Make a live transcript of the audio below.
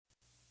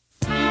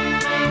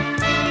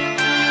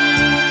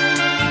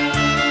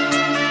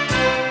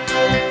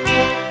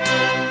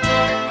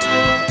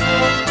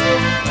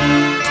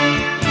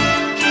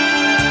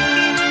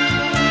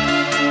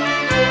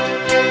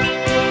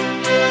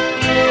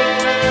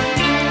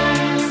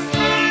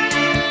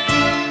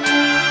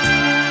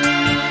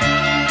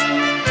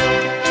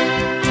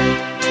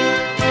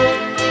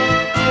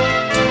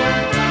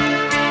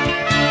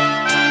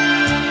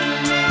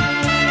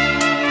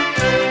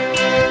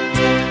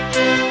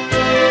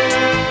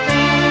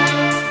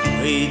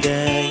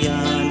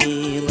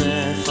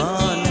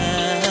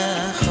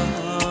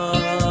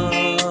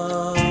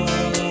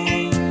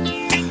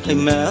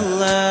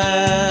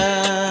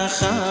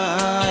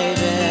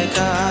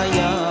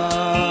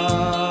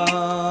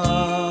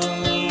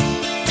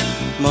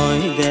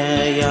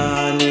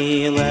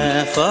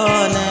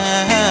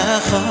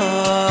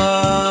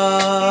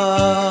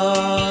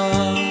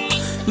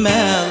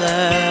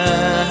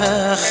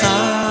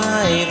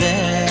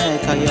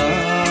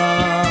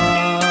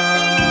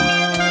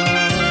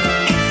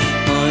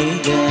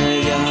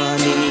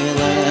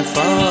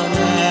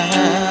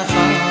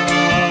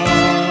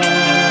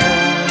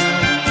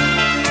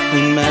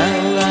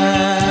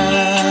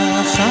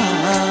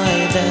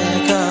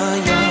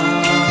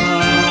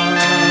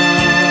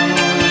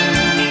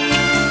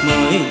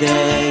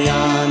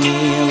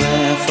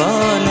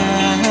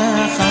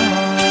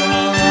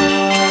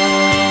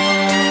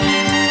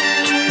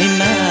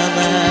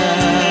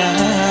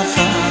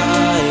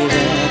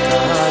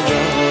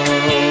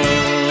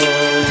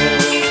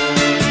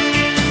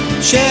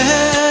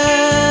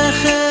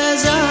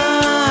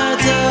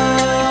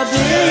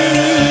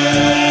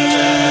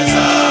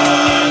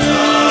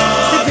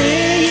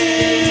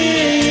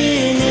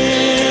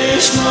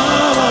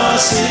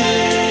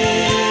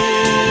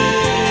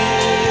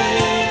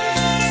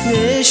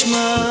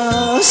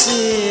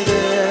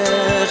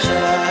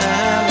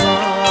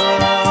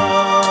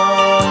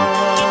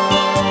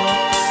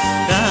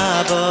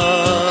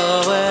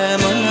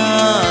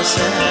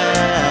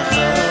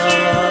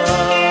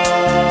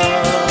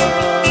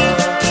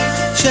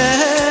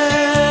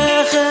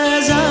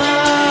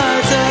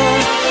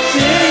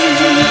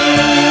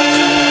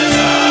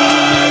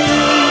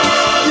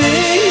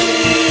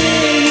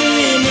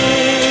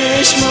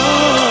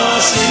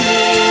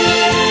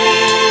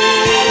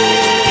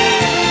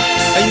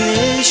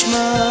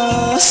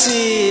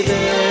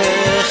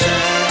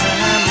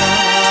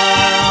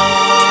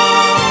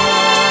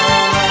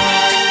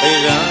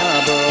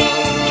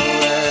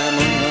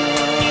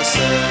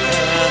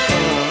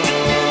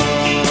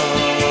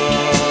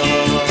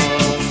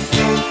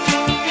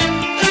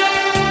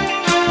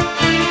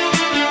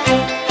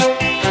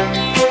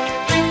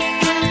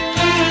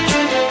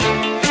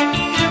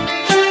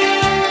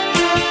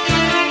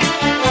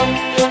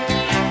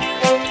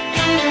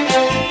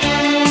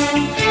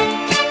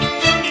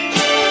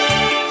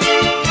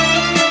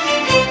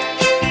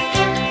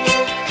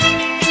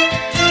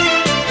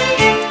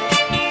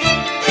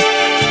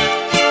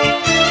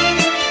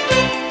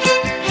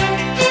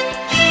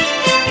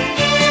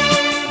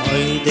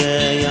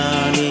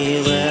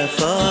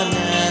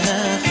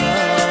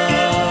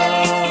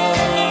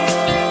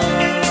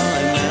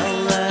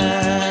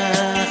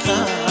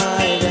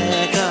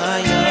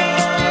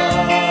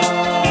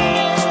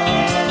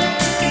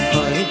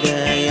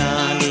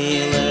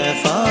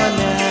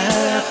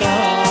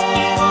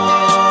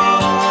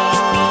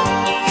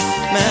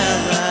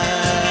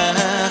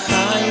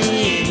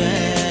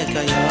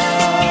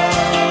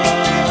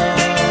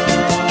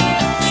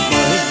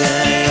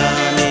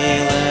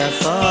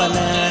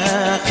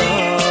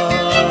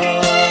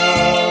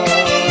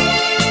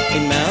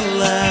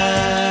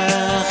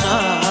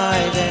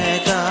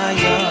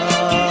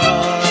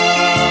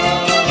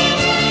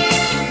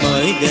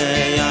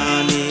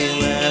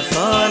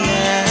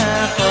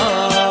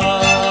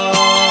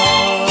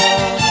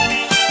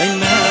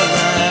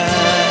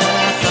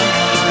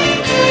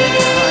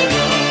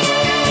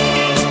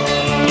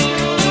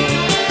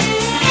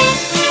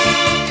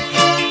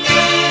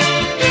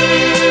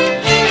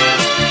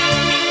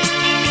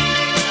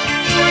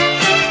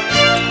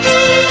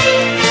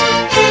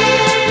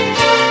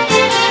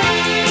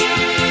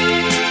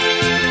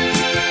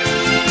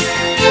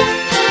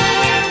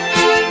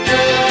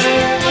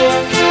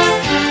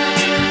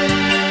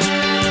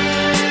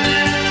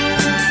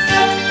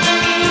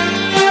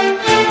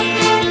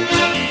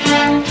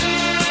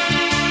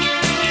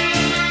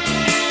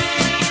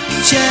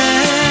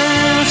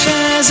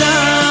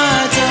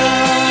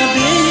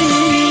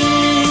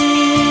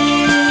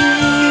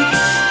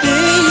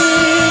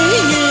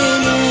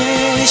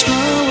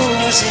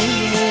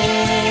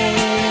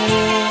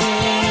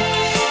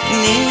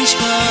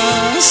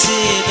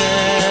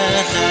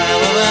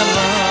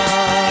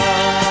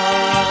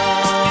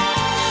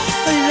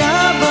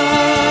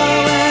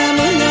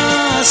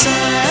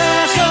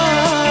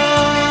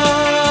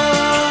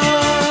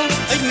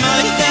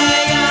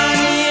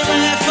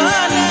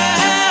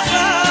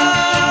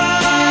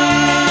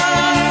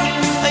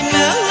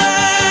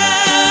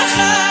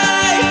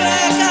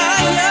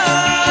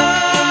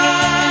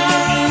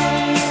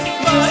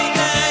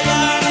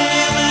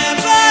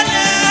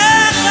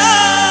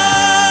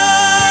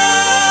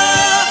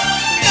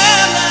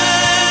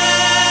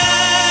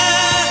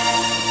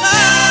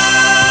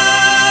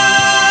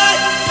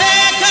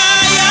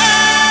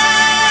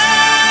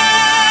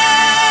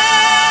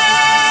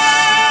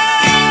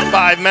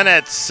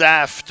Minutes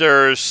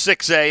after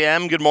 6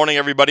 a.m. Good morning,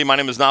 everybody. My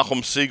name is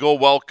Nachum Siegel.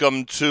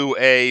 Welcome to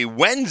a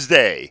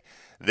Wednesday.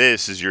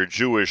 This is your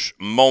Jewish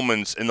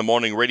Moments in the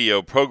Morning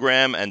radio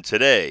program, and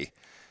today,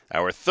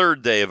 our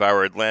third day of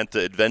our Atlanta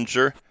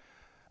adventure,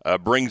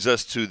 brings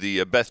us to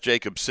the Beth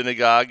Jacob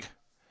Synagogue,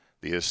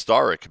 the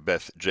historic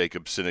Beth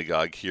Jacob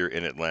Synagogue here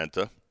in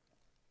Atlanta,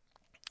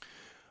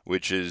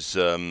 which is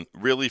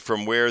really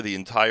from where the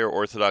entire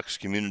Orthodox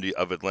community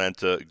of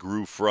Atlanta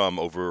grew from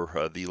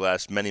over the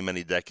last many,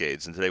 many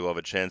decades. And today we'll have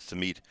a chance to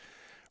meet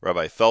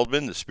Rabbi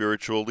Feldman, the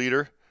spiritual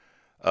leader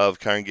of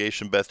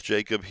Congregation Beth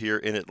Jacob here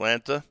in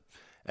Atlanta,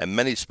 and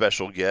many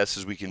special guests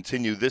as we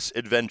continue this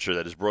adventure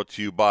that is brought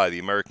to you by the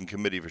American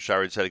Committee for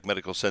Shaarei Tzedek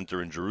Medical Center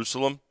in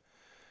Jerusalem,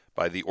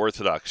 by the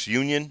Orthodox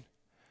Union,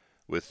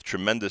 with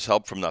tremendous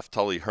help from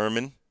Naftali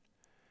Herman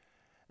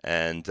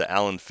and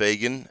Alan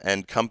Fagan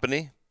and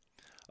company.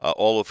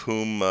 All of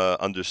whom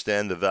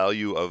understand the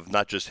value of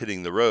not just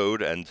hitting the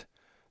road and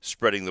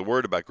spreading the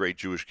word about great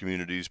Jewish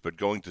communities, but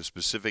going to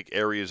specific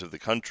areas of the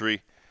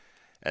country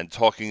and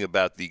talking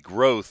about the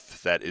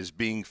growth that is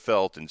being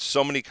felt in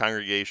so many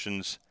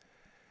congregations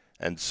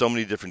and so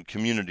many different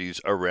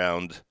communities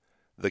around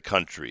the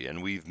country.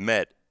 And we've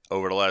met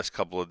over the last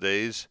couple of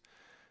days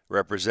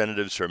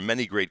representatives from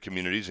many great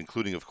communities,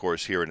 including, of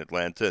course, here in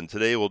Atlanta. And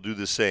today we'll do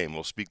the same.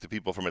 We'll speak to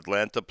people from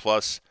Atlanta,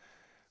 plus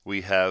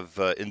we have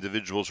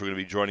individuals who are going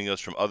to be joining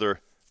us from other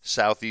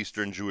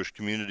southeastern Jewish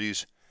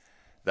communities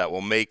that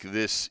will make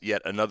this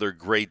yet another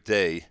great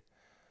day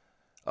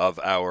of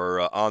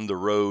our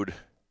on-the-road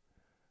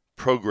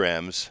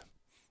programs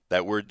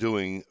that we're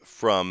doing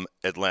from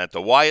Atlanta.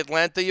 Why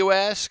Atlanta, you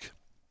ask?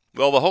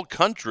 Well, the whole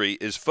country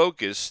is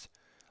focused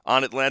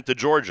on Atlanta,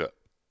 Georgia.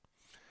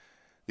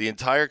 The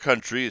entire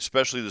country,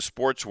 especially the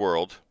sports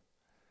world,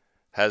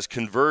 has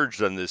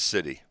converged on this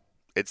city.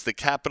 It's the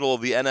capital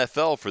of the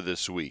NFL for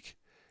this week.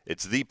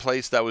 It's the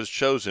place that was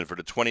chosen for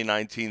the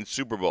 2019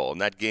 Super Bowl,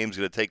 and that game's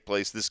going to take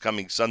place this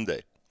coming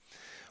Sunday.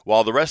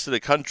 While the rest of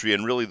the country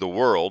and really the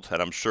world, and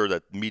I'm sure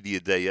that Media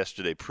Day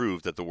yesterday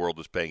proved that the world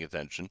was paying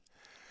attention,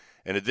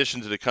 in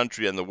addition to the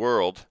country and the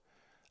world,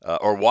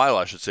 or while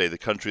I should say the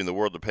country and the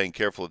world are paying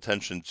careful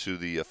attention to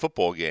the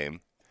football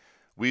game,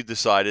 we've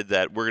decided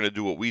that we're going to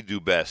do what we do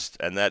best,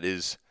 and that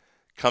is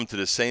come to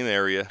the same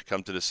area,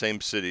 come to the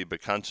same city,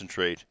 but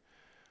concentrate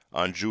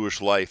on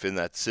Jewish life in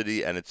that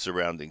city and its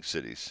surrounding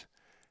cities.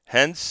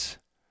 Hence,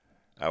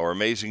 our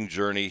amazing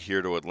journey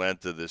here to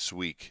Atlanta this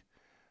week,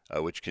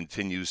 which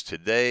continues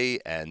today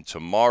and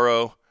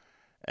tomorrow,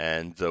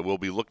 and will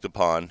be looked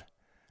upon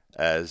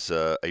as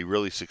a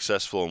really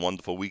successful and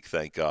wonderful week,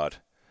 thank God,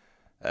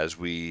 as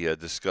we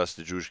discuss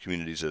the Jewish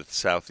communities of the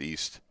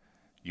Southeast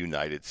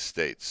United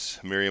States.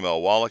 Miriam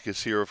L. Wallach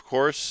is here, of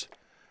course,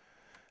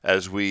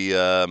 as we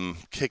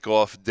kick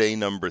off day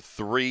number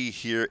 3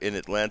 here in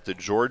Atlanta,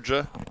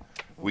 Georgia.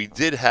 We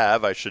did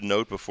have, I should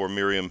note before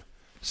Miriam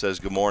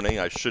says good morning,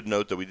 I should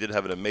note that we did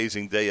have an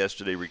amazing day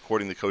yesterday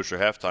recording the Kosher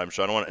Halftime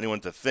Show. I don't want anyone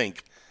to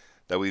think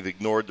that we've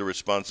ignored the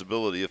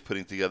responsibility of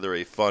putting together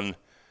a fun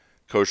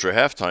Kosher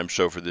Halftime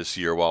Show for this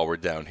year while we're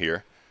down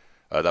here.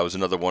 That was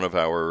another one of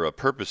our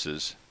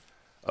purposes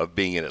of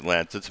being in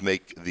Atlanta, to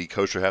make the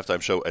Kosher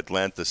Halftime Show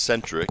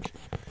Atlanta-centric.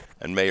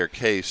 And Mayor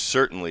Kay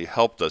certainly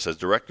helped us, as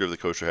director of the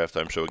Kosher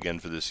Halftime Show again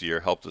for this year,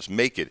 helped us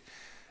make it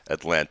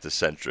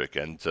Atlanta-centric.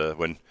 And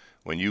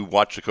when you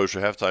watch the Kosher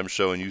Halftime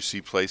Show and you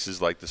see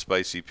places like the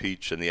Spicy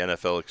Peach and the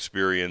NFL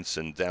Experience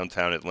and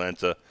downtown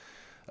Atlanta,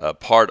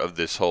 part of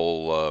this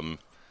whole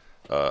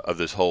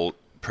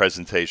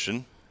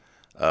presentation,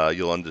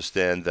 you'll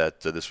understand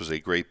that this was a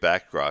great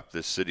backdrop.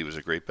 This city was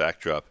a great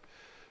backdrop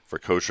for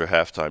Kosher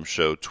Halftime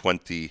Show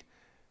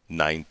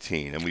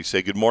 2019. And we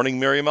say good morning,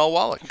 Miriam L.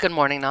 Wallach. Good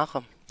morning,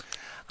 Nachum.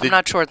 I'm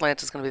not sure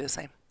Atlanta's going to be the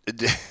same.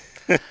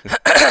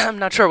 I'm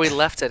not sure we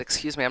left it.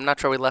 Excuse me. I'm not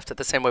sure we left it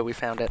the same way we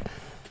found it.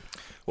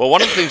 Well,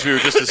 one of the things we were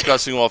just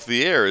discussing off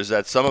the air is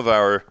that some of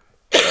our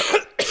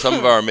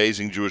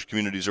amazing Jewish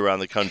communities around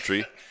the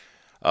country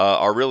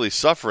are really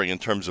suffering in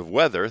terms of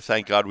weather.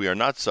 Thank God we are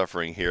not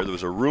suffering here. There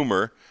was a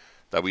rumor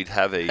that we'd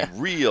have a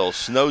real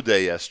snow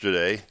day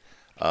yesterday.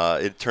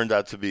 It turned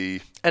out to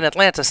be an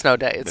Atlanta snow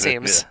day, it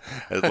seems.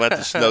 Yeah, an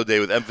Atlanta snow day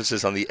with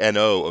emphasis on the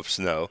N-O of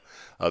snow.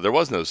 There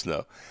was no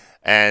snow.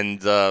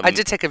 And I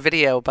did take a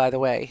video, by the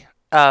way,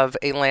 of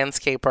a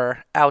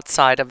landscaper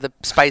outside of the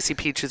Spicy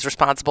Peach who's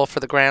responsible for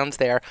the grounds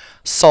there,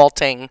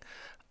 salting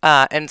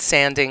and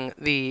sanding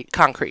the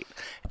concrete.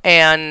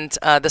 And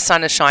the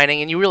sun is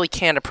shining, and you really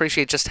can't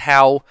appreciate just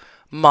how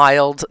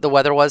mild the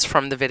weather was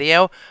from the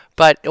video.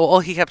 But all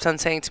he kept on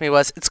saying to me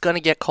was, it's going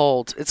to get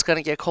cold. It's going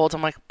to get cold.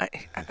 I'm like,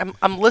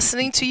 I'm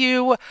listening to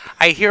you.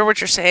 I hear what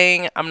you're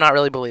saying. I'm not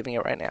really believing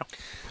it right now.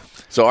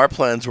 So our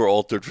plans were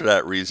altered for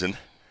that reason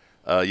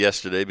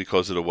yesterday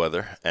because of the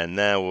weather. And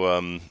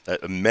now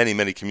many,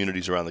 many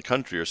communities around the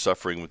country are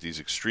suffering with these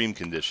extreme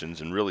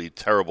conditions and really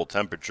terrible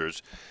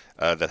temperatures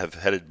that have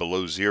headed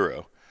below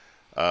zero.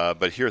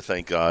 But here,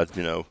 thank God,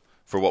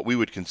 for what we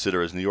would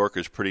consider as New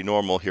Yorkers pretty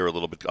normal, here a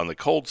little bit on the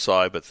cold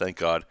side, but thank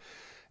God,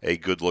 a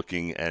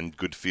good-looking and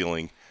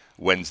good-feeling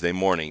Wednesday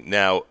morning.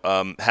 Now,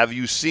 have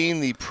you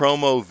seen the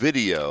promo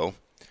video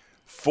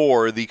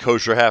for the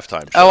Kosher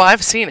Halftime Show? Oh,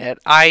 I've seen it.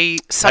 Have you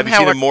seen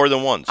it more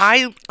than once?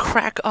 I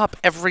crack up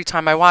every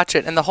time I watch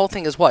it, and the whole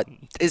thing is what?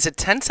 Is it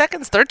 10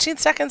 seconds, 13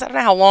 seconds? I don't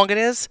know how long it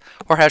is,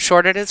 or how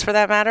short it is for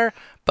that matter,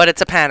 but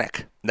it's a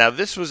panic. Now,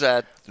 this was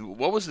at,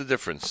 what was the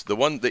difference?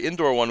 The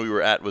indoor one we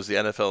were at was the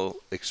NFL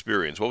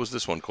Experience. What was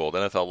this one called?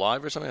 NFL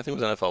Live or something? I think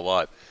it was NFL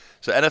Live.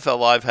 So NFL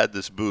Live had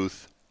this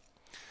booth,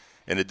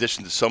 in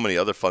addition to so many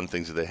other fun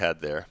things that they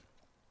had there.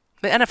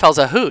 The NFL's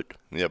a hoot.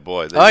 Yeah,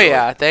 boy. They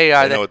are. They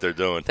know what they're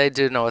doing. They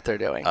do know what they're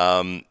doing.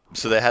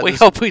 So they had. We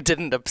hope we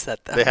didn't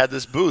upset them. They had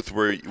this booth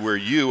where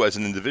you, as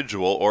an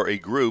individual or a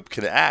group,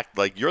 can act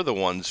like you're the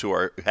ones who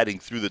are heading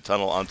through the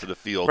tunnel onto the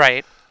field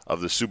of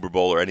the Super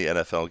Bowl or any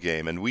NFL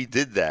game. And we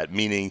did that,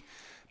 meaning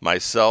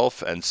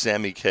myself and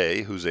Sammy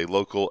Kay, who's a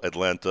local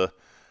Atlanta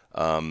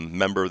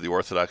member of the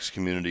Orthodox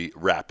community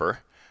rapper.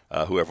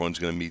 who everyone's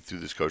going to meet through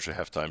this Kosher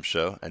Halftime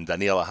Show, and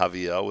Daniela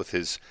Javier with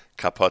his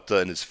kapota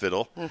and his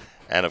fiddle,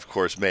 and of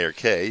course Mayor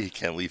Kay. You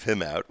can't leave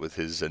him out with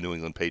his New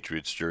England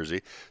Patriots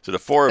jersey. So the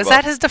four of us. Is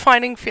that his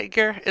defining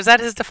figure? Is that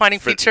his defining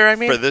feature? I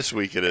mean, for this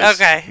week it is.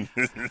 Okay.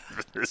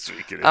 For this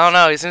week it is. I don't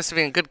know. He seems to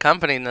be in good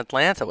company in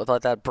Atlanta with all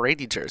that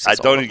Brady jersey.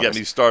 Don't even get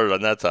me started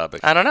on that topic.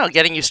 I don't know.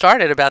 Getting you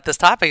started about this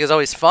topic is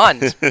always fun.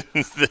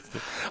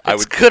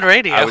 It's good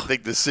radio. I would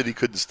think the city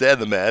couldn't stand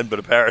the man, but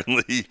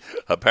apparently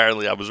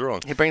I was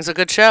wrong. He brings a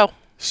good show.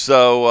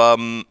 So,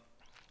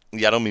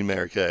 yeah, I don't mean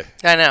Mayor Kay.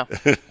 I know.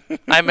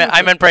 I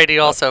meant Brady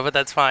also, but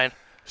that's fine.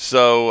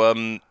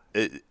 So,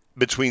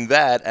 between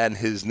that and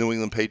his New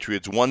England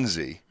Patriots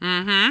onesie,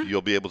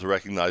 you'll be able to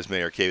recognize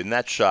Mayor Kay. In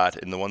that shot,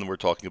 in the one we're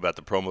talking about,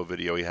 the promo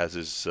video, he has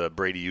his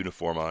Brady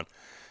uniform on,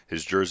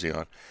 his jersey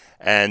on.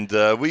 And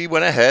we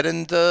went ahead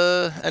and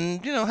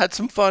had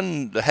some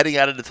fun heading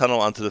out of the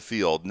tunnel onto the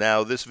field.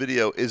 Now, this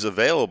video is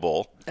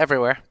available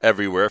everywhere.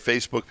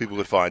 Facebook, people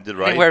could find it,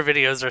 right? Anywhere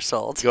videos are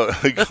sold. Go to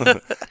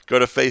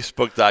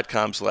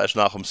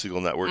facebook.com/Nachum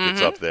Segal Network.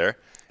 It's up there.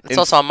 It's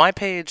also on my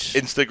page.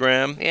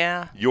 Instagram.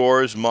 Yeah.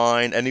 Yours,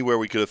 mine, anywhere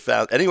we could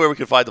find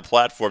the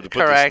platform to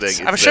put this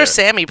thing. I'm sure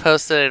Sammy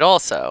posted it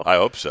also. I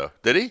hope so.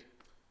 Did he?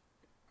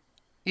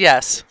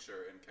 yes.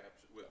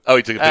 Oh,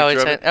 he took a picture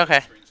of it?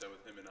 Okay.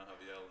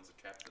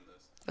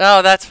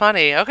 Oh, that's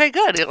funny. Okay,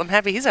 good. I'm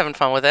happy he's having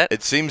fun with it.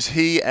 It seems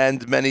he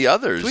and many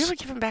others. Did we ever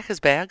give him back his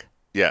bag?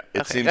 Yeah,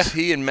 it seems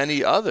he and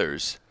many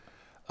others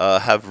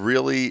have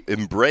really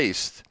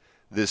embraced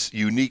this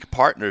unique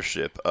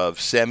partnership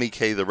of Sammy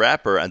Kay the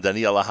rapper and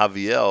Daniela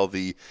Javier,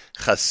 the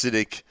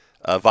Hasidic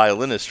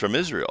violinist from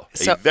Israel.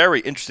 A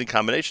very interesting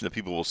combination that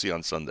people will see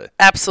on Sunday.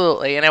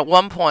 Absolutely. And at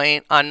one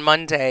point on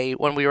Monday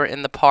when we were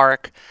in the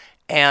park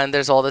and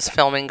there's all this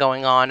filming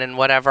going on and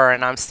whatever,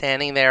 and I'm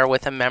standing there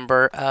with a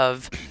member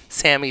of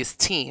Sammy's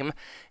team,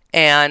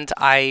 and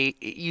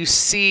you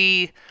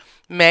see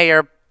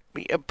Mayor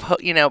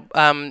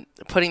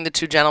putting the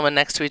two gentlemen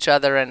next to each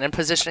other and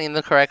positioning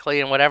them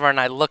correctly and whatever, and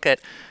I look at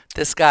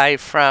this guy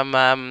from,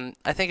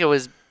 I think it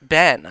was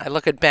Ben. I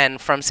look at Ben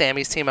from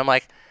Sammy's team. I'm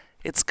like,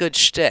 it's good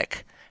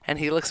shtick. And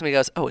he looks at me and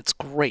goes, oh, it's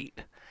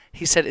great.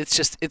 He said,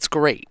 it's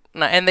great.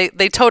 And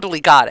they totally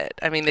got it.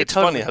 I mean, it's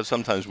funny how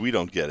sometimes we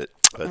don't get it.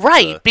 But,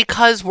 right,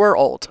 because we're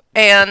old.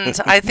 And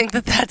I think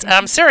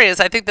I'm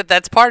serious, I think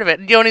that's part of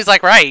it. Yoni's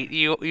like, right,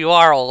 you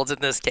are old in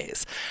this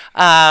case.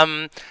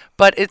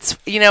 But it's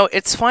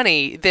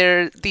funny.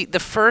 The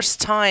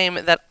first time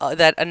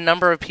that a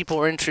number of people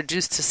were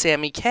introduced to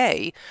Sammy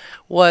Kay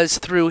was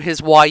through his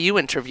YU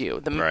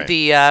interview.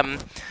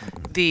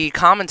 The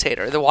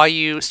commentator, the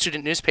YU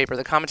student newspaper,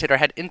 the commentator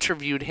had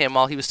interviewed him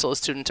while he was still a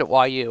student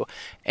at YU,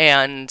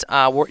 and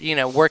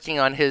working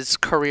on his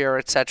career,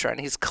 etc. And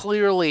he's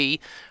clearly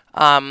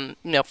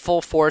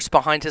full force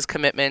behind his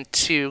commitment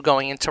to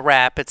going into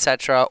rap,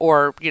 etc.,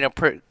 or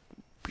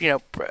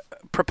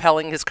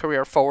propelling his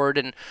career forward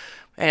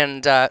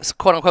and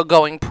quote unquote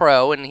going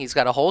pro. And he's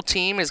got a whole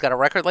team, he's got a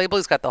record label,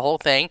 he's got the whole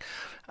thing.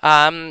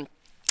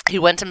 He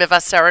went to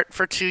Mivaseret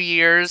for 2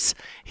 years.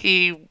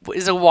 He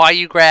is a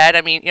YU grad.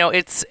 I mean,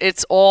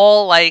 it's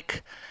all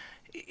like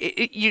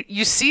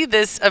you see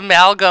this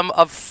amalgam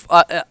of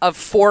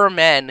four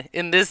men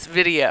in this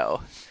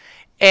video,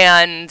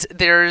 and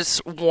there's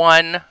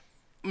one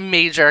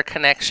major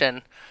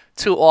connection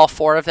to all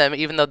four of them,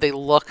 even though they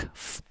look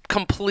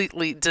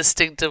completely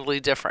distinctively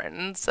different.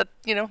 And it's that,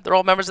 they're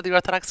all members of the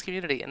Orthodox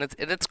community, and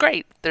it's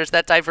great. There's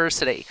that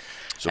diversity,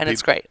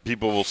 it's great.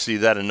 People will see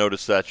that and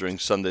notice that during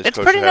Sunday's It's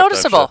pretty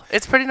noticeable.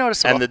 It's pretty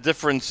noticeable. And the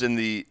difference in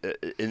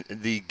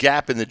the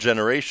gap in the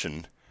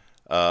generation,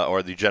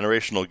 or the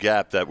generational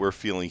gap that we're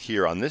feeling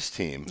here on this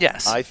team,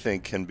 yes, I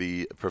think can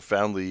be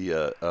profoundly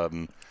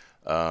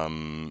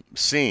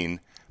seen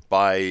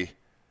by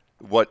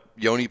what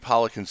Yoni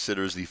Pollack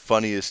considers the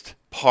funniest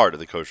part of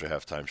the Kosher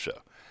Halftime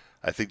Show.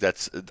 I think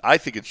it's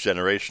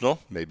generational.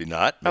 Maybe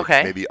not.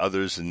 Okay. Maybe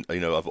others,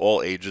 of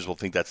all ages, will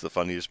think that's the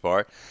funniest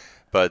part.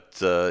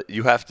 But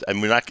you have to,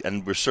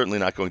 and we're certainly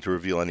not going to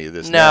reveal any of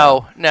this.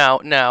 No.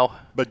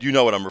 But you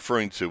know what I'm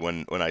referring to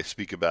when I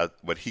speak about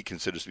what he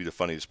considers to be the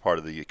funniest part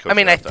of the Kosher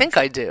Halftime I think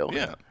Show. I do.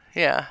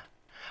 Yeah.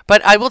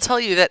 But I will tell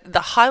you that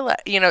the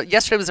highlight,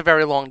 yesterday was a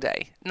very long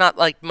day. Not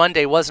like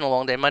Monday wasn't a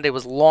long day. Monday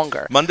was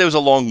longer. Monday was a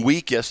long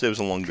week. Yesterday was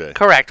a long day.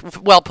 Correct.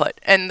 Well put.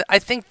 And I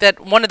think that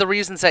one of the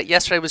reasons that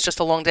yesterday was just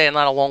a long day and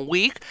not a long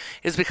week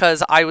is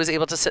because I was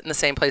able to sit in the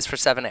same place for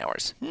 7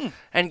 hours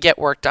and get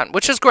work done,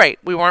 which is great.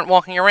 We weren't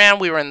walking around.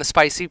 We were in the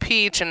Spicy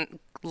Peach, and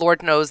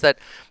Lord knows that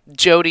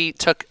Jody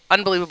took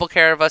unbelievable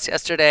care of us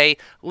yesterday.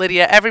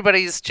 Lydia,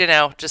 everybody's,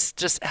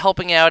 just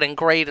helping out and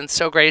great and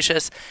so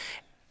gracious.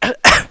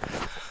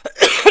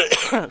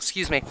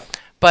 Excuse me.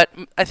 But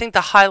I think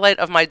the highlight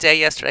of my day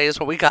yesterday is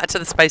when we got to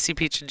the Spicy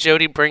Peach and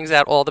Jody brings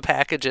out all the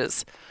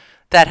packages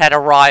that had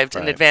arrived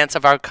in advance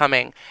of our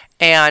coming.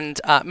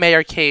 And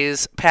Mayor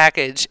Kay's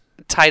package,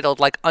 titled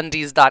like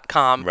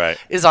undies.com,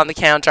 is on the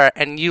counter.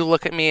 And you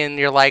look at me and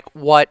you're like,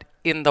 what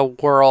in the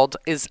world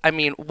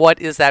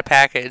what is that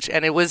package?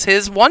 And it was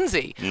his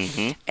onesie.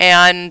 Mm-hmm.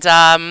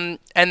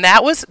 And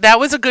that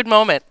was a good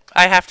moment.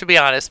 I have to be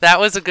honest.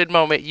 That was a good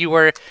moment. You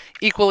were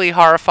equally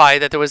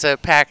horrified that there was a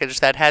package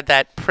that had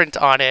that print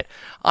on it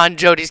on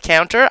Jody's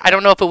counter. I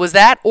don't know if it was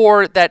that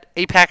or that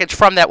a package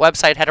from that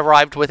website had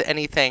arrived with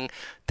anything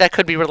that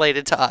could be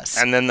related to us.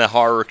 And then the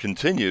horror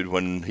continued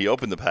when he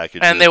opened the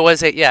package. And there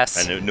was yes.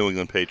 And a New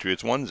England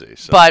Patriots onesie.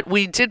 So. But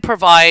we did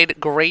provide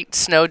great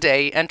snow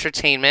day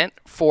entertainment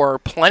for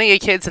plenty of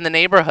kids in the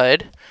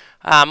neighborhood.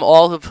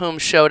 All of whom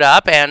showed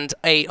up, and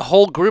a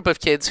whole group of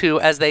kids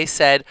who, as they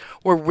said,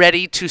 were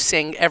ready to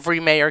sing every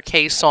Mayor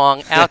Kay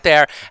song out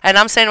there. And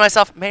I'm saying to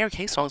myself, Mayor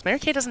Kay songs? Mayor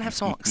Kay doesn't have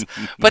songs.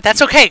 But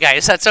that's okay,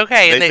 guys. That's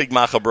okay. They think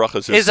Macha Bracha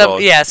is his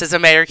song. Yes, it's a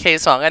Mayor Kay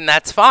song, and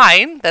that's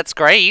fine. That's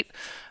great.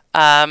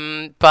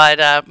 But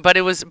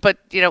it was,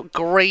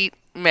 great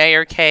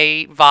Mayor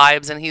Kay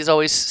vibes, and he's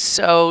always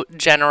so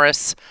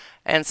generous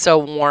and so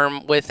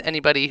warm with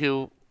anybody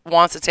who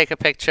wants to take a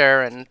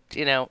picture, and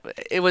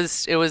it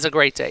was a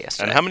great day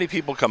yesterday. And how many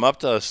people come up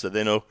to us that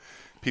they know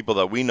people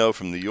that we know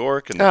from New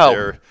York, and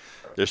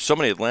there's so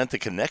many Atlanta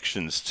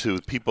connections to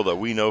people that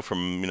we know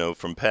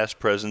from past,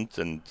 present,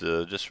 and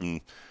just from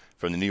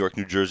the New York,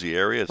 New Jersey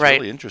area. It's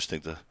really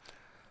interesting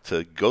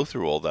to go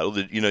through all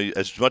that.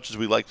 As much as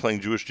we like playing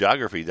Jewish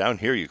geography down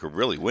here, you could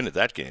really win at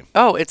that game.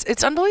 Oh,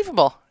 it's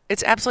unbelievable.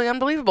 It's absolutely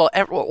unbelievable.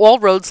 All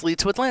roads lead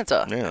to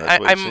Atlanta. Yeah, that's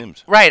what it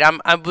seems. Right.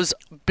 I was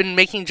been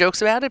making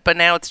jokes about it, but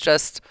now it's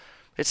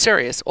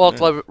serious. All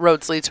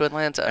roads lead to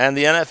Atlanta. And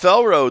the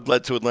NFL road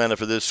led to Atlanta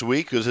for this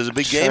week because there's a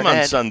big game on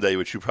did. Sunday,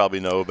 which you probably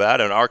know about.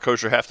 And our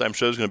Kosher Halftime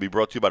Show is going to be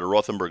brought to you by the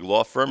Rothenberg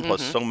Law Firm,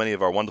 plus so many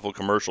of our wonderful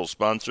commercial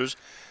sponsors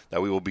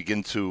that we will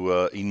begin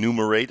to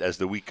enumerate as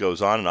the week goes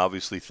on, and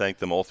obviously thank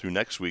them all through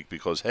next week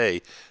because,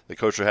 hey, the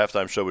Kosher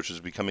Halftime Show, which is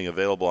becoming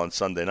available on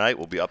Sunday night,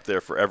 will be up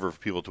there forever for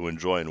people to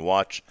enjoy and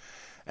watch.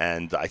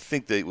 And I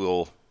think they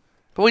will.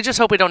 But we just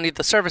hope we don't need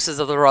the services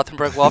of the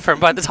Rothenberg Law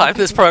Firm by the time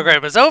this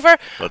program is over.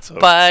 Let's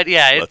hope. But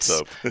yeah, Let's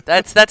hope.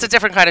 that's a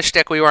different kind of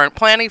shtick we weren't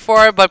planning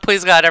for. But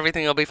please God,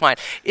 everything will be fine.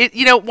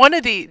 One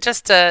of the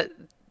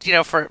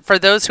for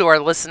those who are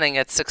listening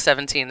at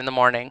 6:17 in the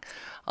morning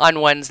on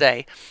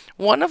Wednesday,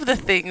 one of the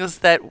things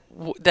that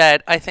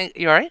I think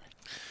you all right?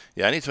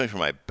 Yeah, I need something for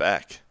my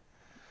back.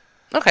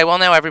 Okay, well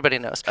now everybody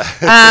knows.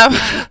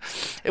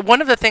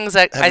 One of the things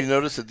that have you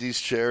noticed that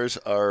these chairs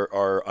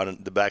are on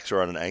the backs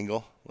are on an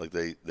angle, like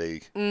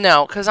they.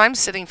 No, because I'm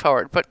sitting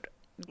forward, but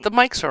the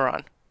mics are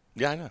on.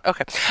 Yeah, I know.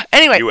 Okay.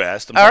 Anyway, you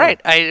asked. All right.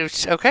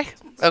 Okay.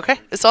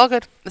 It's all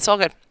good.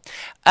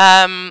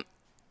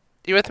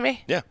 You with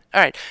me? Yeah.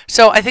 All right.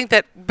 So I think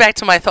that back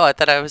to my thought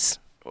that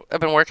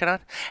I've been working on.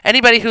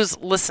 Anybody who's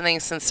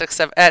listening since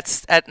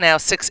at now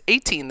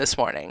 6:18 this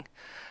morning,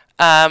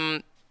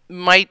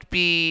 might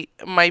be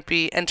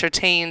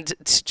entertained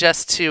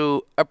just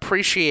to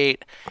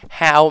appreciate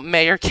how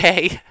Mayor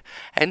Kay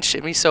and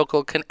Shimmy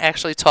Sokol can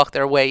actually talk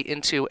their way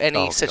into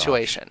any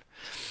situation.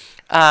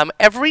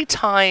 Every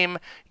time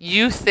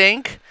you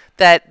think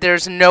that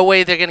there's no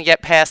way they're going to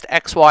get past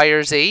X, Y,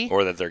 or Z.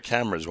 Or that their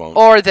cameras won't.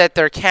 Or that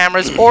their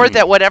cameras, or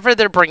that whatever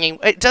they're bringing,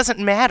 it doesn't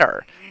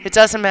matter. It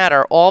doesn't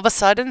matter. All of a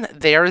sudden,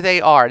 there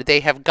they are. They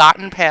have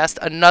gotten past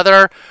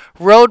another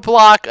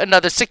roadblock,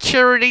 another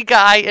security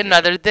guy,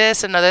 another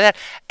this, another that.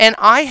 And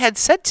I had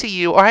said to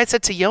you, or I had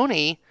said to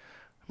Yoni,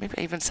 maybe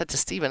I even said to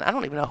Steven, I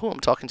don't even know who I'm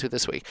talking to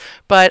this week,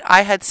 but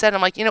I had said,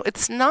 I'm like,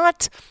 it's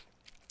not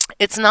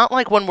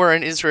like when we're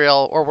in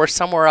Israel or we're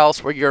somewhere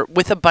else where you're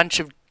with a bunch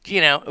of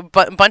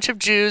bunch of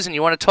Jews and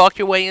you want to talk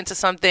your way into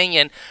something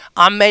and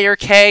I'm Mayor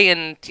Kay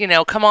and,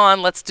 come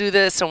on, let's do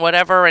this and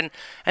whatever.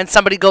 And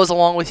somebody goes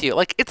along with you.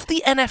 Like, it's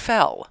the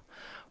NFL.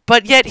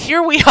 But yet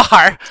here we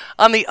are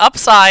on the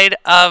upside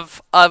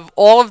of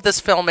all of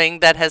this filming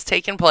that has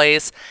taken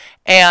place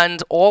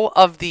and all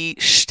of the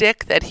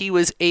shtick that he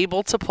was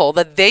able to pull,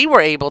 that they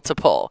were able to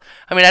pull.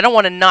 I mean, I don't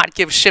want to not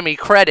give Shimmy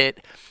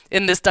credit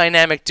in this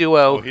dynamic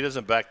duo. Well, he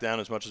doesn't back down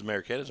as much as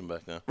Mayor Kay doesn't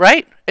back down.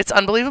 Right? It's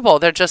unbelievable.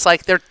 They're just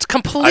like, they're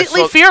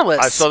completely fearless.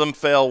 I saw them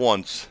fail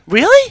once.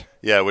 Really?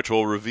 Yeah, which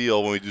we'll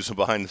reveal when we do some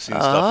behind-the-scenes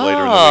stuff later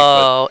in the week.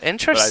 Oh,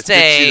 interesting.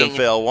 But I did see them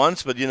fail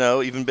once, but,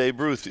 even Babe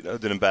Ruth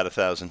didn't bat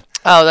 1,000.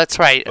 Oh, that's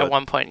right, at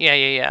one point.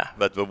 Yeah.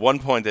 But at one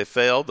point they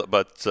failed,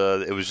 but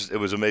it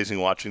was amazing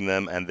watching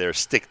them and their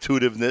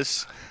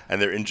stick-to-itiveness and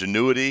their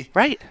ingenuity.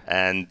 Right.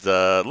 And,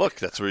 look,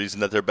 that's the reason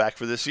that they're back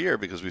for this year,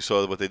 because we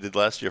saw what they did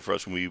last year for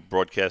us when we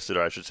broadcasted,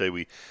 or I should say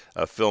we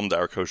filmed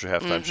our Kosher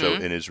Halftime Show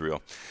in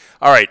Israel.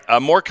 All right,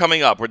 more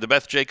coming up. We're at the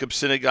Beth Jacobs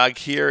Synagogue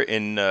here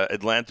in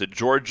Atlanta,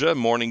 Georgia.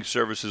 Morning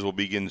services will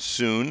begin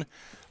soon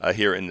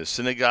here in the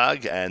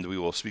synagogue, and we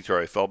will speak to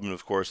Rabbi Feldman,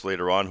 of course,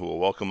 later on, who will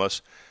welcome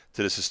us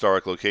to this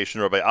historic location.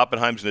 Rabbi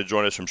Oppenheim is going to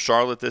join us from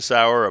Charlotte this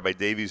hour. Rabbi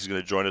Davies is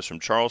going to join us from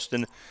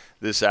Charleston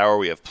this hour.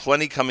 We have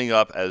plenty coming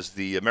up as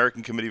the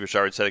American Committee for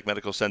Shaare Zedek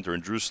Medical Center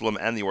in Jerusalem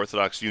and the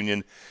Orthodox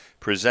Union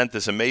present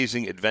this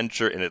amazing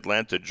adventure in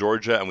Atlanta,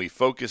 Georgia, and we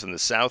focus on the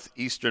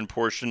southeastern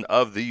portion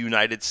of the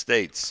United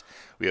States.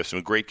 We have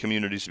some great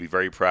communities to be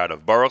very proud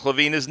of. Baruch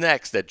Levine is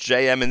next at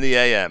JM in the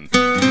AM.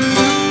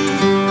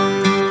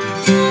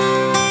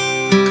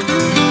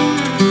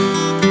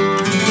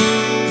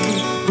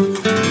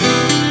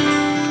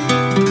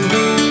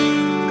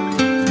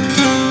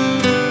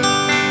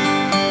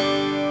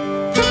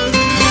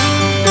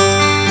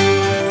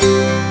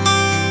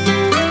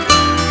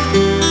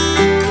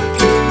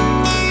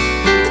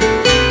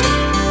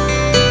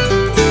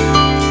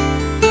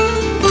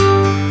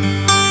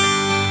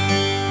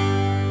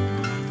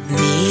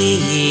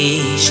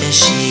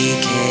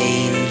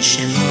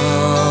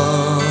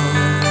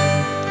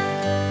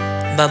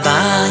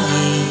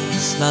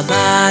 בבייס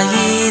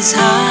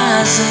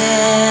hazeh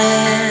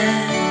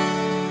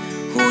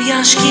hu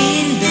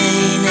yashkin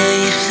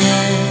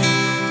beineichem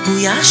hu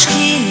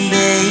yashkin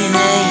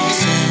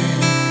beineichem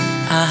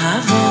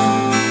ahavo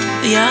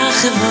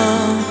yachvo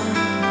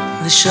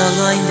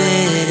v'shalom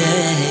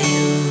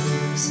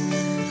bereyus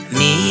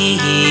mi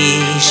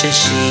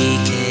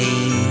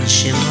sheshikein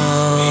shemo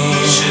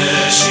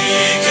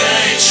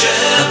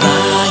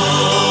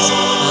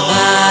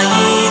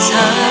bebbayis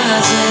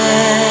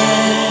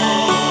hazeh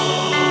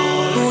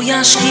hu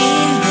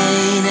yashkin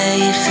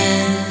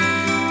beineichem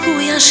hu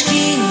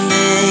yashkin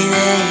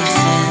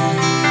beineichem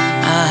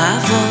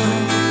ahavo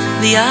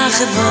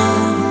v'yachvo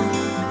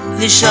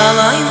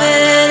v'shalom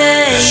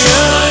bereyus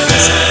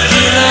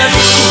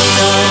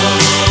Kilarino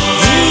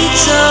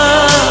Ditzo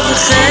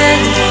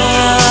v'chedvo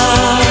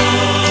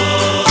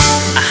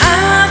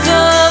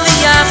Ahavo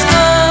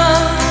v'yachvo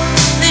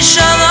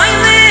v'shalom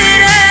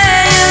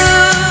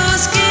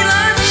bereyus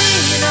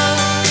Kilarino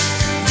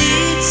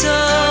Ditzo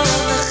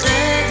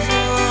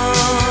v'chedvo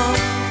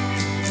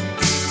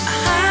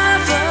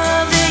Ahavo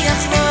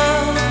v'yachvo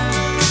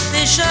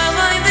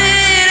v'shalom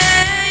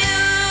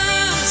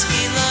bereyus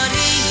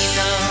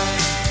Kilarino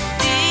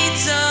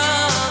Ditzo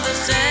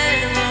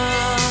v'chedvo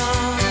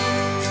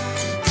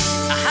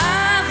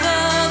Ahavo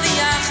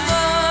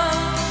v'yachvo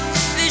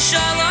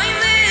v'shalom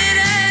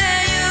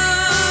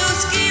bereyus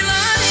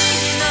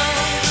Kilarino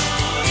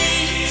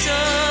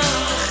Ditzo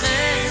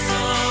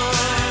v'chedvo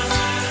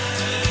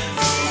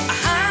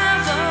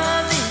Ahavo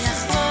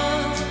v'yachvo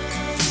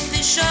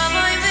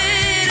v'shalom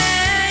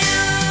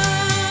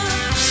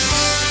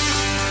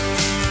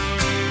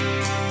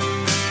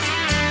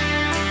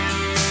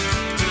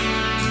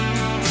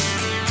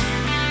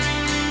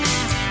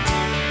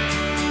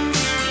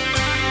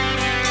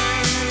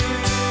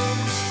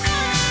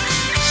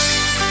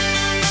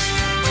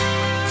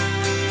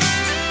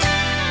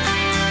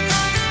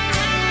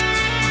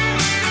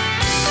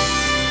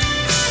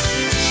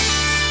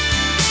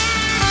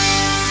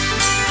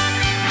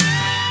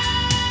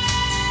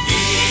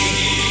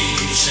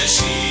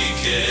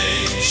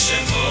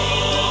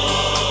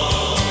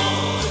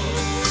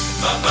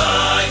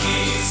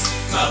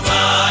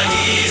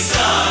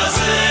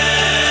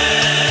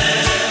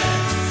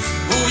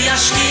hu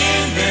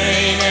yashkin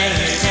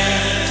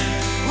beineichem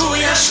hu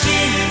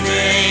yashkin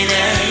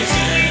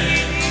beineichem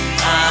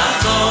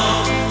ahavo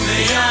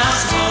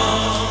v'yachvo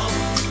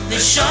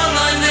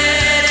v'shalom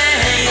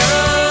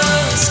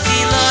bereyus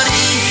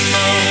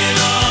Kilarino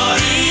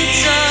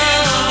Ditzo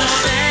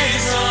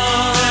v'chedvo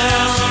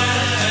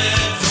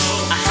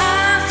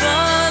ahavo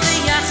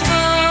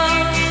v'yachvo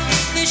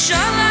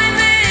v'shalom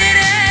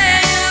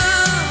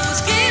bereyus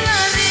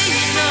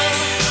Kilarino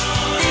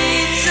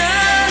Ditzo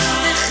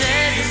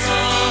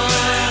v'chedvo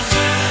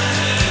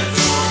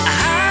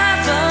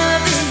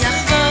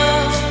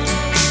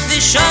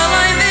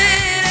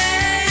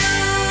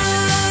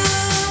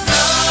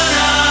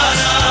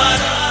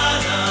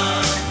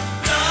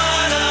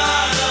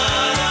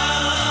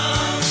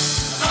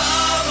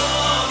ahavo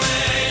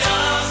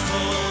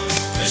v'yachvo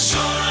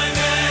v'shalom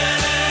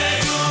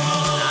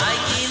Ay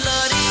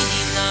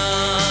Kilarino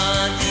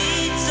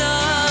Ditzo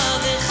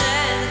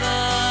v'chedvo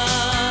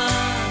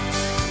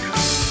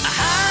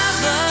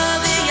ahavo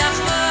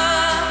v'yachvo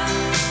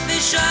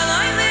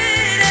v'shalom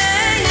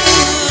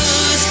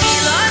bereyus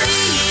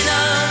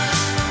Kilarino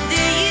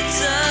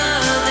Ditzo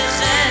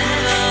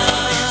v'chedvo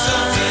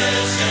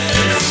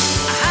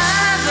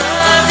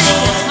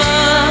ahavo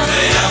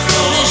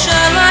v'yachvo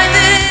v'shalom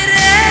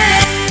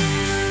bereyus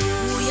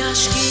hu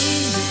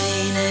yashkin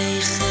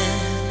beineichem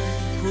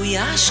hu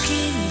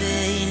yashkin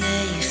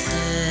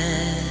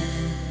beineichem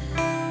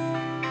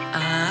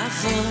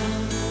ahavo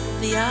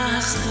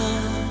v'yachvo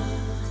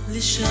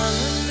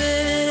v'shalom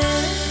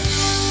bereyus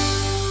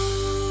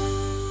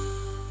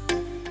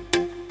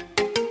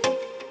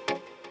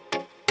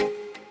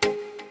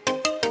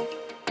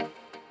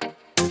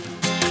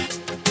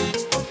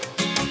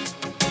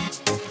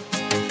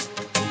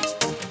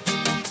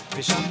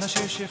ושם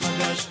נשיר שיר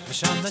חדש,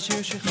 ושם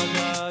נשיר שיר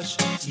חדש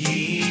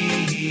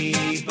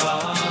ייבנה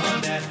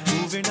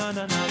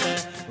ובנננלה,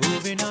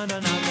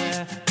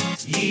 ובנננלה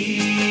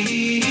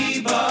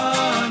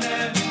ייבנה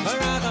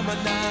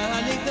הרחמנה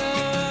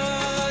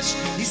הנקדש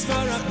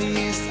יספרח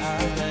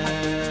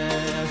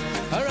מישראל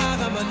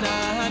הרחמנה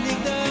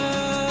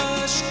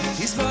הנקדש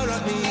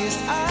יספרח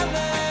מישראל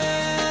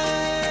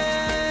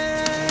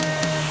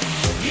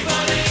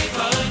ייבנה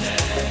ייבנה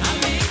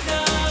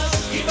המקדש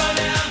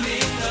ייבנה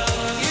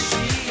המקדש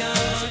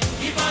יציון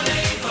ייבנה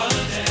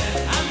ייבנה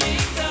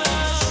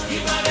המקדש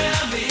ייבנה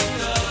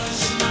המקדש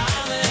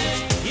מעלה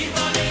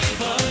ייבנה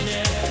ייבנה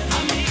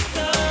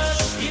המקדש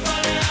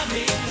ייבנה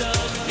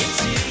המקדש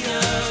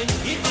יציון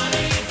ייבנה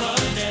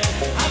ייבנה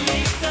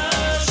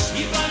המקדש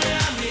ייבנה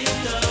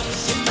המקדש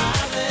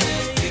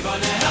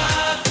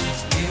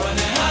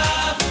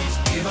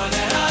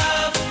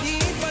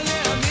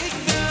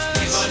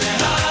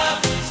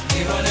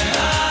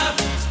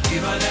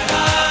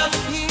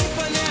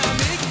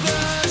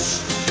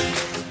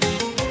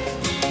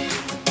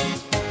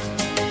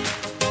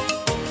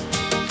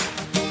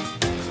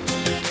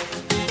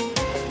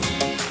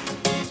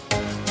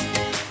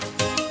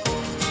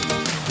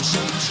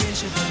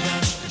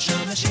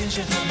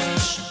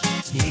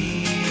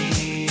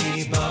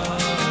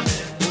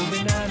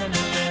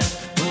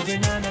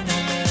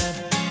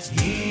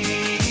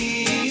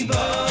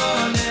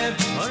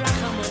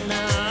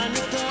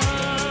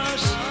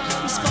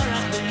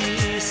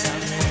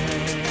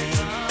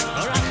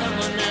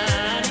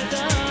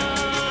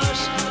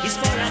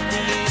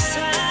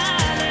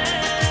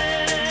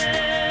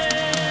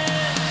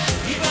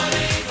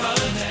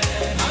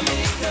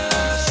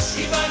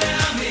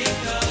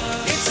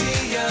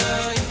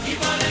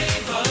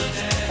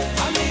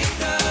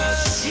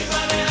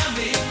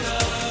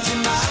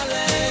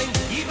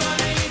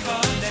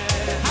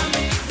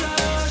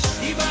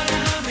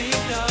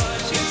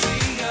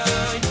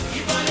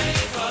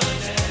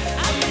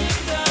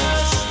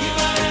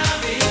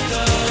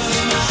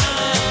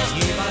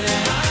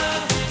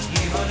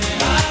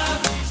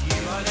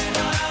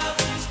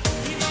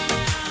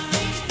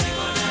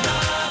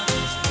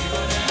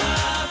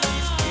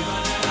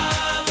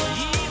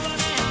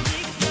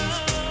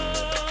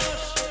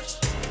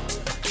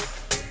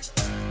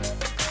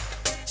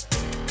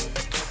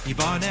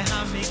Ibane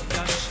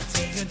hamikdash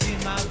tsigen din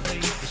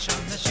malay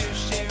shana shir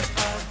shir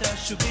falda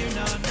shubir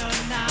na na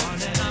na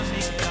Ibane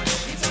hamikdash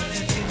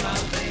tsigen din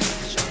malay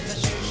shana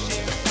shir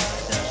shir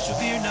falda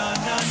shubir na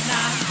na na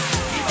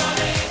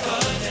Ibane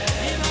ibane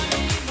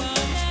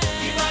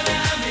Ibane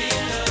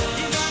hamikdash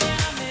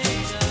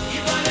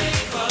Ibane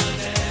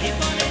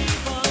ibane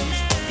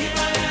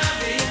Ibane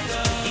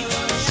hamikdash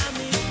Ibane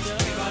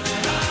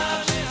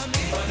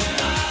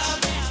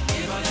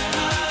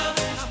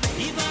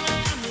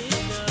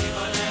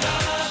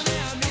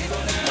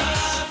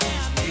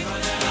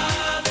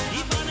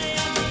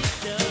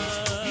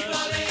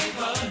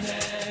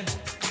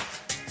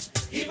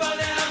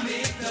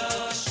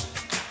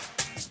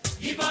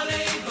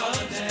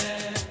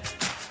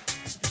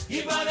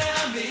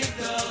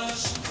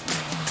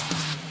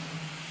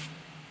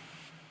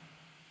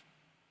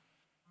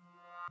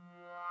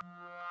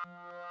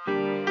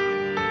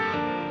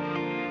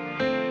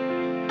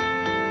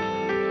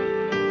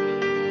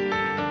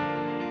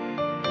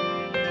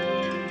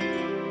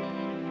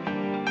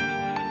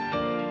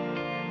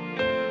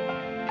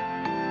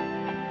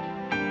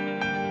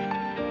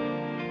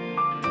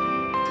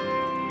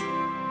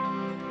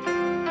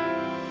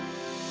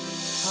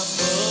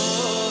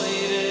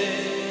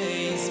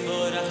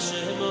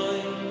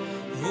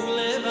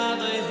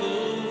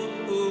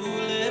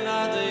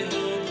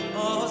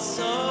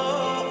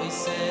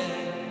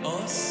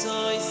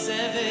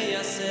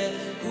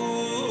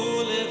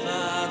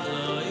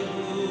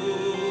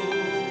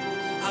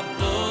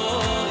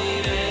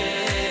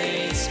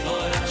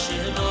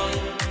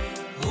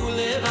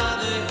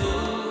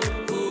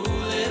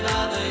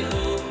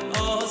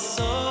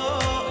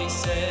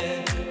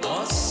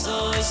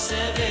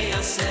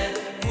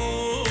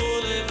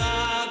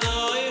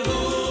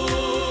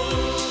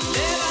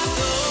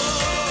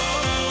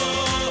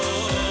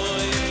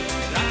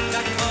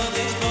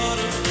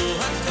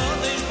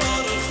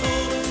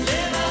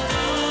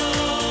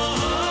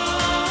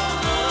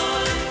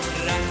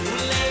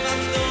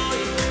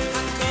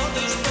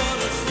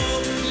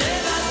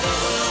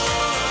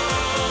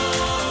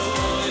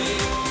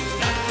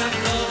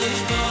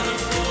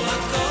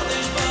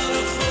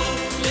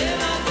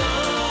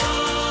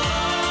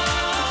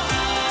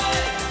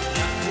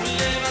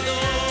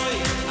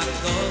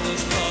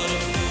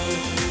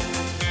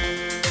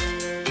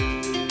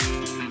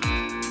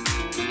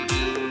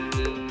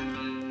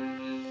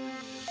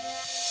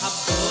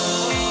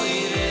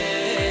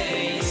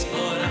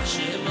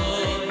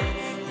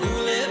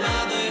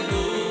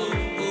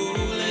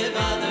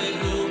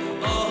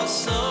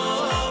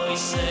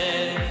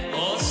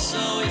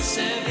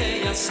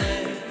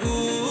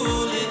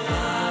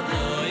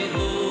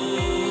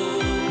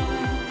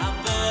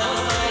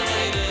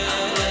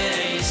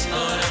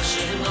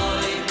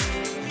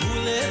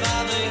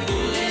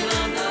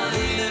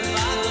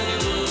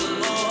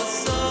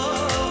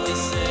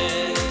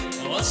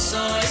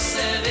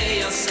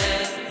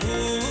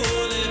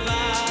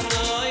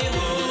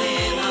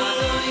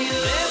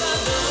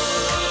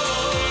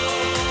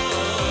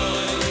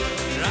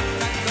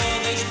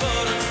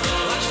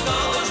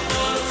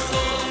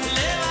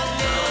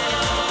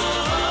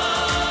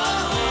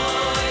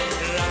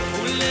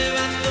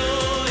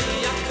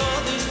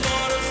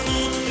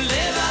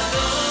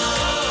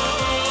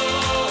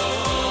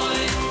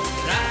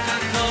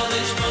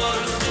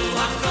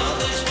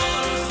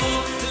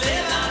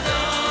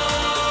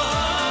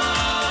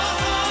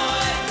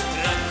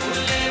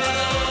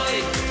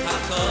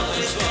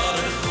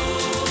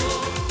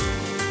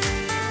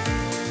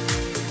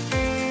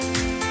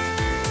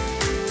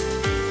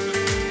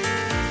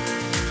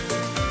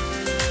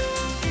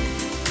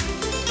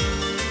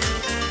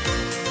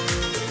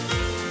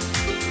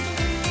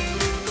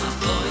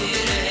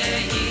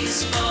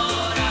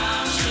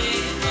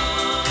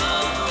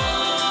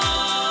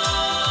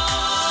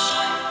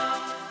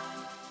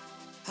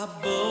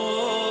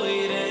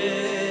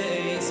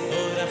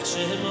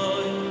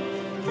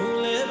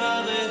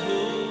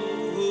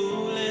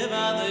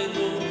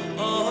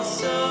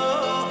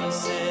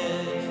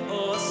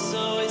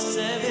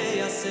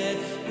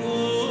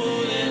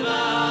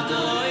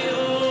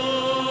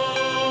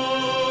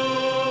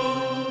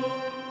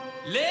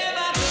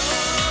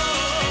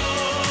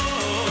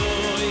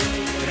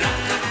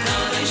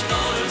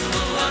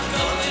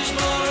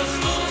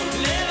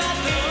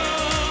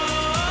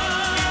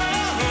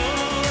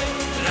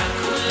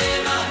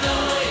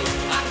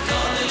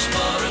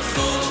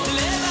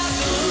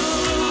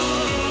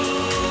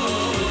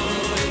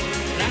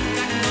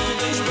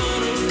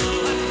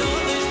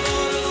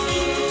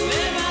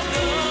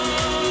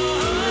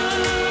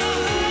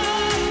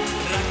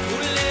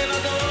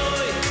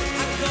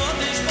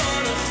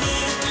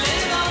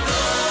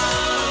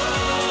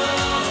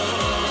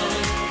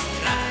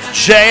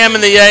JM in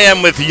the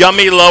AM with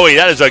Yummy Lowy.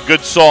 That is a good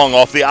song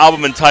off the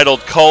album entitled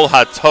Kol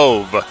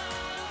HaTov.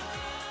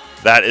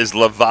 That is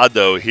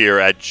Lavado here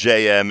at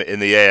JM in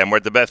the AM. We're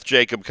at the Beth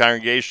Jacob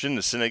Congregation,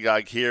 the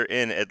synagogue here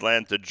in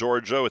Atlanta,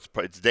 Georgia.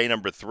 It's day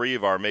number 3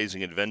 of our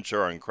amazing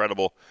adventure, our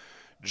incredible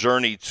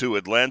journey to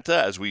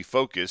Atlanta as we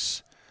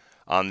focus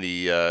on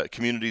the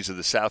communities of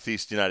the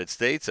southeast United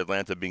States,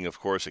 Atlanta being, of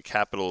course, a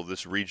capital of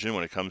this region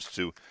when it comes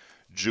to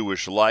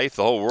Jewish life.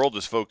 The whole world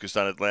is focused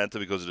on Atlanta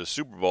because of the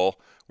Super Bowl.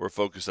 We're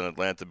focused on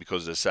Atlanta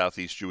because of the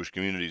Southeast Jewish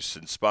communities.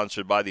 And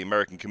sponsored by the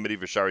American Committee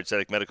for Shaare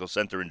Zedek Medical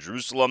Center in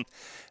Jerusalem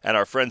and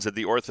our friends at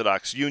the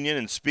Orthodox Union.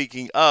 And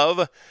speaking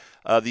of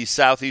the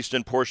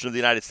southeastern portion of the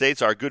United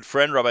States, our good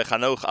friend Rabbi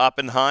Hanoch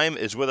Oppenheim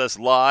is with us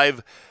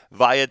live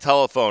via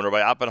telephone.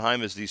 Rabbi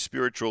Oppenheim is the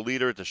spiritual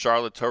leader at the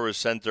Charlotte Torah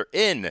Center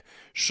in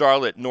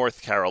Charlotte,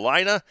 North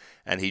Carolina,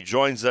 and he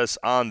joins us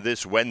on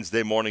this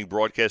Wednesday morning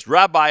broadcast.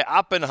 Rabbi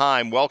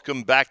Oppenheim,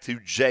 welcome back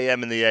to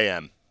JM in the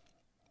AM.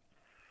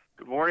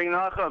 Good morning,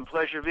 Nachum.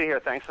 Pleasure to be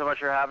here. Thanks so much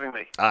for having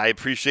me. I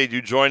appreciate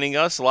you joining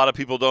us. A lot of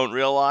people don't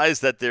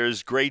realize that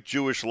there's great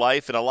Jewish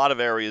life in a lot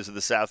of areas of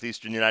the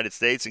southeastern United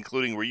States,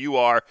 including where you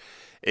are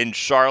in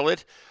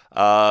Charlotte.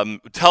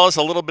 Tell us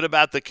a little bit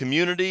about the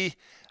community,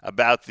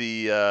 about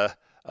the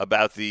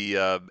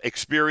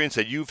experience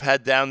that you've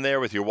had down there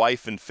with your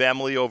wife and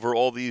family over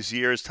all these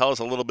years. Tell us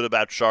a little bit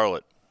about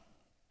Charlotte.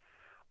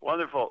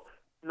 Wonderful.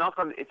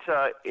 Nachum,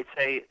 it's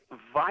a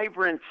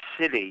vibrant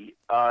city.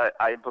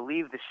 I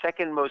believe the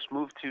second most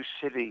moved to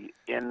city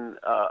in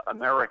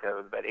America,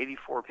 with about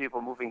 84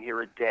 people moving here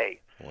a day.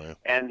 Wow.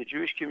 And the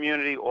Jewish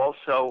community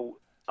also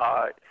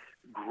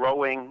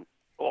growing.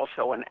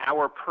 Also, and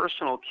our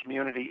personal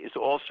community is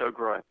also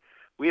growing.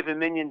 We have a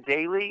minyan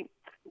daily.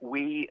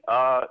 We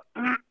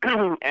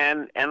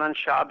and on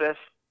Shabbos.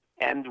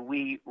 And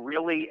we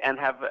really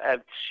have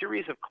a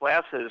series of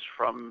classes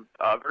from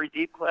very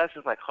deep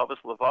classes like Chavos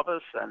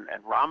Levavos and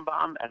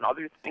Rambam and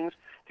other things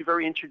to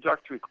very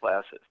introductory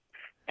classes.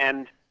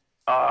 And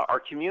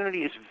our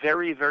community is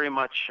very, very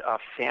much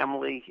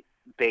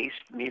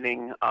family-based,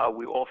 meaning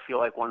we all feel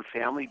like one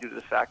family due to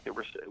the fact that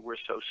we're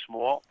so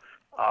small.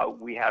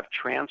 We have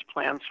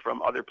transplants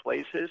from other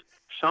places.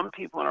 Some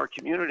people in our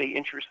community,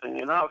 interestingly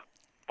enough,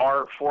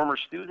 are former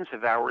students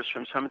of ours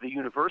from some of the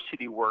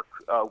university work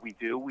we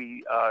do.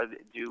 We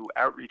do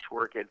outreach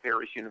work at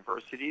various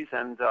universities,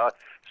 and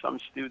some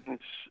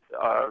students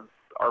are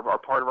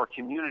part of our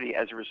community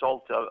as a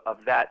result of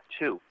that,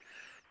 too,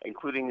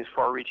 including as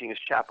far-reaching as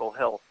Chapel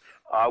Hill.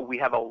 We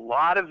have a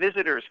lot of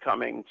visitors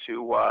coming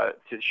to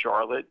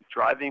Charlotte,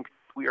 driving.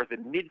 We are the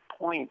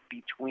midpoint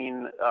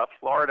between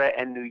Florida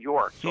and New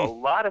York. So a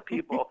lot of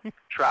people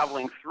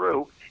traveling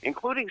through,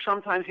 including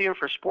sometimes even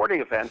for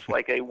sporting events,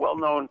 like a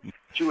well-known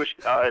Jewish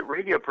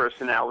radio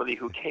personality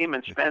who came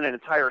and spent an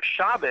entire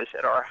Shabbos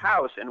at our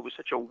house, and it was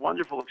such a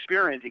wonderful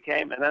experience. He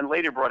came and then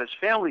later brought his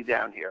family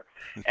down here.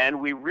 And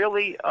we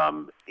really,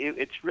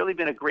 it's really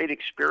been a great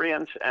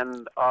experience.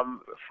 And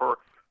for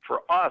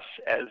us,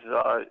 as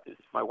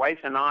my wife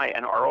and I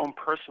and our own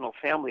personal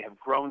family have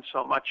grown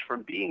so much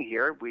from being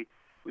here.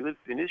 We lived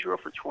in Israel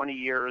for 20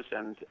 years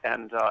and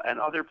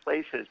other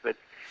places, but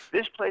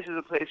this place is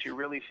a place you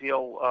really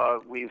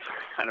feel we've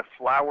kind of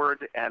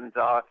flowered and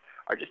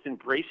are just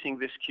embracing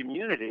this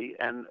community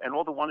and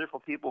all the wonderful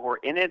people who are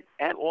in it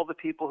and all the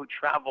people who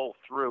travel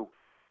through,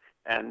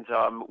 and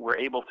we're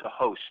able to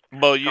host.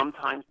 Well,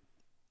 sometimes.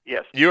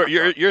 Yes.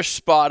 You're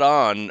spot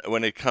on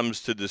when it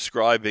comes to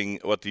describing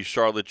what the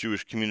Charlotte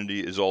Jewish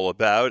community is all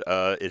about.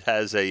 It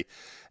has a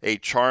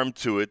charm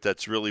to it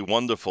that's really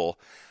wonderful.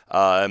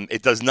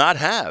 It does not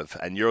have,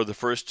 and you're the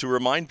first to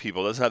remind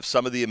people, it doesn't have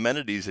some of the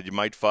amenities that you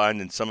might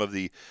find in some of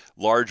the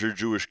larger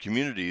Jewish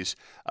communities,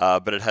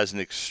 but it has an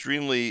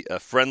extremely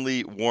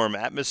friendly, warm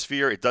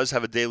atmosphere. It does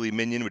have a daily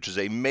minyan, which is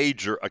a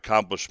major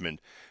accomplishment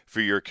for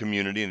your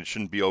community, and it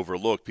shouldn't be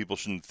overlooked. People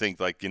shouldn't think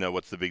like,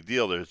 what's the big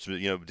deal? There's,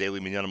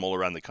 daily minyanim all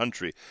around the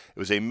country. It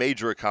was a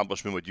major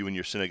accomplishment what you and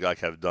your synagogue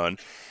have done,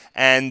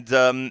 and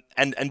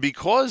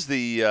because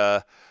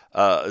the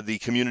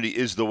community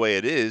is the way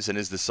it is and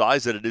is the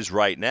size that it is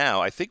right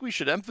now, I think we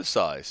should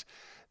emphasize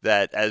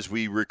that as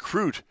we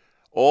recruit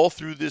all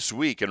through this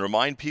week and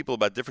remind people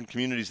about different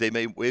communities they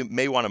may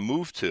want to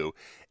move to,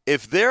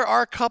 if there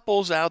are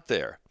couples out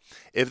there,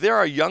 if there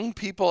are young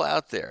people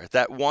out there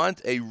that want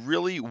a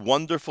really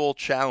wonderful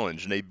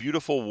challenge in a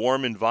beautiful,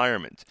 warm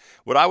environment,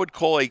 what I would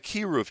call a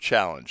Kiruv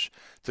challenge,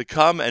 to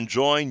come and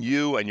join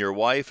you and your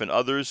wife and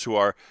others who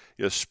are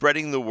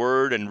spreading the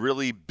word and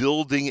really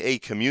building a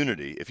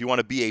community. If you want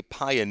to be a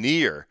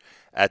pioneer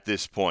at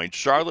this point,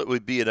 Charlotte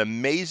would be an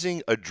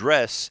amazing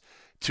address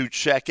to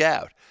check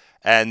out.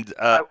 And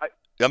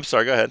I'm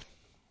sorry, go ahead.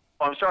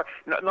 Oh, I'm sorry.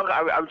 No,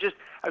 I would just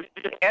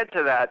add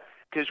to that,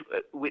 because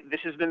this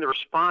has been the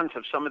response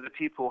of some of the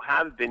people who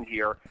have been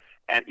here,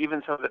 and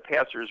even some of the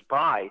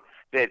passers-by,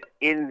 that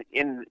in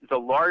the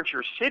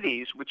larger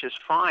cities, which is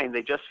fine,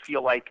 they just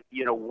feel like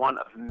one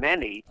of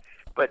many.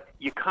 But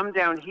you come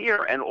down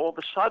here, and all of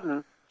a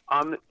sudden,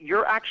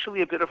 you're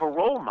actually a bit of a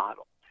role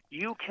model.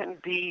 You can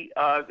be.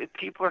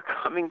 People are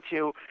coming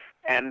to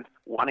and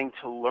wanting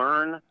to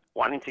learn,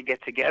 wanting to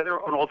get together.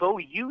 And although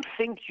you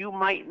think you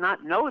might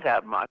not know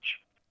that much,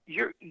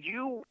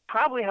 you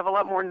probably have a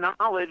lot more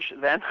knowledge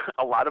than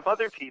a lot of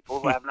other people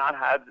who have not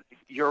had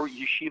your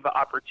yeshiva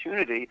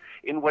opportunity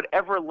in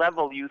whatever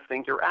level you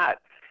think you're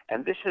at.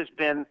 And this has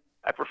been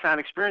a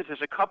profound experience.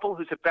 There's a couple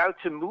who's about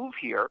to move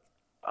here,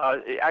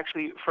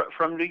 actually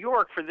from New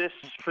York for this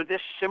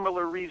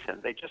similar reason.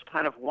 They just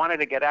kind of wanted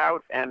to get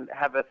out and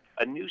have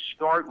a new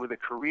start with a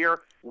career.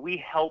 We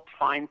help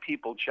find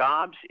people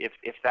jobs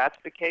if that's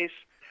the case.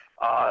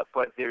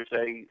 But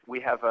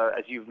we have,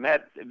 as you've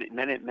met,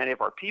 many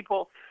of our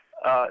people,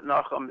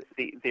 Nachum,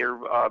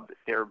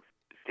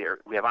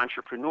 we have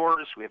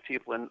entrepreneurs, we have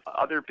people in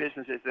other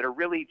businesses that are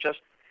really just,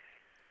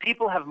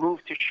 people have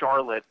moved to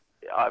Charlotte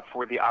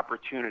for the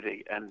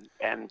opportunity, and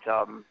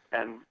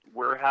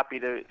we're happy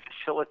to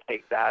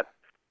facilitate that.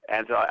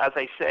 And as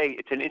I say,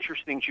 it's an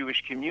interesting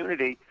Jewish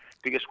community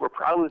because we're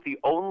probably the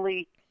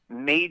only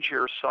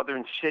major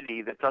southern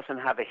city that doesn't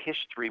have a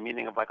history,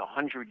 meaning of like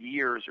 100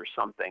 years or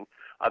something,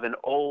 of an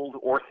old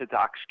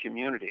Orthodox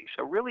community.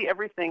 So really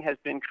everything has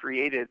been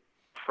created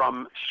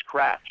from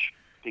scratch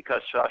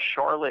because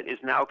Charlotte is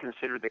now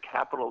considered the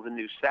capital of the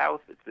New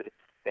South. It's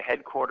the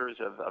headquarters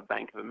of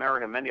Bank of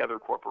America, many other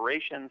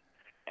corporations,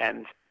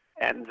 and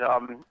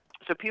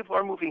so people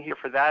are moving here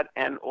for that,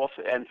 and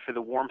for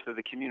the warmth of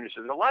the community.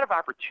 So there's a lot of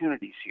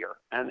opportunities here,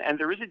 and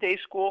there is a day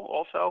school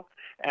also,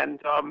 and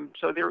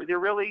so there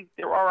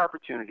are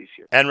opportunities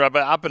here. And Rabbi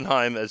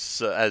Oppenheim,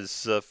 as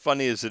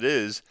funny as it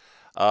is,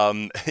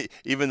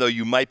 even though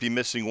you might be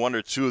missing one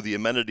or two of the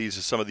amenities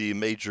of some of the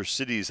major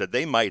cities that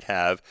they might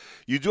have,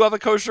 you do have a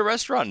kosher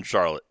restaurant in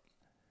Charlotte.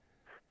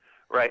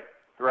 Right.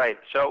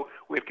 So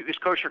we have this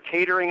kosher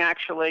catering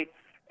actually.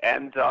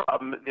 And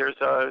there's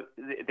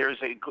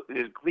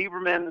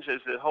Gleiberman's,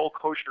 there's the whole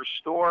kosher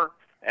store,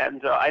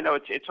 and I know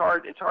it's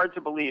hard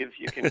to believe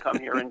you can come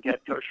here and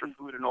get kosher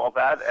food and all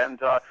that. And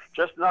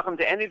just Nachum,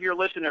 to any of your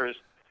listeners,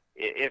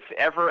 if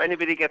ever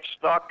anybody gets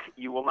stuck,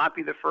 you will not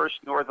be the first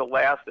nor the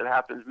last. It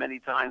happens many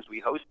times. We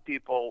host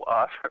people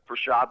for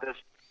Shabbos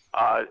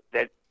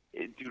that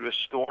due to a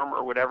storm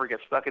or whatever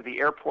get stuck at the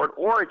airport,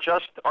 or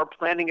just are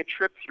planning a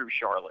trip through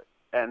Charlotte.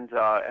 And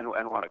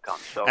want to come.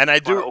 So and I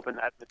do want to open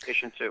that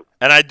petition too.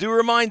 And I do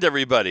remind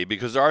everybody,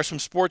 because there are some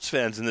sports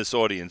fans in this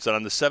audience, that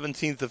on the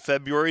 17th of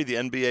February, the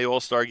NBA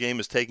All-Star Game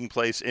is taking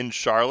place in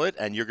Charlotte,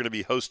 and you're going to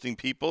be hosting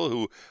people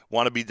who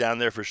want to be down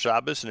there for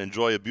Shabbos and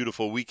enjoy a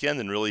beautiful weekend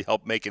and really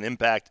help make an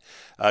impact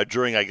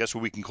during, I guess,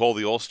 what we can call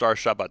the All-Star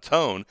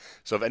Shabbaton.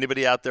 So if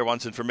anybody out there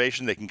wants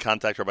information, they can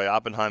contact Rabbi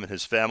Oppenheim and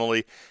his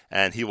family,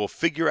 and he will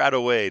figure out a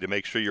way to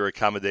make sure you're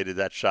accommodated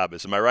that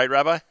Shabbos. Am I right,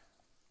 Rabbi?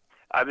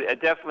 I'm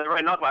definitely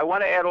right. No, I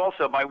want to add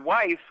also, my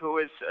wife, who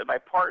is my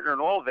partner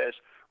in all this,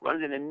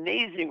 runs an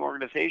amazing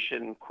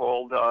organization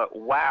called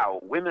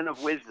WOW, Women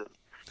of Wisdom.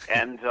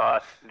 And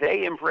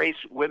they embrace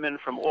women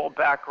from all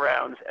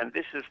backgrounds, and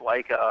this is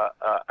like a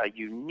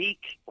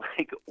unique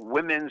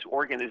women's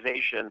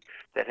organization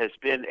that has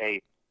been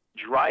a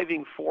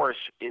driving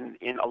force in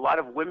a lot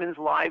of women's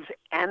lives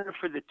and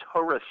for the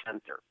Torah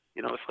Center.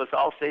 You know,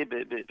 I'll say,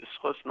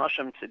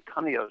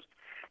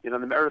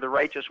 the merit of the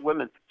righteous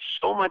women.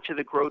 So much of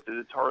the growth of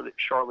the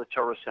Charlotte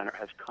Torah Center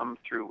has come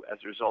through as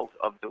a result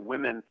of the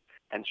women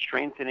and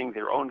strengthening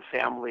their own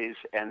families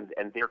and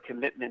their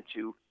commitment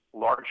to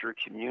larger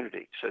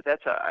community. So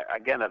that's,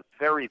 again, a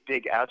very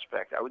big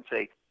aspect. I would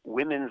say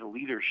women's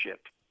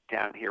leadership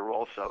down here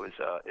also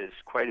is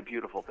quite a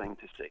beautiful thing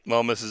to see.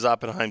 Well, Mrs.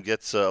 Oppenheim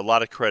gets a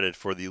lot of credit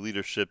for the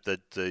leadership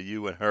that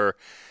you and her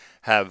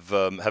have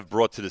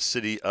brought to the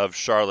city of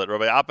Charlotte.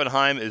 Rabbi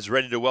Oppenheim is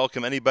ready to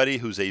welcome anybody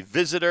who's a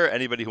visitor,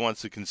 anybody who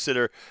wants to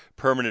consider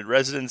permanent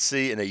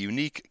residency and a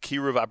unique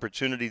kiruv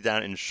opportunity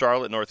down in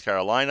Charlotte, North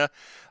Carolina.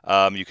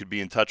 You could be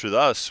in touch with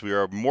us. We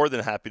are more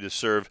than happy to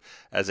serve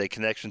as a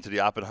connection to the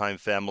Oppenheim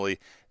family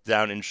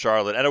down in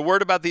Charlotte. And a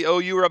word about the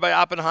OU, Rabbi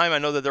Oppenheim. I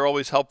know that they're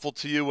always helpful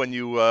to you when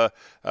you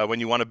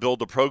want to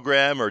build a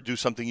program or do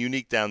something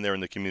unique down there in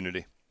the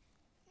community.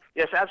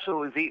 Yes,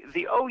 absolutely.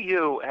 The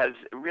OU has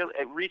really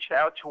reached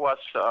out to us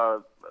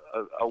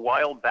a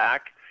while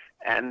back,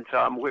 and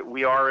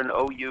we are an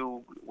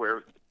OU.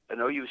 We're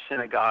an OU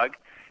synagogue,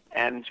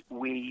 and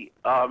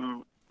I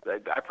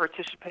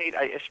participate,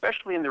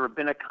 especially in the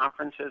rabbinic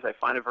conferences. I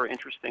find it very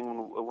interesting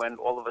when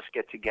all of us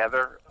get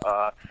together,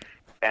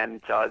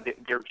 and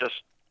they're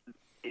just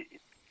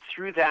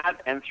through that,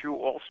 and through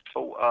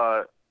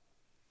also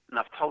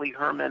Naftali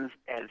Herman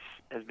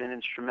has been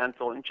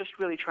instrumental in just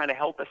really trying to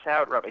help us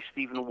out. Rabbi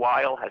Stephen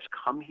Weil has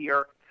come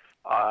here,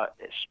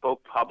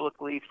 spoke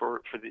publicly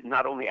for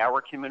not only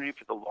our community,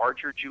 for the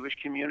larger Jewish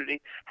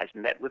community, has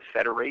met with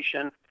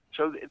Federation.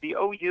 So the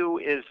OU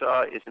is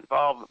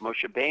involved.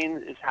 Moshe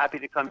Bain is happy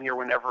to come here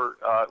whenever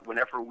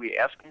we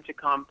ask him to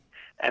come.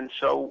 And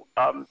so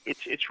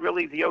it's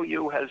really, the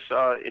OU has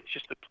it's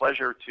just a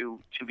pleasure to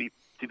be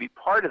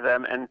part of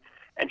them, and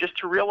just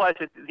to realize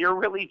that they're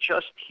really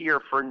just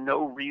here for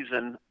no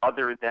reason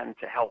other than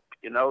to help.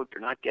 You know, they're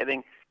not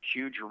getting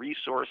huge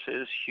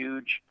resources,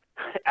 huge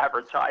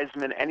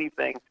advertisement,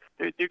 anything.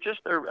 they're just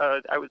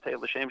I would say a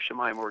L'Shem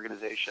Shemaim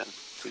organization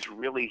who's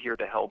really here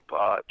to help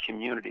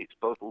communities,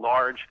 both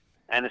large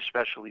and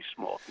especially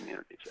small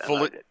communities.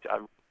 And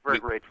I'm very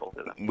grateful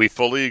to them. We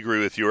fully agree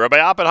with you. Rabbi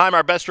Oppenheim,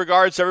 our best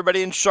regards to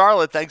everybody in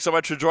Charlotte. Thanks so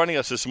much for joining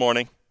us this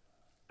morning.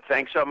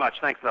 Thanks so much.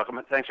 Thanks,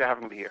 Malcolm. Thanks for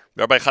having me here.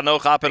 Rabbi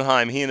Chanoch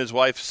Oppenheim, he and his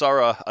wife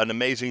Sarah, an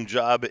amazing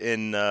job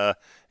in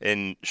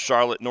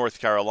Charlotte, North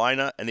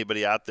Carolina.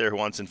 Anybody out there who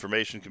wants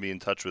information can be in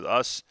touch with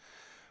us,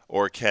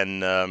 or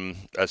can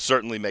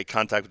certainly make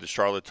contact with the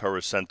Charlotte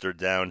Torah Center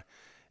down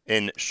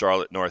in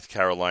Charlotte, North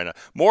Carolina.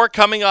 More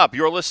coming up.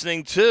 You're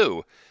listening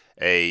to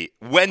a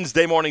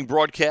Wednesday morning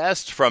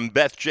broadcast from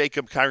Beth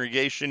Jacob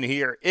Congregation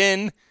here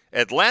in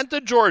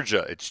Atlanta,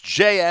 Georgia. It's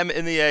JM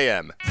in the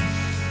AM.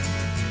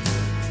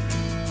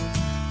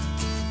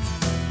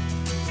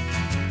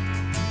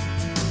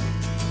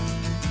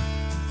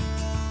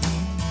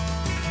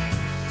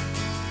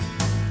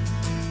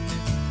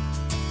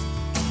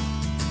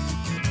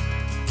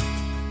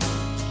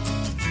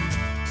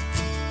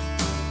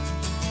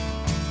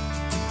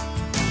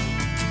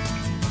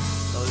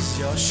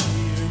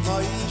 Yashir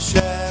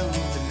Moshe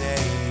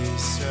Uvnei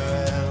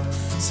Yisrael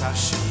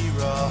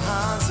Sashira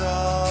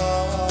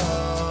Hazois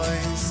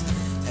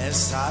Es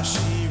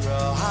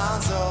Sashira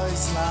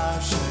Hazois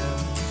Lashem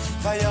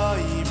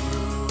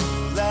Vayayimru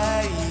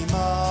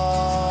Leimar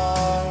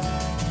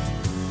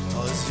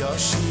Oz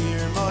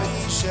Yashir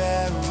Moshe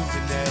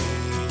Uvnei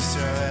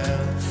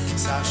Yisrael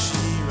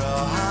Sashira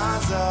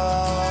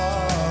Hazois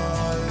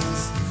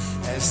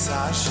Es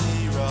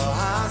Sashira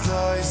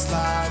Hazois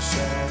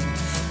Lashem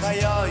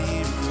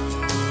Vayayimru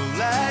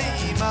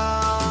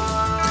leimar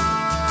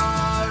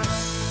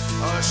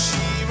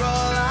Oshiro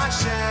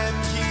Lashem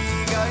ki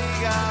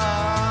gaiga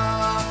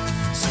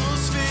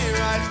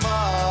Susvirat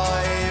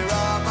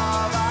vayram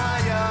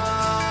avayam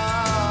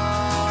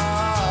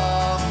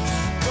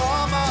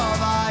Rom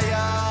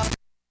avayam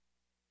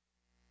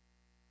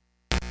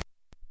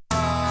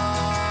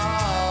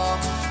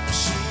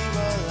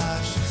Oshiro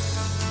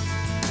Lashem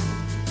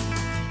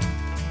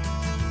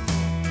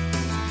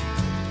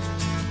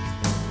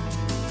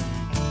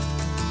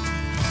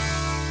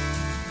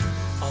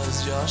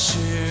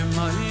Yashir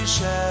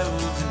Moshe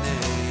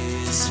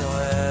Uvnei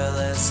Yisrael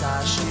Es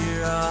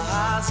Hashira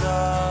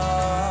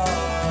Hazos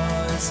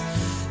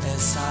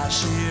Es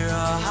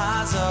Hashira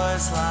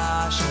Hazos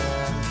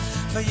Lashem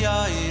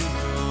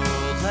Vayayimru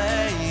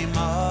Leimar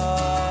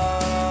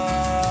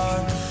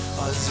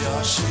Oz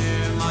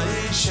Yashir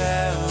Moshe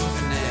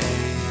Uvnei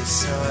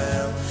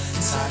Yisrael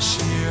Es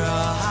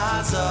Hashira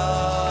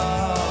Hazos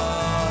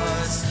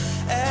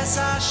Es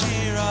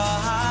Hashira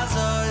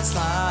Hazos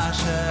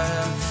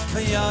Lashem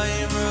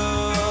Vayayimru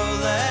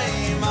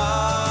leimar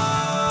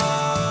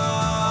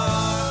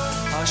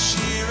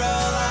Hashira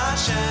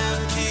Lashem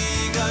ki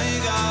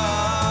gaiga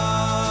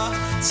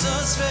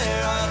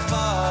Tzosverach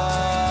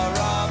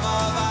v'ram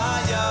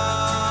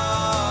avayam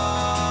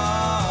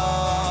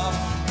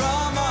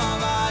Ram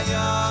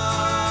avayam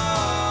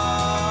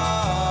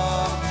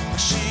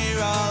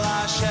Hashira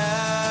Lashem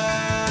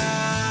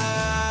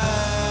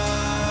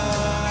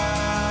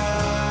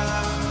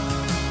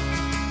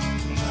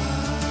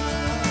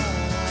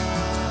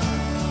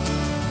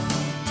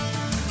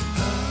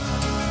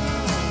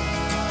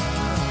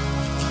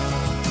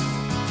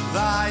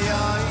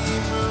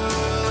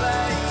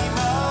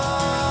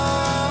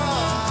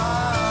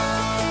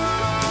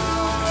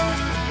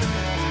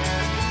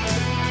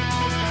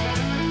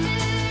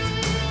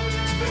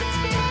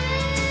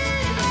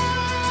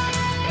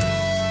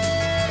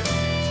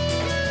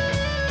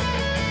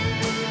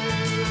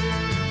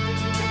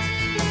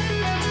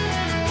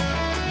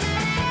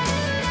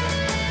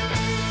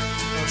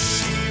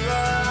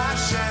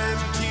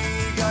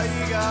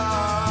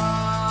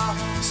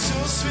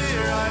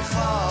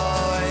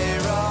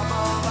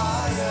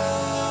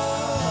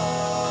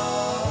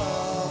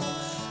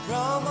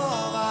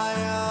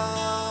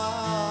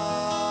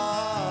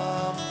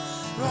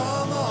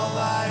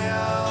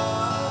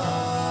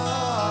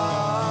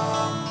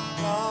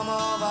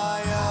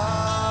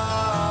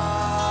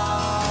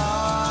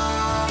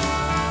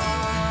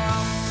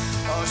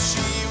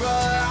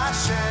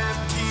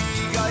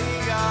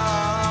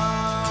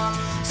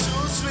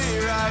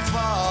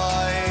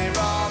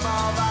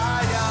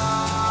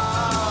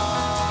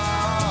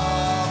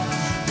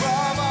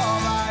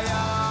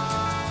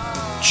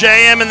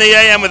JM in the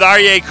AM with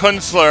Aryeh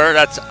Kunstler.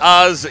 That's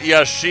Oz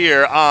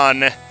Yashir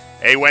on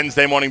a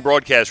Wednesday morning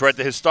broadcast. We're at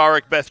the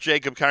historic Beth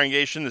Jacob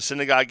Congregation, the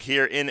synagogue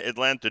here in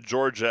Atlanta,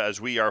 Georgia, as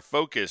we are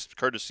focused,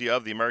 courtesy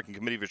of the American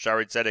Committee for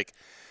Shaarei Tzedek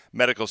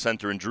Medical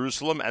Center in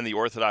Jerusalem and the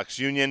Orthodox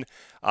Union,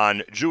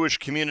 on Jewish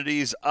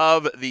communities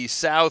of the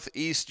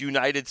Southeast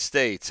United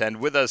States.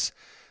 And with us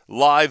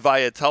live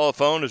via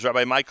telephone is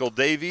Rabbi Michael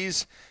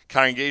Davies,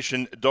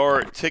 Congregation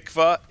Dor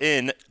Tikva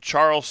in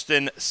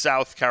Charleston,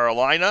 South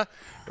Carolina.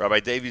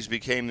 Rabbi Davies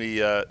became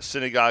the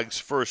synagogue's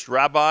first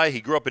rabbi. He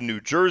grew up in New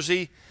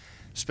Jersey,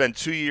 spent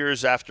 2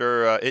 years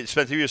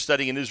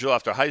studying in Israel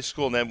after high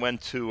school, and then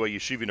went to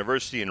Yeshiva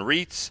University in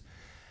Reitz.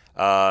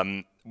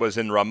 was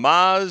in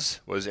Ramaz,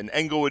 was in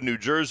Englewood, New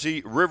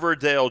Jersey,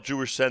 Riverdale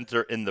Jewish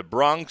Center in the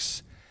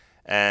Bronx,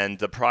 and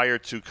prior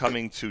to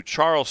coming to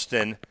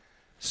Charleston,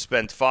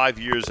 spent 5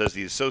 years as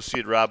the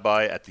associate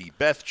rabbi at the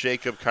Beth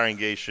Jacob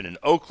congregation in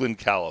Oakland,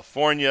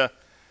 California,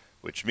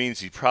 which means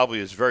he probably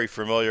is very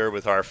familiar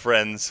with our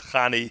friends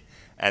Chani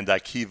and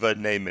Akiva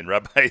Naaman.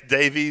 Rabbi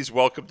Davies,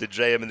 welcome to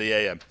JM in the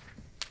AM.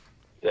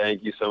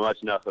 Thank you so much,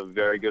 Nuff. I'm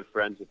very good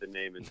friends with the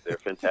Naemans. They're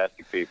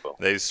fantastic people.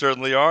 They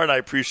certainly are, and I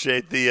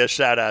appreciate the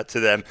shout-out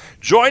to them.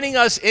 Joining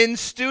us in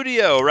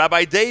studio,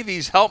 Rabbi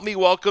Davies, help me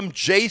welcome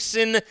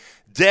Jason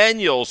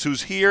Daniels,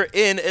 who's here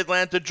in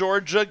Atlanta,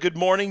 Georgia. Good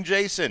morning,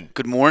 Jason.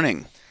 Good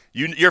morning.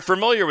 You're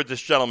familiar with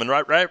this gentleman,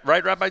 right,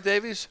 Rabbi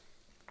Davies?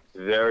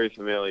 Very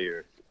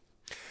familiar.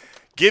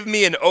 Give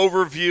me an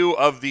overview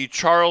of the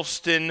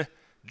Charleston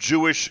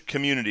Jewish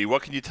community.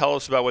 What can you tell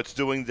us about what's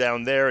doing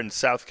down there in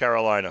South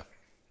Carolina?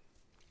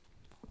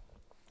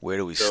 Where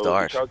do we So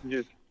start? Charleston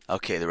Jews-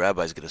 Okay, the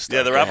rabbi's going to start.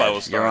 Yeah, the Go rabbi ahead.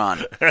 will You're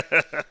on.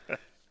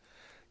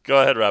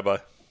 Go ahead, Rabbi.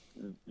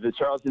 The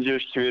Charleston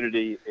Jewish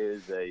community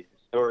is a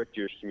historic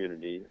Jewish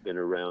community, been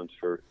around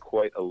for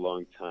quite a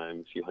long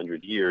time, a few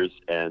hundred years,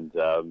 and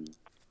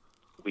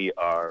we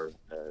are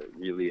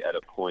really at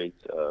a point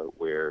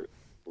where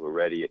we're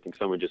ready. I think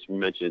someone just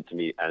mentioned it to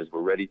me as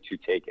we're ready to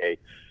take a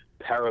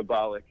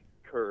parabolic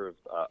curve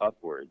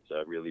upwards,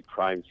 really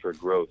primed for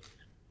growth.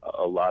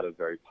 A lot of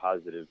very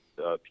positive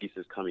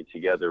pieces coming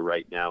together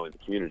right now in the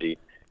community,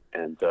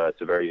 and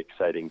it's a very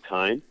exciting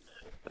time.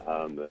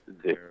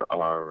 There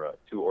are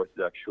two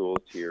Orthodox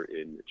shuls here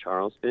in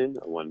Charleston,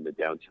 one in the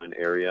downtown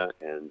area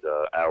and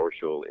our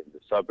shul in the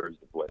suburbs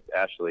of West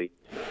Ashley.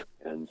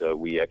 And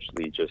we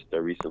actually just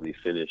recently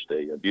finished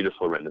a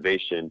beautiful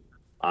renovation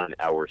on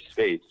our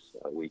space.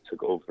 We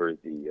took over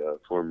the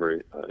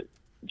former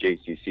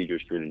JCC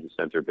Jewish Community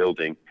Center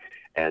building,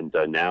 and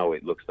now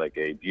it looks like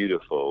a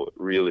beautiful,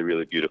 really,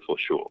 really beautiful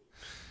shul.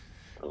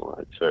 So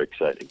it's very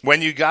exciting.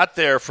 When you got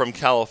there from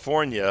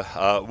California,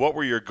 what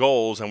were your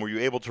goals, and were you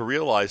able to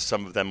realize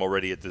some of them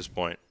already at this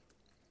point?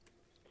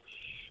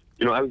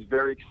 You know, I was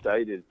very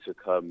excited to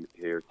come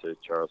here to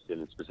Charleston,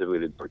 and specifically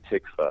to Bar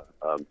Tikva,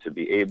 to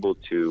be able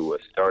to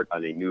start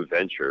on a new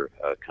venture,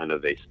 kind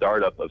of a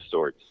startup of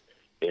sorts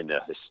in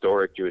a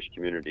historic Jewish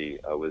community,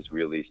 was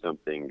really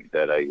something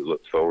that I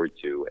looked forward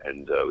to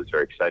and was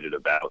very excited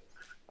about.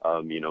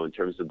 In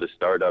terms of the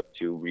startup,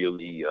 to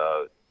really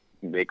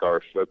make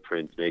our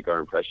footprint, make our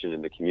impression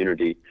in the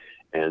community,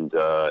 and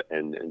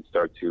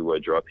start to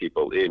draw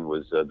people in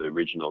was the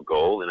original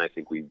goal, and I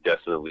think we've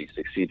definitely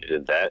succeeded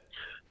in that.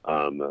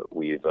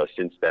 We've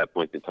since that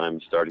point in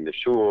time, starting the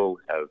shul,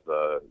 have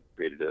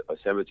created a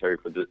cemetery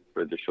for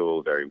the shul,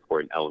 a very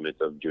important element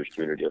of Jewish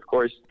community, of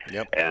course.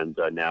 Yep. And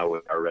now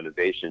with our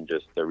renovation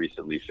just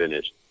recently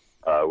finished,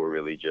 we're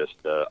really just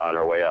on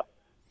our way up.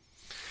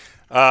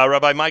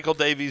 Rabbi Michael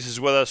Davies is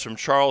with us from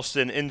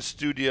Charleston in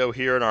studio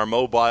here in our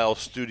mobile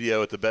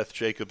studio at the Beth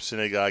Jacob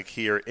Synagogue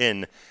here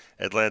in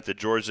Atlanta,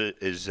 Georgia,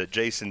 is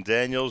Jason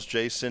Daniels.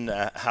 Jason,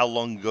 how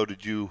long ago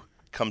did you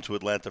come to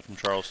Atlanta from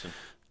Charleston?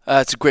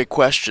 It's a great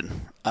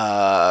question.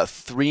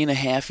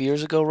 3.5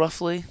 years ago,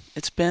 roughly,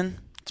 it's been.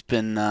 It's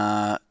been,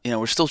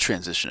 we're still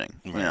transitioning.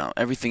 Right.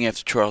 Everything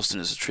after Charleston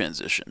is a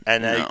transition.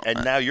 And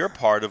now you're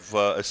part of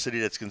a city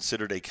that's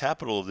considered a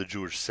capital of the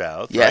Jewish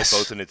South, Yes. right?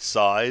 Both in its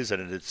size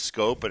and in its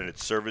scope and in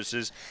its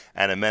services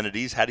and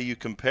amenities. How do you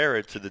compare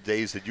it to the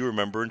days that you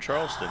remember in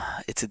Charleston?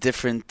 It's a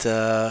different,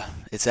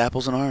 it's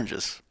apples and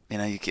oranges.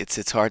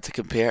 It's hard to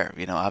compare.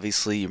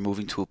 Obviously you're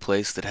moving to a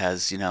place that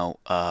has,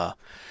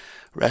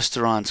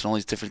 restaurants and all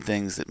these different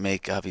things that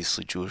make,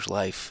 obviously, Jewish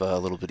life a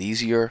little bit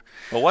easier.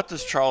 Well, what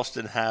does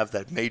Charleston have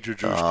that major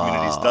Jewish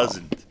communities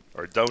doesn't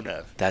or don't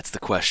have? That's the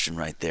question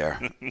right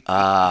there.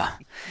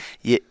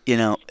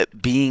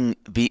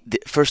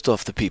 First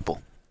off, the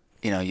people.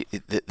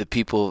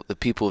 The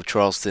people of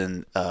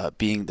Charleston,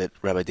 being that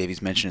Rabbi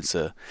Davies mentioned, it's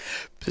a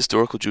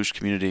historical Jewish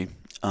community.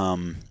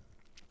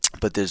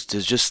 But there's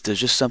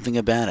just something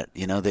about it.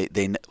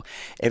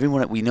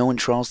 Everyone we know in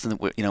Charleston that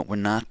we're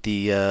not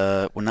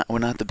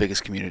the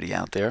biggest community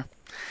out there,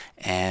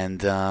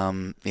 and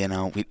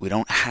we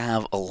don't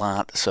have a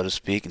lot, so to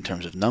speak, in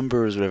terms of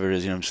numbers, whatever it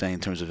is. I'm saying, in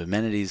terms of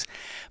amenities,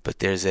 but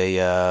there's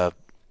a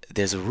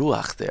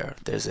ruach there.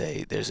 There's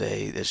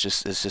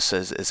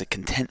a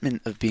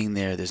contentment of being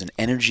there. There's an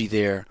energy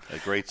there. A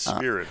great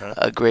spirit, huh?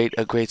 A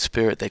great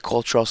spirit. They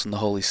call Charleston the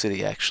Holy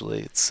City.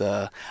 Actually,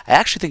 I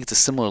actually think it's a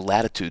similar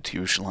latitude to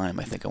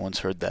Yerushalayim. I think I once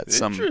heard that.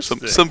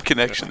 Some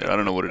connection there. I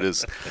don't know what it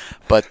is,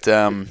 but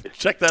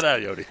check that out,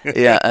 Yodi.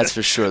 yeah, that's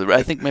for sure.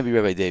 I think maybe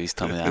Rabbi Davies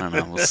told me that. I don't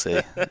know. We'll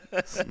see.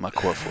 It's my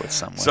core for it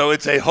somewhere. So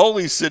it's a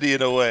holy city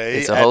in a way.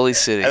 It's a holy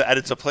city, and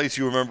it's a place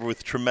you remember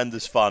with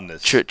tremendous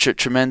fondness.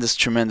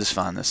 Tremendous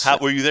fondness.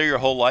 Were you there your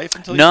whole life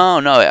until? No.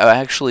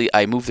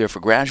 I moved there for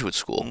graduate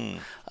school.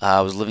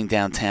 I was living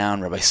downtown.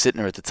 Rabbi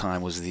Sittner at the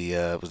time was the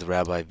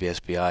rabbi of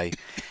BSBI,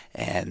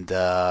 and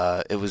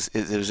it was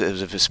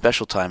a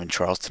special time in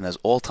Charleston, as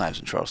all times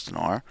in Charleston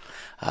are.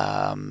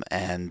 I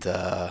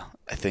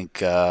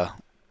think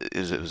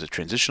it was a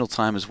transitional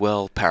time as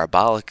well,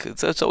 parabolic.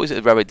 It's always,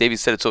 Rabbi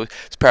Davies said,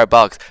 it's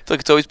parabolic. I feel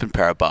like it's always been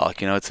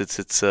parabolic.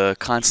 It's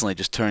constantly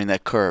just turning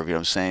that curve. You know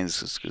what I'm saying?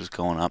 It's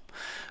going up.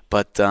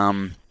 But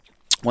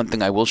one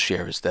thing I will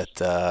share is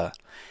that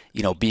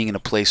being in a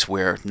place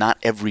where not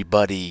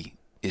everybody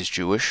is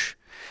Jewish,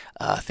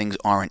 things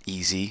aren't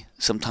easy.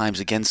 Sometimes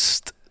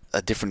against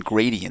a different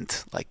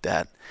gradient like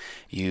that,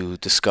 you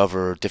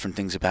discover different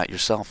things about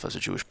yourself as a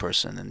Jewish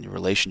person, and your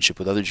relationship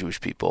with other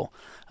Jewish people,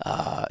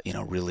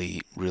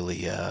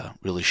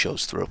 really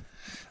shows through.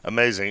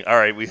 Amazing. All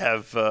right, we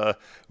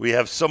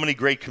have so many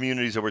great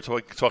communities that we're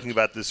talking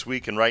about this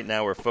week, and right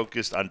now we're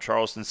focused on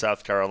Charleston,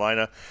 South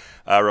Carolina.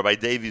 Rabbi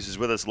Davies is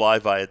with us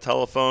live via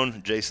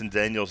telephone. Jason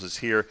Daniels is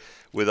here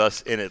with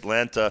us in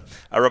Atlanta.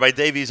 Rabbi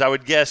Davies, I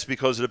would guess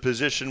because of the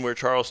position where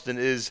Charleston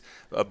is,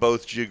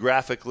 both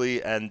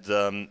geographically and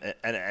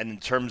in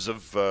terms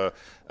of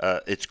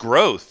its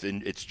growth,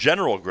 in its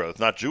general growth,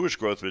 not Jewish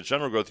growth, but its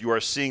general growth, you are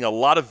seeing a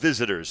lot of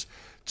visitors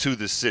to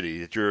the city,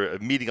 that you're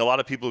meeting a lot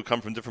of people who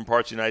come from different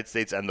parts of the United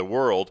States and the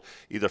world,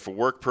 either for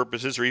work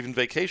purposes or even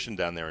vacation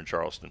down there in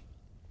Charleston.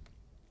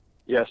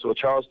 Yes, well,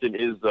 Charleston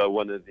is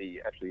one of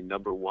the actually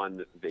number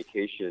one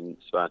vacation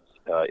spots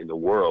in the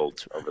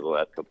world over the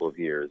last couple of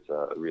years.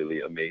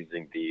 Really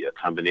amazing, the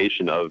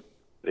combination of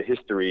the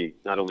history,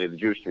 not only of the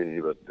Jewish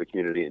community, but the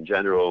community in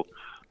general,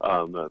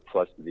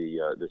 plus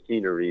the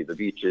scenery, the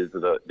beaches.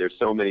 There's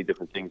so many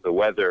different things, the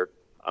weather,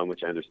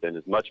 which I understand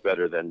is much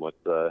better than what's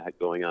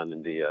going on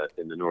in the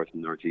north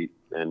and northeast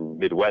and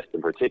Midwest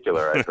in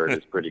particular. I've heard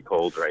it's pretty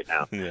cold right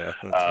now. Yeah.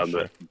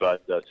 Sure.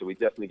 But so we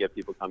definitely get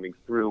people coming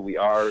through. We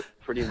are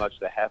pretty much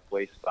the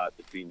halfway spot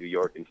between New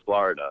York and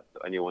Florida.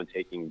 So anyone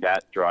taking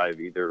that drive,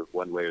 either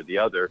one way or the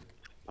other,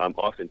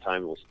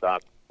 oftentimes will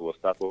stop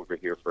over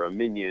here for a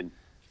minyan,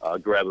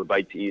 grab a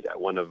bite to eat at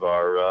one of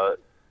our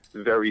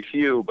very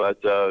few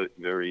but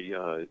very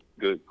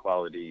good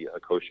quality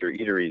kosher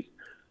eateries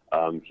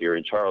here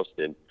in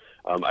Charleston.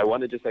 I want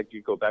to just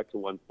actually go back to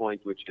one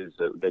point, which is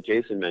that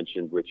Jason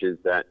mentioned, which is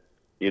that,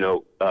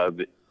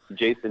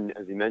 Jason,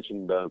 as he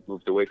mentioned,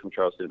 moved away from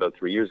Charleston about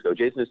 3 years ago.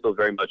 Jason is still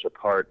very much a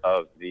part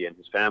of and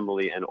his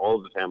family and all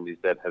of the families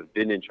that have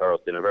been in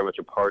Charleston are very much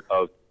a part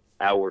of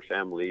our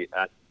family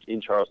in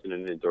Charleston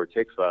and in Dor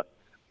Tikva.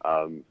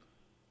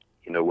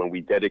 When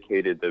we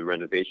dedicated the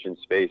renovation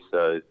space,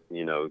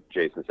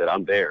 Jason said,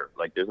 "I'm there.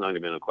 Like, there's not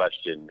even a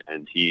question."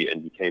 And he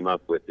came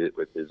up with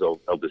his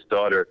eldest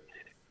daughter,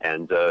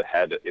 and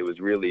it was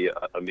really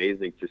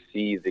amazing to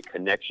see the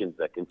connections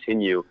that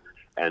continue,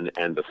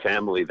 and the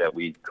family that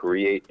we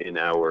create in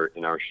our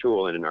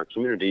shul and in our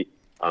community,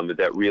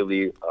 that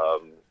really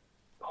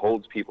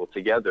holds people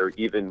together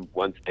even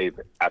once they've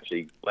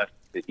actually left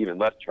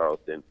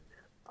Charleston.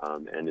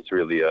 And it's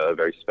really a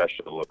very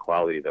special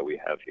quality that we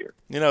have here.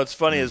 It's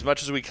funny, as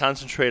much as we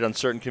concentrate on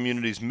certain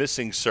communities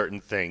missing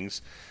certain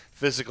things,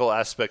 physical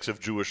aspects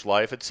of Jewish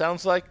life, it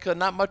sounds like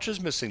not much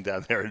is missing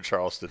down there in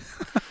Charleston.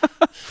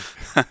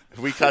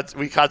 We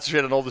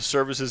concentrate on all the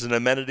services and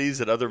amenities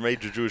that other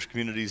major Jewish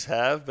communities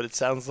have, but it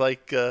sounds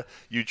like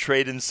you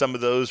trade in some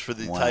of those for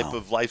the type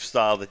of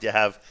lifestyle that you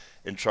have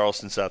in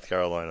Charleston, South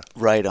Carolina.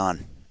 Right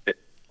on.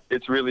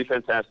 It's really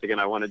fantastic,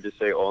 and I wanted to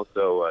say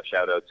also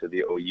shout out to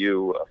the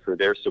OU for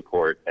their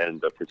support,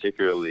 and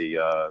particularly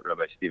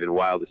Rabbi Stephen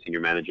Weil, the Senior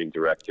Managing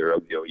Director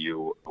of the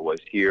OU, was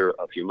here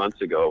a few months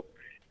ago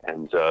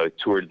and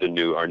toured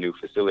our new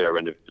facility, our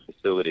renovated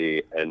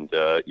facility, and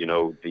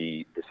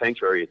the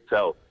sanctuary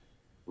itself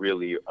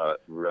really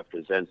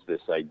represents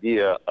this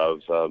idea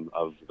of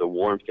the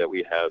warmth that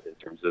we have in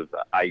terms of,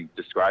 I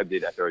described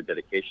it after our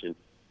dedication,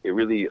 it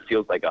really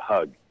feels like a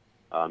hug.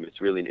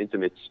 It's really an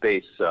intimate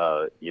space.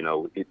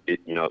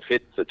 It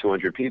fits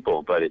 200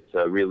 people, but it's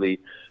really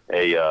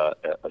a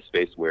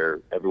space where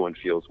everyone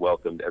feels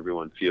welcomed.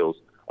 Everyone feels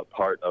a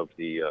part of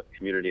the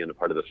community and a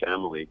part of the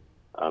family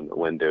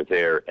when they're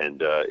there.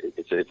 And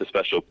it's a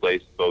special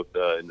place, both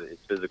in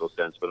its physical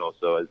sense, but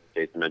also, as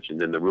Jason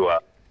mentioned, in the ruah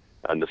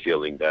and the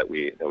feeling that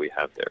we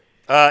have there.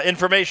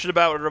 Information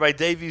about what Rabbi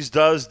Davies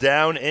does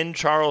down in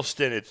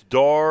Charleston. It's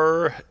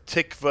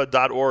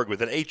dortikva.org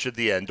with an H at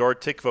the end.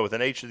 Dortikva with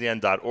an H at the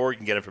end.org. You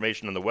can get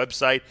information on the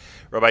website.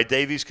 Rabbi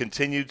Davies,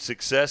 continued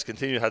success,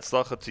 continued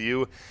hatzlacha to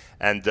you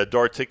and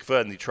Dor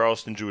Tikva and the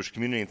Charleston Jewish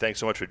community. And thanks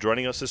so much for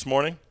joining us this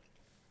morning.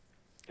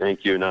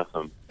 Thank you,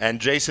 Nachum. And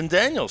Jason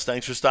Daniels,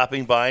 thanks for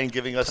stopping by and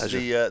giving us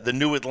the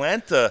new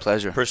Atlanta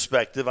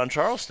perspective on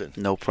Charleston.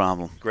 No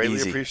problem.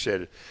 Greatly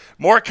appreciated.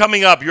 More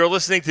coming up. You're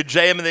listening to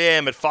JM in the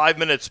AM at 5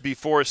 minutes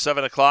before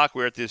 7 o'clock.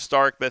 We're at the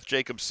historic Beth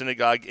Jacobs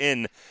Synagogue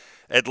in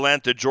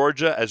Atlanta,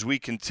 Georgia, as we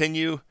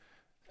continue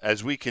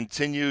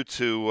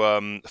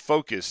to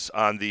focus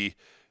on the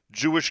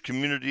Jewish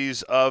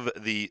communities of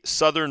the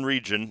southern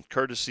region,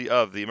 courtesy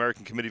of the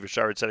American Committee for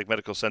Shaare Zedek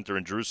Medical Center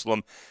in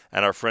Jerusalem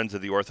and our friends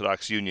of the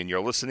Orthodox Union. You're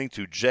listening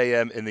to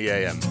JM in the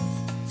AM.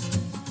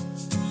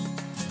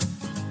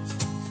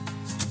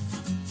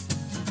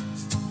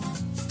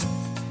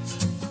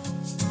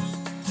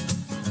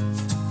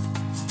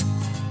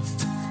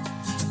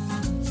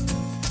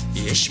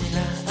 יש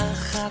מילה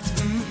אחת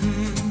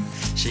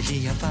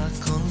שהיא יפה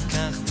כל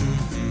כך,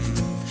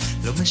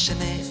 לא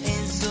משנה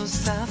איזו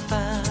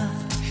שפה,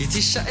 היא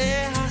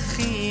תישאר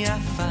הכי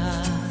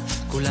יפה,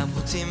 כולם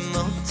רוצים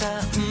אותה,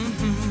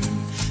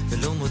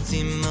 ולא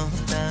מוצאים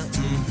אותה,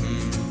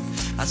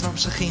 אז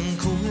ממשיכים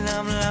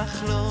כולם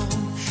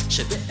לחלום,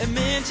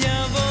 שבאמת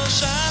יבוא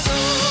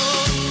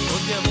שלום,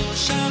 עוד יבוא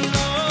שלום,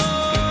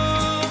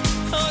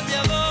 עוד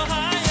יבוא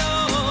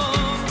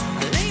היום,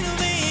 עלינו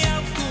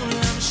ועל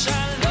כולם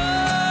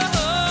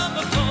שלום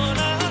בכל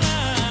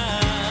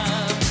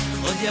העולם,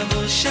 עוד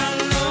יבוא שלום,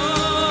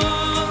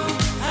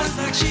 אז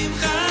תגשים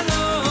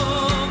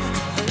חלום,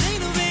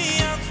 עלינו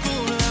ועל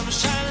כולם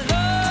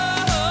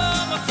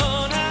שלום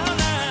בכל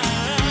העולם.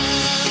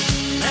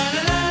 לה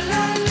לה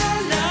לה לה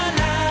לה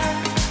לה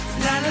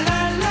לה לה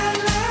לה לה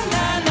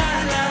לה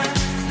לה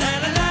לה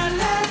לה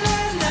לה לה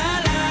לה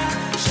לה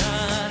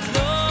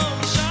שלום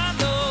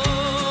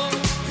שלום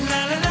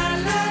לה לה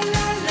לה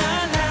לה לה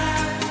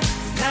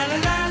לה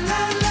לה לה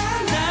לה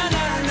לה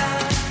לה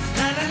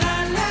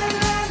לה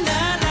לה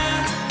לה לה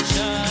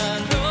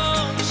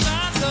שלום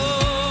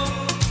שלום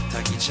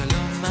תגיד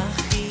שלום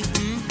אחי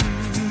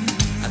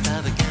אתה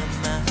וגם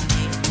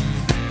אני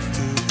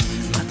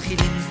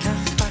מתחילים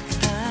כך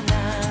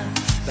בקטנה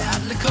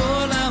ועד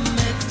לכל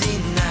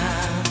המדינה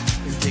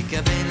אם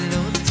תקבל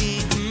אותי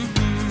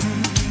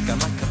גם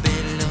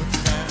אקבל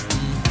אותך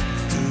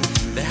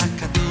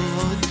והכדור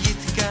עוד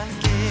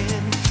יתגלגל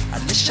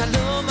עד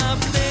לשלום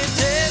הפני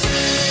תבל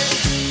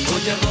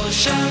עוד יבוא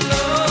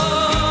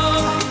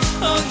שלום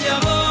עוד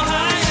יבוא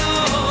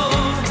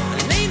היום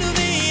עלינו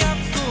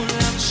ויד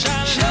כולם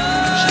שלום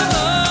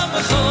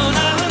בכל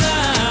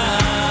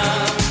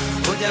העולם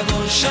עוד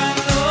יבוא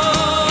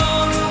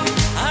שלום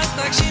אז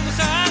תגשים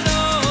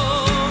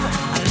חלום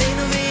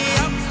עלינו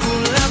ויד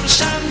כולם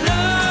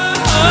שלום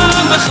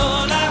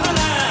בכל העולם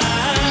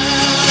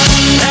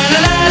לה לה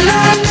לה לה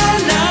לה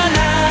לה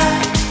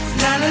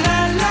לה לה לה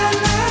לה לה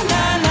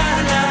לה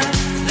לה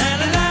לה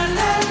לה לה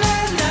לה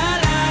לה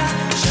לה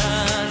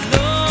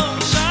שלום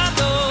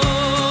שלום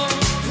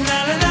לה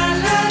לה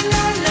לה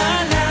לה לה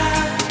לה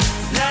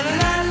לה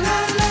לה לה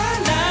לה לה לה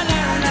לה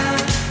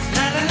לה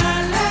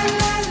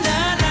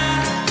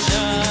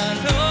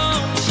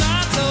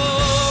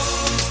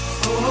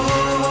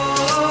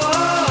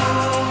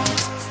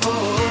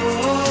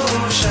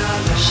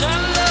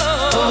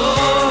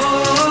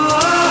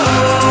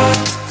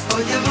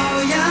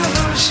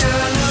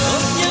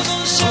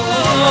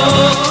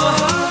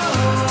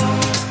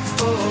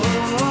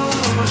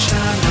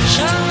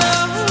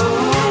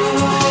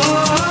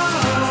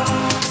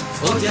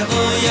עוד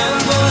יבוא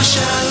יבוא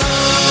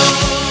שלום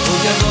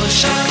עוד יבוא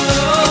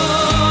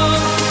שלום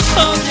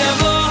עוד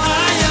יבוא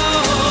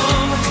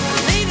היום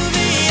עלינו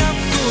ועל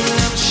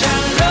כולם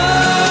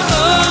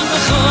שלום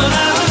בכל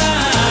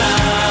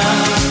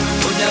העולם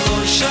עוד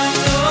יבוא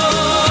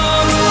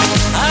שלום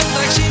אז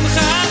תגשים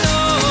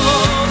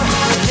חלום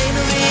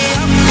עלינו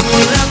ועל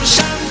כולם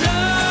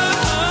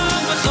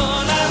שלום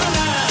בכל העולם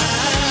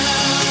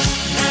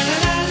לה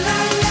לה לה לה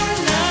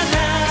לה לה לה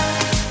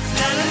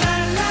לה לה לה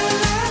לה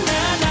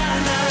לה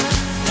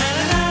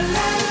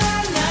לה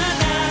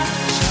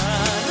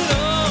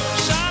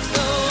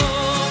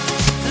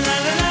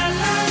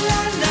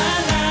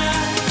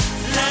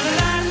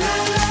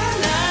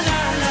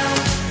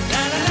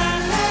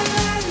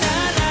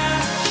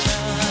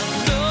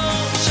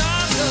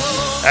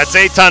That's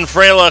Eitan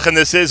Freilich, and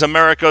this is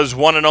America's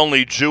one and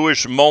only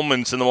Jewish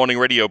Moments in the Morning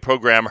radio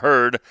program,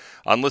 heard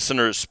on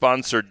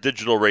listener-sponsored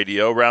digital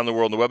radio around the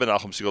world on the web at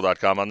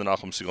NachumSegal.com, on the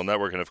Nachum Segal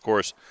Network, and, of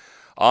course,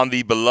 on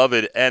the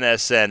beloved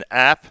NSN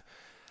app.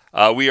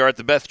 We are at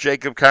the Beth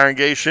Jacob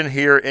congregation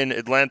here in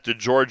Atlanta,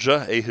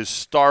 Georgia, a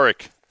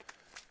historic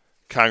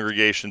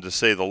congregation, to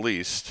say the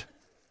least.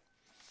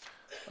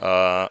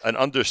 An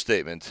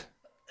understatement,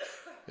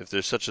 if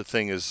there's such a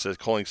thing as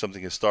calling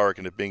something historic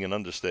and it being an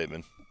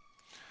understatement.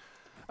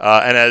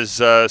 And as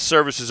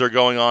services are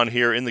going on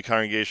here in the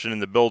congregation, in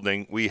the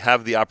building, we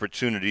have the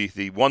opportunity,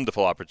 the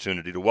wonderful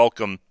opportunity, to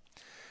welcome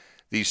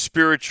the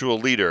spiritual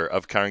leader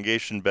of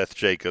Congregation Beth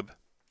Jacob,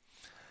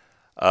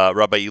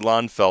 Rabbi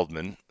Ilan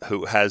Feldman,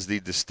 who has the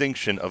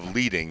distinction of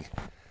leading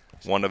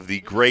one of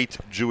the great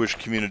Jewish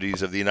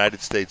communities of the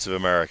United States of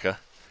America,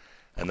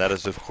 and that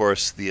is, of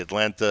course, the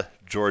Atlanta,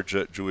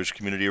 Georgia Jewish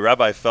community.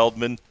 Rabbi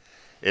Feldman,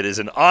 it is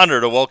an honor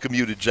to welcome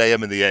you to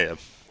JM in the AM.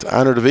 It's an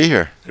honor to be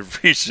here. I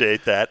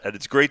appreciate that, and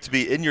it's great to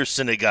be in your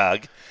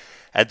synagogue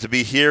and to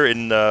be here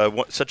in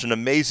such an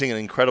amazing and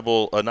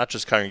incredible, not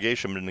just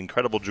congregation, but an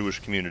incredible Jewish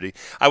community.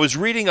 I was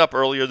reading up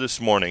earlier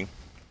this morning,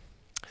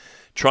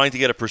 trying to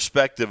get a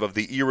perspective of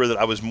the era that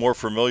I was more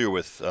familiar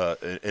with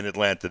in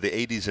Atlanta, the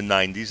 80s and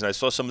 90s, and I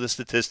saw some of the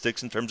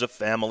statistics in terms of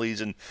families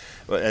and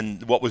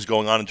what was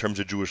going on in terms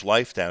of Jewish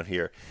life down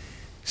here.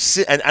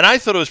 And I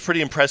thought it was pretty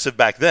impressive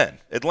back then.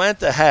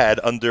 Atlanta had,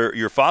 under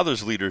your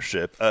father's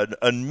leadership, an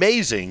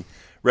amazing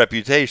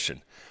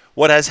reputation.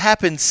 What has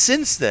happened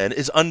since then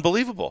is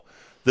unbelievable.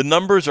 The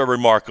numbers are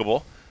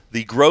remarkable.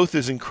 The growth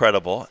is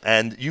incredible,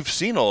 and you've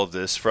seen all of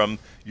this from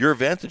your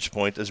vantage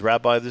point as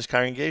rabbi of this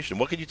congregation.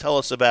 What can you tell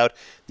us about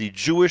the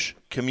Jewish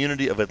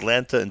community of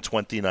Atlanta in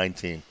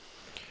 2019?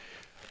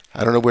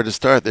 I don't know where to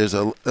start. There's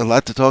a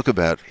lot to talk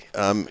about,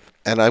 and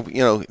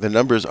the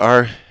numbers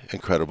are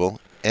incredible,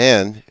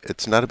 and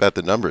it's not about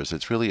the numbers.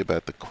 It's really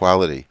about the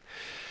quality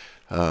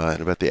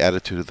and about the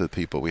attitude of the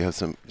people. We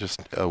have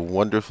just a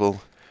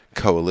wonderful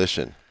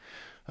coalition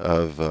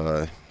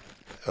of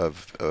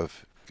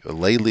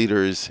lay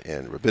leaders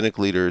and rabbinic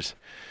leaders.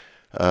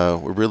 We're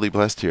really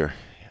blessed here.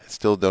 I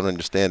still don't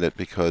understand it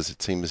because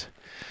it seems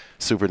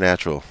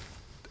supernatural.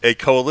 A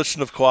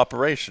coalition of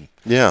cooperation.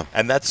 Yeah.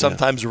 And that's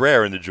sometimes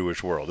rare in the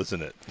Jewish world,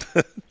 isn't it?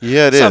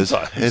 Yeah, it is.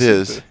 Sometimes. It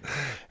is.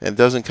 And it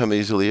doesn't come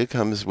easily. It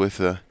comes with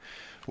a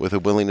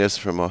willingness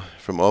from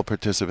all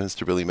participants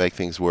to really make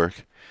things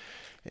work.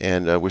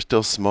 And we're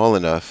still small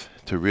enough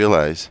to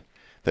realize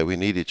that we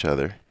need each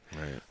other.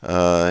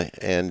 Right.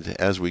 And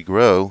as we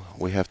grow,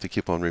 we have to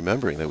keep on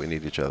remembering that we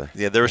need each other.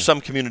 Yeah, there are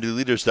some community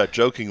leaders that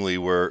jokingly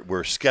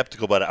were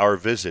skeptical about our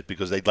visit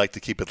because they'd like to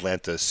keep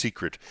Atlanta a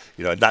secret,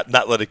 and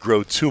not let it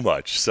grow too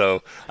much.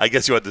 So I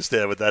guess you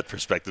understand what that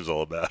perspective is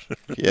all about.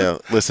 Yeah,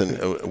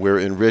 listen, we're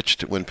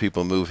enriched when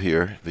people move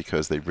here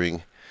because they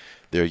bring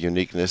their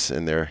uniqueness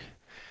and their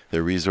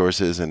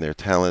resources and their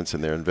talents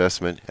and their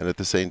investment. And at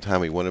the same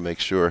time, we want to make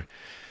sure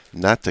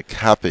not to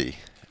copy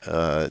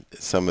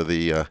some of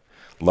the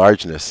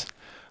largeness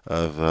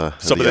of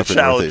some of the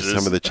challenges.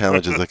 Some of the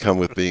challenges that come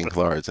with being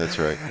large. That's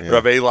right. Yeah.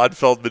 Rabbi Elon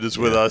Feldman is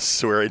with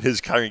us. We're in his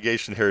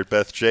congregation here at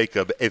Beth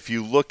Jacob. If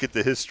you look at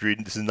the history,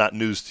 this is not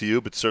news to you,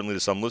 but certainly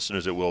to some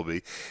listeners it will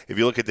be. If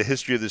you look at the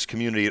history of this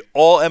community, it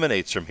all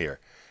emanates from here.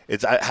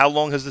 How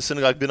long has the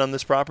synagogue been on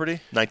this property?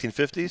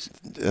 1950s?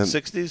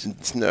 60s?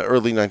 It's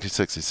early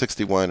 1960s,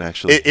 61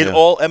 actually. It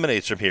all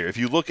emanates from here. If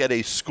you look at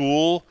a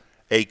school,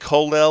 a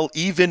kollel,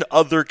 even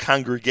other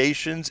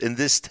congregations in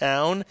this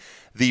town,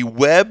 the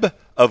web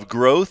of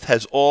growth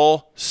has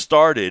all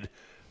started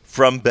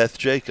from Beth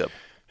Jacob.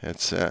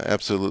 It's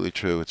absolutely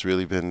true. It's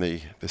really been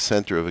the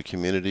center of a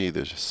community,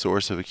 the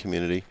source of a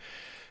community.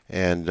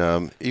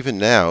 And even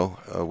now,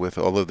 with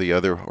all of the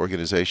other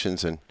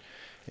organizations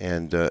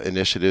and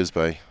initiatives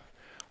by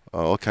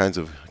all kinds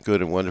of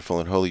good and wonderful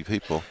and holy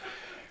people,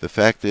 the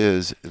fact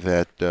is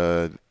that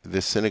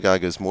this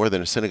synagogue is more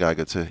than a synagogue.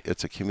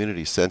 It's a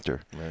community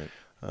center.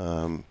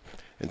 Right.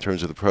 In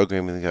terms of the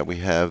programming that we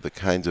have, the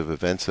kinds of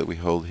events that we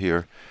hold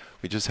here.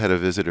 We just had a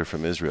visitor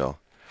from Israel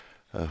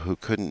who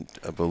couldn't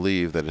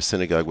believe that a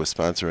synagogue was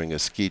sponsoring a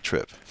ski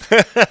trip.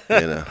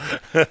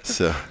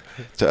 So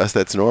to us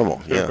that's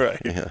normal. Yeah.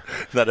 Right. Yeah.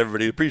 Not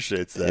everybody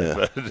appreciates that.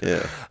 Yeah. But,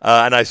 Yeah.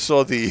 And I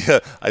saw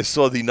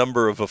the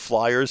number of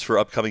flyers for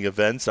upcoming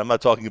events. I'm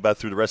not talking about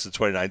through the rest of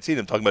 2019.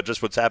 I'm talking about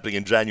just what's happening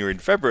in January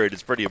and February.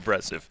 It's pretty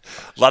impressive.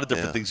 A lot of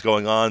different things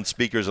going on.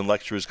 Speakers and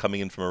lecturers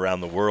coming in from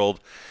around the world.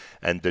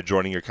 And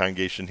joining your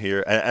congregation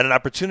here, and an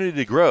opportunity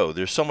to grow.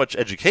 There's so much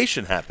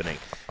education happening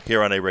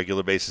here on a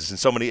regular basis in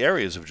so many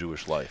areas of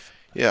Jewish life.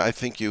 Yeah, I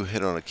think you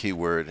hit on a key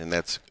word, and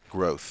that's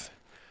growth.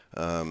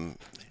 And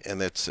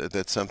that's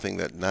something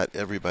that not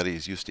everybody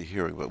is used to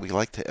hearing, but we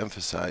like to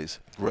emphasize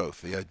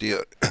growth, the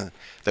idea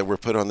that we're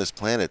put on this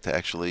planet to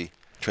actually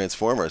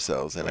transform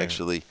ourselves and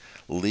actually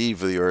leave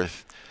the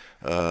earth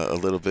a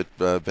little bit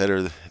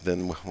better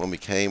than when we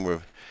came,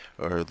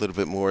 or a little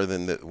bit more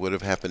than that would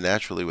have happened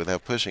naturally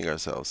without pushing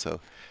ourselves.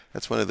 So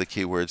that's one of the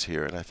key words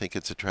here, and I think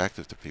it's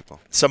attractive to people.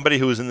 Somebody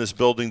who was in this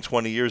building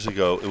 20 years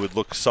ago, it would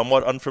look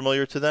somewhat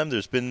unfamiliar to them.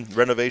 There's been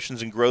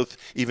renovations and growth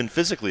even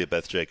physically at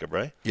Beth Jacob,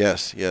 right?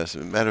 Yes. As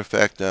a matter of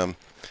fact,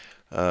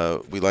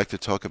 we like to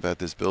talk about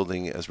this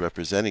building as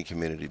representing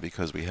community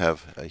because we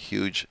have a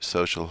huge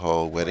social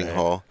hall, wedding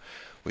hall.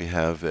 We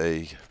have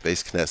a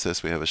Beis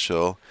Knesset, we have a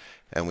shul,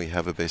 and we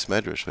have a Beis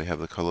Medrash. We have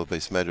the Kollel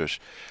Beis Medrash.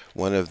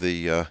 One of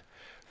the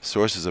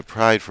sources of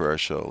pride for our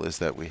shul is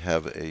that we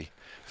have a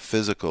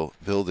physical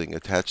building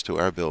attached to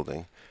our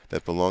building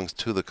that belongs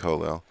to the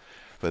kollel,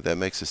 but that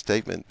makes a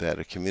statement that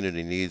a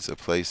community needs a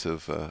place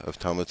of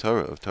Talmud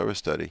Torah, of Torah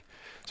study.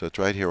 So it's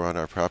right here on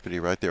our property,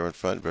 right there in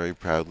front, very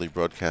proudly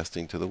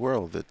broadcasting to the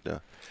world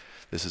that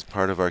this is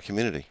part of our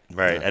community.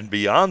 Right, and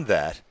beyond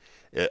that,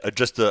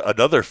 just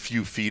another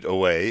few feet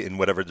away in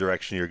whatever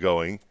direction you're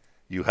going,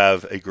 you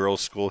have a girls'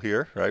 school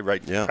here, right?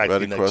 Right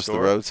across the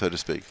road, so to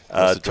speak.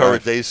 Torah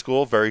Day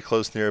School, very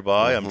close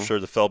nearby. Mm-hmm. I'm sure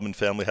the Feldman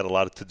family had a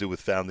lot to do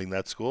with founding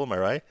that school. Am I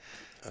right?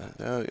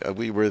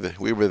 We were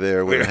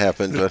there when it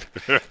happened, but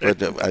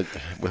I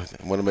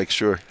want to make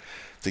sure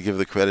to give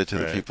the credit to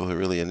the people who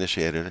really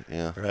initiated it.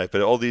 Yeah. Right,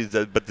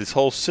 but this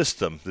whole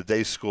system, the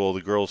day school,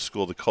 the girls'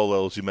 school, the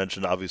kollels, you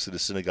mentioned, obviously the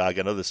synagogue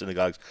and other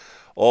synagogues,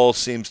 all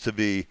seems to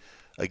be,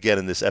 again,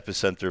 in this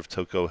epicenter of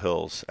Toco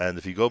Hills. And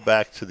if you go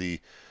back to the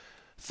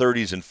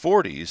 30s and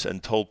 40s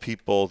and told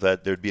people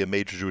that there'd be a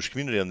major Jewish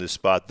community on this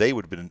spot, they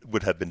would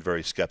have been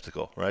very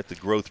skeptical, right? The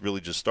growth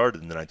really just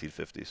started in the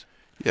 1950s.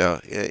 Yeah,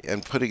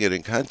 and putting it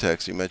in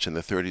context, you mentioned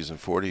the 30s and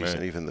 40s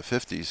and even the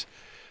 50s.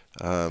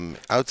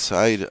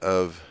 Outside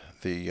of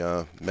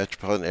the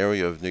metropolitan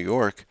area of New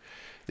York,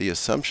 the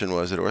assumption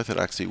was that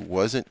Orthodoxy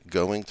wasn't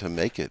going to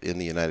make it in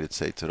the United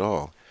States at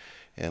all.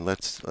 And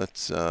let's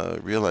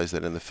realize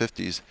that in the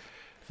 50s,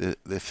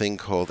 the thing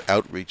called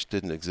outreach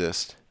didn't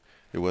exist.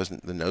 There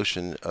wasn't the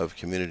notion of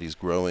communities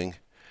growing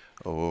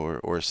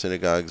or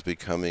synagogues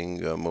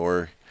becoming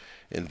more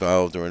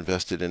involved or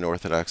invested in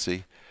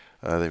Orthodoxy.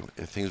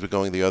 Things were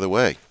going the other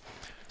way.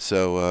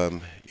 So,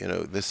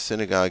 this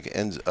synagogue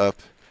ends up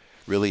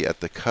really at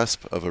the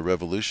cusp of a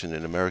revolution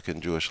in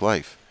American Jewish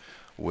life,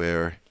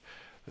 where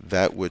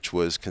that which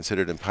was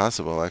considered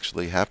impossible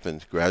actually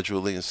happened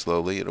gradually and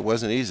slowly, and it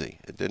wasn't easy.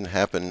 It didn't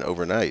happen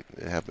overnight.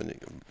 It happened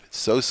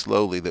so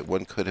slowly that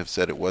one could have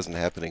said it wasn't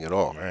happening at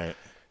all. Right.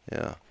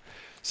 Yeah.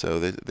 So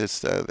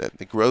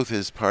the growth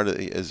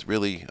is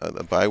really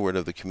a byword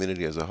of the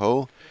community as a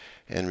whole,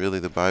 and really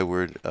the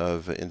byword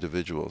of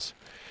individuals.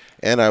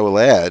 And I will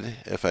add,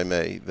 if I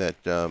may, that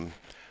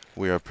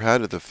we are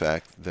proud of the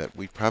fact that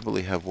we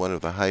probably have one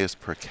of the highest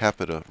per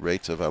capita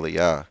rates of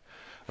aliyah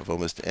of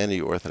almost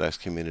any Orthodox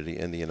community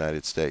in the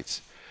United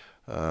States.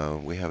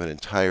 We have an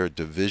entire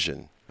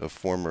division of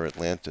former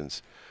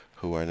Atlantans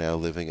who are now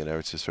living in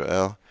Eretz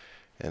Yisrael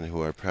and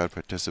who are proud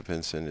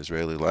participants in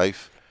Israeli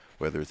life,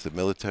 whether it's the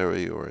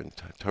military or in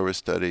Torah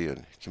study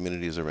and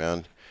communities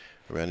around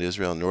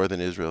Israel,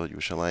 northern Israel,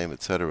 Yerushalayim,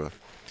 etc.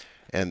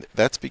 And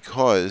that's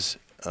because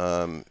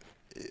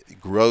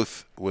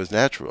growth was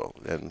natural,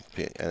 and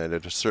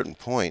at a certain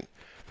point,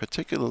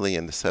 particularly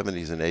in the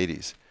 70s and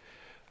 80s,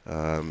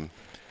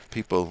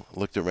 people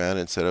looked around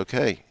and said,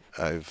 okay,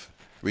 I've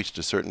reached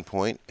a certain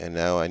point, and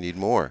now I need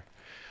more.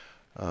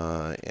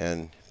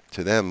 And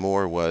to them,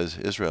 more was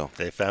Israel.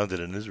 They found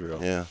it in Israel.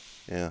 Yeah,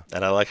 yeah.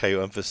 And I like how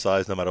you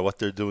emphasize no matter what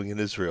they're doing in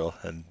Israel,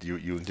 and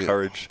you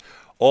encourage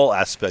all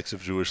aspects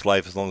of Jewish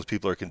life as long as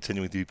people are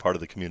continuing to be part of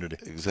the community.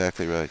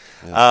 Exactly right.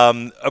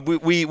 Yeah.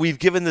 We've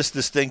given this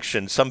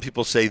distinction. Some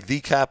people say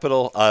the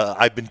capital.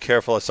 I've been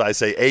careful, so I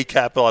say a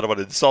capital. I don't want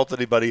to insult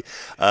anybody.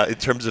 In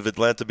terms of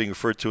Atlanta being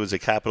referred to as a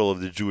capital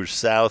of the Jewish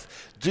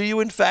South, do you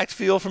in fact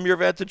feel from your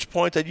vantage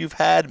point that you've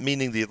had,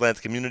 meaning the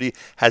Atlanta community,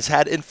 has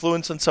had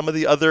influence on some of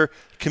the other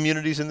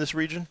communities in this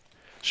region?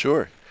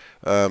 Sure.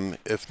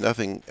 If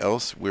nothing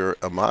else, we're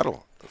a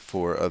model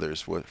for others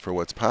for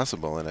what's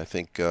possible. And I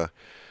think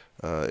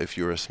if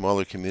you're a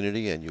smaller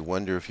community and you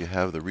wonder if you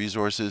have the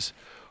resources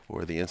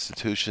or the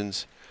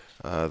institutions,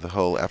 the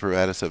whole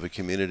apparatus of a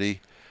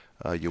community,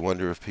 you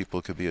wonder if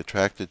people could be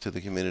attracted to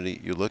the community,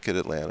 you look at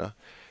Atlanta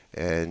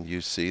and you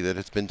see that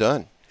it's been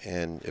done.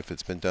 And if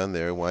it's been done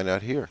there, why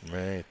not here?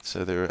 Right.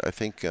 So I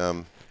think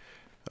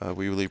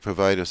we really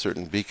provide a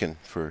certain beacon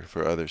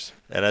for others.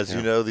 And as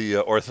you know, the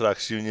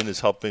Orthodox Union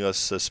is helping us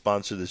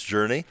sponsor this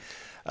journey.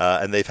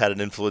 And they've had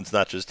an influence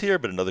not just here,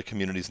 but in other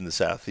communities in the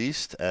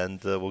Southeast. And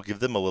we'll give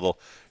them a little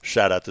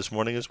shout-out this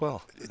morning as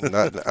well.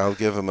 I'll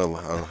give them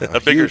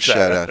a bigger huge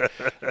shout-out.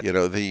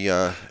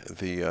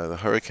 The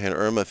Hurricane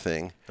Irma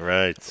thing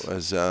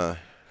was,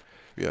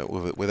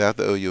 without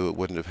the OU, it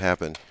wouldn't have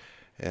happened.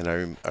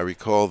 And I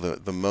recall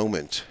the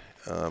moment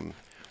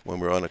when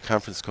we were on a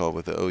conference call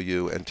with the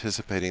OU,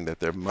 anticipating that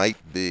there might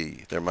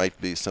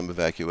be some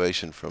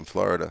evacuation from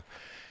Florida.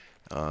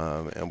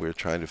 And we were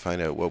trying to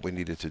find out what we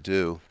needed to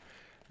do.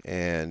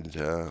 And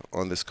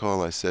on this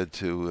call, I said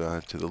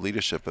to the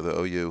leadership of the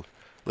OU,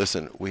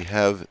 listen, we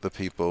have the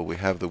people, we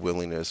have the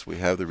willingness, we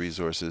have the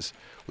resources,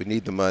 we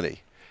need the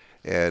money.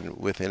 And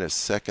within a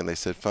second, they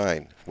said,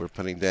 fine, we're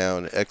putting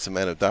down X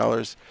amount of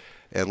dollars,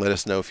 and let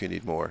us know if you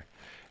need more.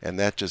 And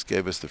that just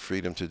gave us the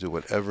freedom to do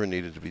whatever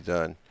needed to be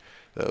done.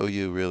 The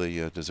OU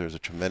really deserves a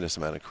tremendous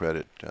amount of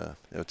credit.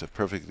 It's a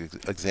perfect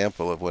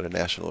example of what a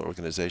national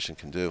organization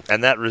can do.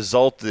 And that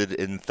resulted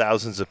in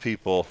thousands of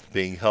people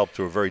being helped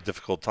through a very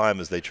difficult time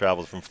as they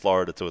traveled from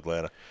Florida to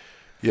Atlanta.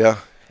 Yeah,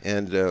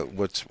 and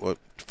what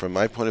from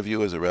my point of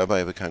view as a rabbi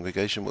of a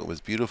congregation, what was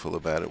beautiful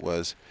about it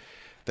was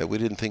that we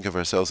didn't think of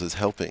ourselves as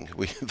helping.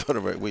 We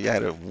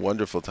had a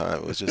wonderful time.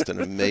 It was just an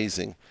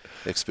amazing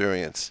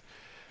experience.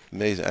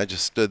 Amazing. I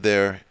just stood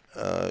there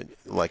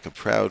like a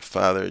proud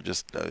father,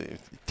 just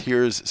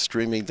tears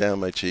streaming down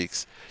my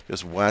cheeks,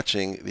 just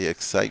watching the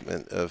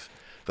excitement of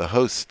the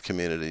host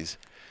communities,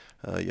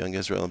 Young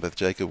Israel and Beth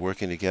Jacob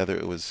working together.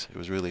 It was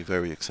really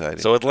very exciting.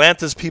 So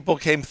Atlanta's people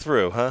came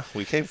through, huh?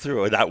 We came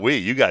through. Not we.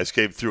 You guys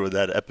came through in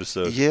that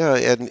episode. Yeah,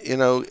 and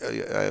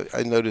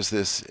I noticed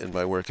this in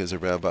my work as a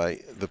rabbi.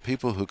 The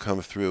people who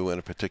come through in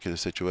a particular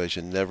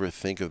situation never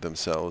think of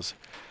themselves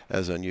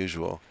as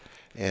unusual.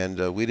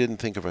 And we didn't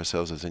think of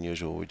ourselves as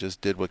unusual. We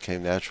just did what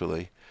came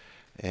naturally.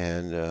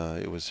 And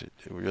it was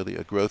really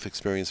a growth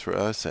experience for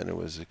us, and it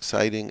was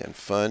exciting and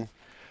fun,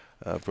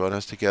 brought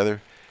us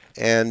together.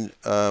 And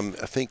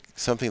I think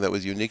something that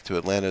was unique to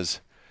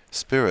Atlanta's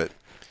spirit,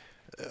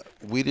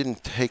 we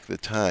didn't take the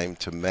time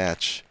to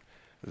match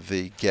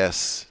the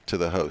guests to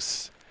the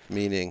hosts,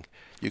 meaning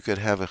you could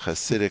have a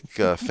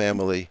Hasidic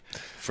family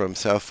from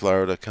South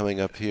Florida coming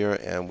up here,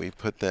 and we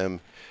put them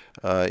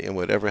in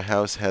whatever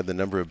house had the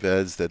number of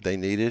beds that they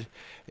needed.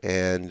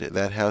 And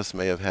that house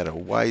may have had a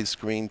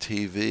widescreen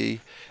TV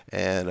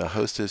and a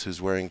hostess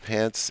who's wearing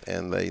pants,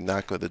 and they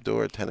knock on the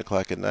door at 10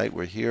 o'clock at night,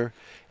 we're here,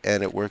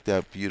 and it worked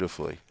out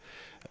beautifully,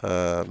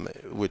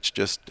 which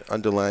just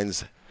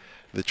underlines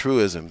the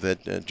truism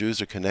that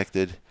Jews are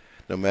connected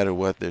no matter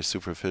what their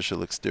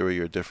superficial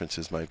exterior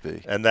differences might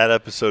be. And that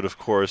episode, of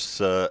course,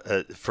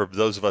 for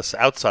those of us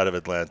outside of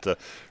Atlanta,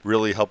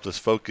 really helped us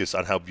focus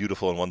on how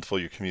beautiful and wonderful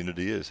your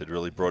community is. It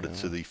really brought it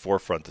to the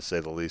forefront, to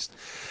say the least.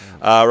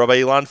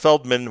 Rabbi Ilan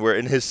Feldman, we're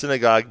in his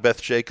synagogue, Beth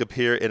Jacob,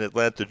 here in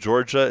Atlanta,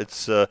 Georgia.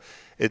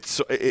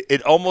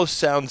 It almost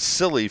sounds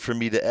silly for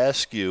me to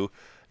ask you,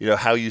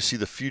 how you see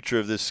the future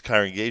of this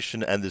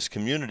congregation and this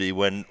community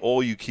when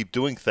all you keep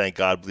doing, thank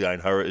God,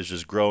 B'li'ayin hara, is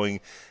just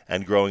growing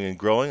and growing and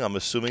growing. I'm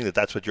assuming that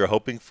that's what you're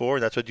hoping for,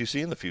 and that's what you see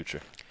in the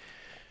future.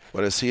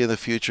 What I see in the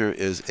future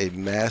is a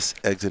mass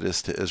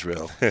exodus to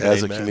Israel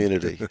as a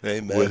community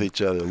with each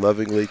other,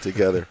 lovingly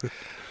together.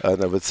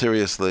 No, but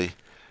seriously,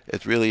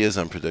 it really is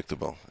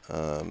unpredictable.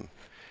 My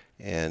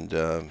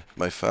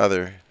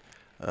father,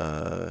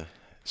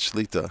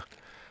 Shlita,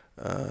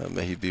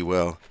 may he be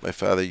well, my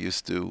father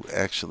used to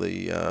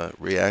actually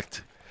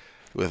react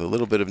with a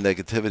little bit of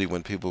negativity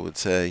when people would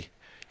say,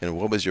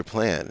 what was your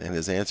plan? And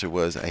his answer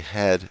was, I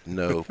had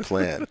no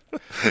plan.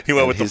 He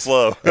went with the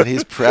flow. And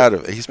he's proud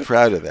of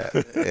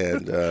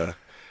that.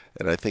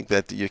 And I think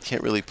that you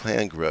can't really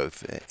plan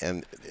growth.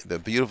 And the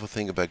beautiful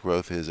thing about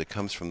growth is it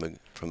comes from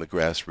the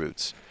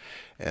grassroots.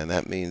 And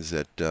that means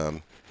that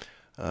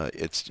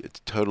it's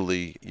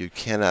totally, you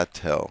cannot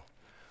tell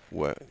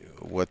what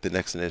the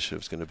next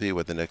initiative is going to be,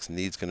 what the next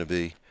need is going to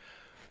be.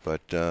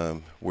 But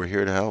we're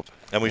here to help.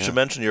 And we should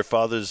mention your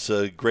father's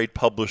great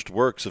published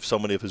works of so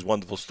many of his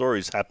wonderful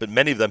stories.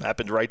 Many of them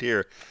happened right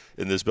here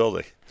in this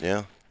building.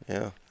 Yeah.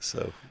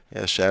 So,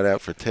 shout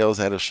out for Tales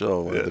Out of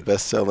Shul, one of the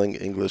best-selling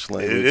English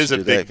language. It is a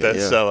big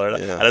bestseller.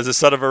 Yeah. And as a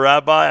son of a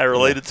rabbi, I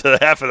related to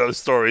half of those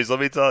stories, let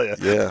me tell you.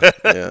 Yeah.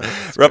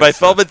 Rabbi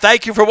Feldman,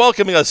 thank you for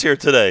welcoming us here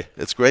today.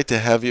 It's great to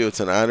have you. It's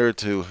an honor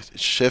to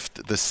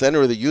shift the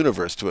center of the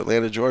universe to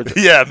Atlanta, Georgia.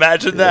 Yeah,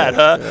 imagine that,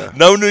 huh? Yeah.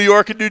 No New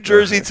York and New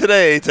Jersey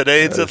today.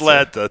 Today it's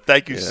Atlanta.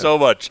 Thank you so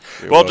much.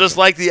 You're welcome. Just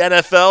like the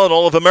NFL and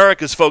all of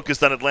America is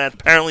focused on Atlanta,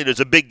 apparently there's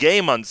a big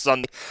game on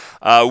Sunday.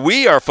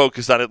 We are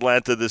focused on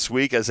Atlanta this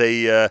week as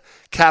a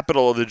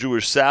capital of the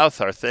Jewish South.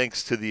 Our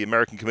thanks to the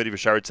American Committee for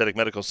Shaare Tzedek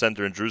Medical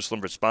Center in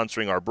Jerusalem for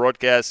sponsoring our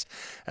broadcast,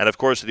 and of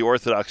course to the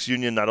Orthodox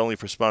Union not only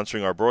for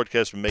sponsoring our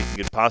broadcast, but making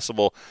it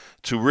possible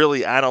to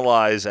really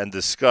analyze and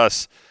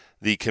discuss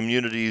the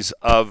communities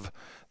of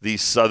the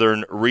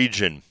southern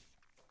region.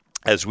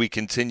 As we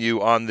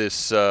continue on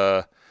this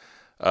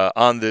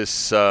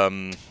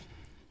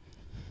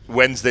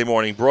Wednesday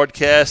morning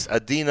broadcast,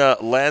 Adina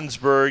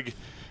Landsberg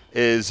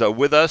is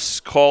with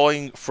us,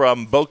 calling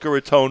from Boca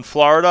Raton,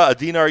 Florida.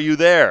 Adina, are you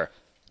there?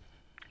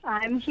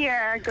 I'm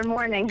here. Good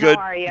morning. How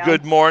are you?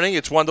 Good morning.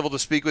 It's wonderful to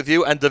speak with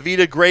you. And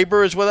Davida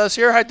Graber is with us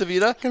here. Hi,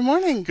 Davida. Good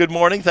morning. Good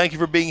morning. Thank you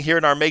for being here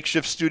in our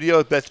makeshift studio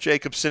at Beth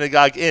Jacob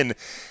Synagogue in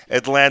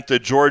Atlanta,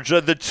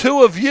 Georgia. The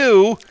two of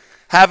you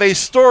have a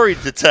story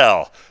to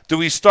tell. Do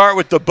we start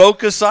with the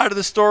Boca side of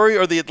the story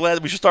or the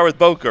Atlanta? We should start with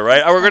Boca,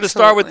 right? We're going to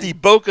start with the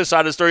Boca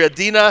side of the story.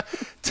 Adina,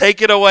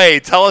 take it away.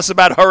 Tell us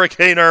about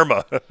Hurricane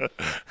Irma.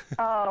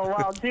 Oh,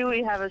 well, do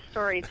we have a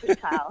story to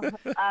tell?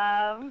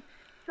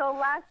 So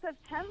last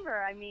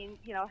September,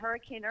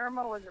 Hurricane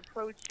Irma was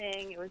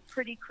approaching. It was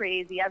pretty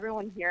crazy.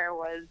 Everyone here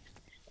was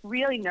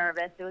really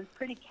nervous. It was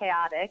pretty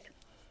chaotic.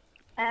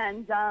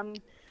 And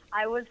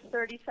I was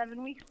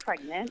 37 weeks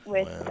pregnant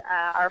with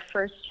our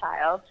first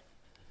child.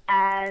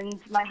 And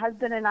my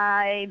husband and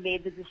I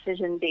made the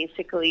decision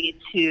basically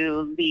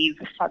to leave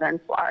southern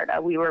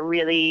Florida. We were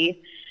really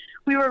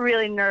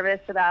nervous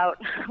about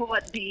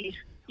what it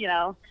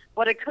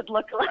could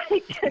look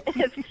like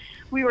if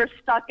we were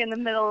stuck in the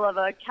middle of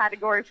a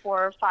Category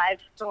 4 or 5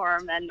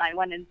 storm and I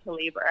went into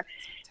labor.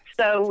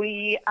 So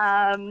we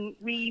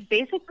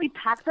basically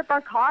packed up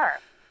our car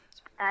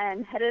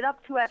and headed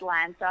up to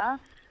Atlanta.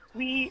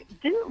 We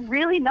didn't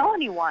really know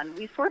anyone.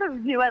 We sort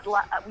of knew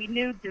we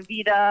knew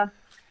Davida.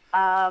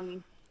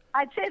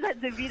 I'd say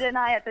that Davida and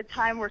I at the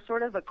time were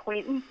sort of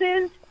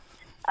acquaintances.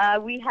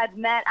 We had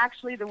met,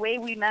 actually the way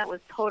we met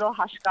was total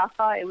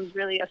hashkafa. It was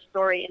really a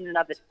story in and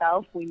of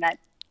itself. We met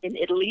in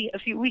Italy a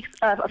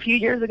few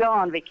years ago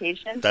on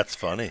vacation. That's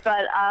funny.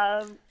 But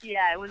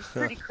it was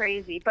pretty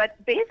crazy. But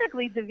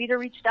basically Davida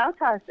reached out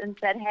to us and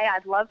said, "Hey,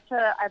 I'd love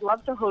to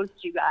host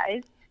you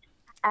guys."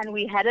 And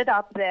we headed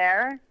up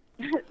there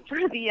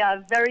for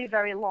the very,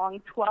 very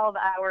long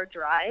 12-hour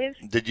drive.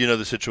 Did you know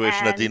the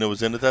situation that Dina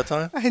was in at that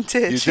time? I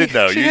did. You did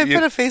know. She had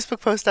put a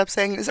Facebook post up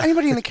saying, "Is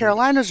anybody in the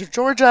Carolinas or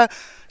Georgia,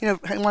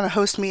 want to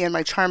host me and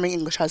my charming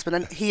English husband?"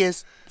 And he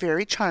is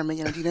very charming,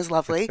 and Dina's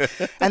lovely,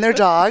 and their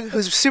dog,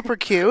 who's super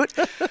cute.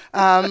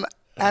 And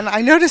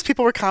I noticed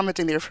people were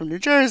commenting they were from New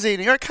Jersey,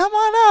 New York. Come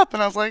on up,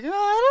 and I was like, I don't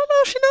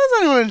know if she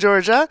knows anyone in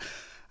Georgia.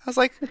 I was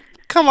like,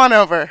 "Come on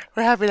over.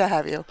 We're happy to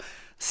have you."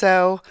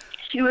 So.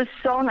 She was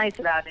so nice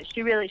about it.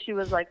 She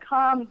was like,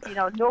 "Come,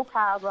 no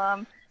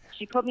problem."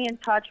 she put me in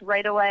touch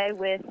right away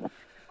with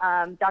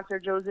Dr.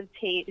 Joseph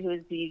Tate,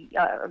 who's the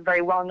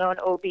very well-known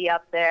OB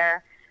up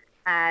there.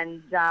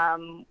 And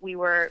we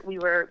were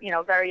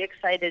very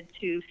excited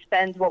to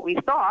spend what we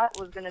thought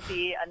was going to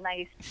be a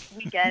nice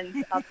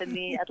weekend up in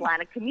the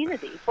Atlanta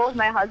community. Both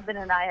my husband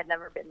and I had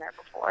never been there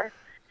before.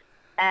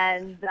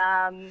 And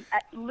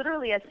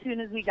literally as soon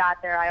as we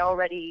got there, I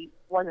already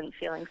wasn't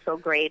feeling so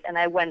great. And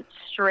I went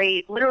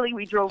straight, literally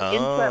we drove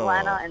into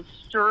Atlanta and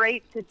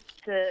straight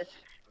to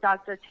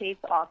Dr.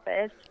 Tate's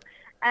office.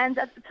 And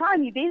at the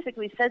time, he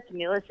basically said to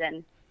me,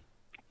 listen,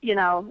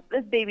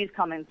 this baby's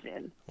coming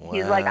soon. Wow.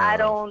 He's like, I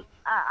don't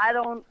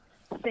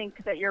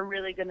think that you're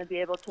really going to be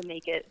able to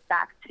make it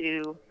back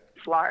to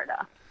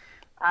Florida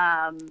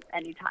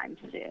anytime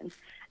soon.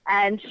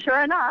 And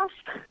sure enough,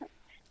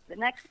 the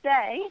next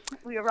day,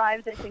 we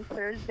arrived, I think,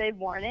 Thursday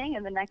morning,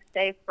 and the next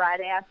day,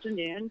 Friday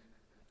afternoon,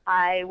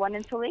 I went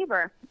into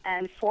labor.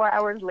 And 4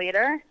 hours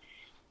later,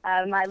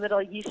 my little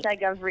Yisha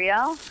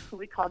Gabriel, who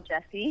we call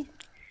Jessie,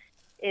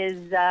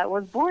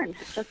 was born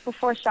just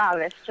before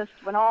Shabbos, just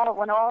when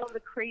all of the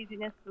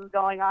craziness was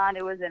going on.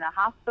 It was in a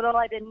hospital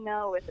I didn't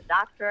know, with a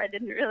doctor I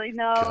didn't really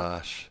know.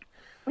 Gosh.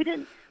 We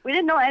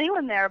didn't know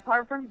anyone there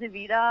apart from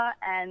Davida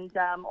and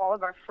all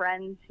of our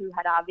friends who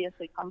had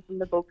obviously come from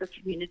the Boca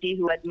community,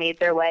 who had made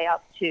their way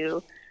up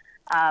to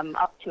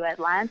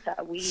Atlanta.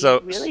 We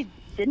really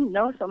didn't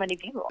know so many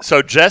people.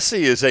 So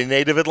Jesse is a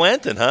native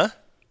Atlantan, huh?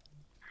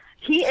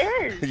 He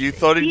is. You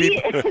thought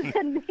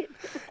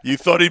You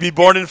thought he'd be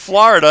born in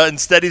Florida,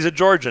 instead he's a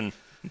Georgian.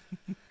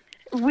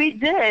 We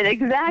did,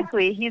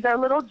 exactly. He's our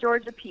little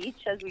Georgia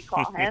peach, as we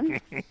call him,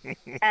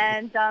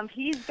 and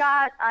he's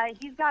got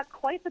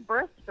quite the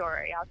birth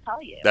story. I'll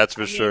tell you. That's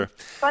for sure.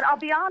 But I'll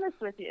be honest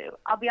with you.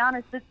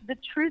 The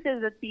truth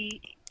is that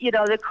the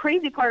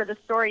crazy part of the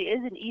story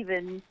isn't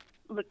even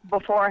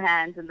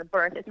beforehand in the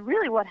birth. It's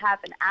really what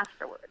happened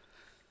afterwards.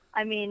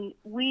 I mean,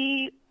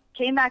 we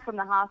came back from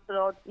the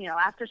hospital,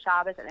 after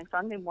Shabbos, I think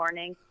Sunday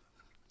morning,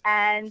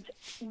 and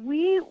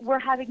we were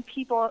having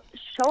people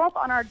show up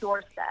on our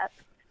doorstep,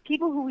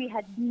 people who we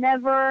had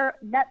never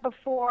met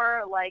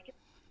before,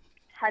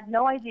 had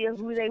no idea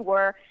who they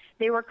were.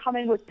 They were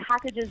coming with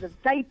packages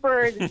of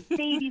diapers and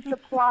baby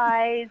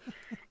supplies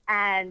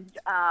and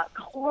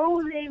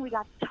clothing. We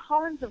got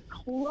tons of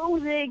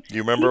clothing. Do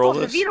you remember all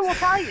this? Davida will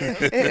tell you.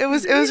 It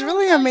was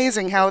really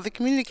amazing how the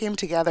community came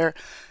together,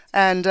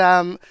 and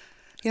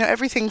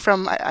everything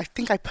from, I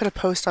think I put a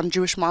post on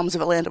Jewish Moms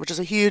of Atlanta, which is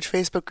a huge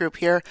Facebook group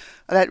here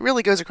that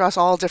really goes across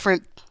all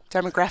different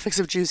demographics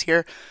of Jews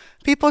here.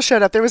 People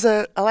showed up. There was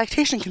a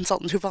lactation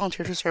consultant who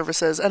volunteered her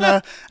services and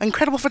an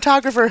incredible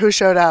photographer who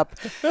showed up.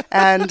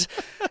 And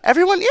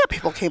everyone,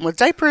 people came with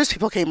diapers,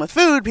 people came with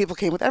food, people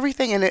came with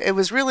everything. And it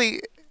was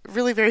really,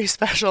 really very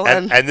special.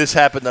 And this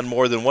happened on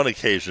more than one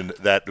occasion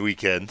that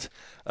weekend.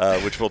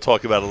 Which we'll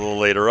talk about a little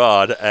later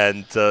on,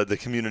 and the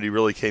community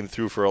really came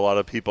through for a lot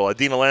of people.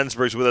 Adina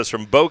Landsberg is with us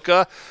from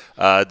Boca.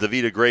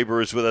 Davida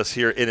Graber is with us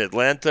here in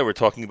Atlanta. We're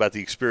talking about the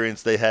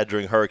experience they had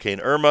during Hurricane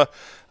Irma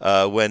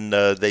when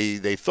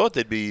they thought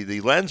the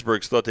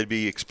Landsbergs thought they'd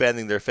be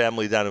expanding their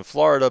family down in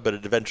Florida, but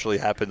it eventually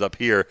happened up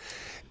here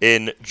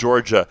in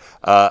Georgia.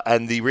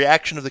 And the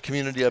reaction of the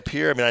community up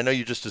here, I mean, I know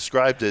you just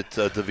described it,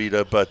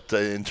 Davida, but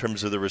in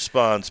terms of the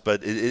response,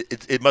 but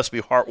it must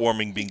be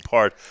heartwarming being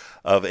part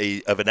of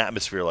an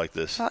atmosphere like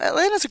this.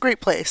 Atlanta's a great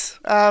place,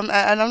 and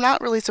I'm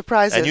not really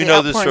surprised at the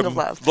outpouring of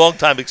love.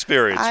 Long-time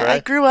experience, right? I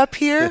grew up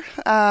here,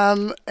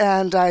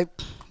 and I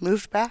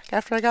moved back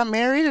after I got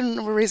married,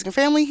 and we're raising a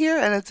family here,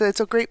 and it's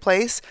a great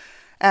place,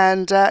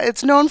 and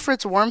it's known for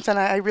its warmth, and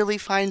I really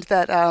find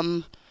that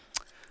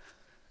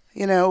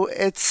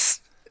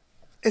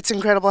it's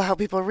incredible how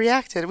people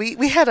reacted.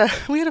 We had a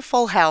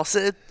full house.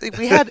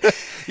 We had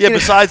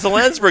besides the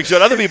Landsbergs, you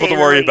had other people to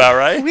worry about,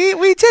 right?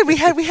 We did. We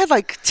had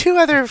like two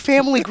other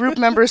family group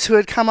members who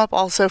had come up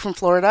also from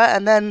Florida,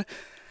 and then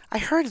I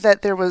heard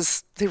that they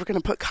were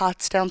going to put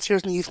cots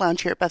downstairs in the youth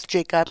lounge here at Beth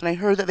Jacob, and I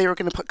heard that they were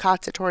going to put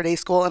cots at Torah Day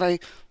School, and I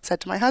said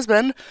to my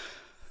husband,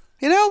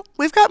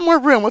 we've got more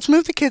room. Let's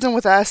move the kids in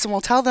with us, and we'll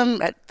tell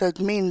them at the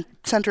main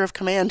center of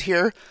command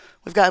here,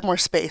 we've got more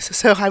space.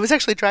 So I was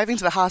actually driving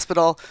to the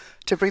hospital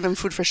to bring them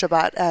food for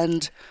Shabbat,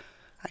 and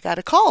I got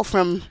a call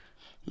from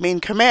main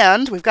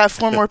command. We've got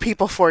 4 more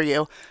people for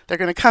you. They're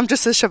going to come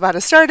just as Shabbat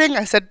is starting.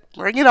 I said,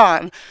 bring it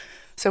on.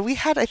 So we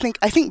had, I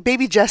think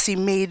baby Jessie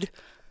made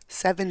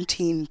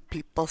 17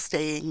 people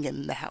staying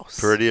in the house.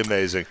 Pretty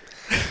amazing.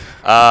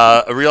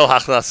 A real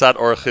hachnasat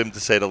orchim, to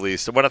say the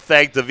least. I want to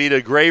thank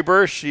Davida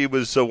Graber. She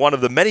was one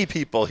of the many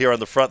people here on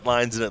the front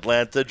lines in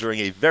Atlanta during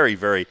a very,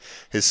 very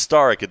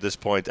historic, at this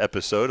point,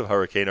 episode of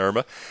Hurricane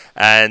Irma.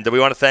 And we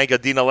want to thank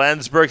Adina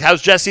Landsberg.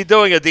 How's Jesse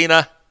doing,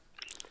 Adina?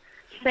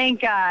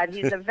 Thank God.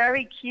 He's a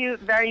very cute,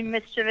 very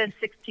mischievous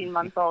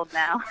 16-month-old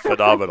now.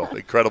 Phenomenal.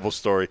 Incredible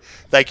story.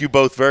 Thank you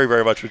both very,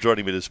 very much for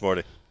joining me this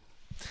morning.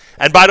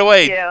 And by the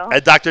way,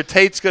 Dr.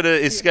 Tate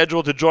is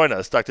scheduled to join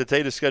us. Dr.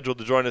 Tate is scheduled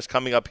to join us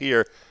coming up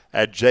here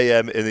at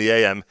JM in the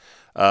AM.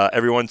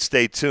 Everyone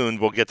stay tuned.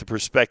 We'll get the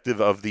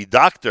perspective of the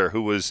doctor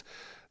who was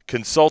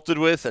consulted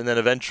with and then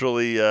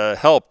eventually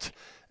helped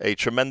a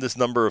tremendous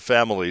number of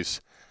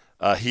families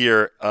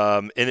here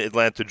in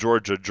Atlanta,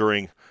 Georgia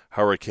during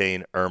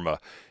Hurricane Irma.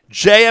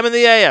 JM in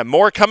the AM.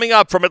 More coming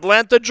up from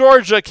Atlanta,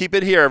 Georgia. Keep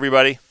it here,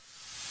 everybody.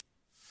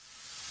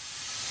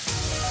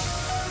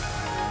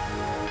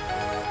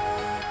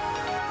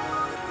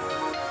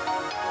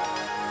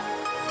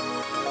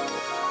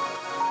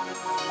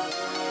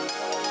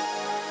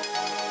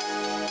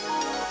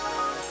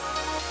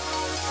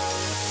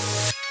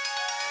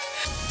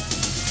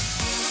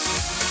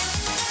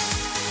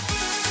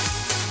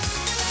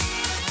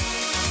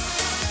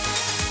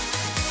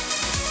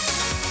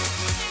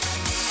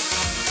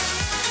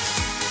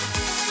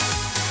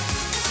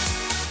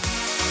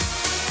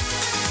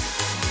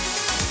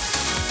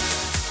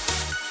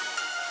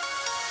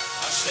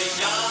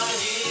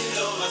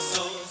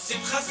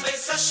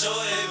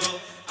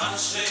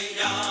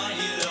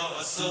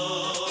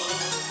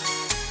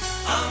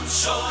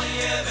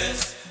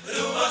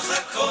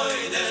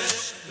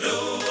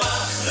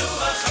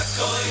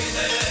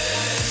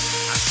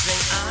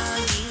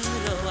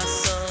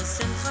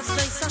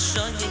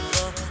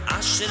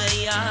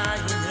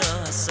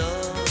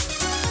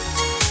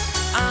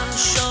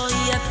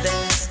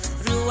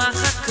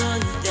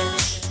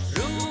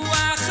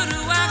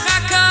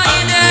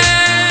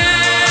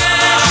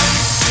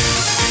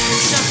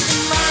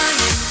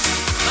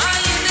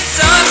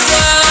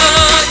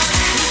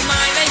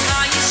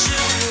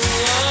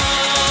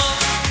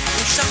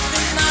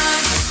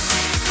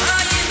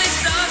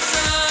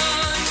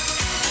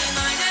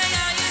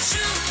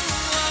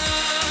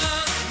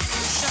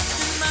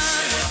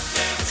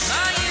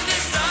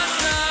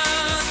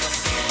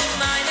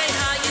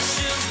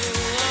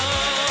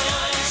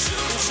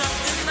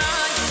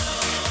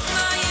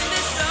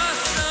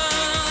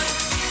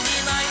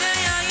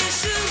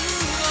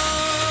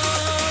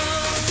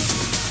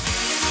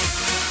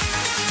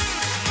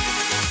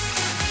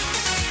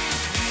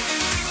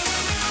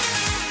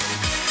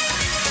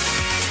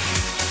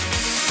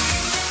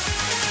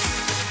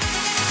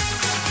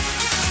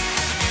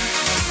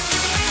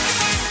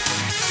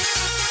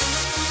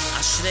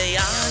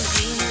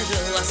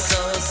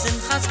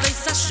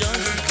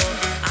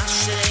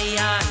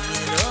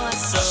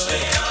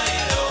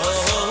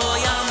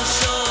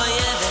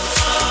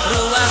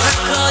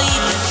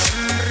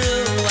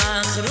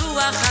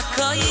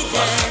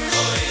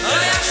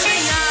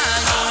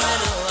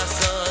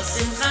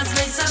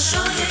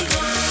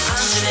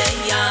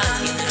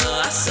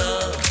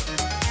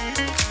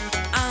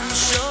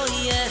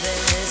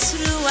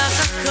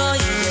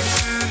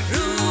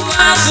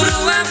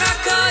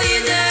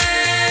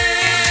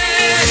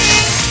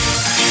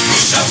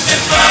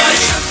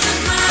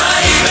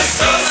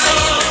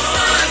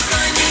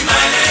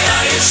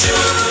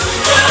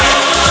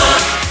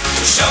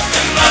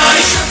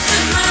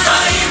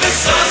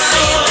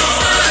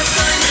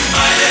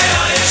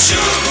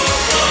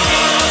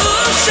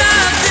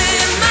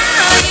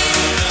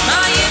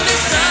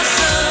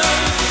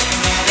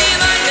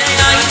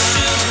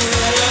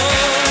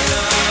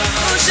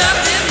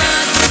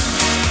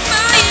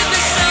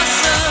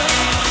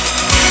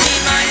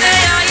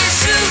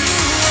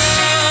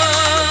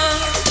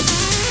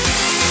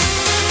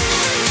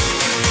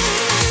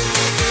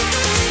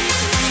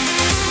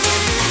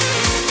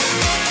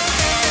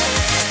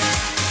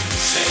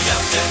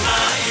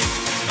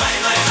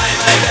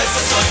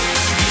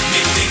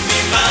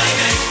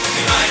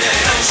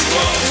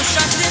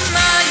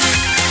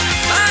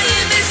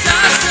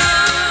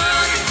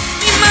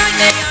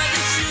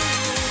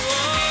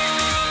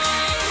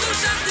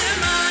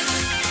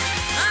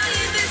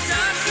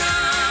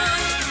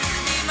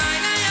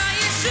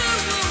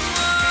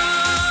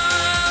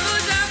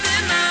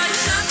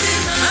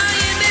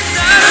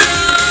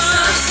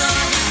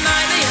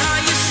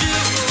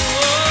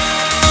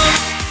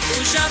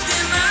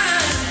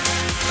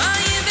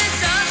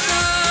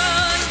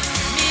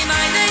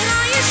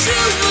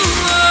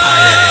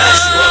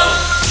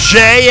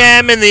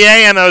 JM in the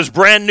AM. That was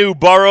brand new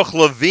Baruch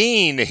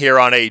Levine here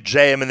on a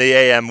JM in the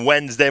AM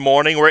Wednesday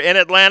morning. We're in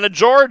Atlanta,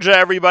 Georgia,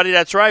 everybody.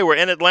 That's right. We're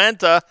in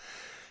Atlanta,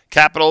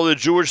 capital of the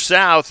Jewish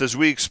South, as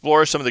we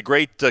explore some of the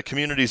great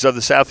communities of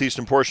the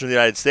southeastern portion of the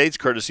United States,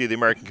 courtesy of the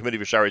American Committee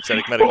for Shaarei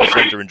Tzedek Medical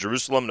Center in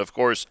Jerusalem, and, of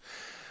course,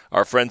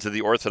 our friends of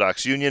the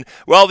Orthodox Union.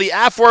 Well, the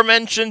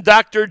aforementioned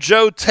Dr.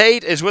 Joe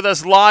Tate is with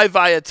us live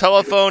via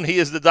telephone. He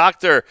is the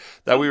doctor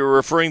that we were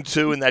referring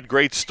to in that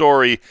great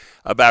story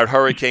about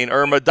Hurricane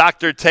Irma.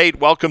 Dr. Tate,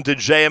 welcome to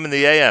JM in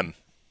the AM.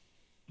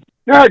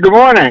 Yeah, good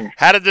morning.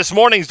 How did this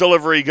morning's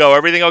delivery go?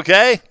 Everything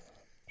okay?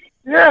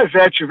 Yes,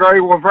 actually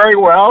very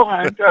well.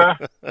 And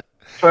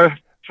so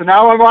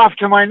now I'm off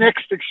to my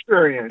next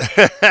experience.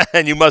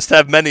 And you must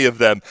have many of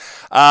them.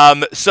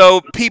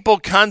 So people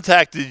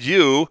contacted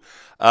you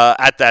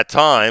at that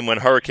time when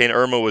Hurricane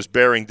Irma was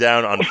bearing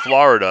down on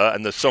Florida,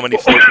 and so many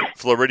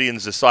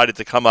Floridians decided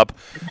to come up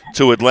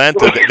to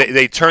Atlanta.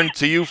 They turned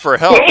to you for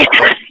help.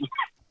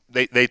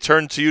 they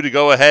turned to you to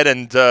go ahead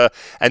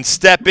and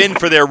step in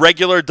for their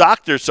regular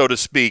doctor, so to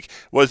speak.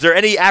 Was there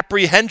any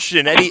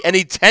apprehension,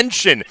 any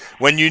tension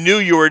when you knew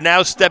you were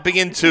now stepping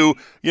into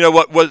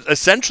what was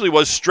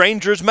essentially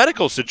strangers'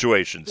 medical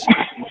situations?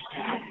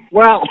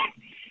 Well,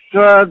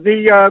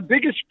 the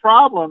biggest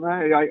problem,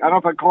 I don't know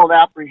if I call it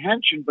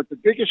apprehension, but the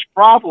biggest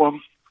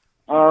problem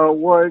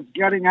was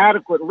getting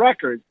adequate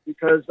records,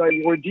 because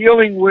we're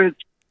dealing with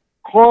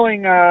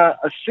calling a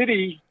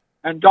city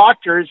and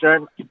doctors,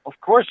 and of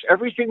course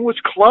everything was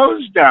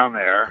closed down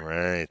there.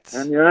 Right.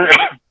 And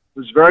it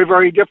was very,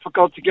 very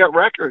difficult to get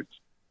records.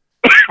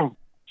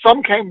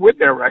 Some came with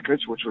their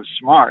records, which was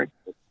smart.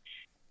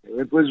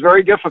 It was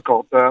very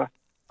difficult.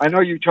 I know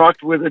you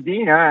talked with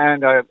Adina,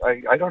 and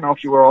I don't know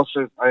if you were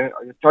also, I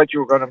thought you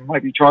were going to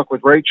maybe talk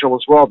with Rachel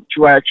as well, the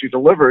two I actually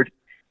delivered.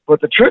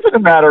 But the truth of the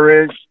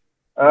matter is,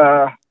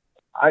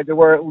 there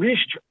were at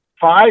least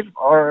 5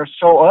 or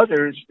so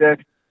others that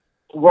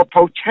were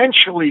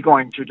potentially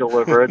going to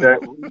deliver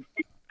that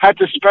had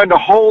to spend a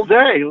whole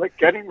day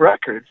getting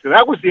records. So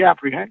that was the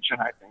apprehension,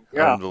 I think.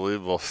 Yeah.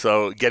 Unbelievable.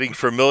 So getting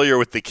familiar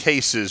with the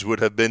cases would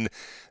have been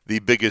the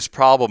biggest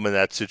problem in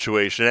that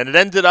situation. And it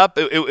ended up,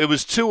 it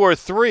was 2 or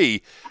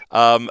 3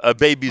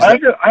 babies. I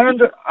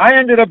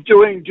ended up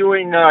doing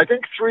I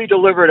think 3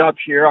 delivered up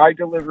here. I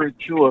delivered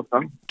 2 of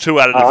them. 2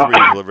 out of the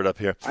 3 delivered up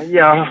here.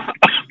 Yeah.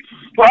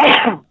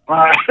 Well,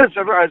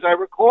 as I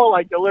recall,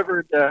 I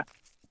delivered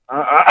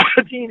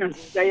Adina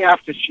the day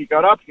after she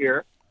got up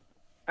here.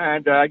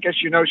 And I guess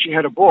she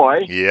had a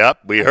boy. Yep,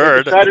 we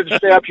heard. I decided to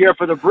stay up here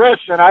for the bris,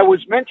 and I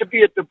was meant to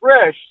be at the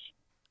bris.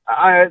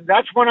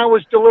 That's when I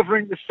was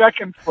delivering the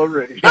second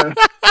Floridian.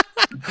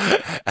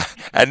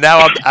 And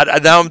now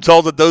I'm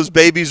told that those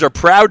babies are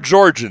proud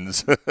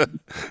Georgians.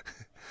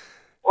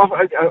 Well,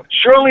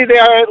 surely they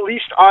are at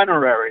least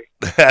honorary.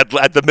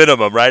 at the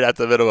minimum, right? At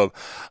the minimum.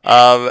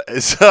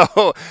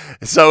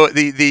 So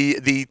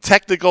the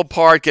technical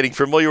part, getting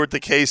familiar with the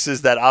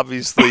cases, that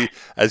obviously,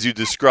 as you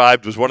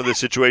described, was one of the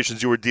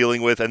situations you were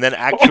dealing with, and then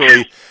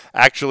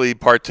actually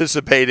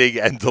participating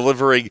and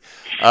delivering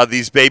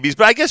these babies.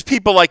 But I guess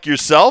people like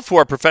yourself, who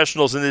are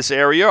professionals in this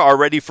area, are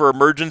ready for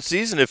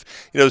emergencies. And if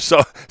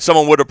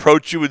someone would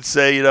approach you and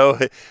say,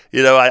 I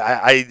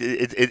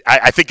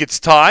think it's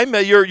time,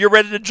 you're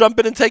ready to jump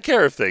in and take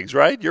care of things,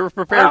 right? You're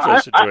prepared for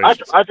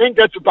situations. I think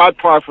that's about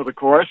par for the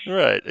course.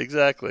 Right,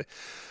 exactly.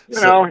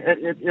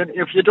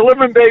 If you're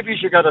delivering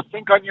babies, you got to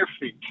think on your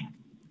feet.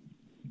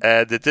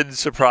 And it didn't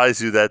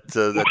surprise you that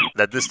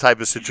this type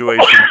of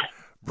situation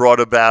brought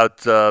about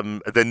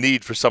the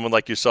need for someone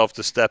like yourself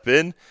to step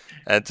in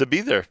and to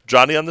be there,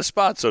 Johnny on the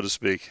spot, so to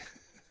speak.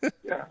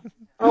 Yeah.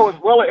 Oh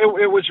well,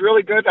 it was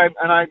really good,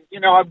 I'm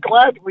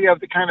glad we have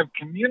the kind of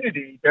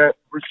community that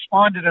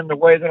responded in the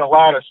way that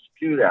allowed us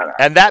to do that.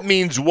 And that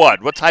means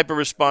what? What type of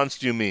response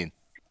do you mean?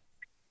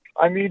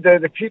 I mean,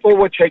 the people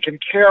were taken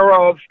care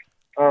of.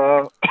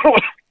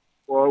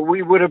 Well,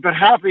 we would have been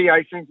happy,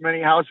 I think,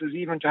 many houses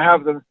even to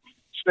have them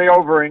stay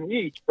over and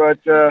eat.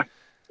 But the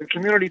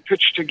community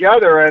pitched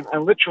together and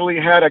literally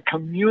had a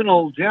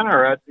communal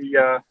dinner at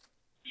the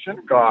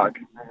synagogue.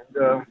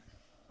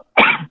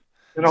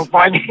 And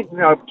finding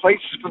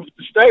places to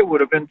stay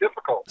would have been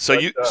difficult. So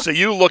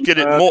you look at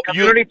it more. The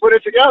community put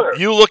it together.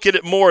 You look at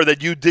it more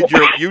that you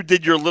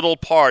did your little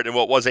part in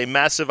what was a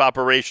massive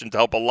operation to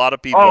help a lot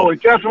of people. Oh,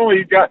 it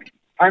definitely got.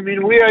 I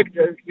mean, we had.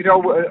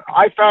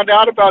 I found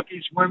out about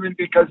these women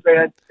because they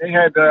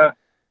had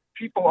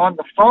people on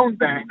the phone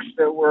banks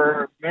that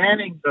were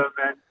manning them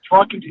and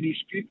talking to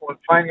these people and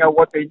finding out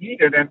what they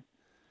needed. And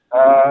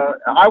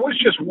I was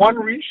just one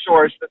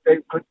resource that they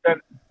could then.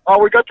 Oh,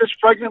 we got this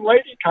pregnant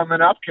lady coming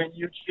up. Can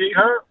you see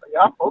her?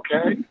 Yep,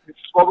 okay. This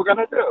is what we're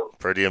going to do.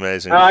 Pretty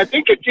amazing. I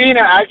think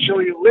Adina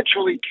actually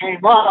literally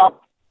came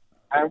up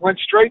and went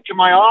straight to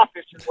my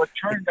office in what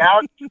turned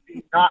out to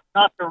be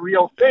not the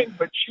real thing,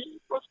 but she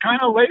was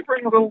kind of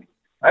laboring a little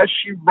as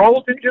she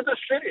rolled into the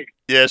city.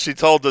 Yeah, she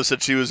told us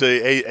that she was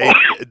a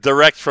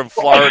direct from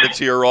Florida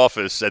to your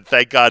office, and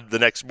thank God the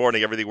next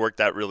morning everything worked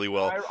out really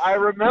well. I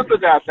remember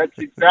that. That's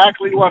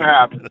exactly what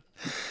happened.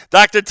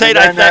 Dr. Tate,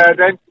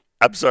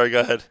 I'm sorry, go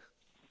ahead.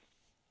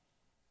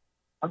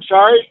 I'm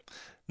sorry?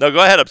 No, go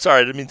ahead. I'm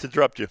sorry. I didn't mean to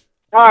interrupt you.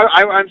 No,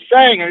 I'm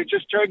saying it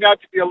just turned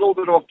out to be a little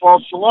bit of a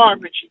false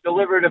alarm, and she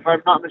delivered, if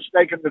I'm not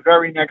mistaken, the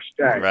very next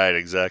day. Right,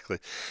 exactly.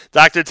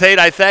 Dr. Tate,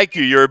 I thank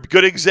you. You're a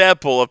good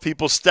example of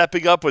people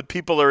stepping up when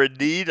people are in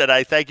need, and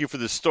I thank you for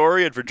the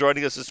story and for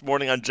joining us this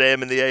morning on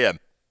JM in the AM.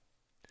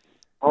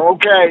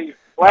 Okay.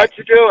 Glad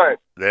to do it.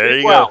 There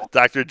you go.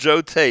 Dr.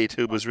 Joe Tate,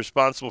 who was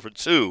responsible for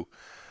 2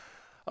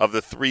 of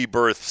the 3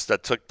 births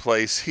that took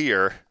place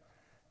here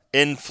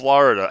in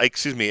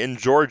in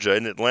Georgia,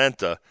 in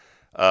Atlanta,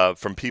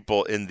 from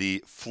people in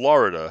the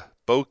Florida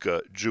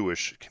Boca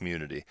Jewish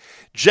community.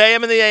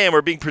 JM in the AM,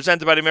 we're being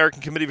presented by the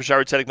American Committee for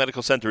Shaare Zedek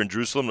Medical Center in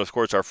Jerusalem, and of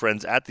course our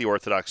friends at the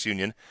Orthodox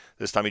Union,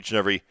 this time each and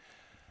every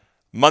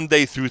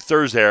Monday through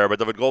Thursday. Rabbi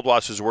David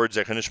Goldwasser's words,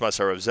 Zecher Nishmas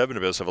Harav Zev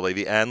Rabbi Yosef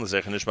Alevi, and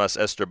Zecher Nishmas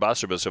Esther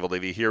Bas Rabbi Yosef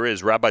Alevi. Here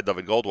is Rabbi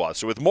David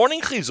Goldwasser with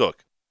Morning Chizuk.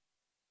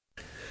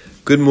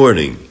 Good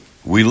morning.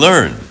 We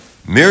learn.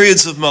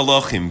 Myriads of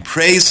malachim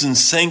praise and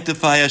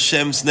sanctify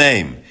Hashem's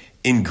name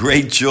in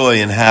great joy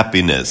and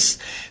happiness.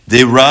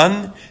 They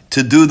run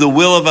to do the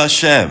will of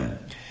Hashem.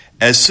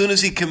 As soon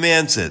as He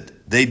commands it,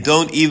 they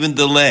don't even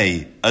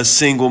delay a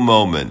single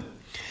moment.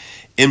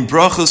 In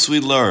Brachos we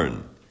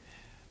learn,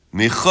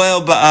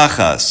 Michael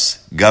ba'achas,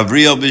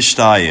 Gabriel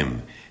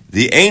b'shtayim.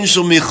 The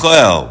angel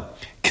Michael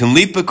can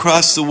leap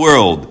across the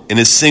world in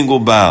a single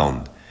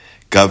bound.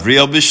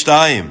 Gabriel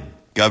b'shtayim.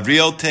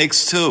 Gabriel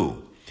takes two.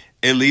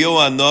 Eliyahu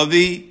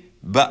Hanavi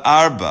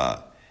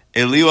ba'arba.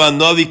 Eliyahu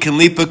Hanavi can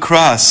leap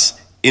across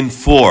in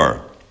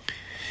four.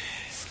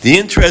 The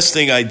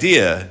interesting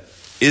idea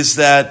is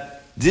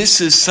that this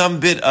is some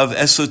bit of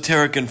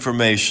esoteric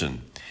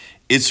information.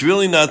 It's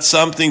really not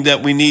something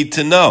that we need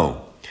to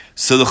know.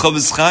 So the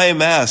Chavetz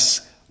Chaim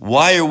asks,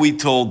 why are we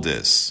told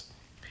this?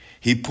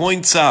 He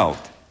points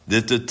out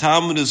that the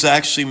Talmud is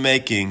actually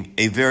making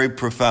a very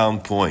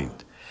profound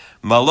point.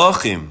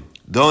 Malachim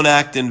don't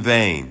act in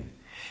vain.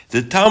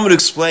 The Talmud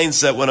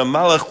explains that when a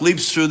malach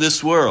leaps through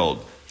this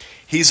world,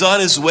 he's on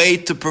his way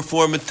to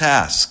perform a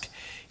task.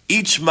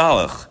 Each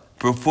malach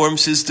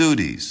performs his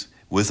duties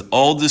with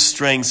all the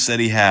strengths that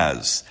he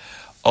has.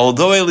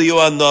 Although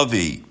Eliyahu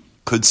Hanavi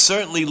could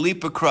certainly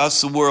leap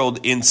across the world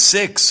in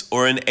 6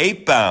 or in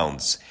 8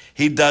 bounds,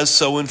 he does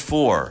so in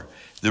 4.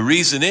 The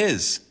reason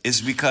is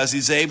because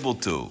he's able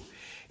to.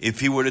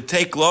 If he were to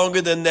take longer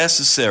than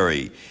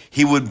necessary,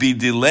 he would be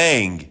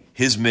delaying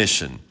his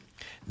mission.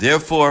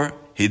 Therefore,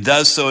 he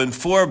does so in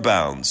 4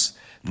 bounds,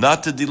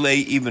 not to delay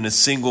even a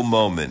single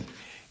moment.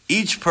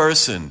 Each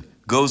person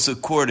goes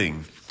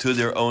according to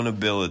their own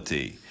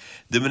ability.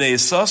 The Bnei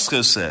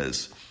Yissaschar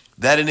says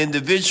that an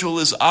individual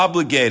is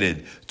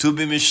obligated to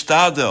be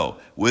mishtadel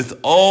with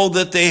all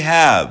that they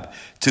have,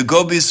 to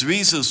go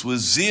bizrizus with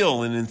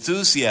zeal and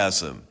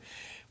enthusiasm.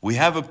 We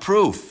have a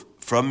proof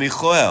from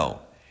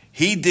Michael.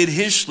 He did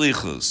his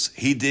shlichus,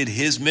 he did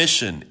his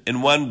mission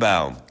in 1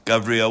 bound,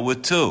 Gabriel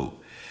with 2.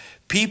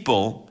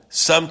 People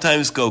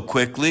sometimes go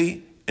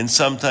quickly and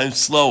sometimes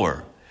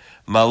slower.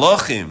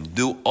 Malachim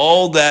do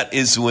all that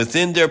is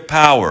within their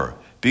power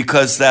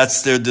because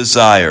that's their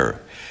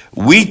desire.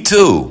 We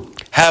too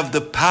have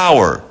the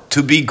power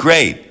to be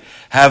great,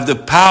 have the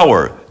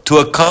power to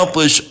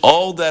accomplish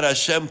all that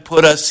Hashem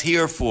put us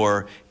here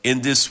for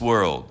in this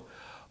world.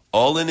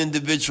 All an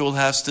individual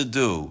has to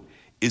do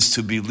is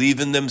to believe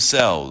in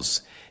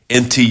themselves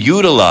and to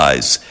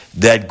utilize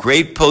that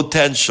great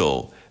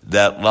potential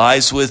that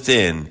lies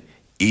within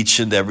each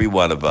and every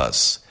one of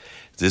us.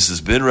 This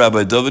has been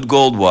Rabbi David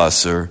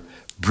Goldwasser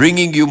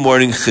bringing you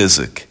Morning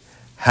Chizuk.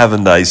 Have a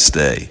nice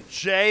day.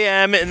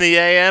 JM in the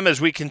AM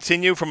as we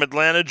continue from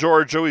Atlanta,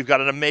 Georgia. We've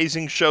got an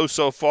amazing show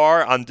so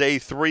far on day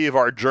 3 of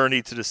our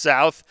journey to the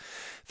south.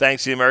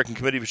 Thanks to the American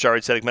Committee for Shaare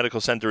Zedek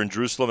Medical Center in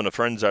Jerusalem and the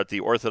friends at the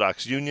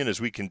Orthodox Union as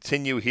we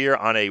continue here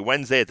on a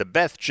Wednesday at the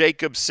Beth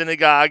Jacobs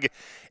Synagogue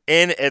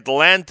in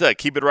Atlanta.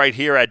 Keep it right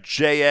here at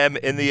JM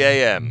in the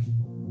AM.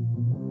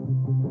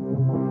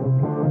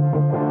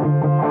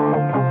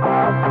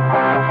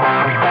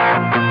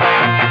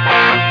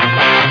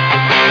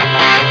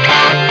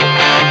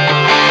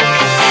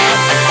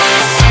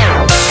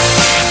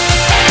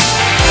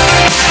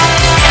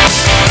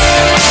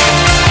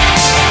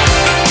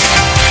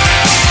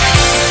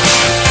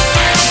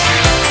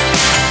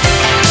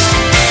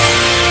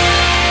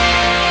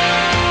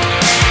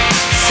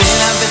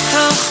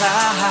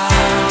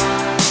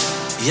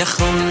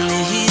 יכול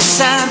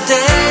להיסדק,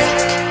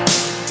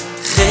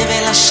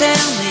 חבל אשר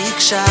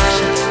נקשר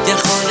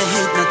יכול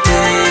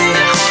להתנתק.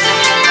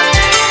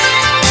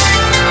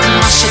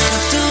 מה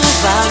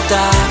שכתוב על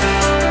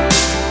דף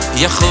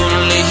יכול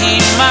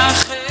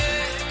להימחק,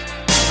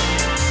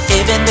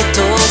 אבן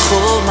בתוך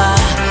חומה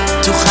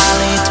תוכל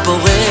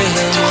להתפורר,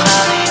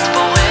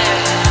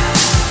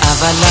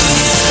 אבל עם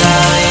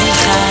ישראל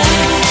חי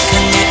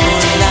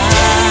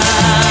כנעולם.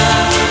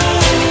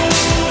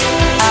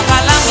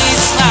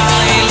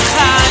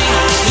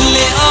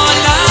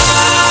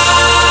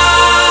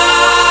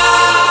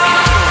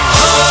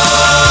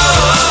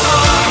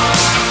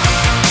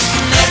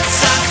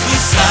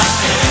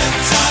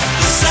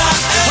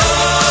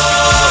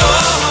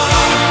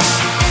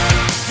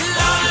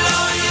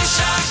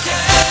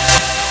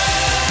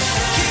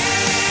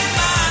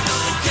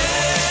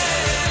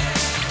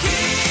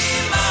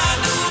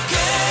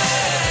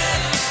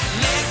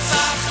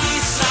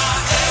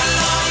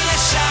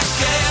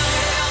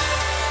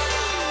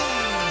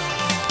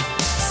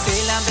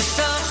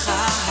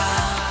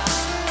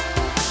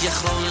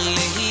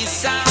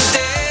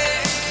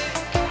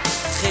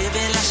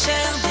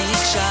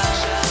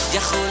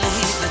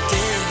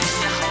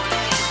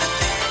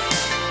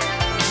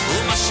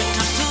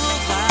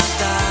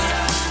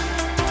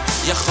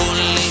 יכול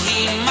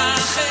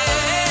להימחק,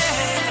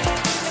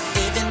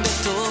 אבן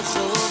בתוך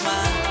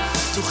חומה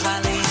תוכל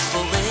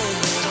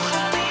להתפורר,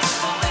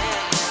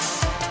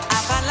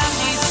 אבל עם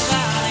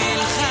ישראל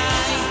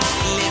חי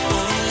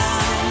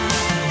לעולם,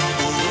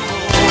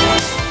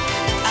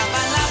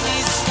 אבל עם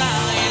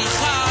ישראל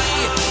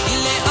חי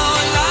לעולם.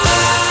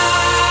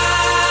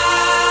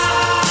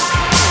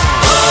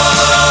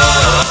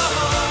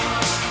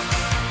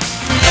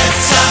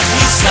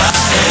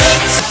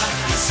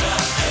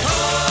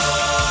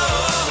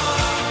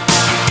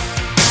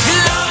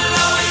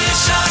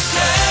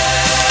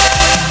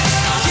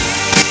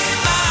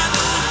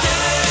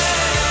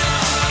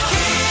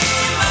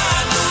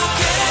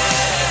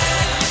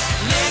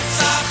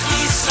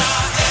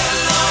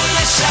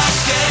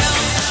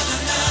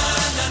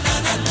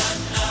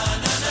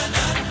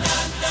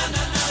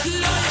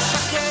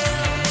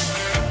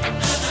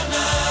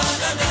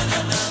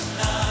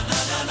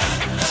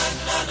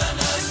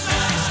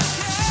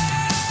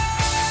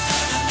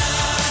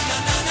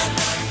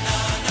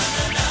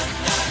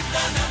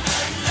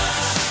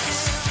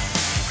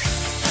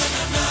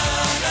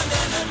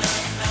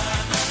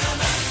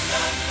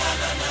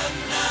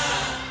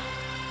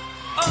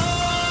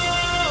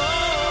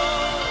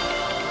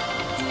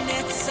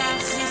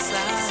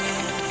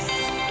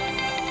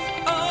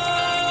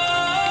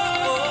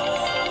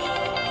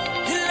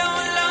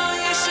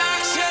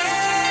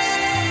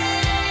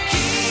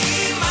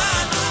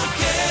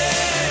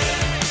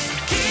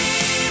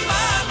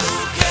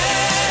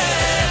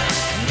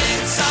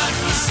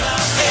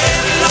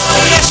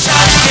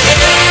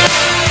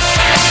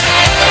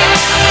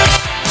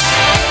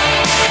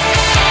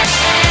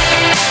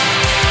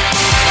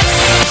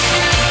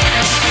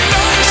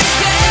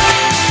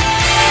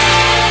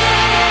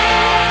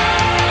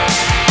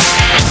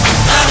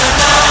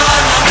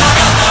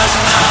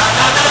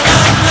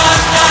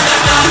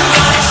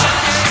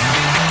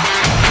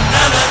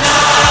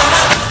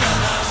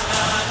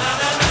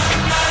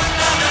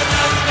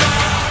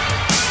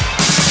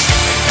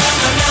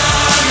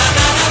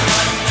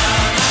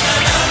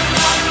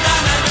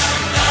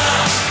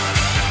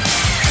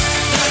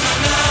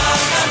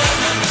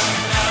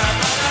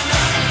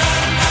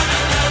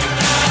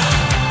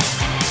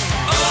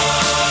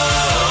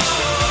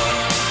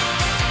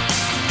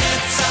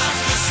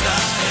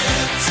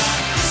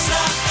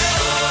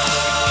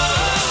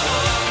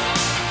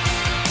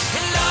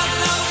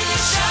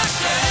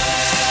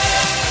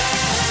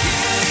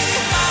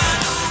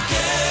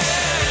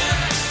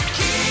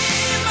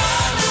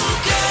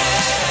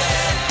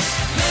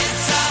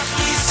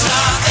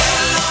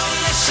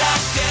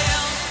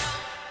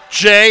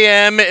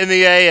 JM in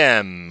the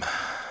AM.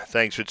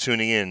 Thanks for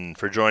tuning in,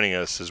 for joining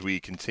us as we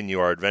continue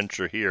our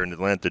adventure here in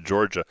Atlanta,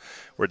 Georgia.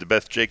 We're at the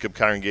Beth Jacob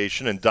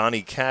congregation, and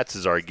Donnie Katz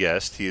is our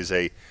guest. He is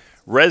a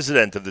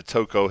resident of the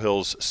Toco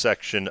Hills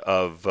section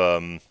of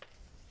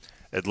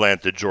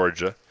Atlanta,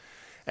 Georgia.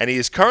 And he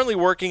is currently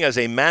working as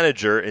a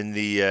manager in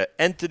the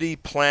entity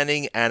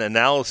planning and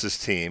analysis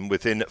team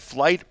within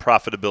flight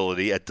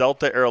profitability at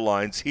Delta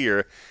Airlines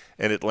here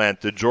in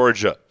Atlanta,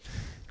 Georgia.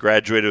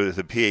 Graduated with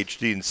a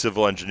PhD in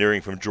civil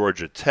engineering from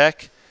Georgia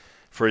Tech.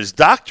 For his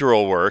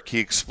doctoral work, he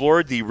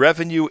explored the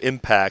revenue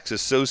impacts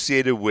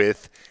associated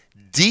with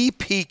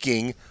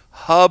de-peaking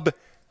hub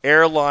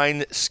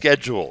airline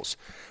schedules.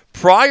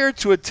 Prior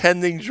to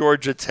attending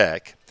Georgia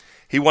Tech,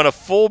 he won a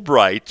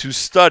Fulbright to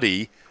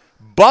study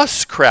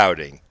bus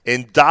crowding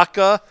in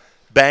Dhaka,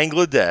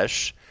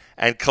 Bangladesh,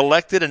 and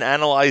collected and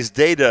analyzed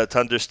data to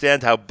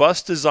understand how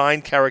bus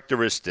design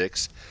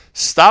characteristics,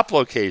 stop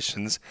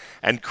locations,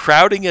 and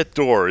crowding at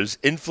doors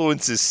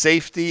influences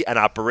safety and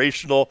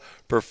operational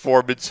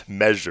performance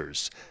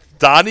measures.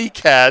 Donnie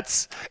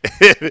Katz,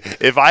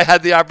 if I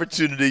had the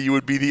opportunity, you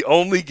would be the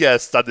only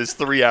guest on this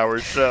 3-hour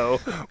show.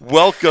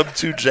 Welcome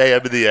to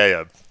JM in the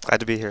AM. Glad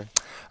to be here.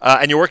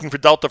 And you're working for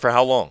Delta for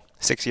how long?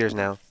 6 years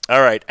now.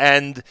 All right.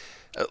 And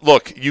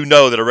look, you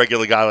know that a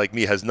regular guy like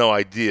me has no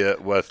idea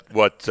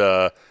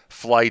what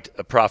flight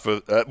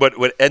profit,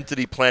 what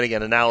entity planning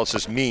and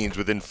analysis means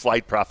within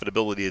flight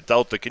profitability at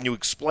Delta. Can you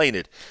explain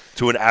it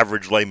to an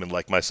average layman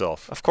like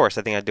myself? Of course.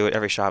 I think I do it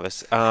every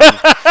Shabbos.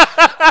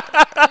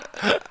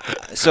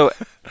 So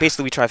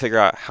basically, we try to figure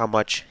out how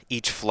much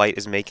each flight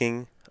is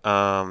making.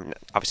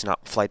 Obviously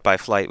not flight by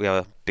flight. We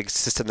have a big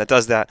system that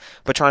does that.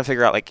 But trying to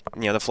figure out, like,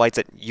 the flights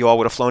that you all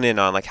would have flown in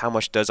on, like how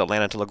much does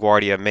Atlanta to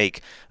LaGuardia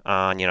make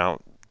on,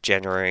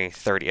 January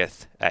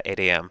 30th at 8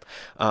 a.m.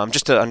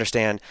 Just to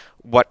understand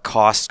what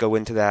costs go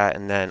into that,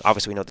 and then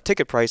obviously we know the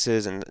ticket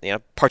prices, and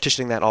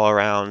partitioning that all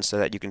around so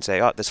that you can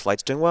say, oh, this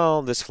flight's doing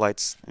well, this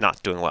flight's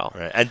not doing well.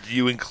 Right. And do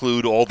you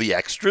include all the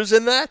extras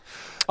in that?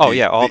 Oh,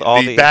 yeah,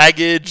 all the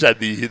baggage and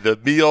the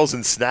meals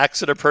and snacks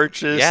that are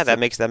purchased. Yeah, that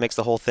makes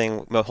the whole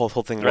thing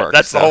right. work.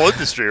 That's the whole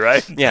industry,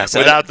 right? Yeah. So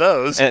without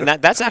those, and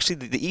that's actually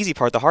the easy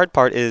part. The hard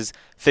part is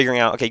figuring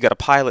out. Okay, you got a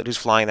pilot who's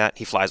flying that.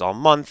 He flies all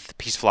month.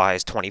 He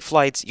flies 20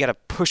 flights. You got to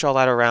push all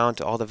that around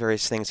to all the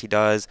various things he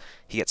does.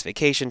 He gets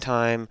vacation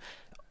time.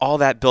 All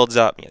that builds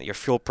up. Your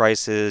fuel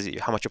prices,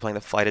 how much you're paying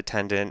the flight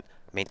attendant,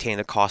 maintaining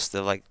the cost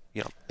of make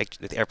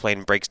the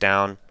airplane breaks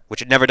down.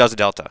 Which it never does at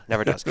Delta.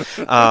 Never does.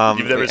 You've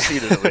never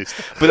seen it, at least.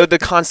 But the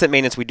constant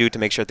maintenance we do to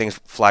make sure things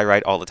fly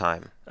right all the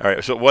time. All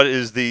right. So what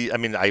is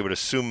I would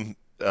assume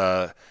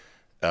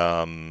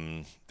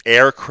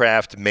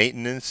aircraft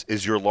maintenance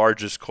is your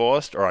largest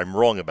cost, or I'm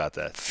wrong about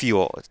that?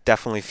 Fuel. It's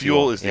definitely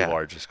fuel. Fuel is the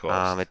largest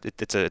cost.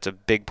 It's a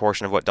big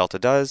portion of what Delta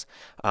does.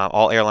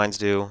 All airlines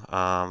do,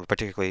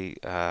 particularly,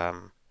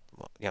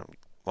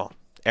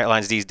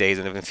 airlines these days,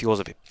 and fuel is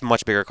a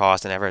much bigger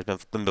cost than ever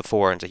has been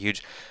before. And it's a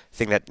huge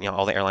thing that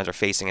all the airlines are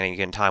facing at any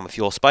given time with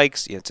fuel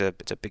spikes. It's a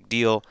big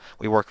deal.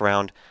 We work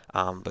around,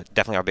 but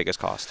definitely our biggest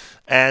cost.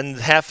 And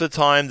half the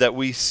time that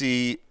we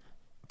see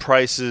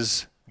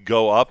prices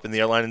go up in the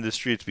airline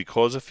industry, it's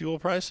because of fuel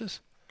prices.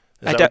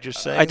 Is that what you're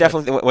saying? I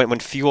definitely when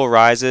fuel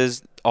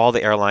rises, all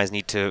the airlines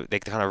need to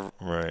kind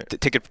of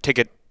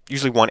ticket.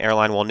 Usually, one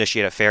airline will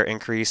initiate a fare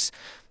increase.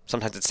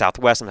 Sometimes it's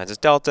Southwest, sometimes it's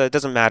Delta. It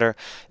doesn't matter.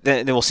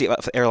 Then we'll see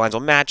if airlines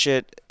will match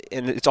it.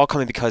 And it's all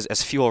coming because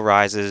as fuel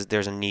rises,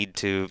 there's a need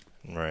to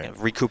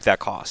recoup that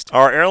cost.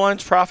 Are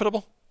airlines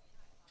profitable?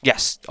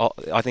 Yes.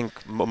 I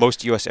think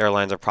most U.S.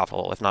 airlines are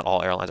profitable, if not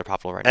all airlines are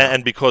profitable right now.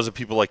 And because of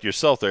people like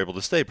yourself, they're able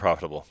to stay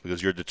profitable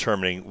because you're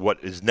determining what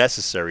is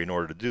necessary in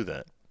order to do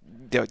that.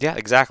 Yeah,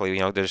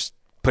 exactly. There's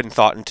putting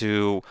thought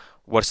into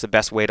what's the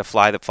best way to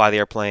fly the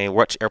airplane,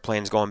 which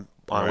airplane's going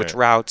on which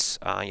routes.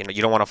 You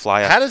don't want to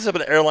fly. How does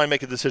an airline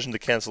make a decision to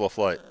cancel a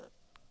flight?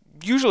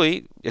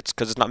 Usually, it's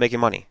because it's not making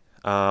money.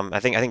 I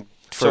think.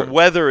 So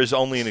weather is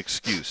only an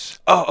excuse.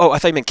 Oh, I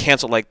thought you meant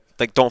cancel, like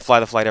don't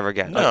fly the flight ever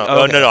again.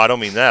 No, okay. No, I don't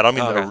mean that. I don't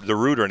mean the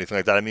route or anything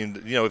like that. I mean,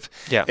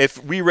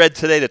 if we read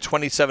today that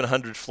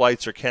 2,700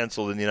 flights are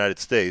canceled in the United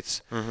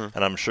States, and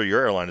I'm sure your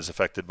airline is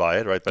affected by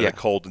it, right? By the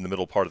cold in the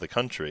middle part of the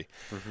country.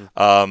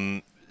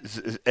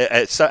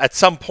 At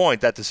some point,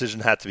 that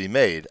decision had to be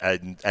made,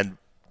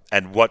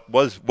 and what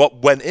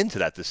went into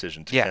that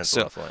decision to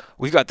cancel the flight?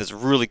 We've got this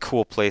really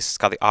cool place. It's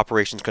called the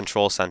Operations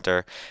Control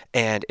Center,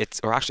 and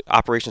or actually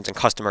Operations and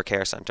Customer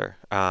Care Center.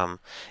 And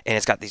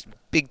it's got these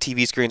big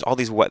TV screens, all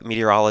these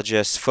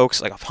meteorologists,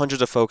 folks, like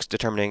hundreds of folks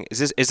determining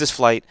is this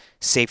flight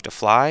safe to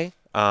fly?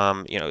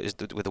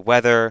 With the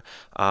weather,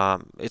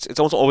 it's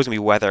almost always going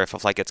to be weather if a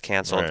flight gets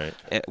canceled. Right.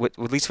 At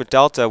least for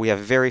Delta, we have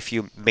very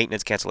few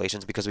maintenance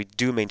cancellations because we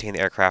do maintain the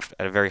aircraft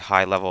at a very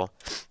high level,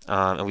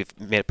 and we've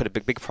put a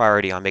big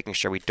priority on making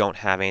sure we don't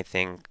have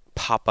anything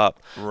pop up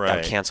that Right.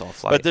 would cancel a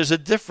flight. But there's a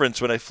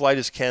difference when a flight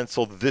is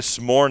canceled this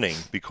morning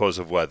because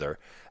of weather,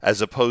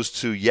 as opposed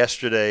to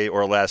yesterday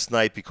or last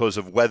night because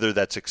of weather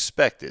that's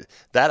expected.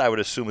 That, I would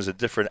assume, is a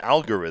different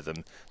algorithm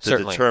to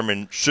Certainly.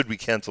 determine should we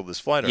cancel this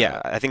flight or Yeah,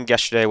 not. I think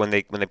yesterday when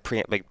they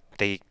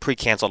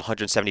pre-canceled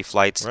 170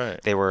 flights,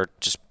 Right. they were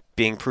just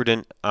being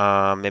prudent.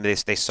 Maybe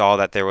they saw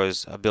that there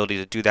was ability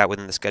to do that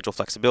within the schedule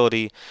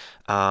flexibility,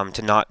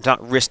 to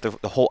not risk the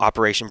whole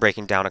operation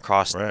breaking down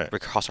across our Do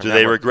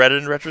they network. regret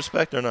it in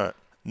retrospect or not?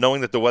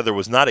 Knowing that the weather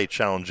was not a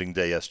challenging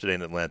day yesterday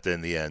in Atlanta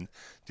in the end,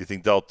 do you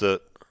think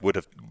Delta would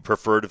have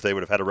preferred if they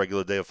would have had a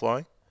regular day of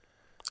flying?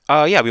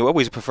 Yeah, we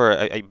always prefer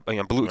a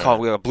blue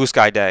call it a blue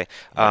sky day.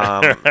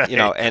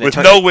 And with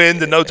no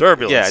wind and no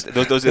turbulence. Yeah,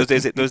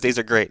 those days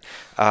are great.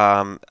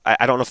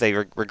 I don't know if they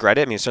regret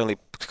it. I mean, certainly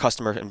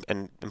customer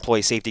and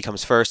employee safety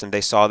comes first, and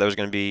they saw there was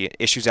going to be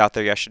issues out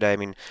there yesterday. I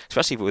mean,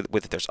 especially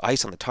with there's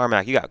ice on the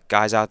tarmac, you got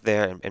guys out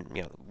there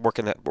and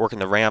working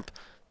the ramp.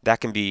 That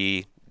can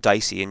be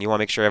dicey, and you want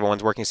to make sure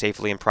everyone's working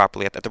safely and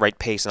properly at the right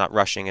pace, not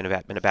rushing in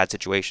a bad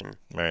situation.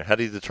 Right. How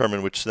do you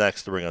determine which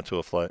snacks to bring onto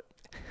a flight?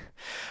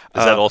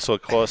 Is that also a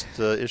cost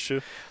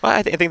issue? Well,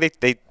 I think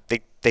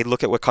they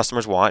look at what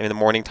customers want. In the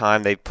morning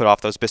time, they put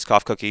off those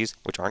Biscoff cookies,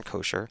 which aren't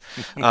kosher.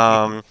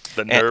 The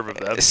nerve of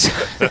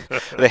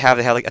that. they have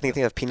I think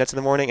they have peanuts in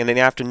the morning, and in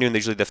the afternoon, they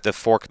usually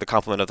the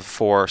complement of the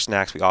 4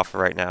 snacks we offer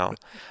right now.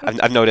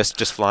 I've noticed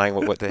just flying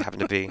what they happen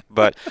to be,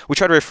 but we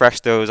try to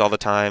refresh those all the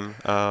time.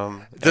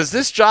 Does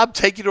this job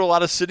take you to a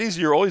lot of cities,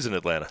 or you're always in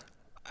Atlanta?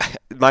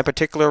 My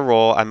particular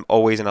role, I'm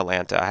always in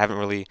Atlanta. I haven't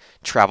really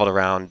traveled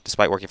around,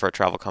 despite working for a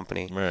travel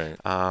company. Right.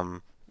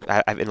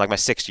 In like my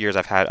 6 years,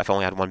 I've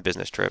only had one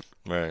business trip.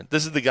 Right.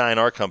 This is the guy in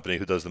our company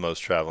who does the most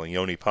traveling,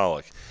 Yoni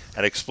Pollock,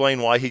 and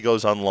explain why he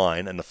goes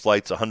online and the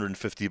flight's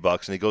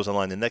 $150, and he goes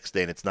online the next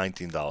day and it's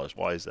 $19.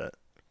 Why is that?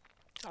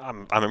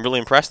 I'm really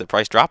impressed the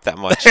price dropped that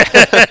much.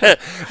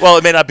 Well,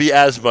 it may not be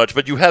as much,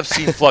 but you have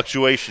seen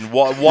fluctuation.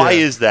 Why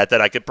is that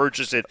I could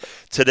purchase it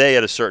today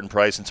at a certain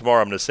price and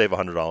tomorrow I'm going to save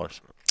 $100?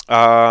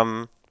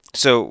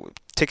 So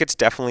tickets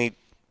definitely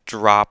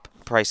drop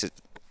prices.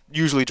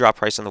 Usually drop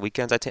price on the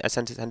weekends. I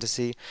tend to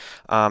see.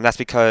 That's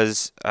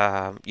because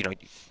to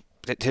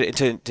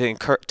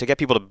get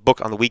people to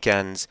book on the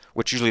weekends,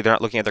 which usually they're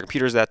not looking at their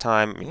computers at that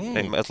time,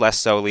 and less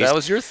so at least. That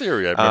was your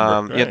theory, I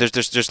remember. Yeah,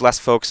 there's less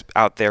folks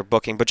out there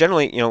booking, but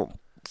generally,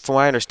 from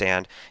what I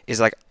understand,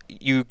 is like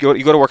you go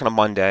to work on a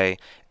Monday.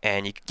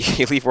 And you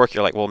leave work,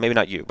 you're like, well, maybe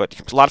not you,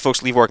 but a lot of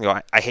folks leave work and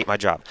go, I hate my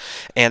job.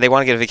 And they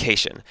want to get a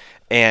vacation.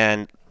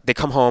 And they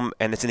come home,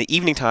 and it's in the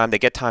evening time. They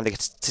get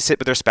to sit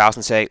with their spouse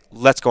and say,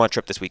 let's go on a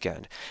trip this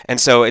weekend. And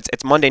so it's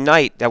Monday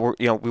night that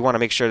we want to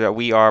make sure that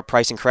we are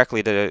pricing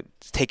correctly to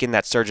take in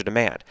that surge of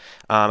demand,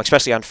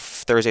 especially on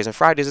Thursdays and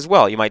Fridays as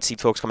well. You might see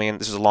folks coming in,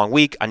 this is a long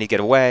week, I need to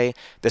get away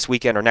this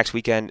weekend or next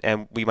weekend,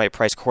 and we might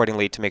price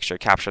accordingly to make sure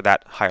to capture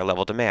that higher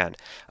level demand.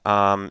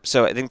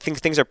 So I think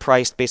things are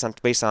priced based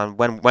on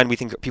when we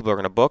think people are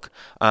going to book,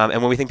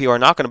 and when we think people are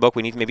not going to book,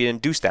 we need to maybe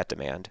induce that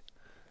demand.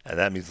 And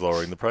that means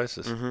lowering the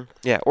prices. Mm-hmm.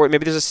 Yeah, or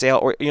maybe there's a sale,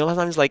 or a lot of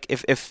times, like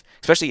if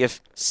especially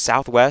if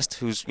Southwest,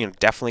 who's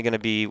definitely going to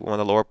be one of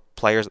the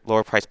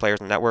lower price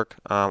players in the network,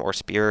 or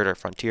Spirit or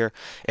Frontier,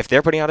 if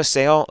they're putting out a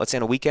sale, let's say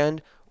on a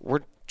weekend, we're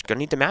going to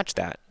need to match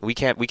that. We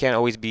can't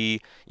always be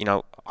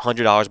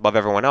 $100 above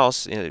everyone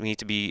else. We need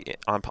to be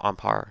on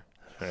par.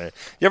 Right.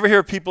 You ever hear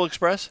of People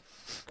Express?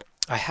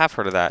 I have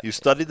heard of that. You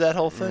studied that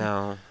whole thing?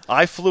 No.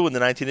 I flew in the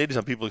 1980s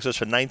on People Express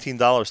for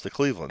 $19 to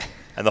Cleveland.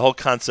 And the whole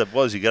concept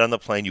was you get on the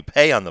plane, you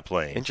pay on the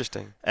plane.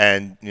 Interesting.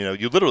 And,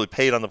 you literally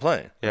paid on the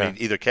plane. Yeah. I mean,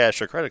 either cash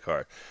or credit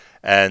card.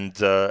 And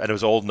it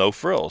was old no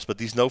frills. But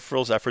these no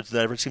frills efforts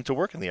never seem to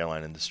work in the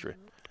airline industry.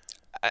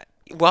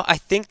 Well, I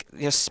think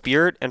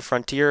Spirit and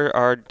Frontier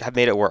have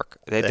made it work.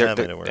 They have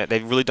made it work.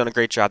 They've really done a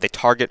great job. They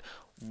target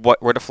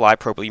where to fly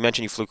appropriately. You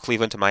mentioned you flew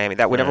Cleveland to Miami.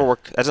 That would never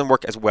work. That doesn't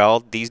work as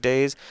well these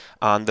days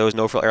on those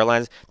no-frill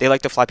airlines. They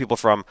like to fly people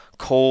from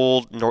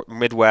cold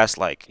Midwest,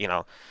 like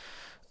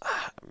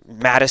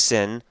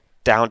Madison,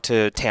 down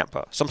to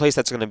Tampa, someplace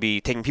that's going to be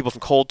taking people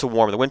from cold to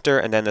warm in the winter,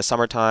 and then the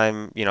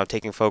summertime,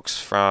 taking folks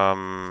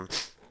from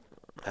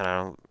I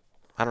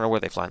don't know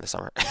where they fly in the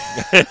summer.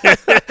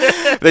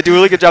 They do a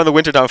really good job in the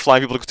wintertime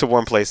flying people to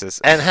warm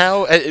places. And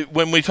how,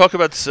 when we talk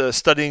about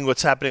studying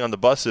what's happening on the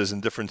buses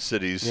in different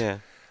cities,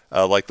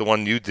 like the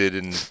one you did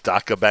in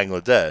Dhaka,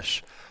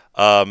 Bangladesh,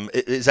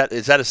 is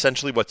that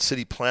essentially what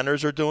city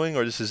planners are doing,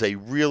 or this is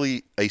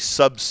a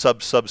sub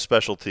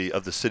specialty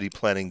of the city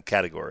planning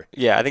category?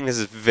 Yeah, I think this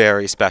is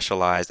very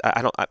specialized.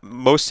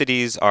 Most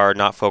cities are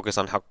not focused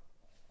on how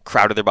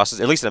crowded their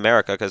buses, at least in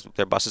America, because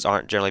their buses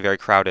aren't generally very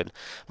crowded.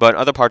 But in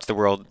other parts of the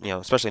world,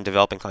 especially in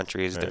developing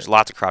countries, there's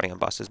lots of crowding on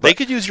buses. But they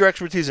could use your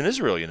expertise in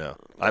Israel,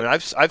 I mean,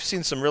 I've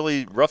seen some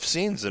really rough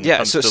scenes when it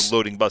comes to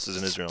loading buses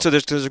in Israel. So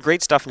there's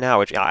great stuff now,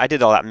 which I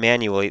did all that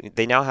manually.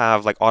 They now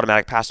have like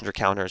automatic passenger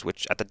counters,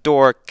 which at the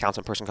door counts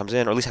when a person comes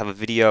in, or at least have a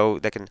video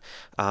that can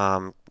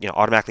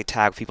automatically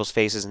tag people's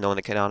faces and know when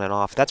they get on and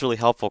off. That's really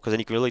helpful because then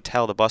you can really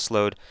tell the bus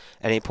load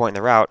at any point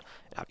in the route.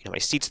 how many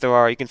seats there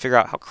are. You can figure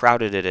out how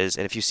crowded it is.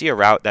 And if you see a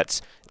route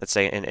that's, let's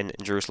say in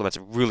Jerusalem, that's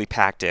really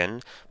packed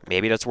in,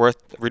 maybe that's worth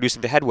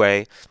reducing the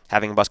headway,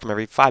 having a bus come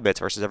every 5 minutes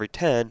versus every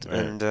 10,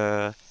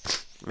 and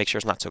make sure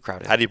it's not so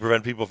crowded. How do you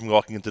prevent people from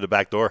walking into the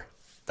back door?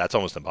 That's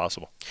almost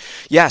impossible.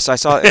 Yes, I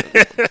saw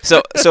it.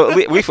 so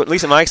at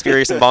least in my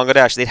experience in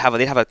Bangladesh, they'd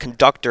have a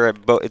conductor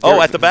at both.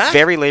 At the back?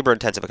 Very labor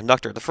intensive. A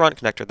conductor at the front,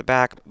 conductor at the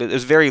back. But it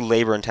was very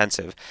labor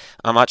intensive.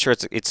 I'm not sure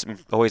it's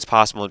always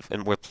possible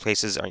in where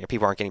places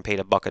people aren't getting paid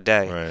 $1 a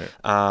day.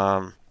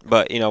 Right.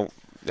 But it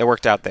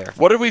worked out there.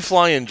 What did we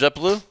fly in?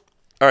 JetBlue?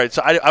 All right,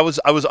 so I was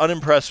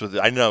unimpressed with it.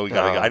 I know we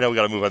got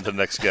to move on to the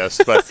next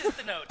guest, but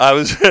I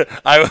was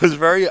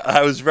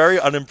very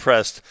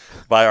unimpressed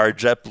by our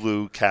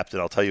JetBlue captain.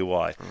 I'll tell you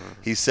why.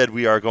 He said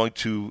we are going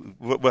to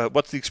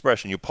what's the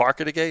expression? You park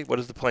at a gate. What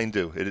does the plane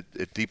do?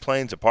 It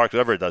deplanes, it parks,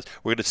 whatever it does.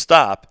 We're going to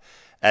stop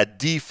at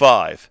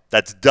D5.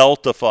 That's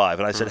Delta 5.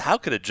 And I said, how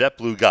could a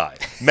JetBlue guy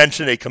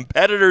mention a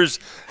competitor's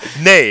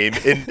name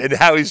in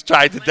how he's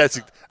trying to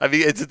designate? I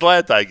mean, it's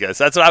Atlanta, I guess.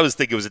 That's what I was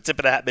thinking. It was a tip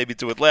of the hat maybe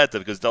to Atlanta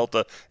because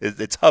Delta,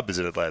 its hub is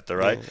in Atlanta,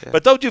 right? Yeah.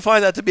 But don't you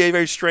find that to be a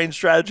very strange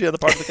strategy on the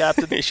part of the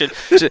captain? You should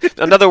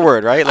another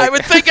word, right? I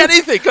would think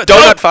anything.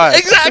 Donut 5.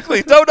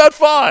 Exactly, Donut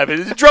 5. And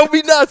it drove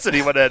me nuts that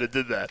he went ahead and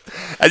did that.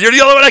 And you're the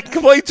only one I can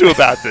complain to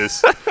about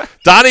this.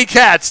 Donnie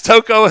Katz,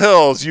 Toco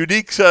Hills,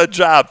 unique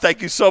job.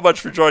 Thank you so much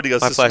for joining us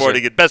My this pleasure.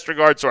 morning. And best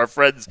regards to our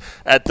friends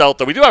at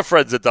Delta. We do have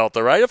friends at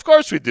Delta, right? Of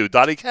course we do.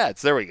 Donnie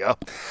Katz. There we go.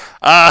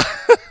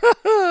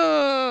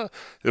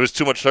 There was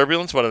too much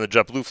turbulence on the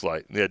JetBlue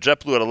flight. Yeah,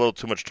 JetBlue had a little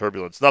too much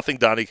turbulence. Nothing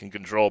Donnie can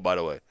control, by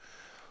the way.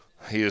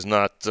 He is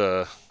not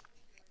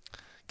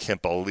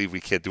can't believe we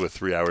can't do a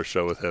 3-hour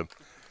show with him.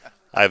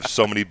 I have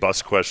so many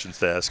bus questions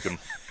to ask him.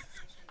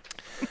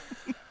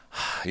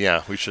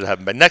 Yeah, we should have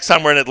him back. Next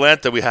time we're in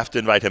Atlanta, we have to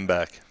invite him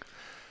back.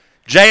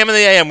 JM and the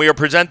AM, we are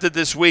presented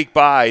this week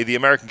by the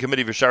American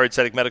Committee for Shaare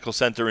Zedek Medical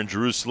Center in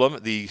Jerusalem.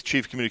 The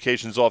Chief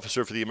Communications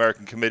Officer for the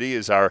American Committee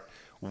is our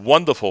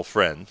wonderful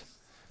friend,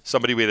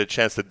 somebody we had a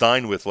chance to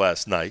dine with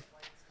last night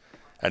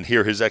and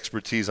hear his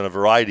expertise on a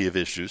variety of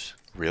issues.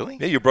 Really?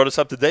 Yeah, you brought us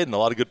up to date in a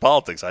lot of good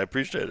politics. I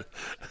appreciate it.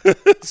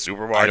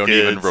 Supermarkets. I don't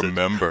even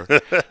remember.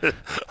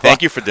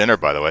 Thank you for dinner,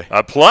 by the way.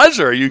 A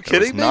pleasure. Are you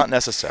kidding me? Not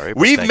necessary.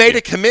 We've made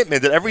a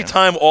commitment that every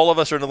time all of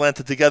us are in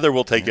Atlanta together,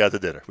 we'll take you out to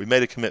dinner. We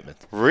made a commitment.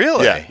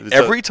 Really? Yeah.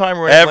 Every time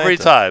we're in Atlanta? Every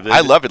time. I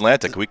love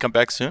Atlanta. Can we come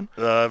back soon?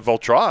 We'll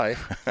try,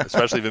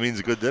 especially if it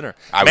means a good dinner.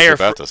 I was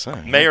about to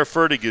say. Mayor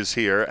Fertig is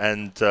here.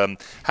 And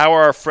how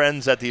are our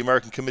friends at the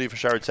American Committee for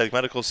Shaare Zedek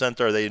Medical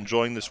Center? Are they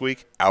enjoying this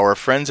week? Our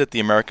friends at the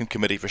American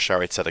Committee for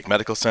Shaare Zedek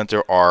Medical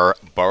Center are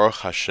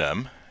Baruch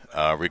Hashem.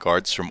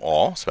 Regards from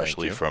all,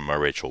 especially from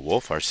Rachel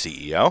Wolf, our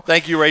CEO.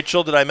 Thank you,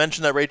 Rachel. Did I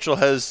mention that Rachel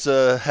has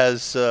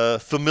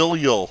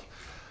familial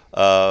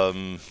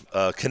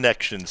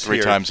connections 3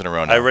 here? times in a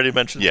row now. I already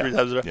mentioned 3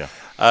 times in a row?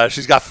 Yeah.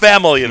 She's got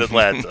family in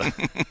Atlanta.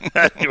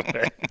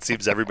 Anyway, it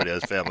seems everybody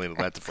has family in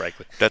Atlanta,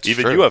 frankly. That's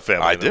Even true. you have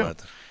family I in do.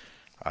 Atlanta.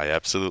 I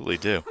absolutely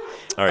do.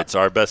 All right, so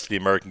our best to the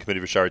American Committee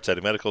for Shaare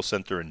Zedek Medical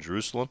Center in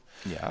Jerusalem.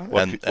 Yeah,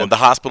 and the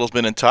hospital's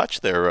been in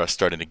touch. They're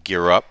starting to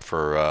gear up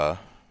for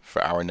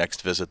our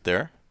next visit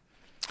there.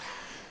 I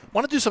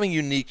want to do something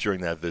unique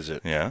during that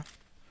visit. Yeah.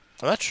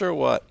 I'm not sure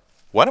what.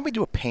 Why don't we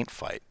do a paint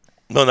fight?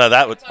 No,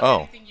 that would.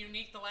 Oh.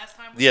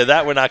 Yeah,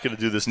 that we're not going to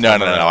do this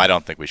time. No, I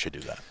don't think we should do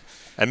that.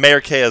 And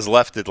Mayor Kay has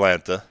left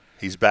Atlanta.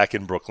 He's back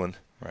in Brooklyn.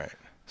 Right.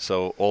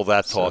 So all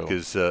that talk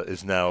is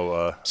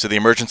now. So the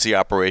Emergency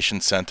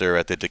Operations Center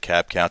at the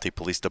DeKalb County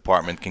Police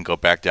Department can go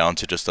back down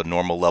to just a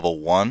normal level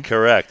 1.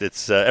 Correct.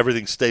 It's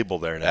everything's stable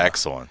there now.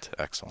 Excellent.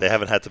 They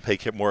haven't had to pay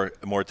more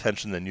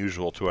attention than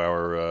usual to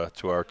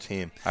our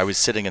team. I was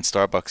sitting in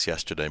Starbucks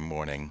yesterday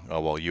morning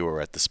while you were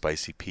at the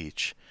Spicy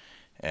Peach,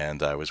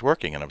 and I was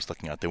working and I was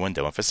looking out the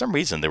window, and for some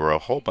reason there were a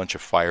whole bunch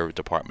of fire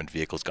department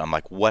vehicles gone.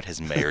 Like, what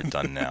has Mayor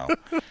done now?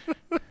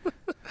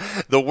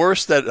 The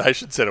worst that I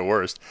should say the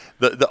worst.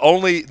 The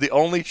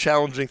only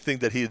challenging thing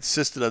that he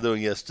insisted on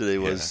doing yesterday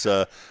was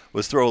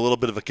throw a little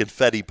bit of a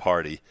confetti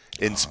party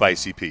in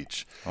Spicy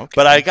Peach. Okay.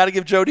 But I got to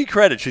give Jody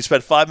credit. She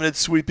spent 5 minutes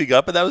sweeping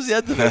up, and that was the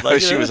end of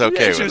it. She was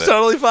okay with She was it.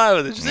 totally fine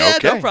with it. She said,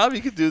 Okay. no problem.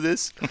 You can do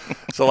this.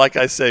 So, like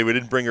I say, we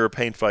didn't bring her a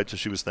paint fight, so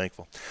she was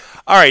thankful.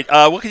 All right.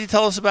 What can you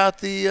tell us about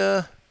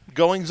the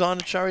goings-on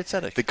at Shaare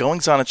Zedek? The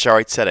goings-on at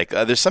Shaare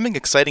Zedek. There's something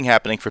exciting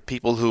happening for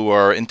people who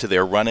are into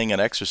their running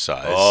and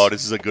exercise. Oh,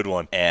 this is a good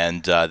one.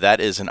 And that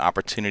is an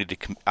opportunity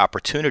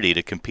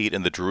to compete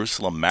in the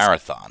Jerusalem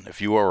Marathon. If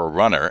you are a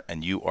runner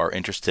and you are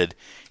interested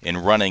in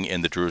running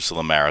in the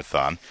Jerusalem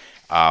Marathon,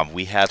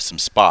 we have some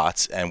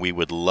spots, and we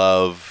would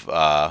love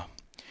for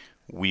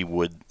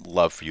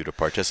you to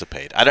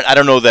participate. I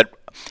don't know that.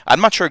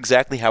 I'm not sure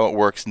exactly how it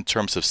works in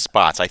terms of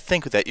spots. I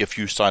think that if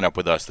you sign up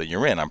with us, that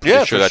you're in. I'm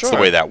pretty sure that's the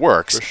way that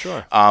works. For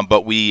sure.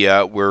 But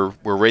we're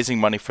raising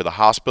money for the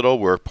hospital.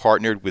 We're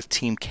partnered with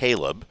Team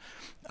Caleb,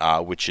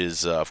 which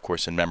is, of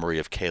course, in memory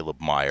of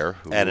Caleb Meyer.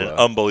 And an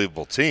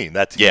unbelievable team.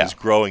 That team is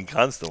growing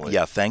constantly.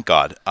 Yeah, thank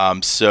God.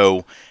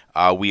 So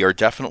we are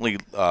definitely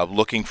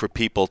looking for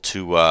people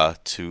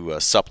to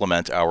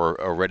supplement our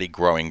already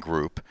growing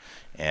group.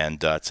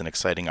 and it's an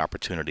exciting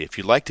opportunity. If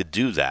you'd like to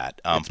do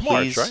that, It's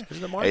please. March, right?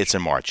 Isn't it March? It's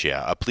in March,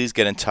 yeah. Please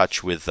get in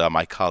touch with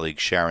my colleague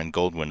Sharon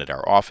Goldwyn at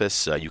our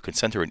office. You can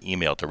send her an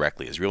email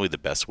directly. Is really the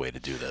best way to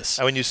do this.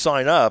 And when you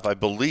sign up, I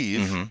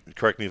believe,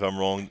 correct me if I'm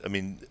wrong, I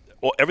mean,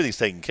 everything's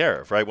taken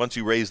care of, right? Once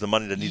you raise the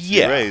money that needs to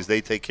be raised,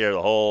 they take care of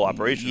the whole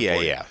operation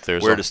for you.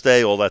 There's where to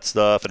stay, all that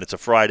stuff, and it's a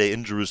Friday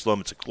in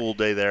Jerusalem. It's a cool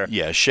day there.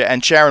 Yeah,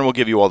 and Sharon will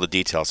give you all the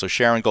details. So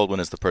Sharon Goldwyn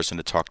is the person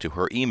to talk to.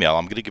 Her email,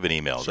 I'm going to give an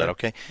email. Is that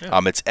okay?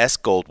 Yeah. It's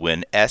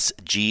sgoldwyn,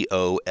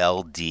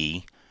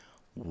 SGOLDWYN,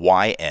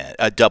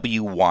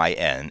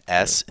 WYN,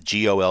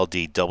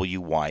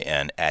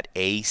 SGOLDWYN at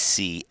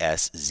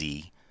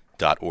ACSZ.org.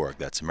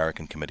 That's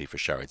American Committee for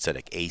Shaarei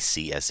Tzedek,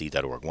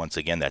 ACSZ.org. Once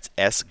again, that's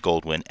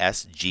sgoldwyn,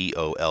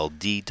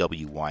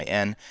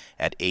 SGOLDWYN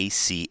at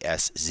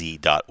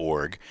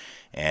ACSZ.org.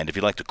 And if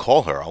you'd like to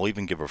call her, I'll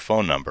even give her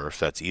phone number if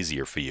that's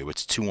easier for you.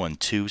 It's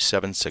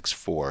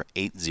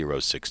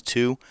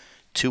 212-764-8062,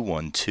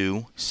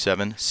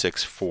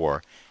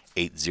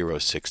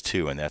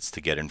 212-764-8062, and that's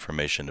to get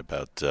information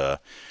about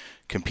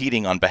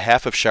competing on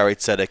behalf of Shaarei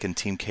Tzedek and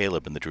Team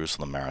Caleb in the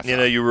Jerusalem Marathon. You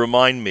know, you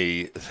remind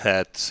me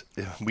that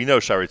we know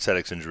Shaarei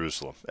Tzedek's in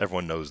Jerusalem.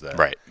 Everyone knows that.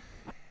 Right.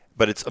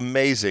 But it's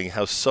amazing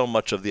how so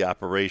much of the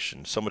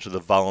operation, so much of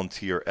the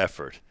volunteer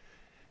effort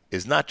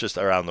is not just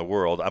around the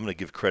world. I'm going to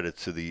give credit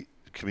to the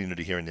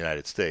community here in the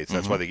United States.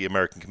 That's why the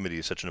American Committee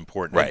is such an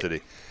important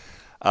entity.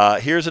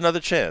 Here's another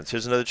chance.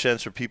 Here's another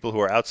chance for people who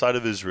are outside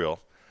of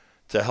Israel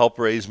to help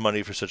raise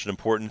money for such an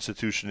important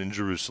institution in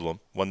Jerusalem,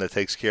 one that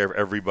takes care of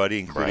everybody,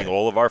 including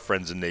all of our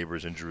friends and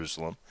neighbors in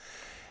Jerusalem.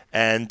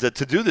 And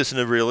to do this in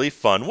a really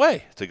fun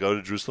way, to go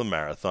to Jerusalem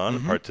Marathon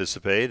and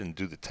participate and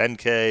do the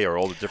 10K or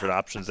all the different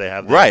options they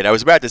have there. Right. I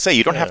was about to say,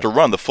 you don't have to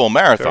run the full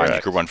marathon. Correct.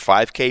 You could run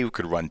 5K, you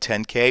could run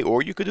 10K,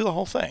 or you could do the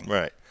whole thing.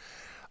 Right.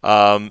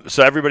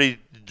 So everybody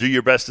do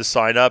your best to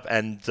sign up.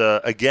 And,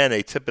 again,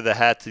 a tip of the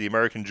hat to the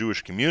American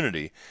Jewish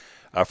community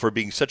for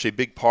being such a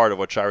big part of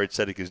what Shaarei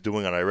Tzedek is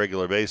doing on a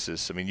regular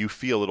basis. I mean, you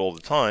feel it all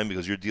the time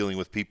because you're dealing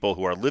with people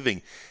who are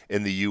living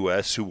in the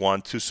U.S. who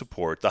want to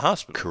support the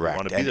hospital. Correct. Who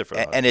want to be there for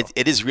the and hospital.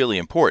 it is really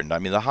important. I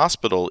mean, the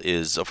hospital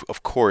is,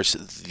 of course,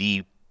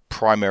 the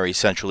primary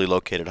centrally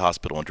located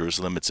hospital in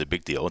Jerusalem. It's a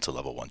big deal. It's a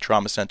level 1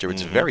 trauma center.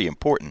 It's very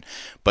important.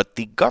 But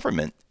the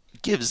government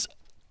gives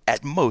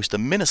at most a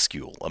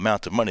minuscule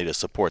amount of money to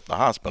support the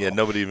hospital. Yeah,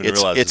 nobody even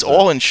realizes it's that.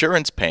 all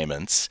insurance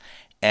payments.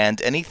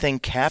 And anything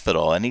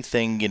capital,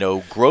 anything,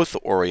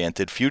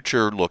 growth-oriented,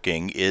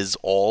 future-looking is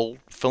all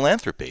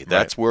philanthropy.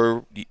 That's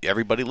where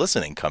everybody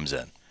listening comes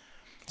in.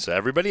 So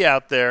everybody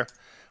out there,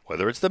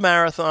 whether it's the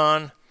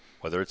marathon,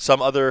 whether it's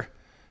some other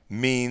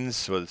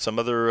means, whether it's some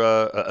other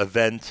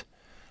event,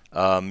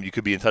 you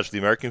could be in touch with the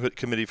American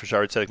Committee for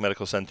Shaarei Tzedek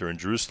Medical Center in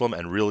Jerusalem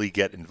and really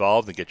get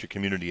involved and get your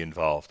community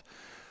involved.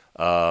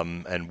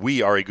 And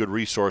we are a good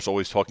resource,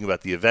 always talking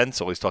about the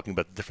events, always talking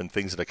about the different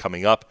things that are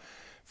coming up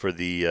for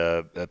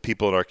the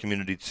people in our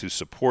community to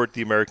support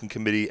the American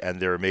Committee and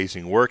their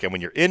amazing work. And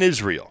when you're in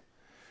Israel,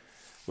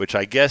 which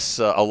I guess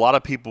a lot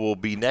of people will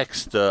be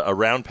next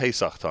around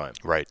Pesach time.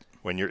 Right.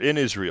 When you're in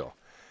Israel,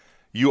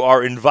 you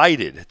are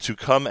invited to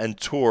come and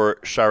tour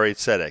Shaarei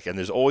Tzedek. And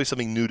there's always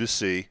something new to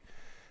see.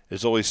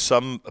 There's always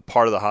some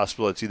part of the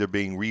hospital that's either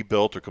being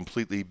rebuilt or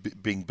completely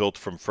being built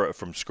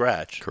from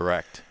scratch.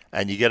 Correct.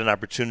 And you get an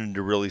opportunity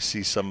to really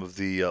see some of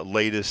the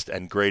latest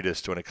and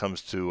greatest when it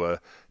comes to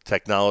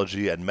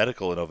technology and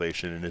medical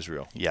innovation in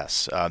Israel.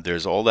 Yes,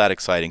 there's all that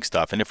exciting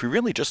stuff. And if you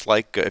really just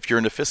like, if you're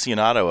an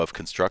aficionado of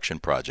construction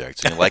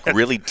projects, and you like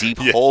really deep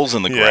holes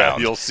in the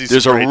ground, you'll see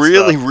there's some a great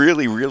really, stuff.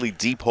 really, really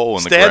deep hole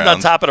in the ground. Stand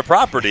on top of the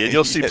property and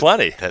you'll see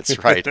plenty. That's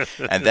right.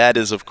 And that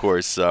is, of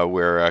course,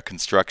 where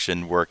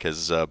construction work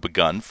has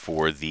begun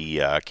for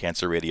the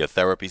Cancer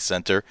Radiotherapy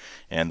Center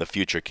and the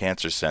Future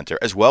Cancer Center,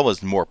 as well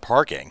as more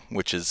parking,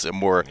 which is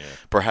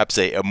perhaps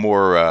a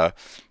more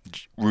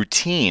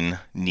routine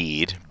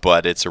need,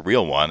 but it's a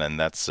real one, and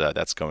that's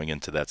going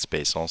into that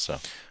space also. All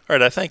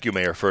right, I thank you,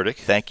 Mayor Furtick.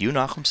 Thank you,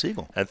 Nachum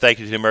Siegel. And thank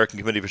you to the American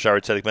Committee for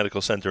Shaarei Tzedek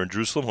Medical Center in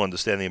Jerusalem, who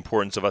understand the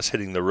importance of us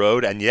hitting the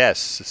road. And yes,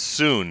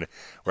 soon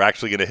we're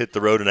actually going to hit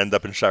the road and end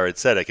up in Shaarei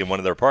Tzedek in one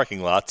of their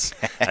parking lots,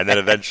 and then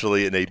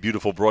eventually in a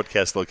beautiful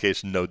broadcast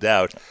location, no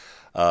doubt.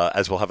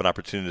 As we'll have an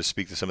opportunity to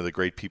speak to some of the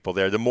great people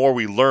there. The more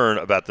we learn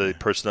about the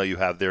personnel you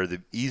have there,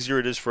 the easier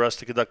it is for us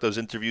to conduct those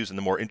interviews and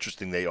the more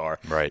interesting they are.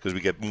 Right. Because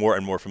we get more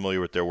and more familiar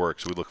with their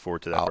work, so we look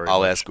forward to that very I'll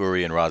much. ask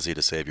Uri and Razi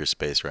to save your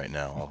space right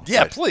now.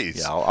 Please.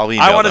 Yeah, I'll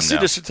email I want to them see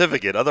now. the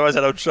certificate, otherwise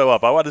I don't show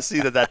up. I want to see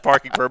that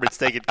parking permit's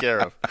taken care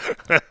of.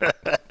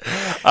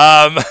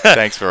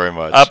 Thanks very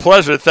much. A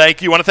pleasure.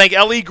 Thank you. I want to thank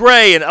Ellie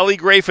Gray and Ellie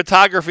Gray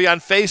Photography on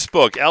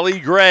Facebook.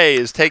 Ellie Gray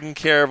is taking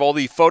care of all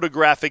the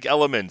photographic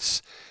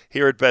elements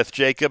here at Beth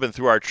Jacob and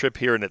through our trip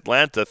here in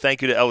Atlanta.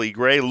 Thank you to Ellie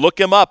Gray. Look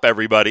him up,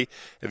 everybody.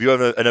 If you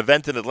have an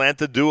event in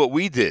Atlanta, do what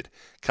we did.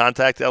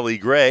 Contact Ellie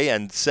Gray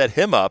and set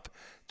him up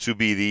to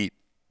be the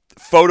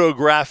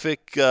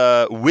photographic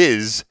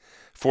whiz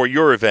for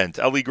your event.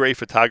 Ellie Gray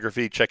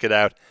Photography. Check it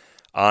out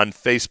on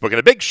Facebook. And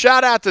a big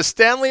shout out to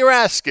Stanley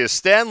Raskis.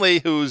 Stanley,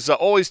 who's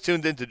always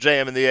tuned into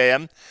JM in the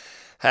AM,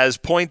 has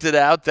pointed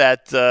out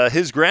that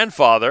his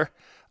grandfather,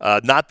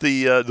 not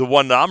the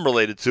one I'm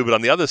related to, but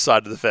on the other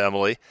side of the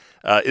family,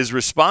 is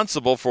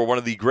responsible for one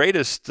of the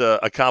greatest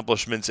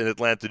accomplishments in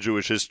Atlanta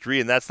Jewish history,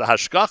 and that's the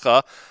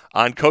hashgacha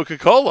on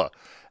Coca-Cola.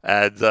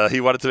 And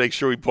he wanted to make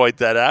sure we point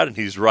that out, and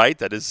he's right.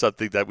 That is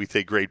something that we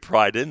take great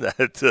pride in,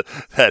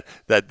 that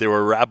there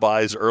were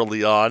rabbis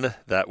early on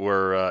that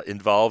were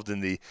involved in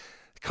the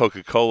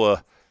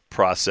Coca-Cola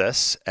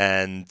process.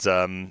 And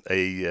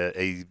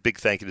a big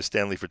thank you to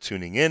Stanley for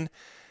tuning in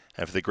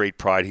and for the great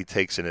pride he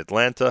takes in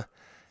Atlanta.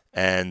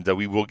 And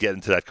we will get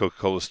into that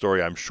Coca-Cola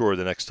story, I'm sure,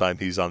 the next time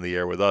he's on the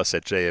air with us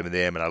at JM and the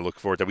AM, and I look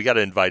forward to it. We got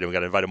to invite him. We got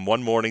to invite him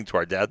one morning to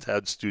our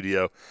downtown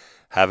studio,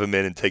 have him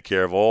in and take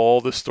care of all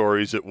the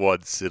stories at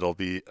once. It'll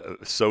be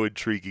so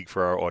intriguing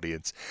for our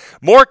audience.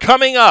 More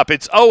coming up.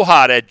 It's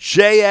Ohad at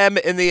JM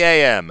in the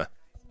AM.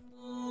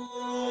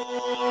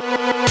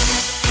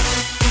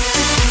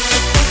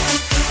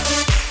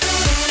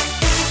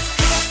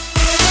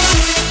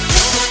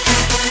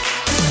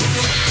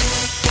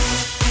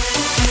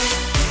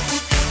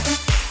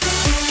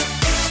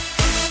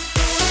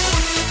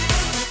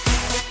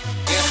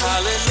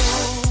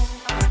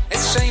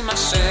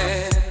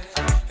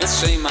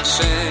 Shem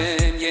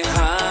Hashem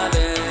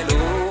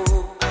Yehalelu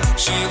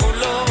Shiru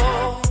lo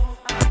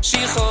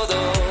Shir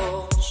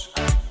Chodosh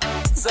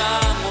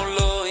Zamu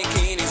lo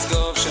Ki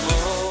nizkor Shemo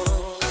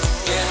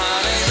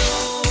Yehalelu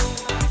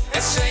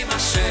Es Shem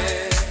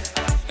Hashem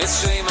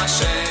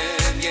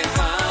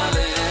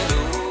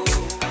Yehalelu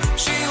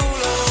Shiru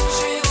lo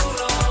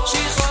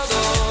Shir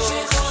Chodosh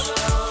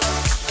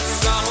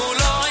Zamu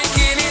lo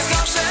Ki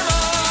nizkor Shemo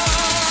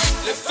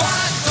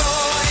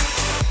Levatoi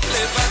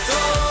Levatoi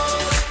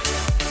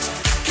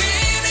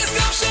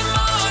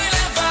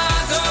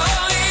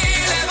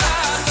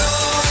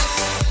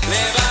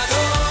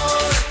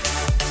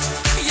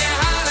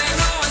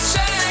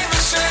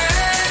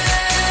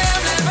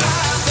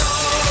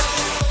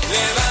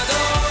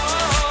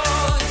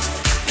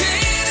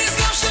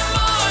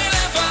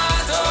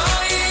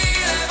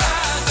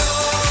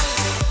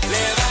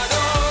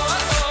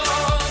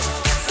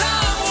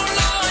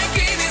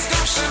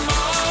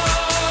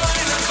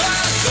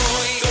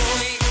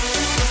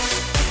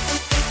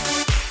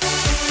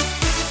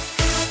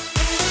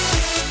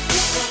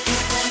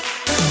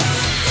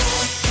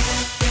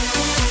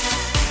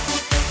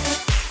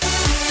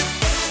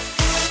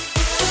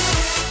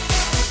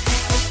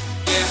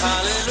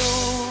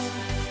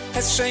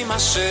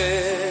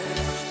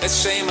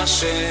Es Shem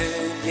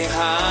Hashem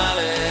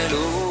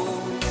Yehalelu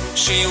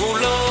Shiru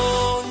lo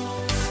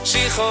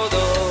Shir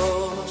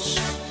Chodosh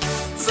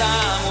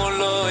Zamu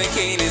lo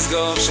Ki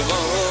nizkor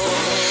Shemo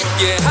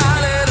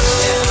Yehalelu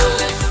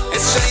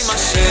Es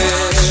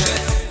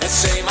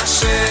Shem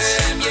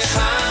Hashem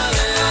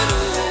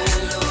Yehalelu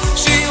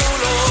Shiru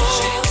lo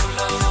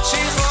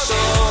Shir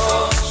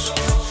Chodosh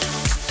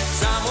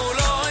Zamu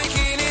lo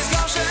Ki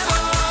nizkor Shemo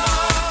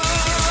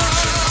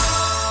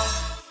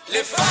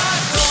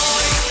Levato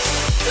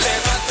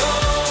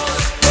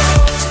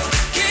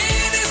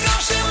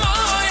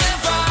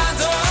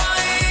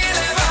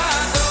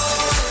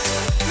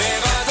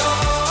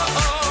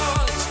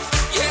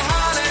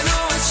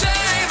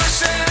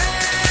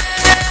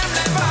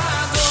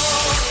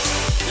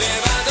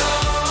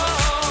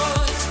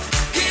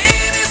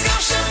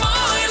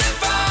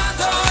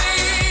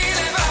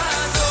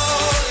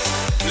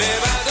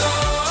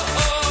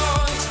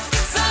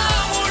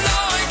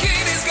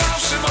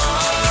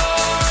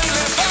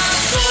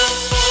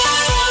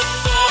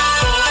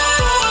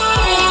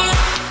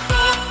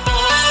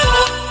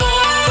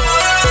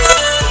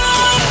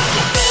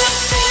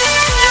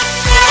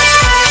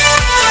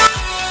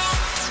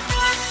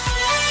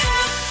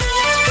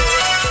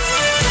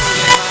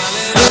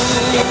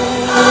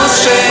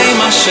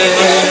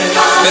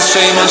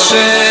Shem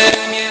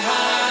Hashem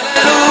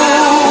Yehalelu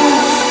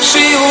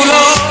Shiru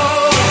lo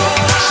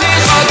Shir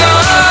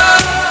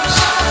Chodosh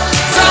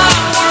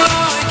Zamu lo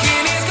Ki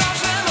nizkor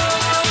Shemo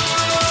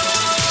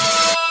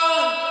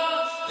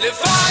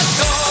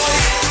Levatoi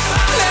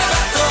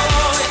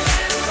Levatoi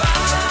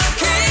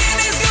Ki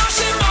nizkor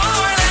Shemo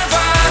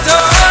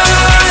Levatoi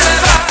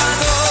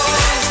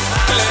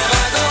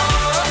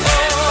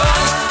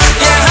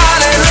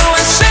Yehalelu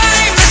Es Shem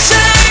Hashem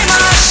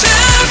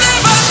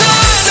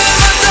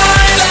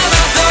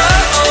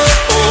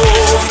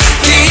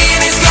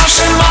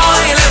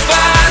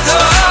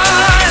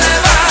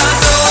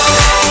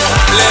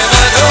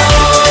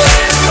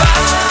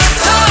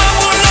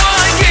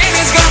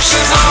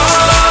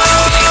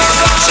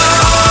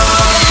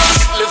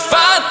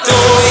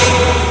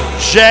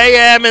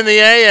JM in the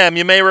AM.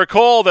 You may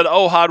recall that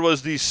Ohad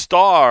was the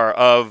star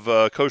of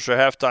Kosher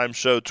Halftime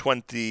Show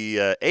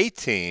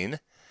 2018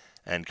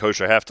 and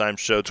Kosher Halftime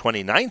Show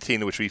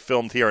 2019, which we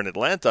filmed here in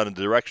Atlanta under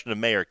the direction of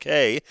Mayor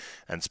Kay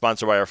and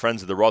sponsored by our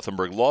friends at the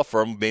Rothenberg Law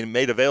Firm, being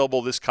made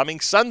available this coming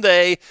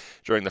Sunday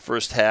during the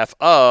first half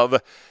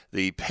of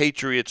the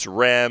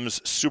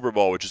Patriots-Rams Super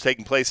Bowl, which is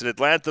taking place in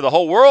Atlanta. The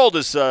whole world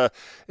is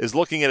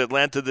looking at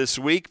Atlanta this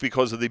week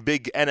because of the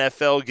big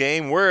NFL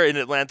game. We're in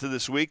Atlanta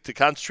this week to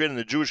concentrate on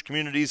the Jewish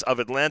communities of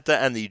Atlanta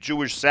and the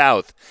Jewish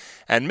South.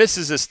 And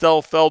Mrs.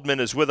 Estelle Feldman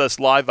is with us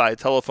live via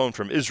telephone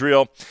from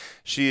Israel.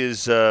 She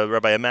is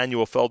Rabbi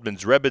Emanuel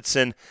Feldman's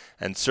Rebbitzin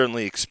and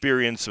certainly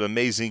experienced some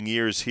amazing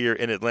years here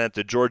in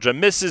Atlanta, Georgia.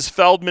 Mrs.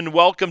 Feldman,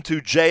 welcome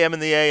to JM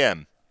and the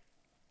AM.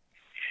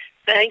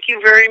 Thank you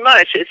very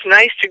much. It's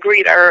nice to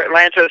greet our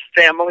Atlanta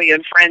family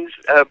and friends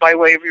by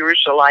way of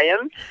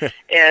Yerushalayim,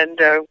 and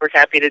we're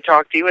happy to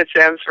talk to you. It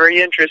sounds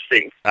very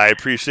interesting. I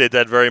appreciate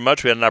that very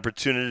much. We had an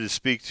opportunity to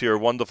speak to your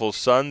wonderful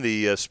son,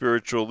 the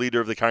spiritual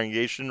leader of the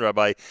congregation,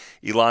 Rabbi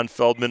Ilan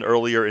Feldman,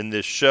 earlier in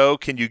this show.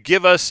 Can you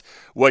give us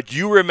what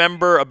you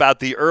remember about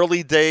the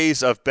early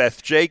days of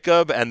Beth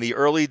Jacob and the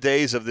early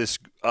days of this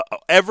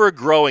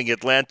ever-growing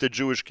Atlanta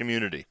Jewish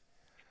community?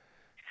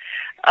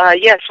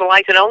 Yes, well,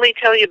 I can only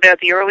tell you about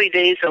the early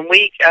days when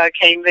we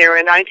came there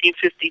in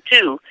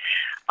 1952.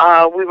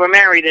 We were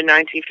married in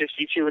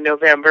 1952 in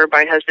November.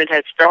 My husband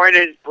had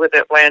started with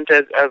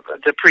Atlanta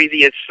the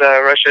previous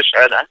Rosh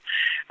Hashanah,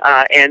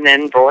 and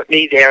then brought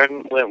me there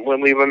when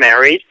we were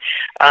married.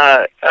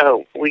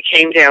 We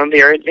came down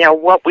there. Now,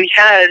 what we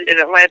had in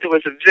Atlanta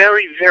was a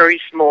very, very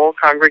small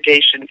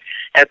congregation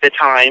at the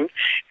time.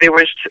 There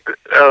was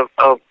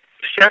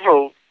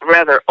several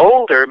rather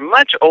older,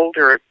 much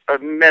older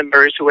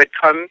members who had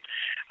come,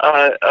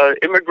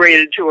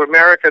 immigrated to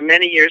America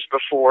many years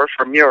before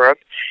from Europe,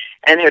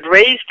 and had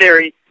raised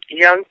their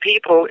young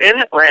people in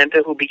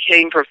Atlanta who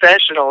became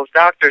professionals,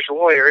 doctors,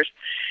 lawyers,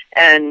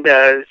 and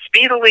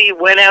speedily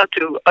went out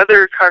to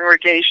other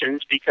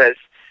congregations because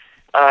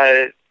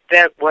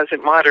that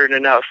wasn't modern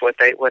enough what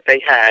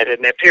they had,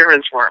 and their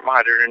parents weren't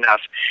modern enough.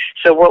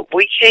 So what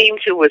we came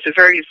to was a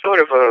very sort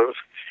of a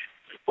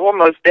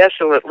almost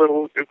desolate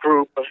little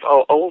group of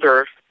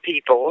older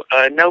people,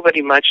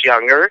 nobody much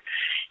younger,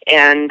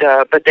 and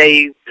but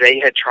they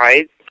had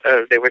tried.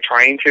 They were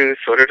trying to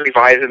sort of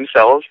revive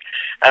themselves.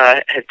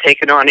 Had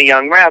taken on a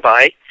young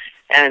rabbi,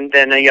 and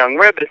then a young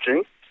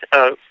rebbitzin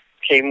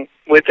came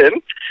with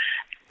him,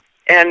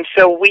 and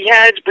so we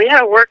had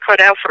a work cut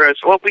out for us.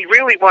 What we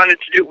really wanted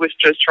to do was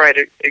just try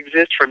to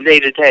exist from day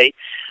to day.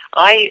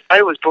 I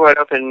was brought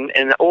up in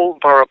the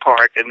old Borough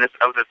Park of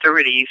the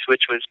 30s,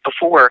 which was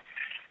before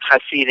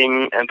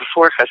Hasidim and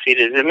before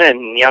Hasidism,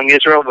 and Young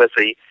Israel was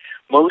the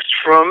most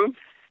from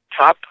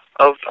top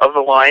of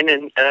the line,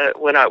 and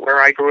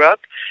where I grew up,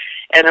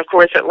 and of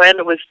course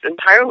Atlanta was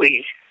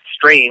entirely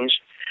strange.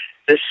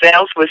 The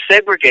South was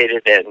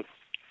segregated in,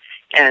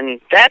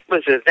 and that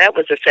was a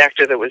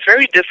factor that was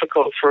very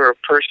difficult for a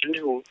person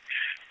who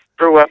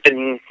grew up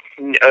in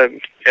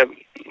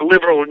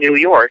liberal New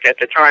York at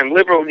the time.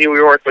 Liberal New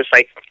York was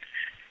like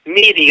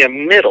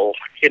medium middle,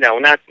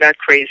 not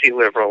crazy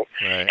liberal.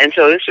 Right. And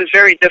so this was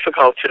very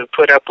difficult to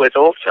put up with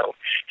also.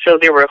 So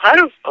there were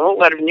a whole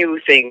lot of new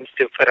things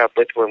to put up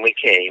with when we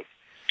came.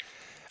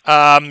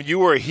 You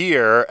were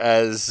here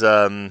as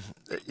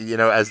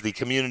as the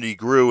community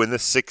grew in the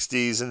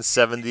 60s and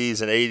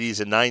 70s and 80s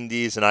and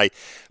 90s, and I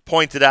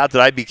pointed out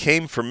that I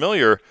became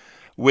familiar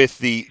with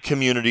the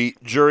community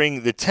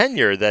during the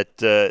tenure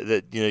that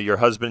your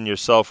husband and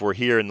yourself were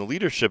here in the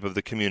leadership of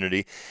the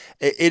community.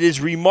 It is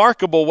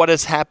remarkable what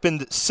has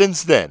happened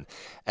since then,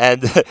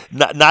 and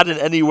not in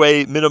any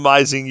way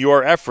minimizing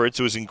your efforts.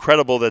 It was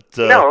incredible that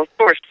no, of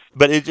course.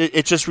 But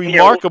it's just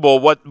remarkable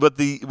what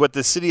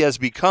the city has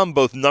become,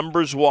 both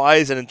numbers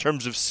wise and in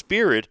terms of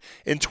spirit,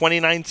 in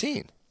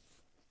 2019.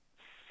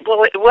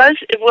 Well, it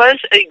was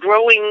a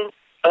growing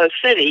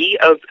city.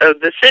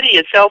 The city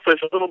itself was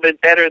a little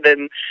bit better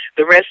than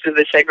the rest of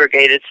the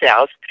segregated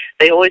South.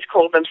 They always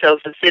called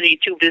themselves a city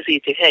too busy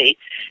to hate,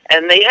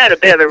 and they had a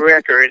better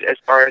record as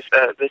far as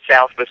the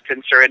South was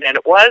concerned. And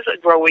it was a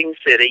growing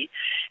city,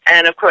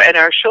 and of course, and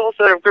our shul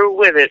sort of grew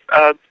with it.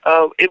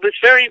 It was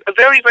a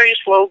very, very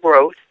slow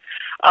growth.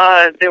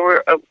 There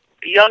were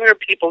younger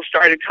people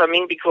started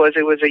coming because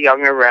it was a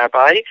younger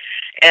rabbi,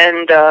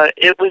 and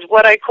it was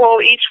what I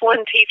call each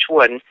one teach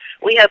one.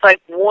 We had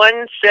like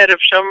one set of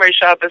Shomer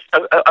Shabbos,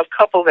 a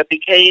couple that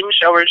became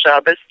Shomer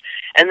Shabbos,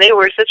 and they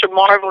were such a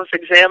marvelous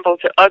example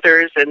to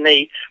others, and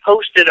they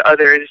hosted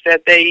others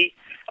that they,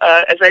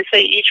 as I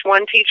say, each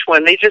one teach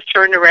one. They just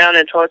turned around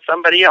and taught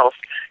somebody else.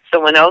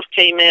 Someone else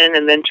came in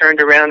and then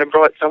turned around and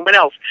brought someone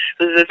else.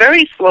 It was a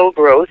very slow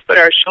growth, but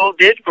our shul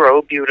did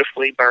grow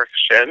beautifully, Baruch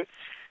Hashem.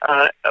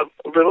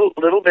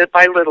 Little bit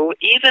by little,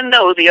 even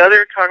though the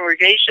other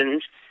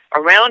congregations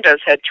around us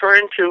had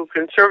turned to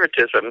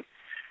conservatism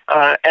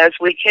as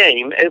we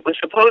came. It was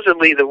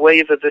supposedly the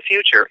wave of the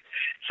future.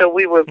 So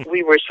we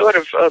were sort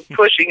of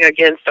pushing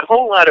against a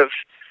whole lot of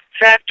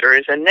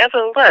factors, and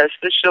nevertheless,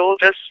 the shul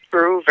just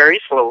grew very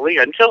slowly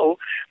until,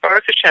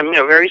 Baruch Hashem,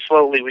 very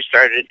slowly we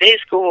started a day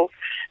school,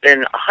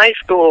 then a high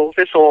school.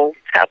 This all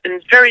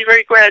happened very,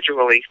 very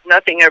gradually.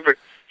 Nothing ever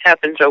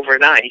happens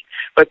overnight.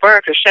 But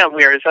Baruch Hashem,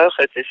 we are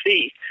zocheh to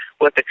see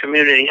what the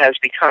community has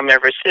become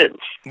ever since.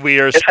 We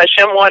are. If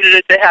Hashem wanted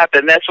it to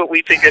happen, that's what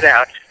we figured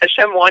out.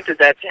 Hashem wanted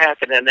that to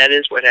happen, and that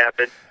is what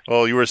happened.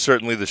 Well, you were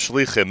certainly the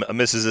shlichim.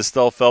 Mrs.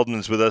 Estelle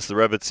Feldman's with us, the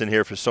Rebbitzin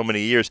here for so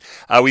many years.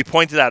 We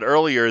pointed out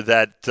earlier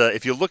that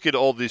if you look at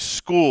all these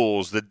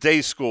schools, the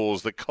day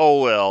schools, the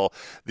kollel,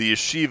 the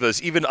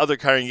yeshivas, even other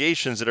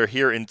congregations that are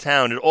here in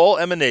town, it all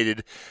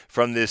emanated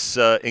from this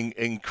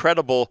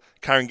incredible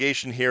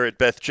congregation here at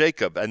Beth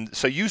Jacob. And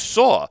so you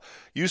saw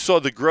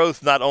the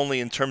growth not only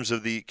in terms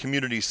of the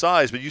community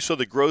size, but you saw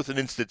the growth in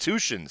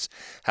institutions,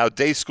 how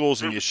day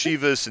schools and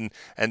yeshivas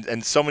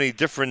and so many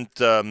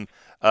different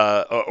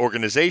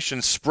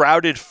organizations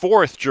sprouted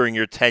forth during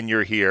your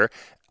tenure here,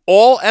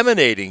 all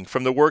emanating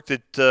from the work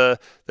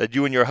that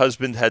you and your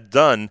husband had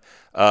done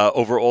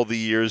over all the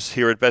years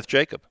here at Beth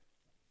Jacob.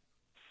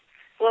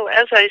 Well,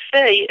 as I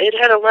say, it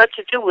had a lot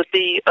to do with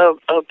the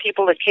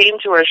people that came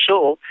to our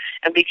shul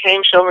and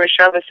became Shomer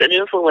Shabbos and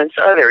influenced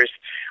others.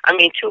 I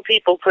mean, two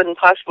people couldn't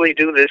possibly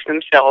do this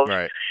themselves.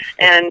 Right.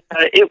 And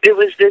it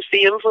was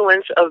the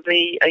influence of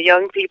the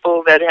young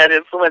people that had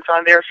influence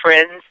on their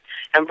friends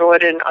and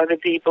brought in other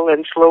people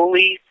and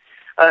slowly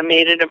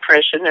made an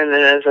impression. And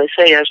then, as I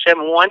say, Hashem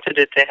wanted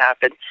it to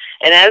happen.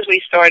 And as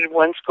we started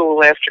one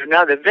school after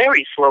another,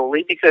 very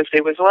slowly, because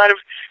there was a lot of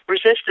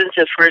resistance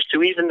at first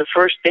to even the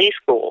first day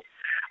school.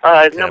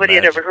 Nobody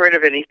had ever heard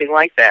of anything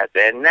like that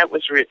then. That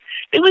was it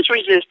was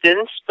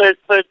resistance, but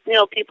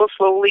people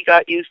slowly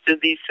got used to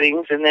these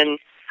things and then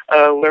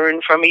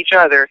learned from each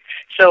other.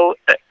 So,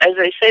 as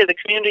I say, the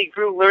community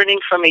grew learning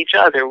from each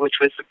other, which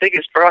was the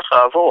biggest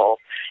bracha of all.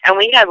 And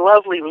we had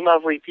lovely,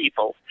 lovely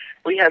people.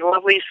 We had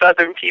lovely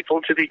Southern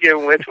people to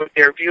begin with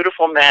their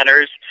beautiful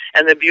manners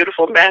and the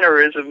beautiful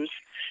mannerisms.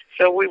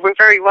 So we were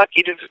very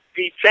lucky to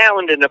be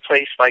found in a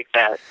place like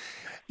that.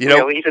 You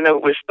know, even though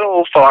it was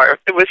so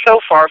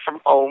far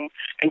from home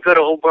and good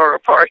old Borough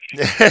Park.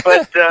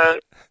 But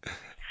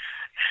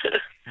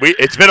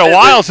it's been a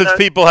while since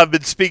people have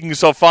been speaking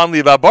so fondly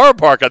about Borough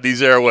Park on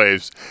these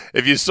airwaves.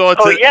 If you saw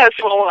it, yes.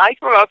 Well, I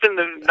grew up in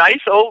the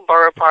nice old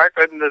Borough Park,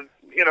 and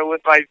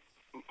with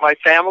my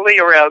family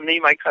around me,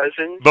 my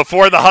cousins.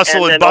 Before the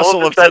hustle and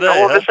bustle of today.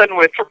 All of a sudden,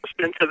 we're thrust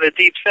into the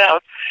deep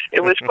south.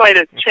 It was quite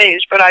a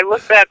change, but I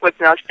look back with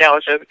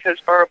nostalgia because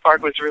Borough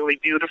Park was really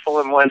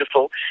beautiful and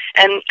wonderful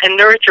and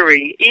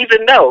nurturing,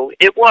 even though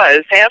it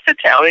was half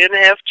Italian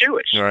and half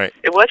Jewish. Right.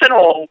 It wasn't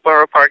all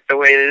Borough Park the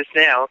way it is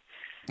now.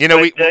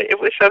 It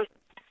was something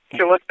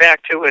to look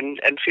back to and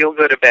feel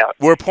good about.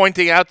 We're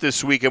pointing out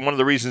this week, and one of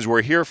the reasons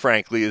we're here,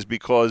 frankly, is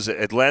because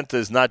Atlanta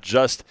is not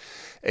just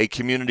a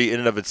community in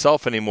and of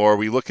itself anymore.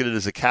 We look at it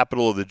as a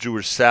capital of the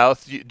Jewish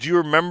South. Do you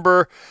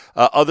remember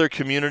other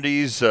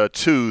communities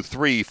 2,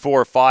 3,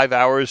 4, 5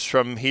 hours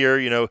from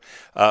here,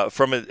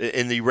 from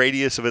in the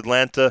radius of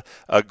Atlanta,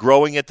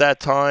 growing at that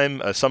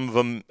time? Some of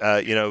them,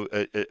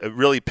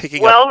 really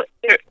picking up.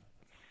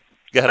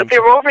 But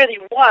there already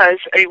was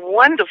a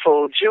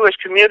wonderful Jewish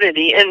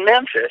community in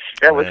Memphis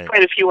that was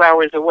quite a few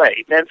hours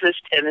away, Memphis,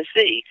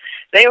 Tennessee.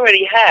 They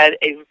already had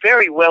a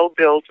very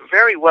well-built,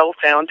 very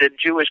well-founded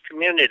Jewish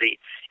community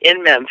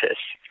in Memphis.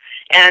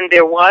 And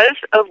there was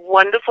a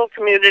wonderful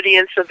community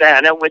in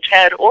Savannah, which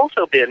had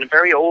also been a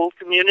very old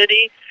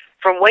community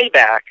from way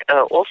back,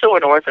 also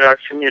an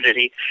Orthodox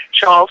community.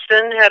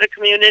 Charleston had a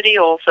community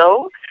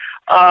also,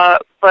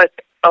 but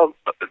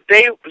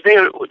they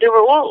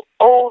were all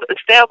old,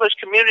 established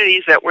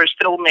communities that were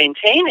still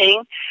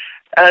maintaining.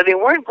 They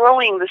weren't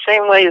growing the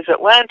same way as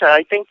Atlanta.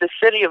 I think the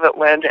city of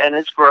Atlanta and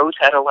its growth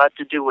had a lot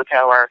to do with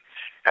how our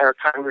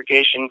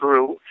congregation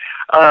grew.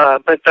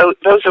 But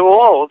those are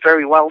all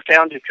very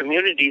well-founded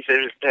communities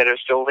that are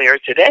still there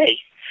today.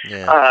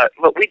 Yeah.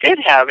 But we did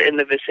have in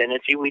the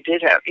vicinity, within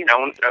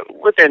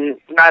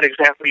not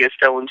exactly a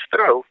stone's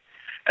throw.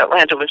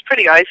 Atlanta was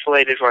pretty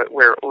isolated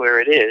where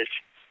it is.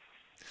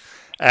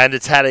 And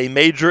it's had a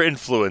major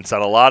influence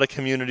on a lot of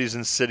communities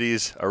and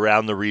cities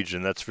around the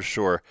region, that's for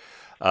sure.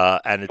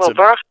 And it's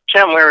Baruch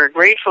Hashem, we're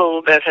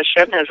grateful that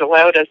Hashem has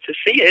allowed us to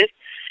see it,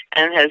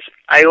 and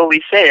I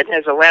always say it,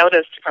 has allowed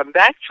us to come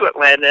back to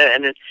Atlanta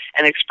and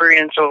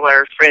experience all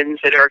our friends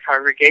at our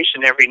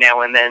congregation every now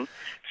and then.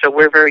 So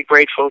we're very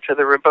grateful to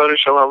the Ribono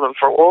Shel Olam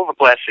for all the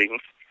blessings.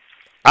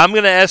 I'm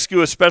going to ask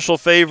you a special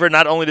favor,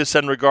 not only to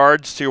send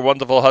regards to your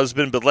wonderful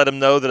husband, but let him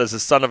know that as a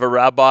son of a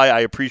rabbi,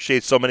 I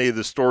appreciate so many of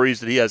the stories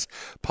that he has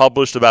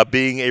published about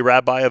being a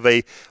rabbi of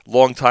a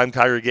long-time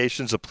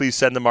congregation, so please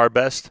send him our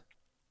best.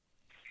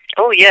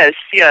 Oh, yes.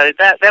 Yeah,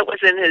 that was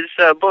in his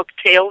book,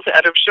 Tales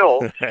Out of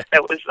Shul.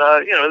 That was,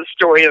 the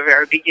story of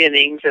our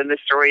beginnings and the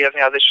story of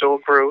how the shul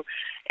grew.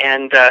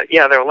 And,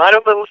 there are a lot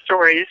of little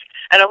stories,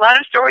 and a lot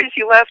of stories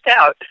he left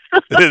out.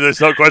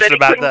 There's no question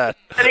about that.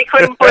 And he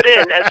couldn't put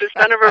in. As the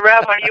son of a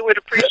rabbi, you would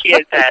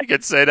appreciate that. You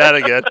could say that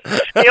again.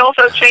 He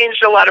also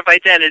changed a lot of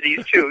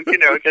identities, too,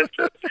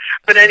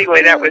 but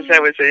anyway, that was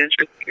an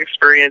interesting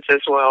experience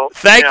as well.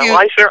 Thank you.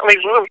 I certainly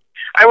will.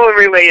 I will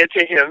relay it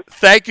to him.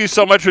 Thank you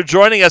so much for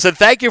joining us, and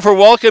thank you for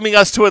welcoming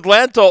us to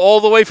Atlanta all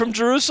the way from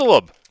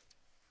Jerusalem.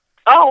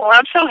 Oh, well,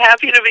 I'm so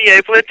happy to be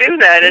able to do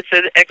that. It's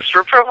an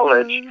extra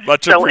privilege.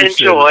 Much So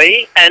appreciated.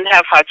 enjoy and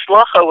have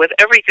hatzlacha with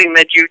everything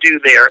that you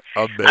do there.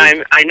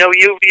 Amazing. I know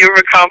you've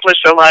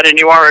accomplished a lot, and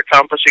you are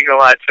accomplishing a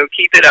lot. So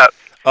keep it up.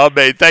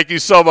 Amazing. Thank you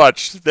so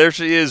much. There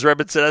she is,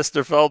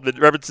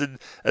 Rebbitzin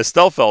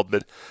Estelle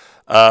Feldman.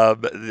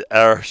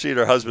 She and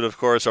her husband, of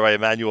course, are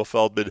Emmanuel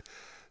Feldman,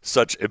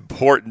 such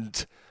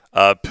important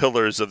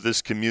pillars of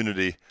this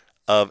community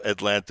of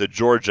Atlanta,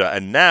 Georgia.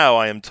 And now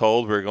I am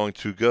told we're going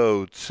to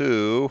go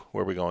to,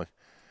 where are we going?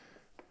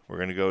 We're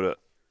going to go to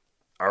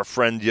our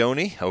friend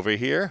Yoni over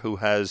here, who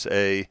has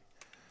a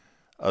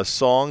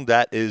song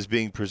that is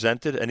being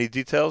presented. Any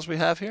details we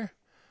have here?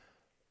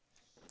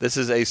 This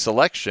is a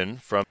selection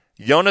from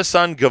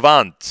Yonasan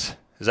Gavant.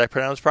 Is that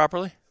pronounced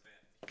properly?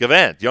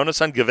 Gavant.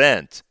 Yonasan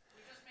Gavant.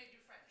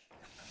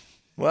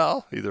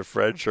 Well, either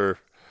French or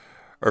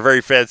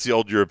very fancy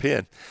old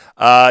European.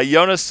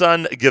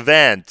 Yonasan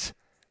Gavant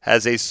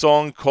has a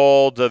song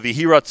called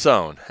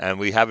Vihiratzon, and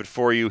we have it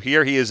for you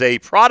here. He is a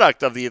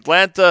product of the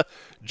Atlanta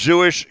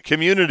Jewish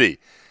community,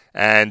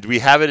 and we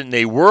have it in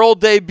a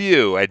world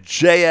debut at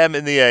JM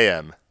in the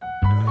AM.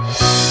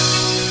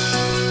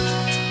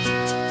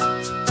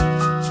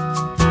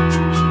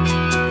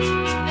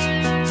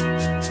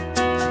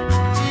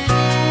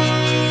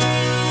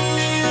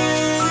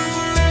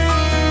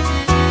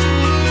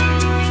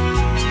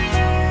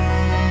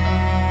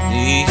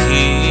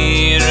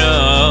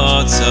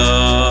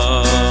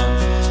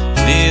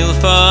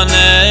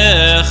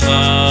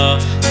 Milfanecha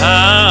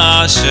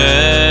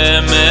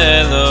Hashem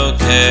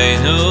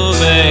Elokeinu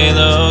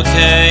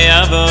Ve'elokei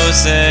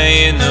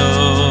Avoseinu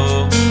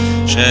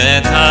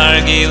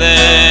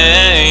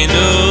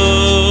Shetargileinu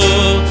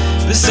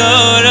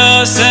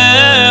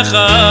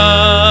V'sorosecha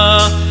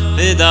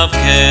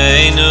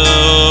V'davkeinu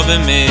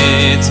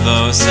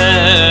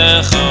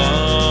V'mitzvosecha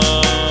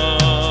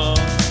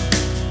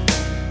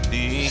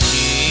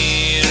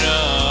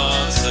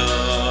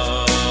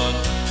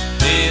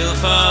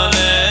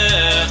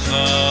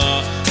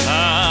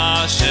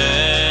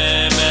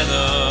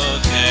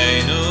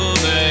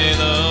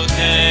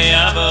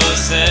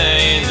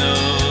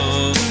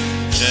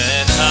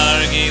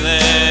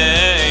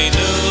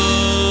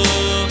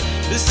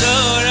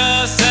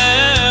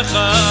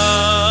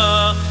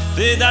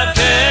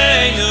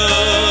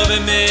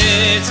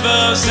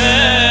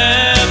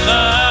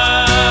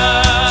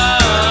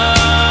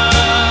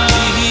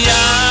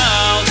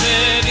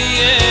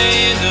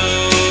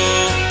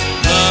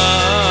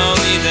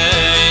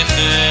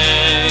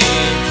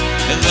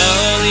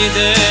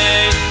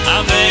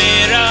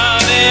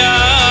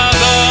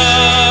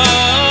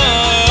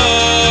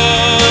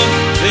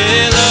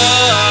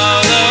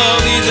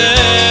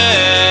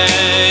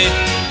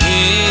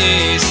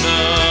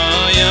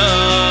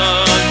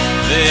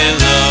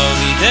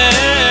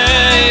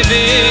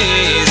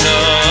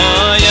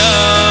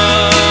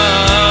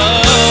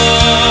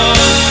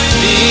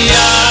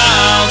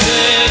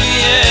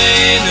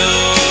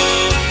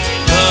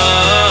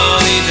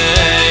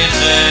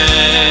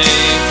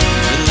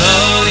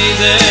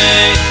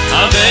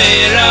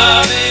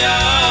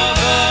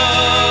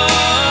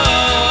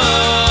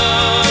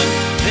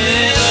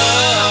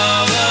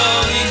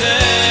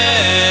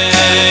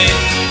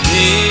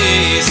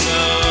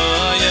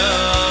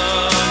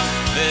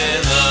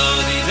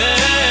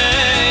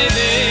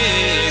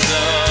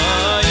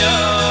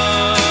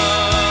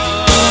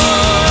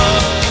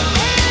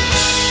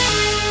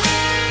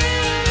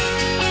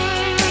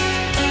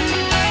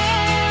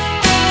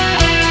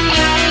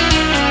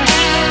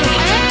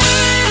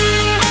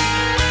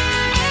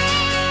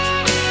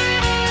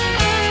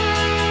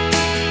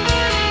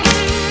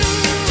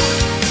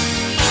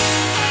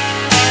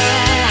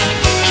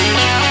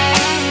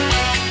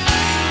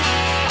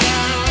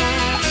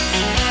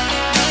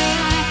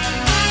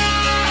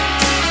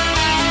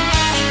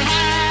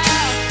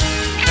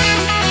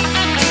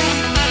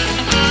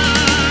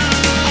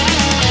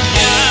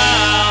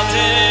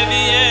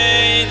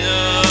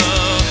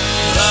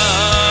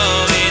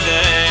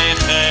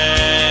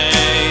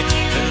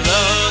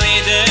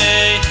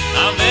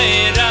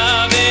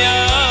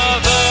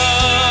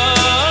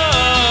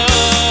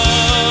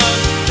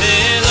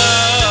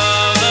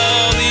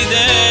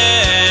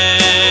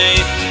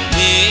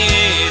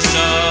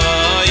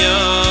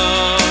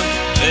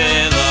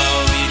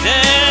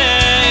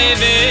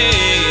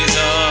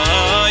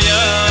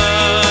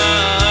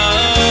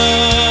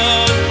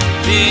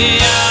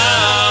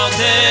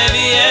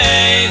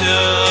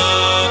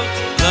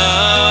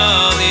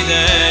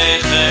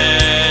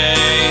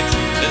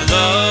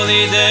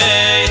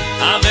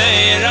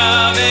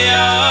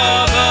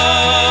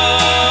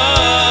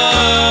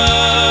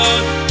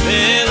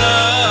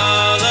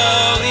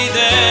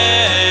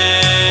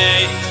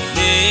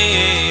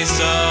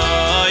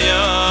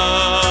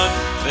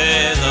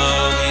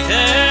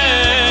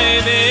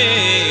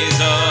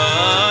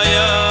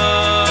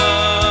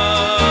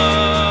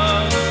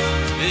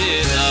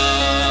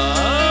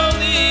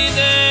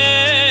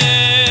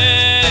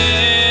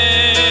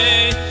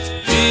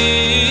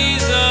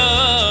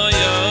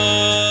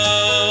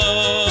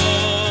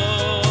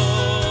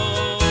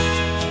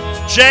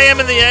JM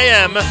in the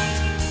AM.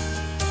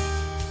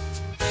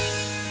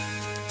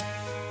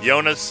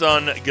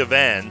 Yonason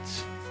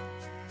Gavant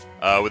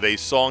with a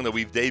song that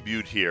we've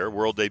debuted here,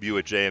 world debut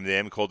at JM in the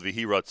AM, called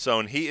Vihi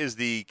Ratzon. He is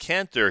the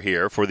cantor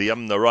here for the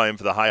Yom Noraim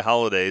for the High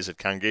Holidays at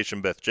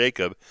Congregation Beth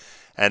Jacob.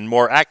 And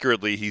more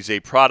accurately, he's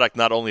a product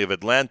not only of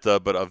Atlanta,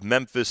 but of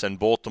Memphis and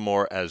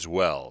Baltimore as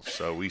well.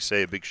 So we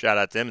say a big shout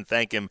out to him and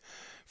thank him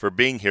for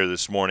being here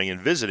this morning and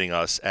visiting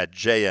us at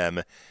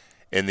JM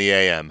in the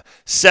AM.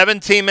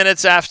 17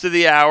 minutes after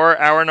the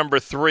hour number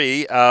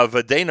 3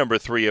 of day number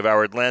 3 of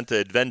our Atlanta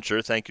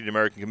adventure. Thank you to the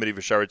American Committee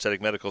for Shaare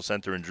Zedek Medical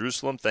Center in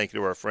Jerusalem. Thank you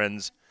to our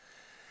friends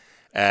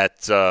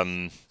at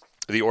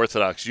the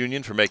Orthodox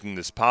Union for making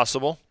this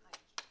possible.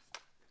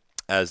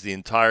 As the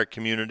entire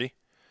community,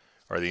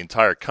 or the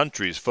entire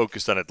country, is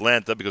focused on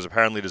Atlanta because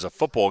apparently there's a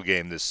football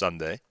game this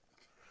Sunday.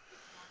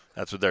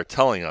 That's what they're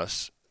telling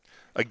us.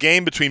 A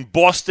game between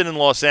Boston and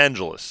Los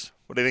Angeles.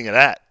 What do you think of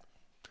that?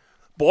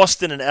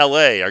 Boston and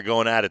L.A. are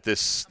going at it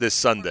this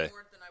Sunday.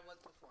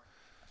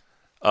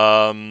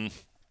 The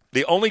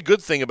only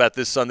good thing about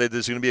this Sunday,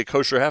 there's going to be a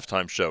kosher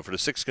halftime show for the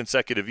 6th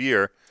consecutive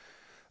year.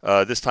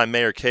 This time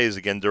Mayor Kay is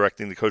again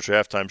directing the kosher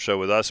halftime show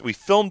with us. We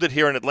filmed it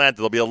here in Atlanta.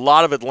 There'll be a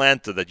lot of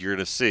Atlanta that you're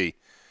going to see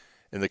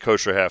in the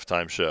kosher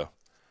halftime show.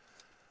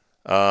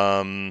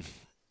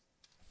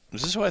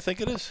 Is this who I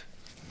think it is?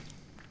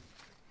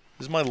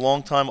 This is my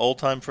longtime,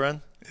 old-time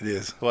friend? It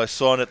is. Who I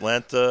saw in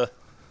Atlanta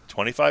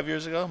 25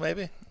 years ago,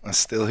 maybe? I'm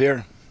still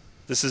here.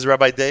 This is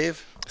Rabbi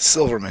Dave?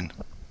 Silverman.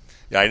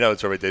 Yeah, I know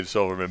it's Rabbi Dave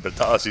Silverman, but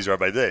to us he's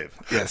Rabbi Dave.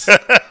 Yes.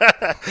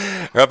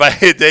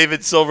 Rabbi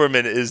David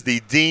Silverman is the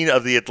dean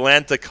of the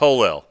Atlanta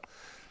Kollel.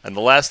 And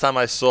the last time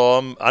I saw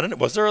him, I don't know,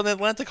 was there an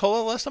Atlanta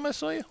Kollel last time I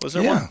saw you? Was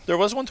there one? There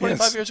was one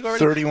 25 years ago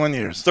already? 31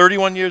 years.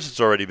 31 years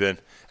it's already been.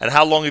 And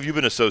how long have you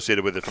been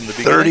associated with it? From the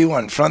beginning?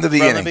 31, from the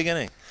beginning. From the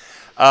beginning.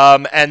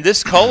 And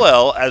this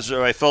Kollel, as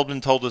Rabbi Feldman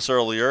told us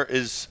earlier,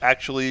 is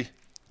actually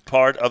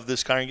part of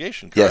this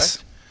congregation, correct?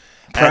 Yes.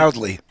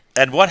 Proudly.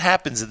 And what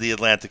happens at the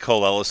Atlanta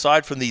Kollel,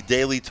 aside from the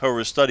daily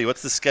Torah study?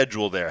 What's the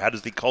schedule there? How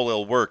does the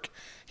Kollel work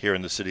here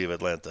in the city of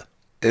Atlanta?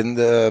 In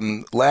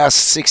the last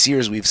 6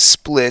 years, we've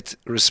split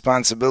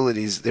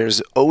responsibilities.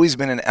 There's always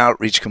been an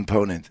outreach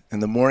component. In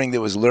the morning, there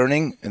was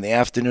learning. In the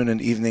afternoon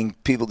and evening,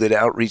 people did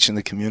outreach in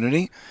the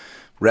community,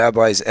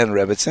 rabbis and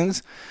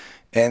rebbitzins.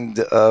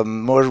 And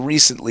more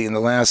recently, in the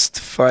last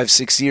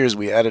 5-6 years,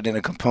 we added in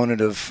a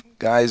component of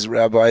guys,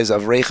 rabbis,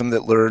 avreichim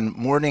that learn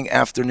morning,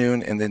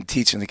 afternoon, and then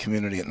teach in the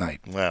community at night.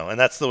 Wow, and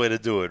that's the way to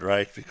do it,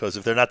 right? Because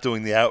if they're not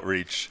doing the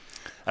outreach,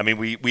 I mean,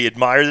 we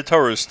admire the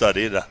Torah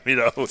study, you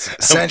know,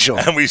 essential,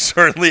 and we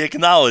certainly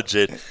acknowledge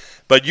it.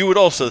 But you would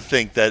also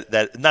think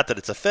that not that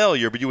it's a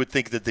failure, but you would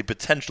think that the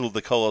potential of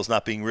the Kollel is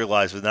not being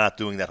realized with not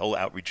doing that whole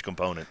outreach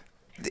component.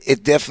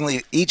 It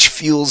definitely, each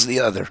fuels the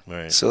other.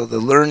 Right. So the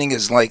learning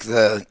is like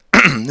the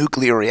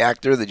nuclear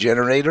reactor, the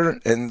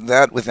generator, and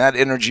that with that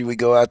energy we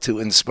go out to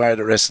inspire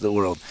the rest of the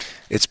world.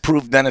 It's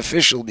proved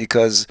beneficial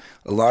because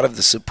a lot of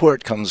the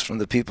support comes from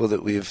the people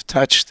that we've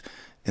touched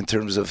in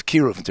terms of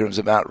kiruv, in terms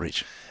of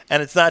outreach.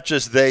 And it's not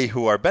just they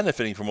who are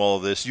benefiting from all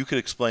of this. You could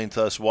explain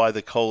to us why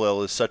the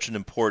Kollel is such an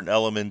important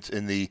element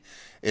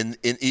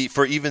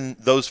for even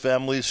those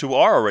families who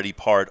are already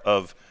part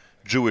of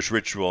Jewish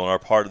ritual and are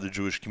part of the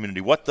Jewish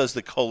community. What does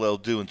the Kollel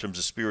do in terms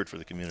of spirit for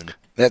the community?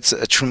 That's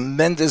a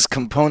tremendous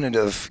component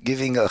of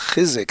giving a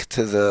chizik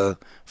to the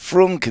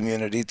frum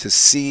community to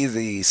see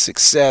the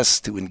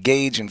success, to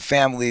engage in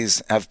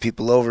families, have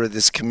people over.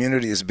 This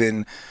community has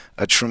been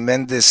a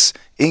tremendous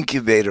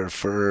incubator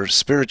for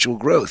spiritual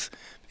growth,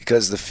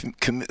 because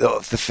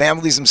the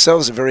families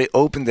themselves are very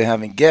open to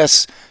having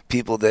guests,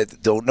 people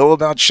that don't know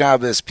about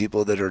Shabbos,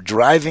 people that are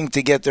driving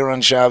to get there on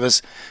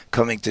Shabbos,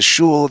 coming to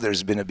shul.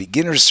 There's been a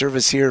beginner's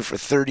service here for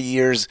 30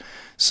 years.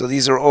 So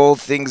these are all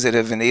things that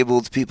have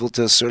enabled people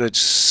to sort of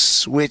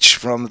switch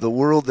from the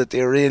world that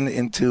they're in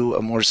into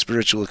a more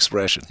spiritual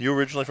expression. You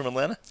originally from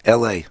Atlanta?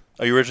 L.A.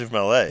 Oh, you're originally from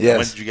L.A.? Yes.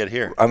 When did you get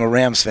here? I'm a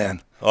Rams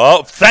fan.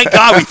 Oh, thank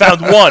God we found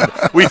one.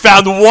 We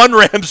found one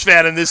Rams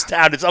fan in this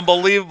town. It's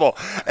unbelievable.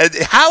 And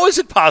how is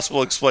it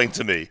possible, explain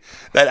to me,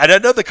 that, and I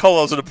know the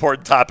Kollel is an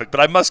important topic, but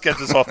I must get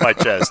this off my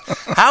chest.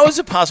 How is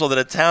it possible that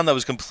a town that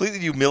was completely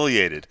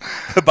humiliated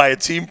by a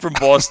team from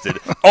Boston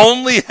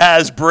only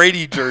has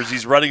Brady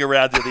jerseys running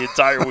around there the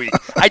entire week?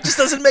 It just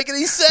doesn't make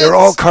any sense. They're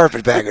all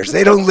carpetbaggers.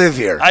 They don't live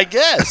here. I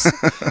guess.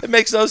 It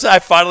makes no sense. I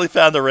finally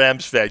found a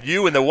Rams fan.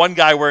 You and the one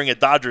guy wearing a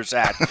Dodgers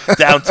hat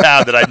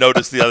downtown that I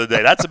noticed the other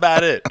day. That's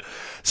about it.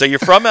 So you're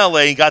from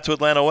L.A. and got to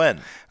Atlanta when?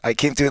 I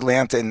came to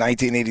Atlanta in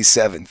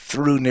 1987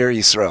 through Ner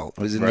Yisrael.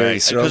 I was in Ner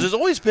Yisrael. Because there's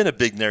always been a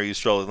big Ner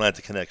Yisrael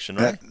Atlanta connection,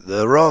 right?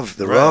 The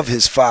Rav,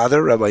 his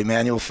father, Rabbi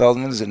Emanuel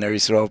Feldman, is a Ner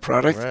Yisrael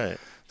product. Right.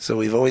 So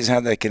we've always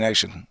had that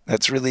connection.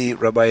 That's really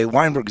Rabbi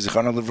Weinberg,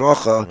 Zichrono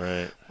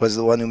Livrocha, was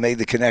the one who made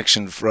the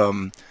connection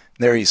from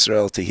Ner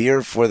Yisrael to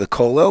here for the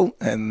Kollel,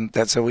 and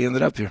that's how we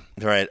ended up here.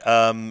 Right.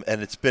 And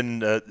it's been,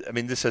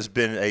 this has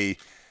been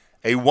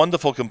a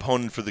wonderful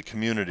component for the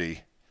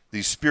community.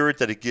 The spirit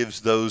that it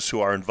gives those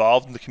who are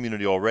involved in the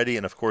community already,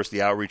 and of course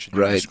the outreach that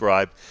you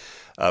described.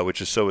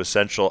 which is so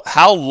essential.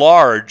 How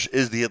large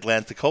is the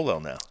Atlanta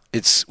Kollel now?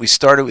 We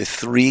started with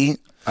three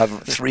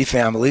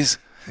families.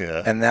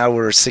 Yeah. And now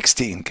we're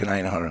 16,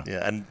 Kanai.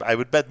 Yeah, and I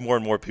would bet more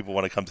and more people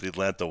want to come to the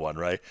Atlanta one,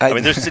 right? I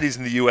mean, there's cities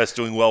in the U.S.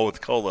 doing well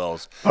with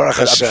Kollels. Baruch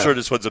I'm Hashem. sure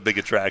this one's a big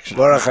attraction.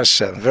 Baruch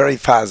Hashem. Very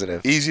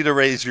positive. Easy to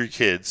raise your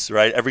kids,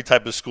 right? Every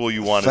type of school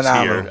you want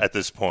Phenomenal. is here at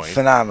this point.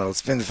 Phenomenal.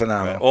 It's been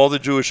phenomenal. Right. All the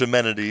Jewish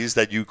amenities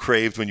that you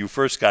craved when you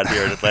first got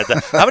here in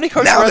Atlanta. How many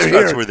kosher Now they're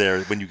restaurants here. were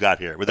there when you got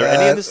here? Were there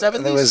any in the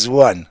 70s?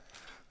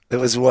 There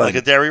was one. Like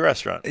a dairy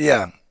restaurant?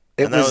 Yeah.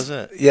 And that was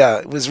it? Yeah,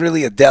 it was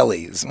really a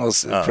deli. It's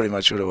pretty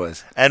much what it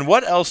was. And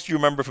what else do you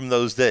remember from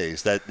those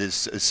days that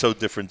is so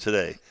different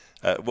today?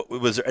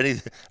 Was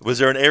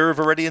there an Eruv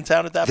already in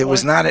town at that point? There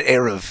was not an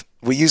Eruv.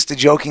 We used to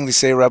jokingly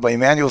say Rabbi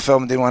Emanuel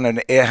Feldman didn't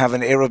want to have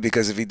an Eruv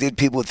because if he did,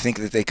 people would think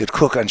that they could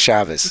cook on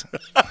Shabbos.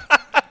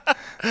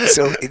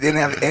 So he didn't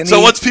have any. So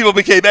once people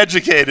became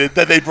educated,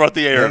 then they brought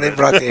the Eruv. Then they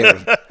brought the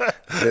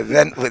Eruv.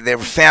 Then there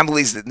were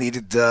families that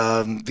needed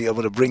to be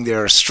able to bring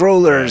their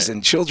strollers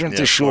and children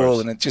to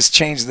shul, and it just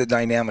changed the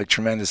dynamic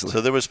tremendously.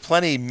 So there was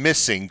plenty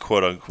missing,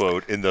 quote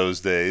unquote, in those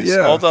days.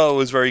 Yeah. Although it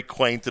was very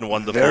quaint and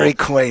wonderful. Very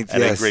quaint,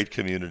 and yes. a great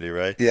community,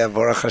 right? Yeah,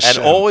 Baruch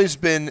Hashem. And always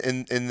been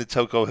in the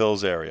Toco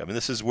Hills area. I mean,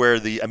 this is where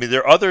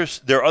there are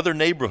other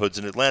neighborhoods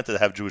in Atlanta that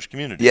have Jewish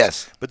communities.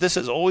 Yes. But this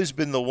has always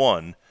been the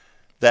one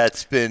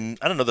that's been,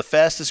 I don't know, the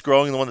fastest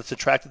growing, the one that's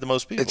attracted the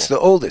most people. It's the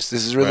oldest.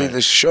 This is really Right. the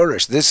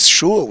shorish. This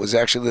shul was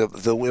actually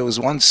it was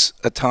once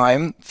a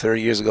time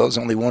 30 years ago. It was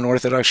only one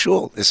Orthodox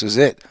shul. This was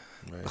it.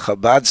 Right.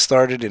 Chabad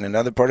started in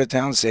another part of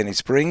town, Sandy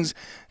Springs,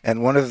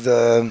 and one of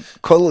the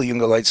Kollel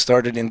Jungelites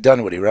started in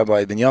Dunwoody.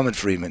 Rabbi Benjamin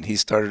Friedman, he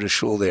started a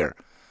shul there.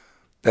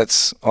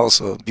 That's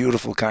also a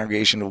beautiful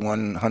congregation of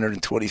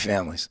 120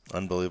 families.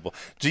 Unbelievable.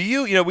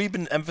 We've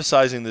been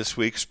emphasizing this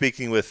week,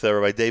 speaking with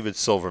Rabbi David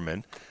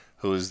Silverman,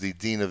 who is the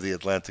dean of the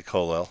Atlanta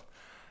Kollel.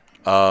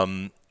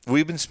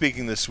 We've been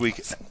speaking this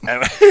week,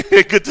 and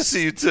good to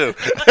see you too.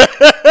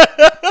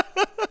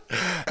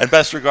 And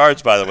best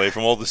regards, by the way,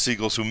 from all the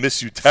Seagulls who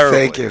miss you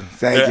terribly. Thank you.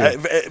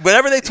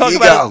 Whenever they talk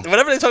about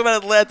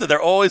Atlanta, they're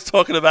always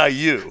talking about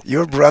you.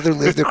 Your brother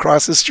lived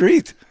across the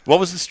street. What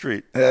was the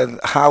street?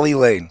 Holly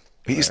Lane.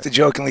 We used to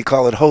jokingly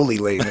call it Holy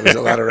Lane. There was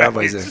a lot of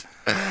rabbis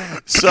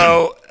there.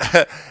 So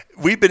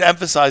we've been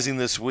emphasizing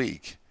this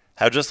week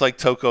how just like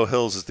Toco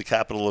Hills is the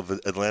capital of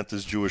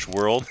Atlanta's Jewish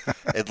world,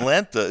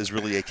 Atlanta is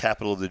really a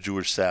capital of the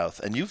Jewish South.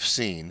 And you've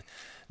seen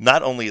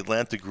not only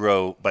Atlanta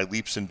grow by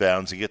leaps and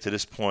bounds and get to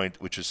this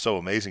point, which is so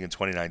amazing in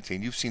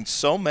 2019, you've seen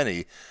so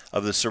many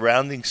of the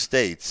surrounding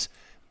states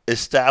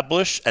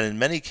establish and in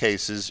many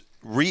cases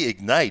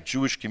reignite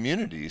Jewish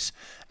communities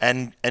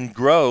and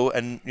grow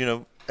and,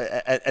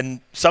 and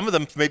some of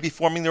them may be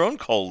forming their own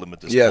kollel at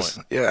this point. Yes.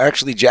 Yeah,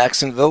 actually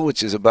Jacksonville,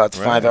 which is about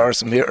 5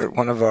 hours from here,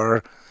 one of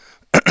our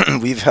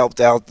we've helped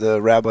out the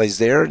rabbis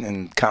there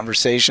in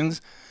conversations.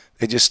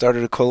 They just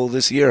started a kollel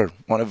this year.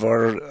 One of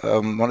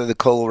the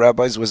kollel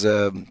rabbis was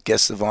a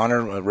guest of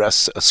honor, a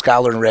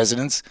scholar in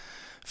residence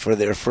for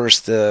their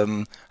first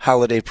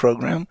holiday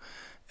program.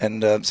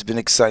 And it's been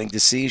exciting to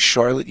see.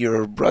 Charlotte,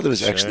 your brother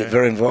was actually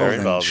very involved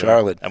in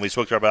Charlotte. And we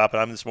spoke to Rabbi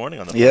Oppenheim this morning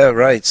on the phone. Yeah,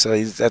 right.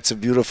 So that's a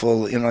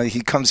beautiful,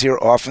 he comes here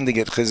often to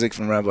get chizik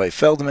from Rabbi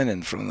Feldman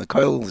and from the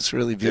kollel. It's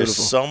really beautiful.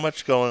 There's so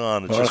much going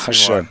on. It's Baruch just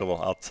Hashem. remarkable.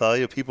 I'll tell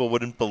you, people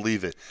wouldn't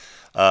believe it.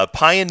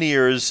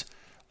 Pioneers,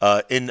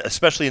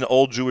 especially in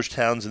old Jewish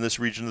towns in this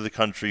region of the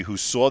country, who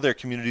saw their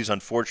communities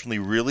unfortunately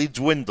really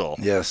dwindle,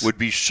 would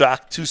be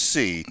shocked to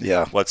see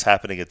what's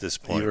happening at this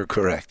point. You are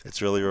correct.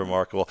 It's really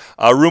remarkable.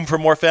 Room for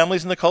more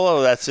families in the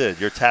kollel? That's it.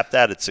 You're tapped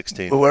out at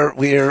 16.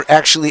 We're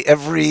actually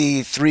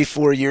every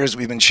 3-4 years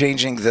we've been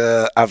changing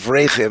the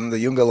avrechim,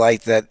 the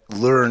Jungelite that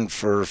learn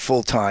for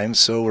full time.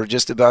 So we're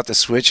just about to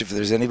switch. If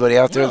there's anybody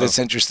out there that's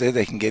interested,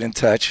 they can get in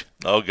touch.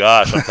 Oh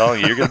gosh, I'm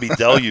telling you, you're going to be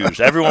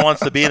deluged. Everyone wants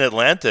to be in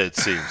Atlanta. It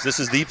seems this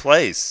is the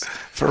place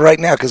for right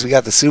now because we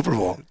got the Super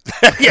Bowl.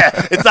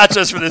 Yeah, it's not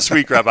just for this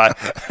week, Rabbi.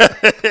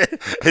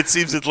 It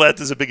seems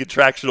Atlanta's a big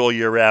attraction all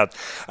year round.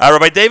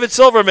 Rabbi David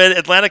Silverman,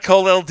 Atlanta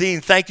Kollel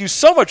Dean, thank you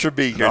so much for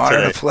being here Honor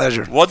today. and a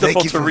pleasure.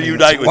 Wonderful to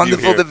reunite with you.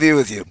 Wonderful to be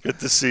with you. Good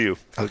to see you.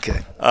 Okay.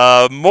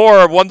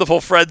 More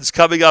wonderful friends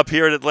coming up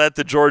here in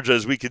Atlanta, Georgia,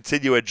 as we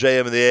continue at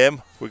JM and the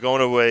AM. We're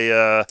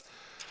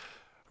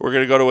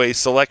going to go to a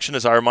selection,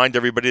 as I remind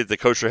everybody, at the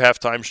Kosher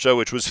Halftime Show,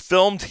 which was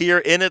filmed here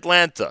in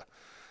Atlanta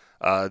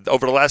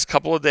over the last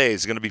couple of days.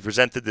 It's going to be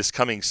presented this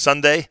coming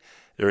Sunday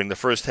during the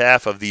first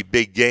half of the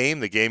big game,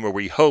 the game where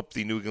we hope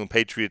the New England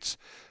Patriots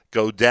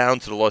go down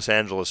to the Los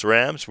Angeles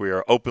Rams. We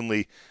are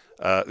openly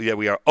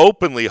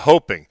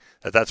hoping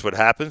that that's what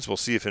happens. We'll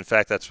see if, in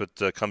fact, that's what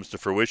comes to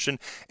fruition.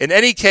 In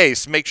any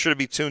case, make sure to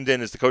be tuned in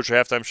as the Kosher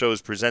Halftime Show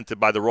is presented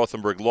by the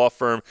Rothenberg Law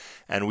Firm,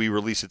 and we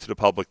release it to the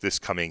public this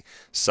coming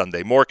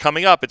Sunday. More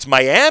coming up. It's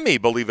Miami,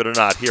 believe it or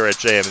not, here at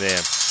JM and the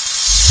AM.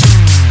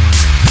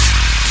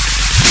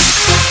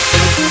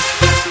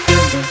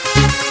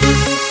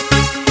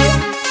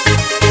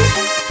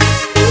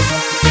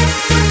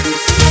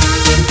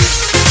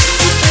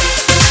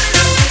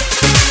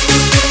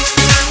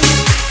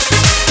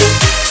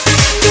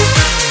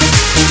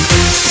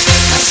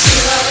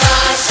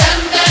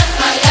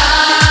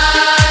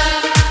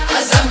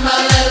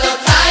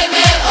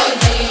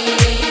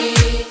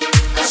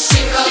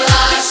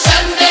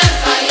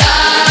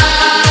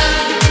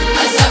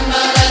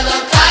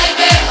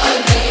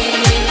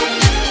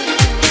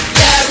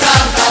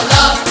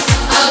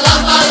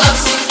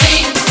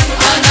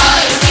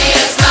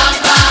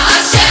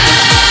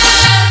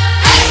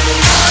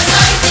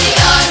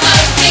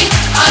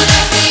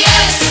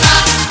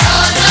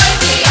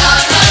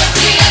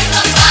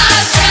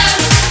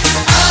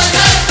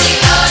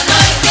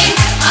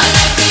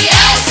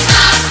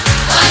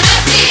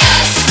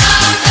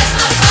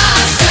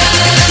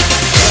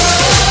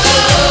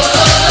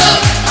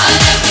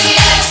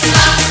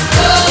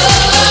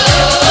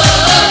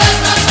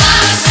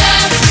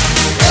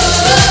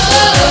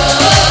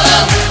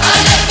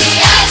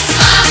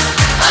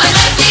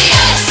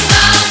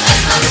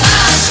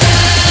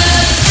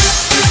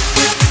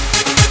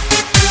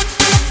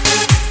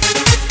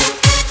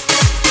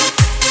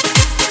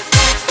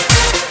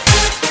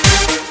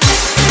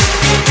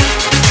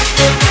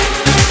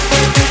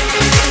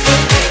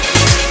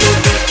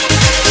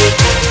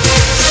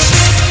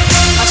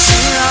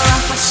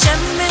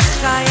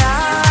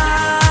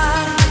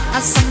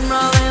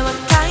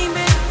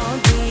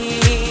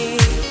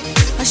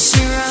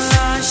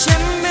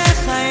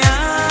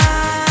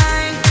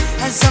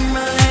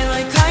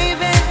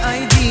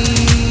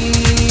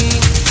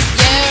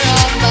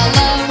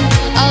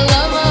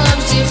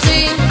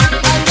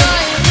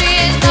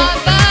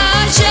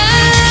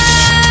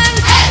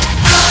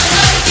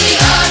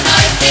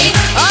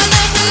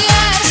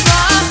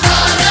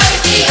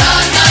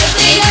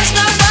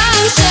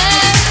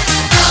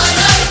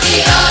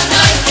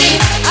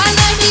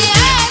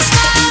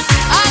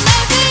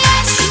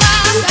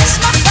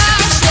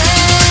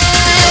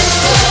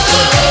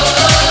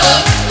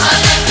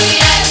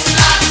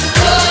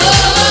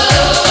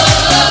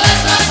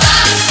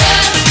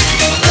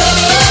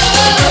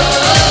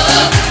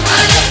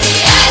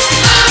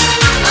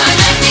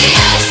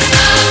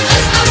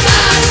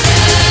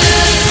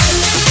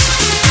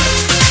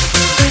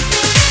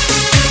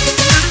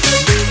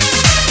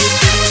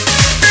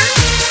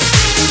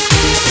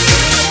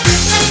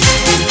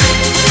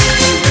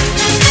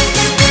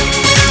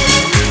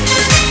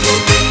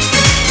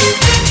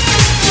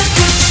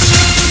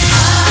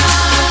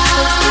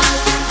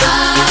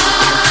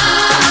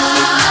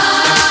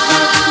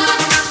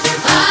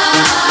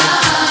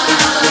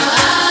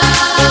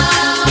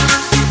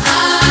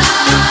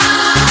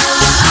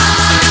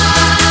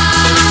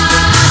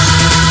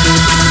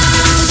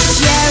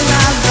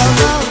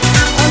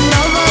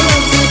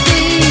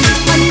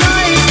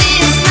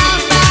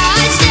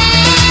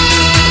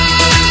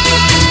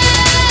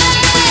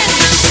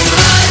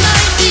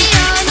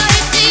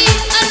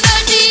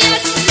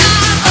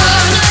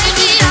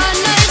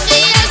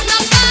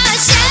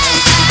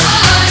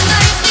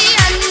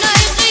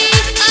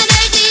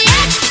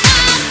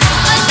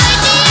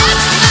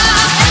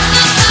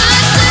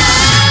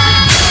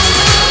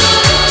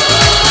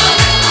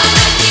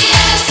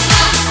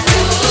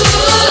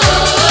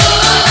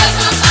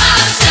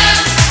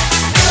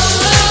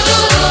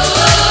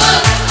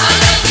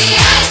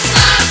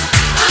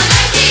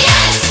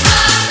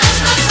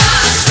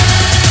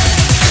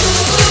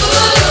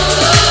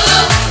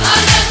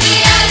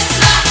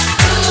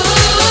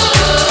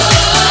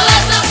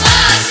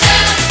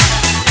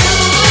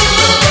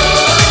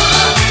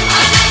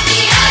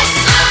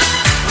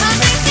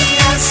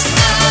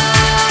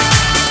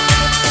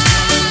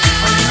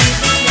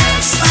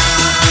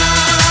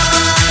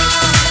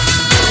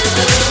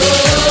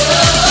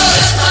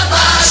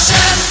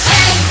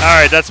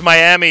 right, that's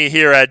Miami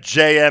here at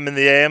JM in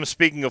the AM.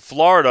 Speaking of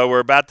Florida,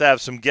 we're about to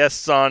have some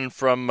guests on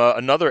from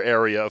another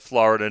area of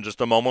Florida in just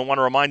a moment. I want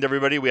to remind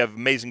everybody we have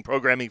amazing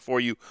programming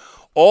for you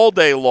all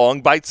day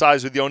long. Bite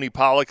Size with Yoni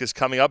Pollock is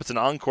coming up. It's an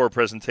encore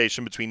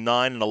presentation between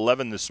 9 and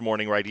 11 this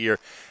morning right here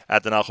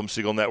at the Nachum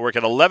Segal Network.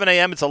 At 11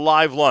 a.m., it's a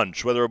live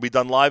lunch. Whether it'll be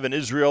done live in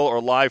Israel or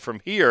live from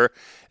here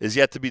is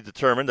yet to be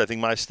determined. I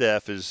think my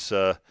staff is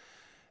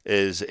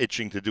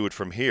itching to do it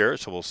from here,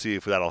 so we'll see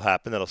if that'll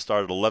happen. That'll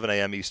start at 11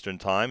 a.m. Eastern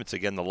Time. It's,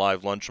 again, the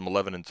live lunch from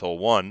 11 until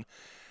 1.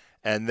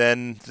 And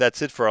then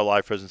that's it for our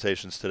live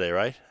presentations today,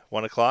 right?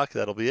 1 o'clock,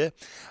 that'll be it.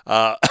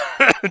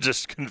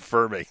 Just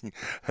confirming.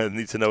 I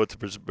need to know what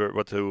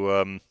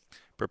to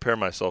prepare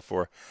myself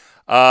for.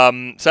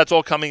 So that's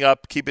all coming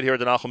up. Keep it here at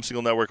the Nachum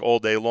Segal Network all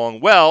day long.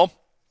 Well,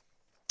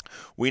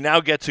 we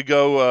now get to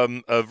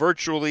go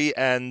virtually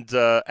and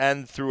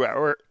through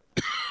our...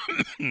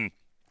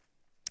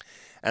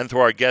 and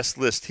through our guest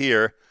list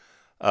here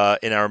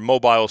in our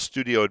mobile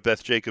studio at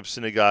Beth Jacobs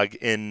Synagogue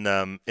in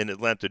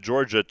Atlanta,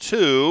 Georgia,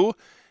 to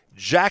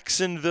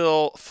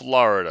Jacksonville,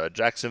 Florida.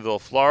 Jacksonville,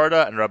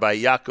 Florida, and Rabbi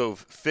Yaakov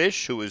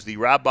Fish, who is the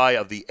rabbi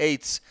of the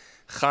Eitz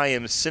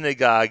Chaim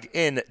Synagogue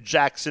in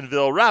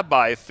Jacksonville.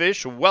 Rabbi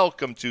Fish,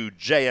 welcome to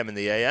JM in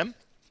the AM.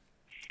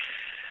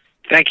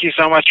 Thank you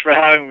so much for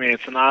having me.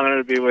 It's an honor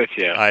to be with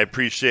you. I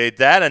appreciate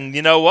that. And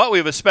you know what? We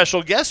have a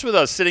special guest with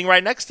us sitting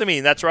right next to me,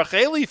 and that's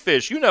Racheli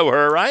Fish. You know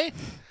her, right?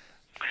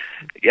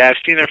 Yeah, I've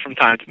seen her from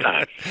time to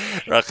time.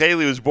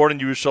 Racheli was born in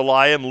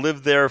Yerushalayim,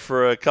 lived there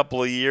for a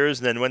couple of years,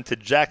 and then went to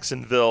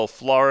Jacksonville,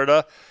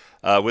 Florida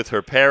with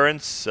her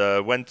parents.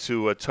 Went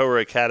to a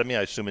Torah Academy,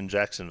 I assume in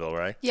Jacksonville,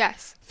 right?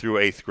 Yes. Through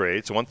 8th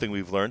grade. So one thing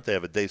we've learned, they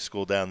have a day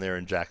school down there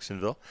in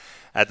Jacksonville.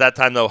 At that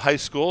time, though, high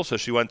school, so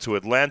she went to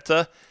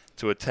Atlanta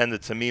to attend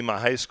at Tamima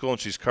High School, and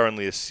she's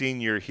currently a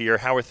senior here.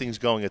 How are things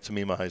going at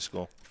Tamima High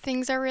School?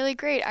 Things are really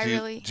great.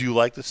 Do you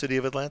like the city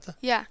of Atlanta?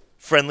 Yeah.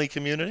 Friendly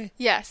community?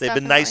 Yes, They've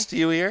definitely. been nice to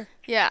you here?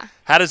 Yeah.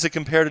 How does it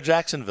compare to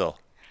Jacksonville?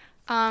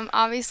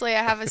 Obviously,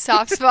 I have a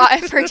soft spot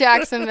for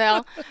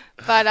Jacksonville,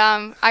 but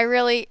I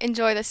really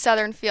enjoy the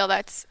southern feel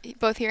that's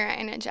both here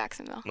and in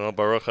Jacksonville. No,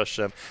 Baruch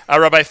Hashem.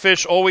 Rabbi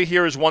Fish, all we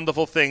hear is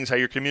wonderful things, how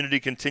your community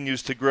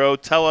continues to grow.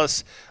 Tell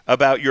us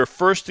about your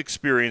first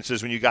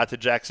experiences when you got to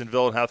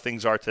Jacksonville and how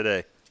things are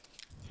today.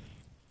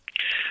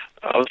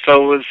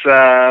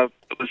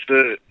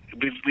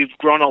 We've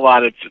grown a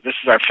lot. This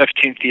is our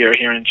 15th year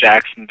here in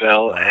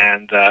Jacksonville,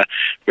 and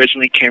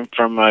originally came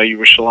from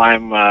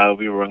Yerushalayim.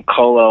 We were in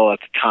Kolel at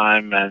the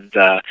time,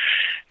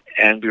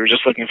 and we were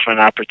just looking for an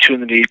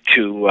opportunity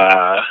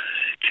to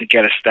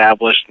get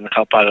established and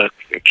help out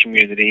a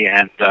community.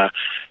 And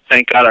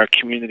thank God our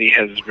community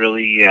has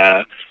really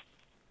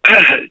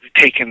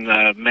taken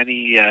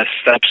many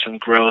steps in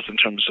growth in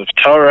terms of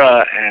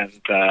Torah and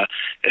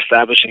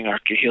establishing our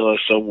Kehillah.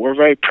 So we're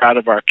very proud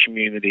of our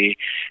community.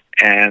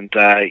 And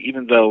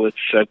even though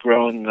it's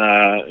grown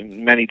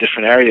in many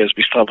different areas,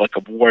 we still have like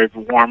a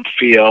warm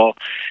feel,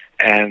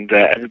 and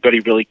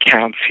everybody really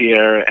counts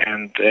here,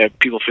 and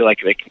people feel like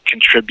they can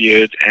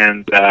contribute,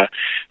 and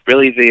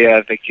really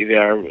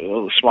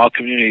our small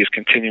community is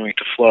continuing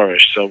to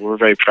flourish. So we're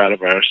very proud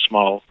of our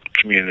small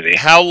community.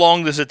 How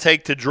long does it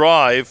take to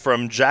drive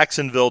from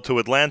Jacksonville to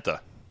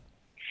Atlanta?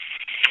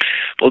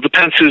 Well, it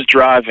depends who's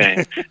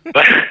driving,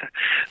 but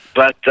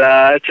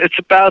it's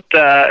about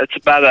a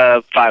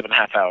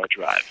 5.5 hour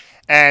drive.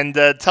 And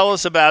tell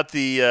us about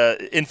the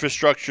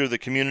infrastructure of the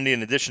community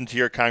in addition to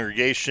your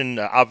congregation.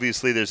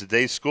 Obviously, there's a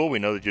day school. We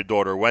know that your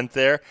daughter went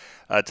there.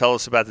 Tell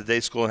us about the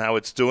day school and how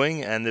it's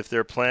doing, and if there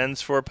are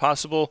plans for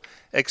possible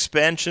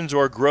expansions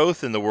or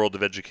growth in the world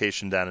of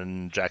education down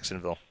in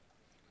Jacksonville.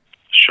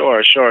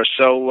 Sure.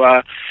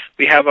 So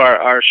we have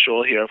our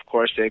shul here, of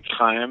course, Eitz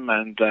Chaim,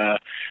 and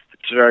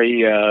it's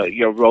very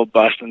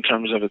robust in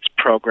terms of its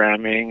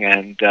programming,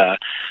 and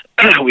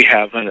we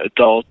have an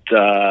adult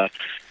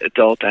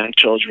and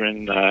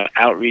children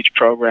outreach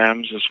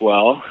programs as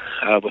well,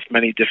 with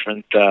many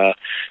different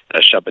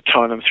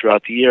Shabbatonim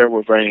throughout the year.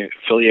 We're very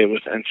affiliated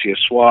with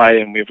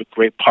NCSY, and we have a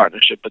great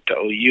partnership with the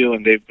OU,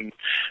 and they've been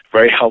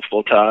very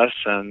helpful to us,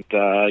 and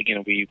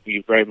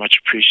we very much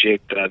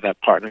appreciate that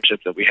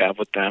partnership that we have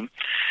with them.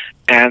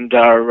 And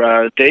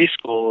our day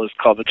school is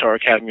called the Torah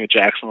Academy of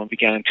Jacksonville. It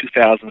began in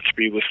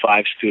 2003 with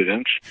 5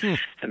 students,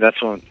 and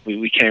that's when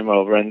we came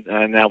over, and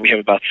now we have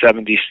about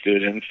 70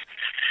 students.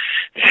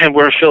 And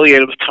we're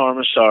affiliated with Torah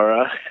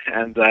Masara,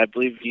 and I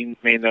believe you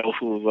may know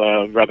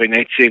who Rabbi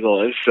Nate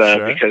Siegel is,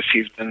 because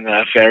he's been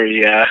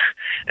very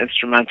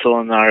instrumental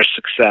in our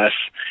success.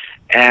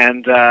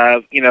 And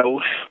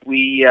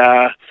we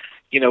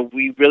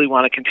really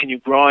want to continue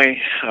growing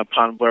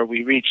upon where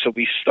we reach. So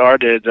we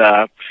started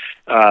a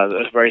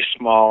very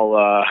small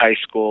high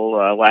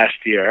school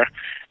last year,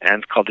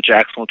 and it's called the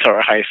Jacksonville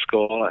Torah High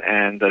School,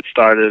 and it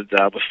started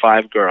with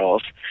 5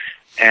 girls.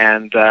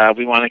 And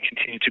we want to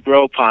continue to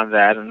grow upon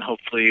that, and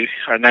hopefully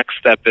our next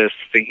step is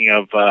thinking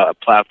of a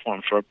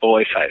platform for a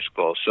boys' high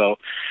school. So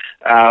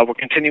we're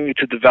continuing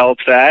to develop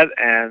that,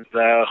 and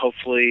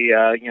hopefully,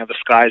 the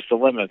sky's the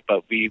limit.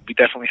 But we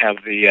definitely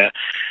have the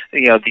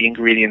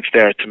ingredients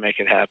there to make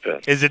it happen.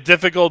 Is it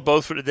difficult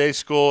both for the day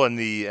school and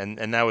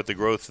and now with the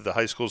growth of the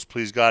high schools,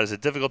 please God, is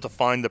it difficult to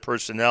find the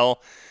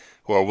personnel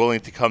who are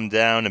willing to come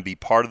down and be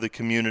part of the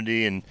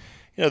community, and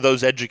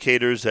those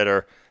educators that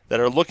are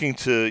looking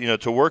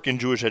to work in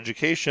Jewish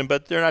education,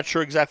 but they're not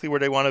sure exactly where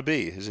they want to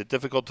be? Is it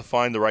difficult to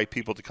find the right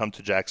people to come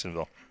to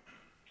Jacksonville?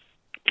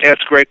 Yeah,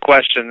 it's a great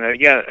question.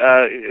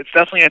 It's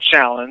definitely a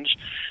challenge,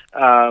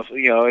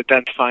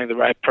 identifying the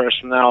right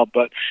personnel.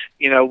 But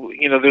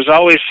there's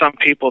always some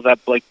people that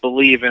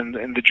believe in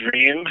the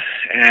dream,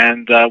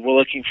 and we're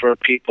looking for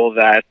people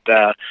that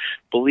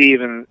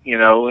believe in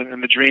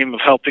the dream of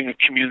helping a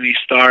community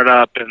start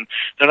up. And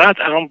I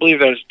don't believe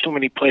there's too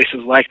many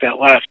places like that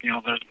left.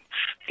 There's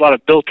a lot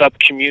of built-up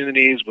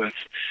communities with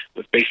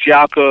Beis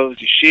Yaakovs,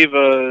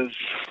 yeshivas,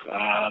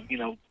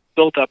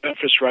 built-up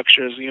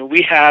infrastructures.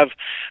 We have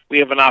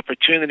an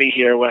opportunity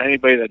here where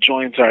anybody that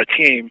joins our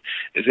team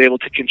is able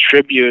to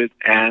contribute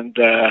and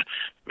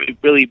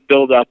really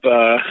build up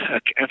a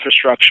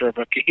infrastructure of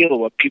a kahila,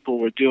 what people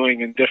were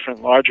doing in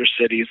different larger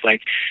cities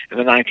like in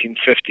the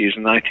 1950s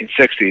and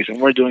 1960s, and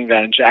we're doing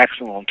that in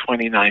Jacksonville in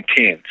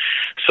 2019.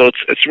 So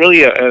it's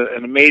really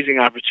an amazing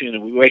opportunity.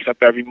 We wake up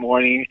every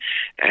morning,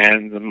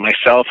 and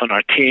myself and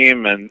our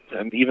team and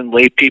even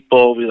lay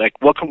people, we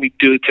what can we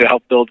do to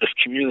help build this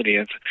community?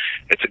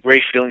 It's a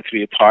great feeling to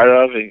be a part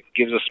of. It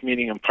gives us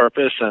meaning and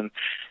purpose, and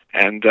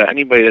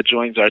anybody that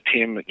joins our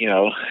team,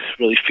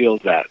 really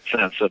feels that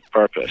sense of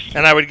purpose.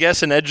 And I would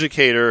guess an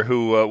educator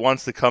who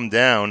wants to come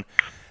down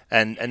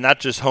and not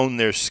just hone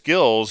their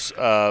skills,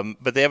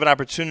 but they have an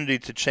opportunity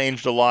to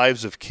change the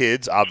lives of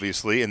kids,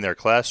 obviously, in their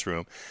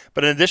classroom.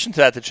 But in addition to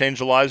that, to change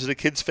the lives of the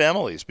kids'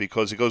 families,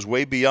 because it goes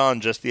way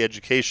beyond just the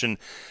education.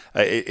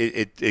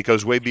 It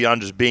goes way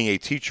beyond just being a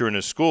teacher in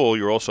a school.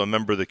 You're also a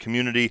member of the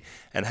community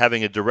and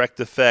having a direct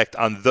effect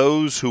on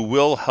those who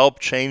will help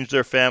change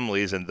their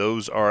families, and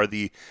those are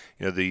the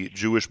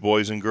Jewish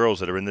boys and girls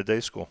that are in the day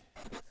school.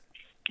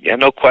 Yeah,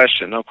 no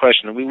question.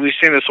 We've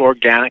seen this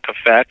organic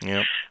effect,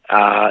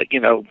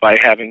 by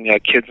having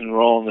kids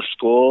enroll in the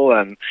school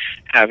and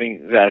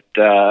having that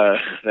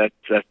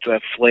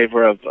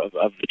flavor of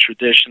the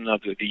tradition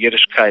of the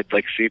Yiddishkeit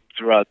seep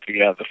throughout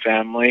the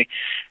family.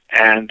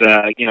 And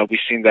we've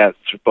seen that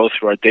both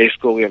through our day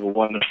school. We have a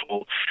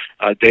wonderful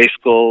day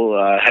school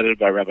headed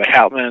by Rabbi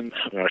Hauptman,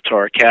 our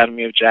Torah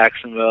Academy of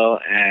Jacksonville,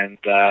 and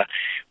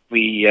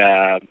we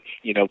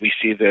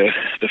see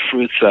the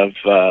fruits of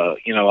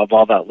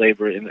all that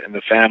labor in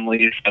the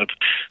families that have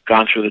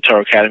gone through the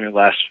Torah Academy the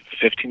last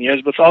 15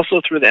 years, but it's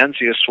also through the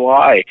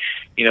NCSY.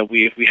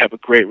 We have a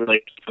great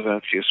relationship with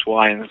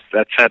NCSY, and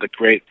that's had a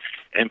great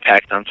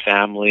impact on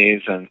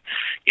families. And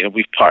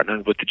we've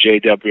partnered with the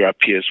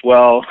JWRP as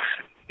well.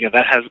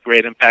 That has a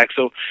great impact.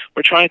 So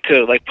we're trying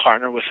to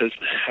partner with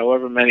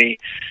however many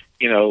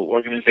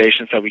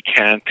organizations that we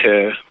can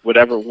to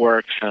whatever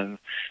works and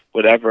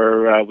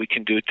whatever we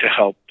can do to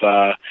help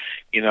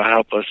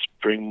help us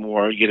bring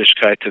more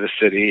Yiddishkeit to the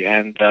city.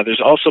 And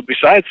there's also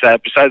besides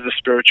the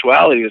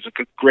spirituality, there's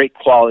a great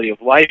quality of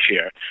life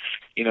here.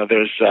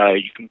 There's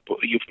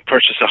you can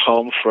purchase a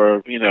home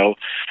for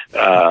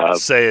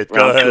say it.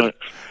 Go ahead.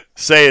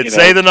 Say it.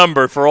 Say the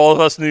number for all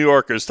of us New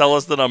Yorkers. Tell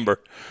us the number.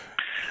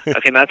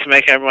 Okay, not to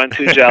make everyone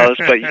too jealous,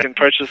 but you can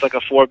purchase a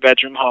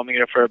 4-bedroom home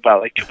here for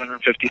about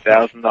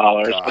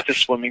 $250,000 with a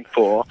swimming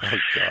pool,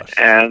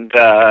 and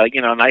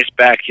a nice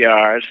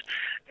backyard,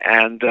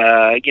 and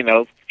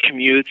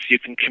commutes. You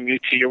can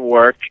commute to your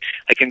work.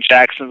 In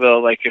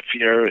Jacksonville, if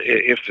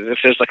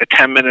there's a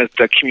 10-minute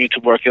commute to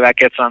work, that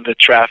gets on the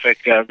traffic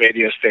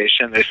radio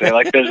station. They say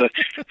there's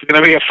going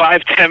to be a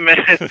 5-10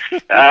 minute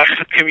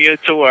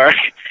commute to work.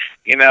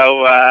 And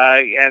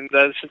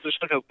there's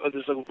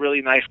a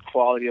really nice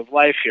quality of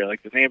life here.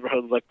 The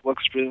neighborhood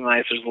looks really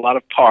nice. There's a lot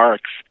of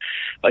parks.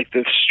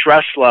 The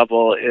stress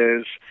level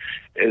is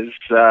there's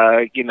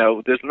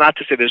not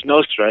to say there's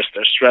no stress.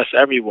 There's stress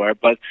everywhere,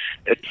 but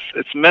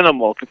it's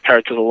minimal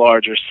compared to the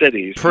larger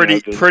cities.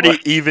 Pretty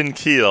even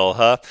keel,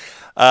 huh?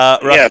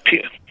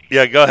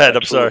 Yeah, go ahead.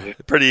 Absolutely. I'm sorry.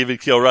 Pretty even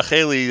keel.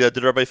 Racheli,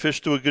 did Rabbi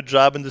Fish do a good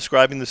job in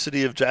describing the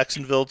city of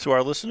Jacksonville to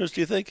our listeners, do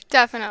you think?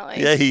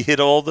 Definitely. Yeah, he hit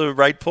all the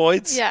right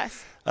points?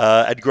 Yes.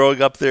 And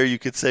growing up there, you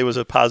could say was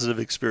a positive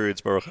experience,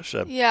 Baruch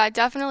Hashem. Yeah,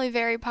 definitely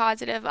very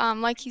positive.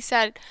 Like he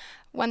said,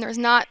 when there's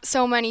not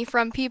so many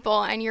from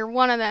people and you're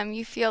one of them,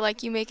 you feel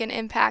like you make an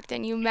impact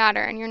and you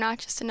matter and you're not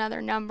just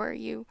another number.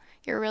 You're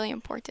really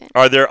important.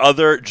 Are there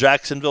other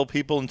Jacksonville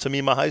people in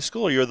Tamima High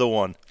School, or you're the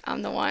one?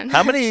 I'm the one.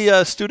 How many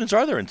students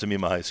are there in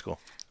Tamima High School?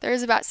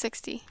 There's about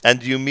 60. And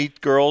do you meet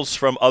girls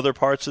from other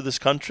parts of this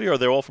country, or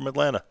they're all from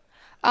Atlanta?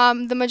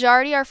 The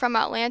majority are from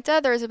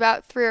Atlanta. There's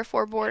about 3 or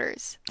 4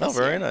 boarders. Oh,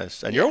 very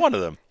nice. And you're one of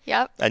them.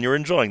 Yep. And you're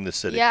enjoying this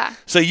city. Yeah.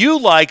 So you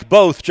like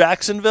both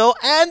Jacksonville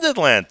and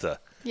Atlanta.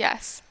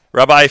 Yes.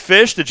 Rabbi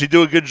Fish, did you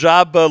do a good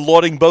job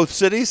lauding both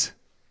cities?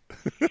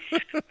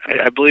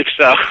 I believe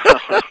so.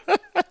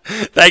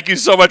 Thank you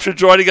so much for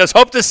joining us.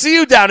 Hope to see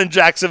you down in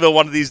Jacksonville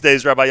one of these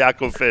days, Rabbi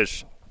Yaakov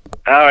Fish.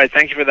 All right,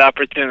 thank you for the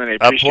opportunity. A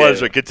Appreciate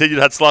pleasure. it. Continued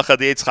Hatzlacha at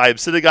the Eitz Chaim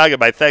Synagogue, and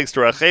my thanks to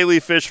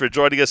Racheli Fish for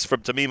joining us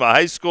from Tamima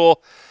High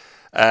School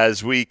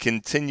as we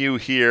continue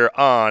here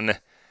on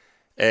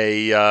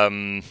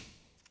a,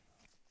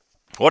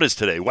 what is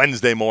today?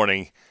 Wednesday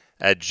morning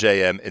at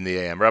JM in the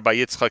AM. Rabbi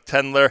Yitzchak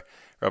Tendler.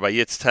 Rabbi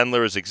Yitz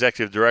Tendler is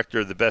Executive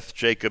Director of the Beth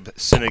Jacob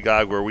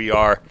Synagogue, where we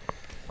are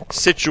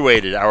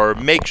situated. Our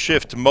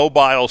makeshift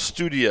mobile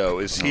studio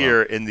is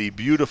here in the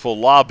beautiful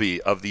lobby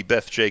of the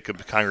Beth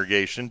Jacob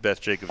congregation, Beth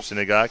Jacob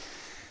Synagogue.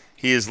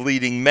 He is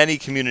leading many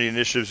community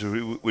initiatives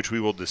which we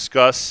will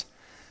discuss,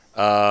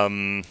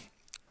 and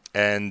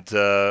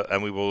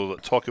we will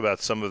talk about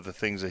some of the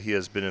things that he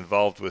has been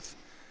involved with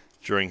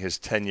during his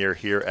tenure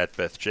here at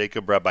Beth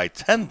Jacob. Rabbi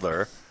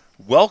Tendler,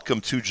 welcome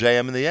to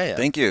JM in the AM.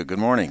 Thank you. Good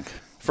morning.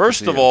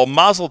 First of all,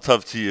 mazel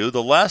tov to you.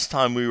 The last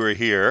time we were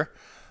here,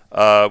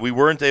 we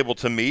weren't able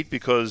to meet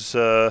because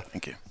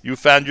Thank you. You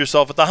found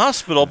yourself at the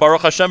hospital,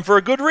 Baruch Hashem, for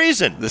a good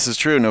reason. This is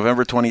true.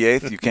 November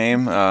 28th, you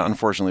came.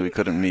 Unfortunately, we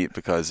couldn't meet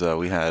because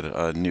we had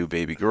a new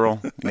baby girl.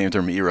 We named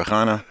her Meira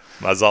Chana.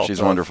 Mazal She's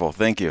tov. wonderful.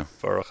 Thank you.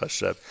 Baruch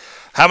Hashem.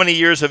 How many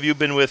years have you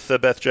been with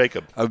Beth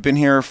Jacob? I've been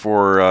here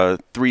for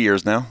 3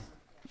 years now.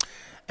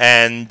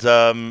 And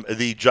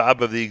the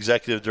job of the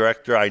executive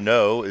director, I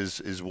know,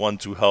 is one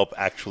to help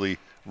actually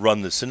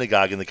run the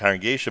synagogue and the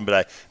congregation,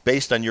 but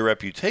based on your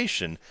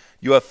reputation,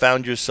 you have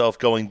found yourself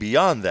going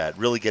beyond that,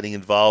 really getting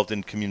involved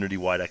in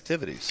community-wide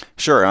activities.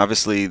 Sure.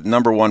 Obviously,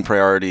 number one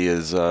priority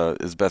is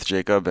Beth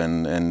Jacob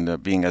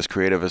and being as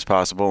creative as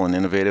possible and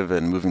innovative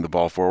and moving the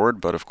ball forward.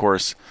 But, of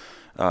course,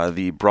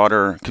 the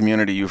broader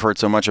community you've heard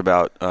so much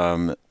about,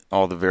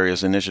 all the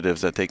various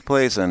initiatives that take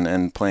place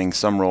and playing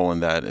some role in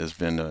that has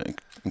been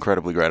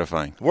incredibly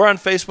gratifying. We're on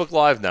Facebook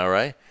Live now,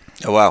 right?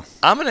 Oh, wow.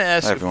 I'm going to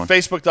ask Hi, everyone.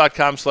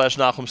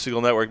 Facebook.com/Nachum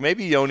Segal Network.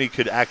 Maybe Yoni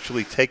could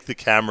actually take the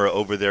camera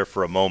over there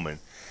for a moment,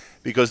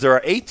 because there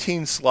are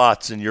 18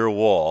 slots in your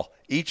wall,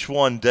 each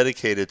one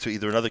dedicated to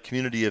either another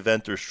community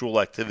event or shul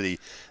activity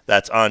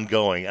that's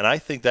ongoing. And I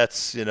think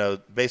that's,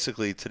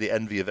 basically to the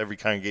envy of every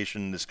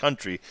congregation in this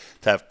country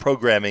to have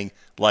programming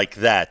like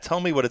that. Tell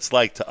me what it's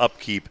like to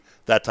upkeep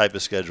that type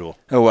of schedule.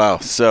 Oh, wow.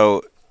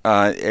 So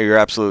you're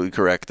absolutely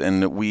correct.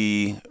 And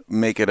we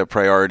make it a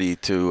priority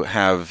to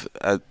have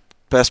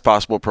best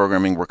possible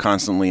programming. We're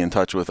constantly in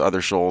touch with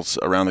other shuls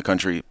around the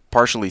country,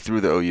 partially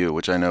through the OU,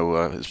 which I know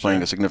is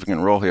playing a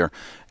significant role here,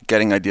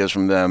 getting ideas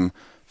from them,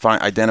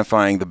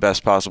 identifying the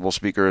best possible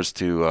speakers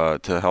to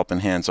help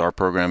enhance our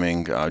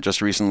programming.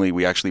 Just recently,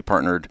 we actually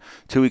partnered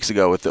 2 weeks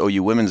ago with the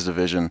OU Women's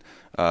Division,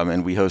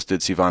 and we hosted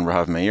Sivan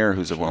Rahav Meir,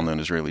 who's a well-known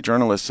Israeli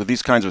journalist. So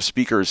these kinds of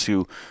speakers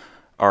who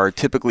are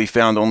typically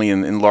found only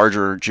in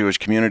larger Jewish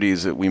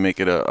communities, that we make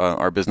it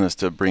our business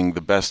to bring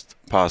the best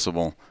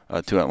possible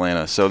to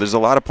Atlanta. So there's a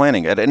lot of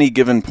planning. At any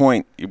given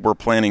point, we're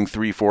planning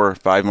 3, 4,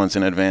 5 months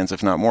in advance,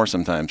 if not more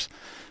sometimes.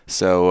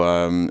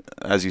 So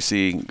as you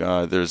see,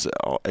 there's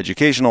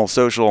educational,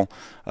 social,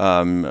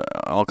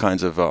 all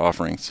kinds of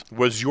offerings.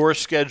 Was your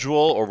schedule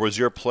or was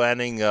your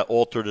planning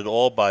altered at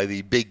all by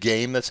the big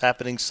game that's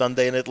happening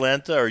Sunday in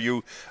Atlanta? Or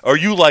you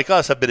like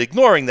us have been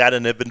ignoring that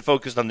and have been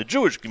focused on the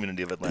Jewish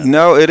community of Atlanta?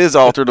 No, it is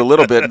altered a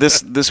little bit.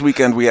 This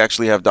weekend we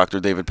actually have Dr.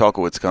 David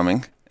Pelkowitz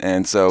coming.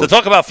 And so to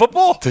talk about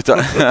football?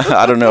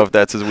 I don't know if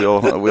that's his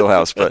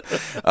wheelhouse, but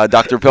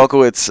Dr.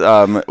 Pelkowitz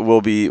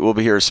will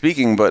be here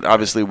speaking. But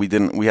obviously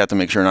we had to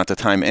make sure not to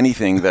time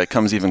anything that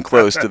comes even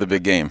close to the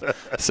big game.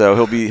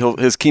 So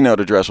his keynote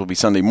address will be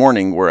Sunday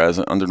morning,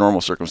 whereas under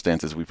normal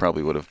circumstances we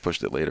probably would have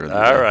pushed it later.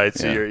 All right,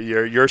 so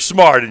you're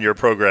smart in your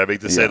programming,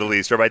 to say the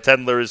least. Rabbi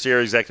Tendler is here,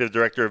 Executive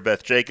Director of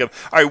Beth Jacob.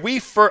 All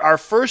right, our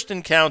first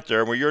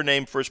encounter, where your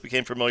name first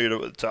became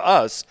familiar to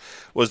us,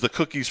 was the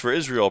Cookies for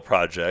Israel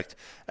project.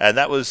 And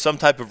that was some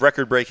type of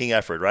record-breaking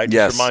effort, right?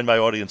 Yes. Just remind my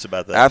audience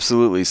about that.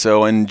 Absolutely.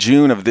 So in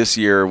June of this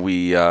year,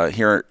 we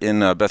here in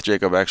Beth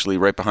Jacob, actually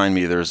right behind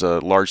me, there's a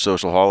large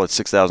social hall. It's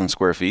 6,000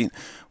 square feet.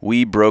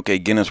 We broke a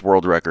Guinness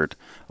World Record.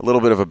 A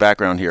little bit of a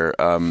background here.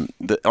 In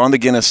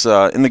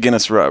the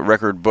Guinness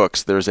record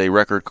books, there's a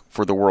record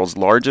for the world's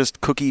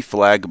largest cookie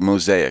flag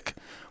mosaic,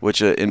 which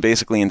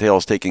basically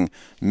entails taking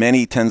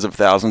many tens of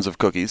thousands of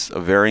cookies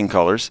of varying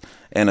colors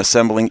and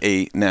assembling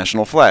a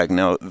national flag.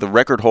 Now, the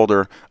record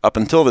holder up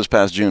until this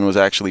past June was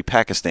actually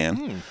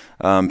Pakistan.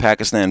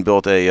 Pakistan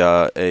built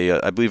I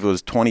believe it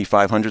was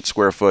 2,500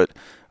 square foot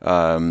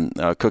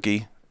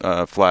cookie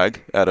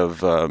flag out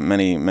of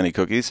many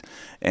cookies.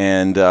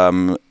 And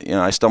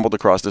I stumbled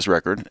across this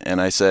record,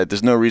 and I said,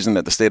 "There's no reason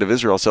that the state of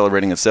Israel,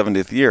 celebrating its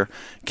 70th year,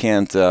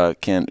 can't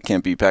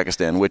beat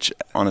Pakistan." Which,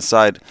 on a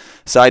side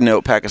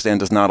note, Pakistan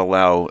does not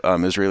allow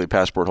Israeli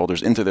passport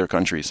holders into their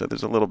country, so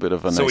there's a little bit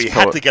of a so nice. we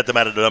had to get them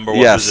out of the number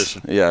one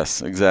position.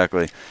 Yes,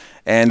 exactly.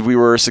 And we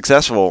were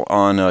successful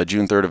on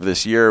June 3rd of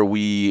this year.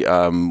 We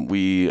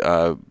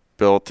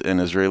built an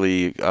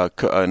Israeli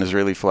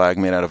flag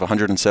made out of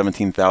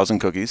 117,000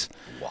 cookies.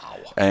 Wow.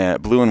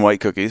 Blue and white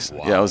cookies.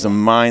 Wow. Yeah, it was a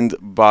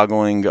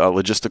mind-boggling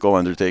logistical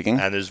undertaking.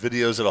 And there's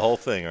videos of the whole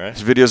thing, right?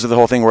 There's videos of the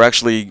whole thing. We're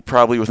actually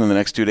probably within the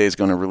next 2 days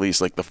going to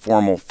release like the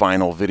formal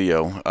final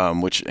video,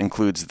 which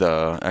includes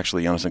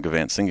actually Yonasan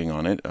Gavant singing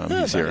on it. He's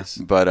nice.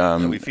 here,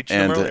 but we featured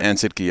him earlier. and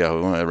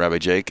Sidkiyahu, Rabbi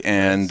Jake,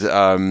 and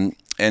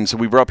so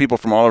we brought people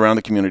from all around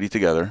the community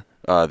together.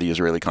 The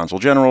Israeli Consul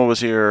General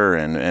was here,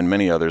 and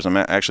many others.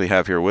 I actually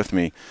have here with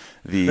me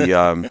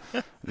the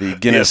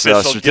Guinness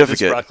official certificate,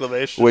 Guinness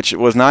proclamation. which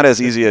was not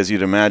as easy as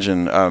you'd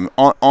imagine.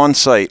 On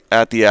site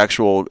at the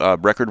actual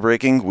record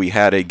breaking, we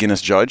had a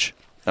Guinness judge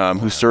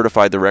who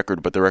certified the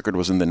record, but the record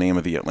was in the name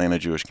of the Atlanta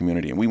Jewish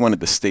community, and we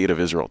wanted the state of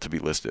Israel to be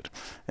listed,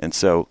 and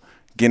so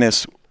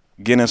Guinness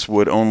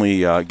would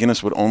only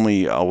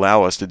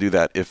allow us to do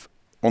that if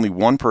only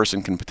one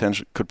person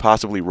could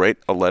possibly write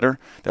a letter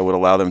that would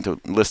allow them to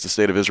list the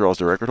state of Israel as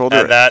the record holder.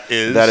 And that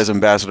is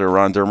Ambassador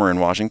Ron Dermer in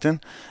Washington.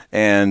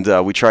 And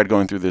we tried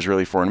going through the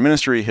Israeli Foreign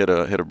Ministry, hit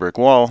a brick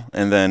wall,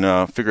 and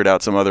then figured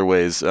out some other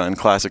ways in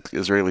classic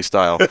Israeli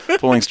style,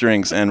 pulling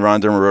strings. And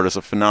Ron Dermer wrote us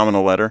a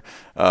phenomenal letter,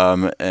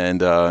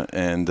 and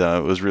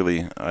it was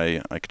really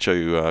I could show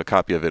you a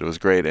copy of it. It was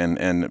great,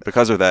 and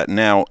because of that,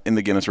 now in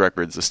the Guinness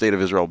records, the state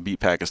of Israel beat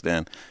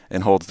Pakistan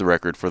and holds the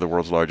record for the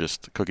world's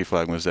largest cookie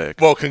flag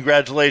mosaic. Well,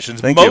 congratulations.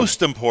 Thank you.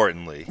 Most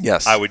importantly,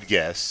 yes, I would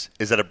guess,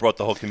 is that it brought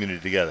the whole community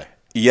together.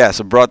 Yes,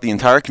 it brought the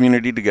entire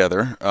community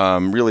together,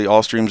 really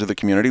all streams of the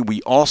community.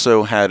 We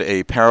also had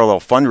a parallel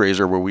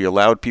fundraiser where we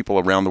allowed people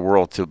around the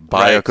world to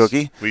buy a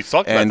cookie. We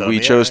talked about that. And we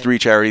chose 3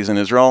 charities in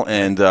Israel,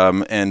 and so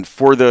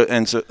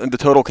the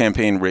total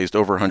campaign raised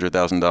over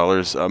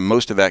 $100,000.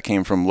 Most of that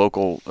came from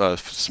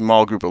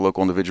small group of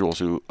local individuals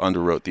who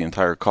underwrote the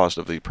entire cost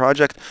of the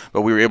project,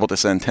 but we were able to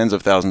send tens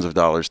of thousands of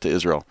dollars to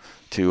Israel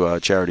to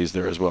charities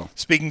there as well.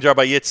 Speaking to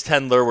Rabbi Yitz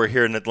Tendler, we're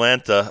here in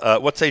Atlanta.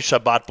 What's a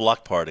Shabbat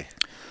block party?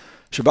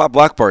 Shabbat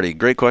Block Party,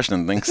 great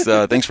question. Thanks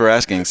for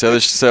asking.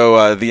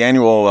 So the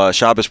annual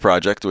Shabbos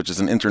Project, which is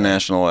an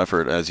international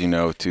effort, as you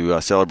know, to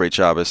celebrate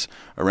Shabbos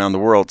around the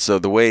world. So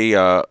the way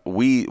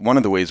one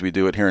of the ways we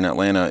do it here in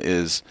Atlanta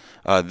is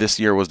this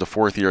year was the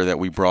 4th year that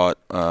we brought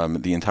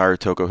the entire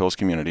Toco Hills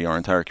community, our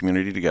entire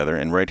community together,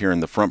 and right here in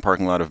the front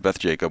parking lot of Beth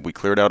Jacob, we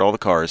cleared out all the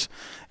cars,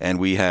 and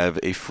we have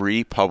a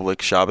free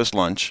public Shabbos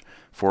lunch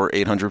for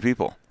 800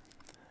 people.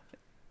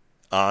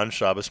 On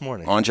Shabbos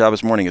morning. On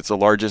Shabbos morning, it's the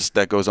largest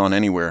that goes on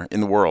anywhere in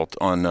the world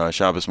on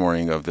Shabbos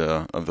morning of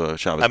the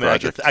Shabbos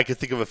project. I could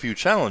think of a few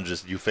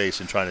challenges you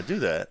face in trying to do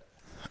that.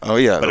 Oh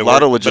yeah, but a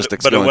lot of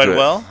logistics. But it went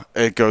well.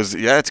 It goes.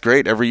 Yeah, it's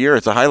great every year.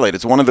 It's a highlight.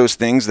 It's one of those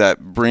things that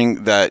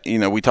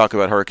we talk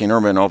about Hurricane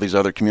Irma and all these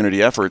other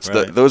community efforts.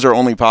 Right. Those are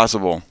only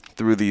possible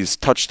through these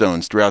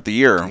touchstones throughout the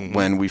year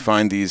when we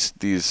find these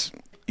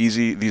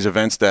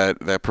events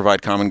that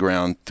provide common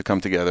ground to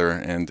come together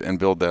and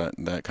build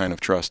that kind of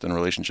trust and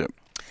relationship.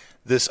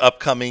 This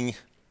upcoming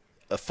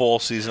fall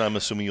season, I'm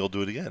assuming you'll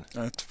do it again.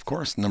 Of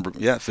course.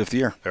 5th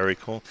year. Very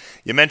cool.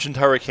 You mentioned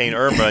Hurricane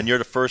Irma, and you're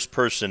the first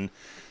person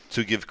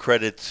to give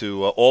credit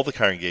to all the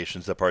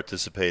congregations that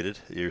participated,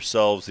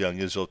 yourselves, the Young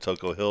Israel,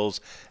 Toco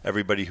Hills,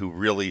 everybody who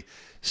really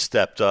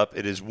stepped up.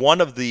 It is one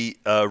of the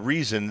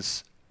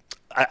reasons,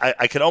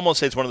 I can almost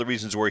say it's one of the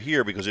reasons we're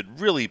here, because it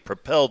really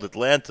propelled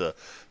Atlanta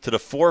to the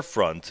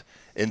forefront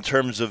in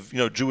terms of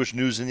Jewish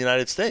news in the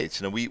United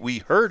States. We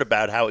heard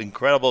about how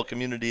incredible a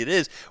community it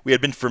is. We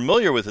had been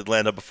familiar with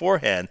Atlanta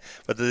beforehand,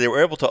 but that they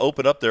were able to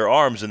open up their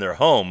arms in their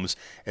homes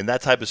in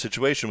that type of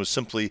situation was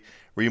simply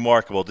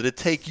remarkable. Did it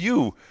take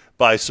you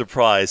by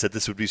surprise that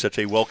this would be such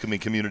a welcoming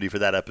community for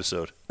that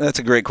episode? That's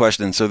a great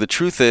question. So the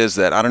truth is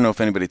that, I don't know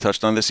if anybody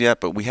touched on this yet,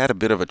 but we had a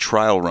bit of a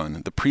trial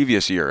run the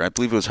previous year. I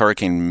believe it was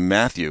Hurricane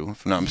Matthew,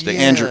 if I'm not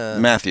mistaken. Yeah. Andrew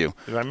Matthew,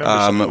 I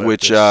remember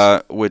which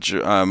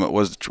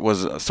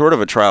was sort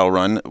of a trial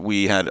run.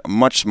 We had a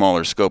much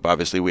smaller scope,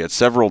 obviously. We had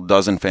several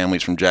dozen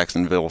families from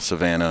Jacksonville,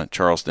 Savannah,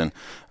 Charleston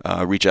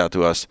reach out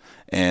to us,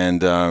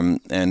 and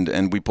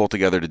we pulled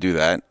together to do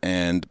that.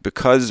 And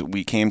because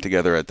we came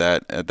together at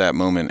that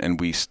moment, and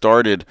we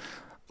started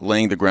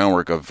laying the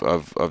groundwork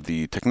of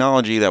the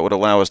technology that would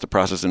allow us to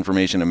process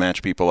information and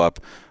match people up.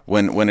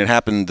 When it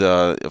happened,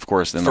 of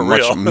course, in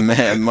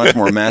a much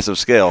more massive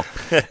scale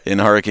in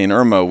Hurricane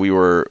Irma, we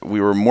were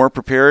more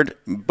prepared,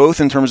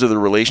 both in terms of the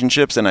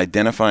relationships and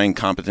identifying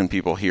competent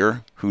people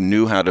here who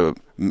knew how to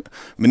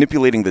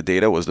manipulating the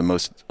data was the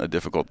most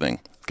difficult thing,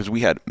 because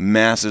we had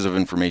masses of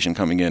information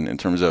coming in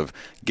terms of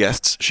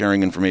guests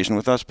sharing information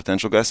with us,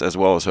 potential guests, as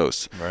well as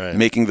hosts. Right.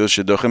 Making those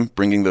shidduchim,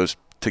 bringing those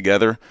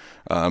together,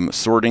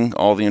 sorting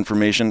all the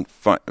information,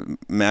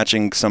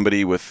 matching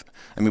somebody with.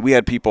 I mean, we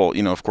had people,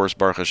 of course,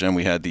 Baruch Hashem,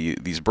 we had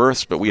these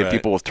births, but we had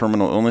people with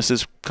terminal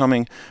illnesses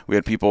coming. We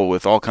had people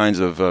with all kinds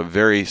of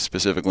very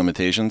specific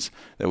limitations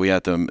that we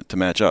had to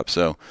match up.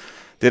 So,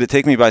 did it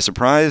take me by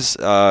surprise?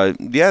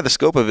 Yeah, the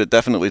scope of it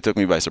definitely took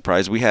me by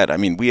surprise. We had a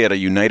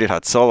United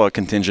Hatzalah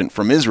contingent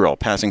from Israel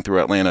passing through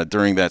Atlanta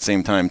during that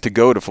same time to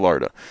go to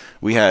Florida.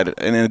 We had,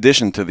 in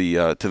addition to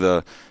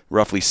the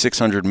roughly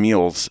 600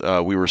 meals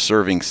we were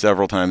serving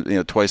several times,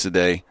 twice a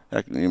day,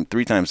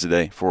 3 times a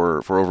day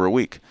for over a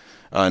week.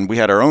 And we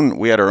had our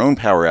own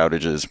power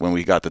outages when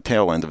we got the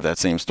tail end of that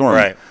same storm,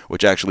 Right.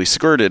 which actually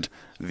skirted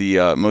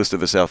the most of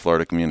the South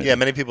Florida community. Yeah,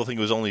 many people think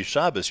it was only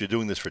Shabbos. You're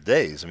doing this for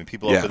days. I mean,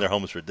 people Yeah. open their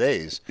homes for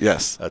days.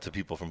 Yes. To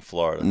people from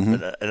Florida.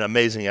 Mhm. An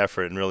amazing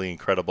effort and really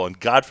incredible. And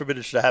God forbid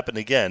it should happen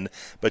again.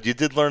 But you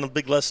did learn a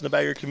big lesson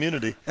about your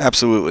community.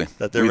 Absolutely.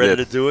 That they're We ready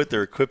did. to do it.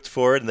 They're equipped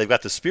for it, and they've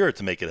got the spirit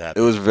to make it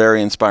happen. It was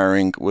very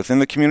inspiring within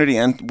the community,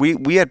 and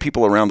we had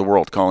people around the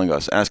world calling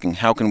us, asking,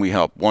 how can we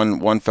help?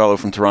 One fellow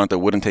from Toronto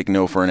wouldn't take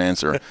no for an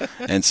answer.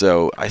 And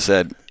so I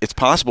said, it's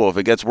possible if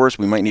it gets worse,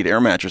 we might need air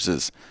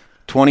mattresses.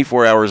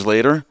 24 hours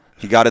later,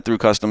 he got it through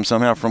customs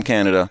somehow from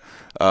Canada.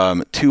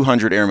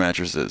 200 air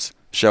mattresses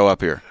show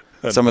up here.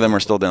 Some of them are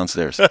still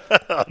downstairs.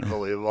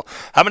 Unbelievable.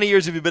 How many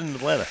years have you been in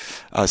Atlanta?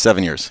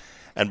 7 years.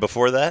 And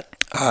before that?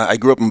 I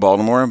grew up in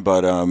Baltimore,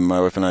 but my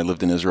wife and I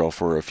lived in Israel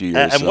for a few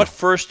years. And so. what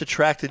first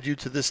attracted you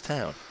to this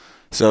town?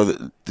 So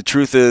the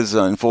truth is,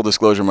 in full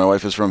disclosure, my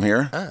wife is from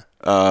here,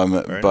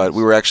 but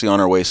we were actually on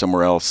our way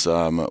somewhere else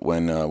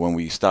when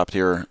we stopped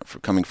here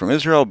coming from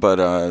Israel. But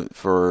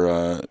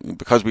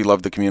because we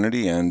loved the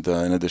community, and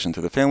in addition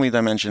to the family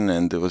dimension,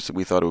 and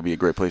we thought it would be a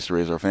great place to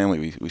raise our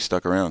family, we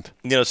stuck around.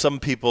 You know, some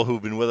people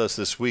who've been with us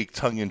this week,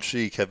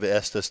 tongue-in-cheek, have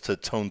asked us to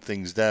tone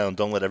things down.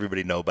 Don't let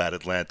everybody know about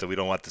Atlanta. We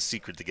don't want the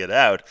secret to get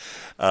out,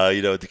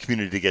 the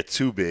community to get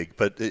too big.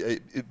 But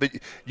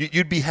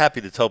you'd be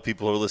happy to tell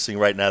people who are listening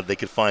right now that they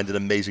could find an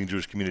amazing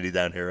Jewish community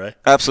down here, right?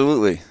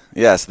 Absolutely,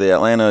 yes. The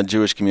Atlanta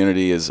Jewish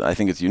community I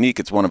think it's unique.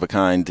 It's one of a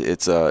kind.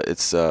 It's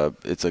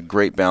a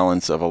great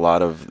balance of a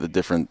lot of the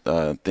different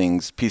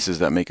pieces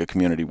that make a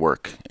community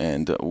work.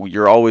 And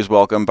you're always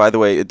welcome. By the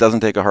way, it doesn't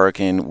take a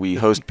hurricane. We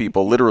host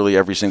people literally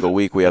every single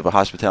week. We have a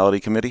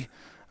hospitality committee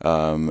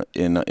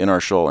in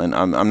our shul, and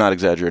I'm not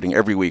exaggerating.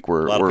 Every week A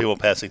lot of people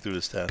passing through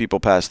this town.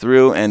 People pass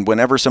through, and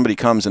whenever somebody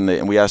comes and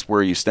we ask where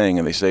are you staying,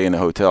 and they stay in a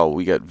hotel,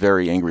 we get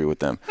very angry with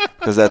them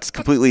because that's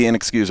completely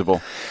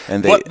inexcusable.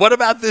 And What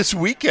about this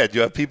weekend? You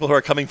have people who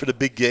are coming for the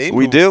big game?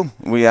 We do.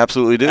 We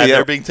absolutely do. And yeah.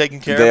 they're being taken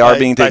care of. They are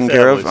being by taken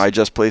care of. families. I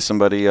just placed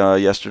somebody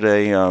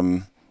yesterday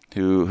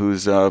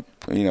who's a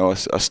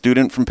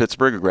student from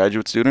Pittsburgh, a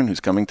graduate student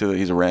who's coming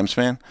he's a Rams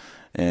fan.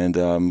 And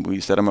we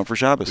set him up for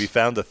Shabbos. We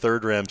found a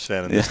third Rams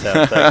fan in this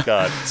town, thank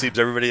God. It seems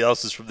everybody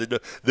else is from the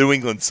New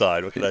England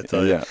side. What can I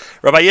tell you? Yeah.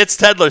 Rabbi Yitz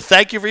Tedler,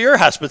 thank you for your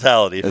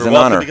hospitality. It's for an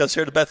welcoming honor. us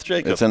here to Beth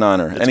Jacob. It's an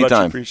honor. It's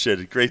Anytime. much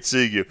appreciated. Great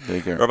seeing you.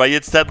 Take care. Rabbi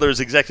Yitz Tedler is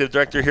Executive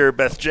Director here at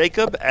Beth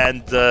Jacob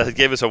and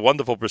gave us a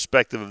wonderful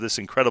perspective of this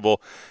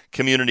incredible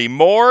community.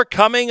 More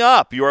coming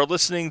up. You are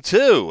listening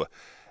to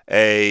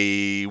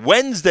a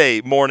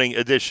Wednesday morning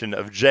edition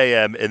of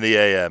JM in the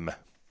AM.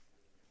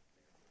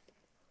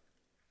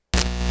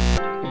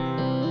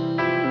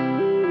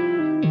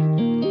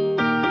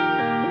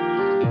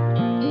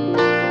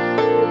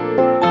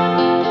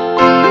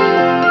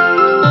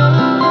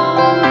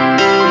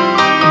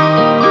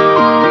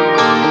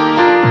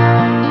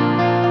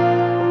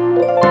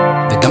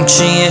 וגם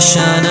כשיש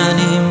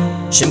עננים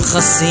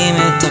שמכסים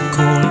את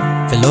הכל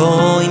ולא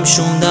רואים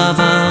שום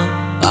דבר,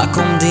 רק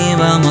עומדים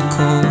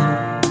במקום,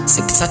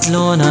 זה קצת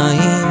לא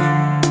נעים.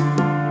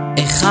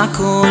 איך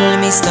הכל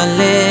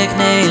מסתלק,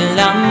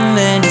 נעלם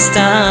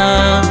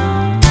ונסתר,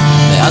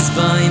 ואז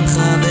באים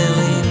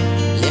חברים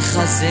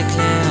לחזק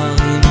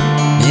להרים,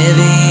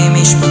 מביאים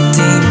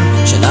משפטים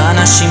של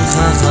אנשים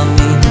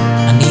חכמים.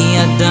 אני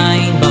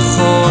עדיין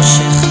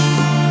בחושך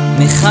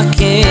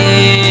מחכה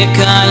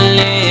כאן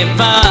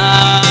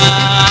לבד.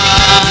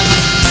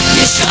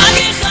 יש רק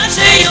אחד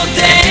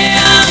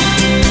שיודע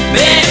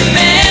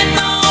באמת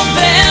מה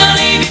עובר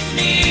לי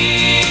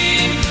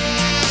בפנים,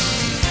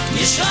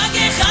 יש רק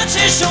אחד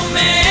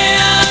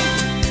ששומע,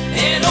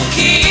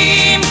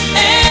 אלוקים,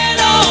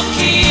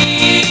 אלוקים.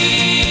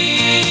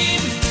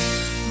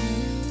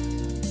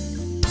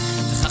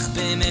 וכך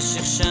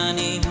במשך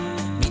שנים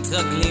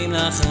מתרגלים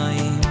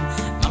לחיים,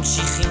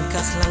 ממשיכים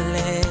כך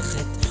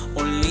ללכת,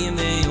 עולים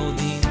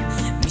ויורדים,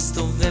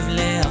 מסתובב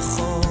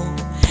לאחור,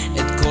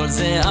 את כל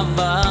זה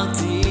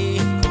עברתי,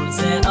 כל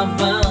זה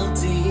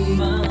עברתי.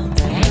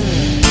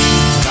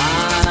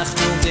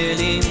 ואנחנו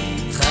גדלים,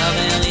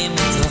 חברים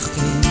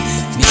מתרחקים,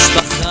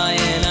 משפחה,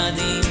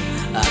 ילדים,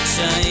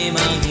 הקשיים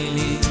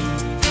הרגילים,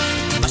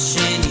 מה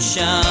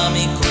שנשאר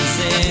מכל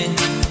זה,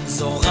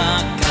 זו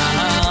רק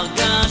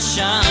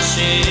ההרגשה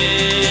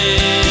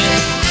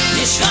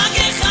יש רק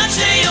אחד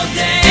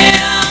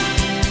שיודע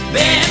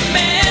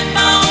באמת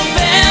מה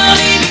עובר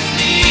לי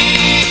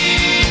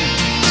בפנים,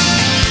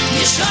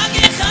 יש רק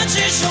אחד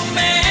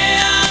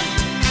ששומע,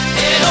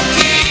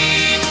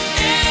 אלוקים,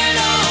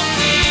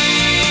 אלוקים.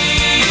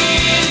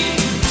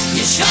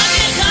 יש רק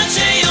אחד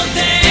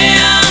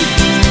שיודע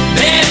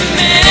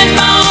באמת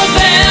מה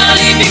עובר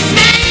לי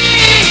בפנים,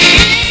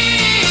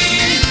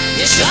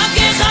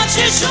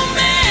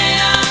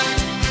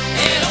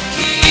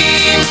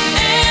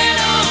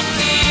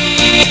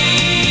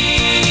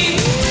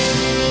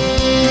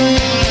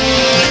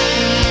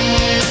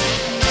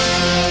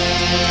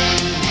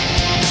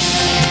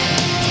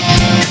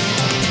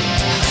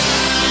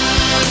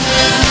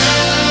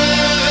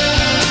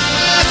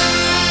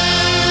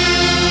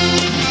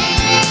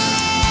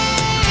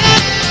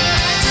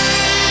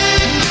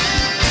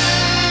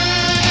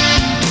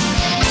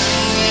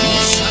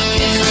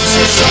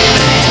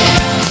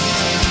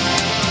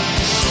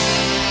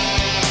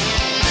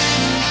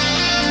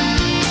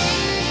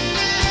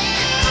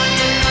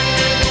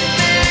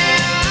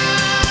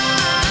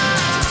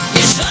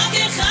 יש רק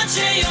אחד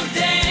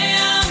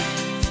שיודע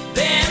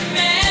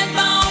באמת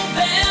מה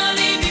עובר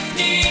לי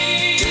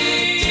בפנים.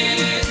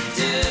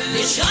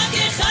 יש רק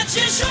אחד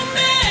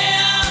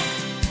ששומע,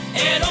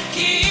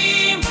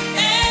 אלוקים,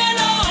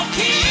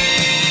 אלוקים.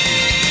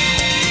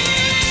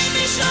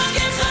 יש רק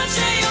אחד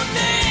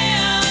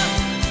שיודע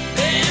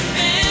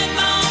באמת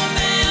מה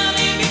עובר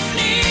לי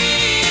בפנים.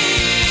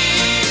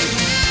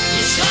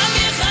 יש רק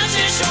אחד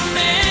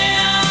ששומע,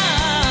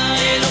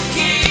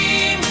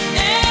 אלוקים,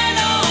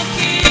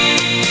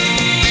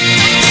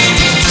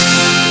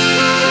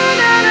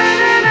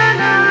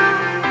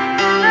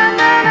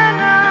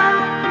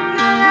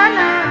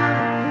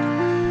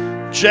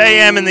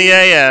 JM in the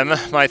AM.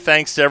 My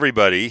thanks to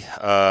everybody,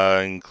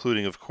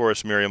 including, of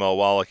course, Miriam L.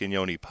 Wallach and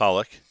Yoni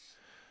Pollock.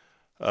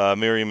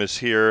 Miriam is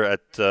here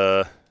at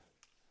the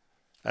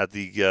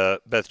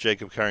Beth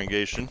Jacob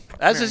congregation,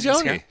 as is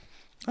Miriam's Yoni. here.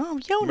 Oh,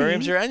 Yoni.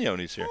 Miriam's here and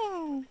Yoni's here.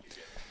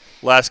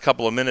 Last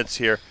couple of minutes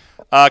here.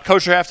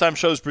 Kosher Halftime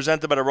Show is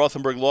presented by the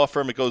Rothenberg Law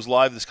Firm. It goes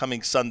live this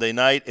coming Sunday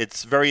night.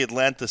 It's very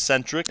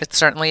Atlanta-centric. It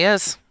certainly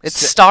is. It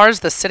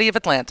stars the city of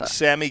Atlanta.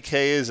 Sammy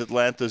K is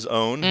Atlanta's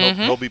own. Mhm.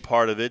 He'll be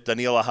part of it.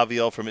 Daniel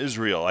Ahaviel from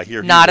Israel. I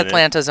hear he's Not in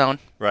Atlanta's own.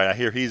 Right, I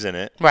hear he's in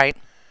it. Right.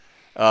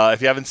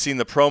 If you haven't seen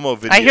the promo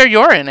video... I hear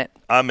you're in it.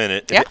 I'm in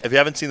it. Yeah. If you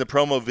haven't seen the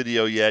promo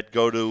video yet,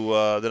 go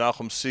to the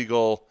Nachum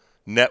Siegel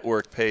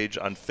Network page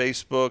on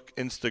Facebook,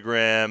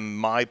 Instagram,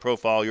 my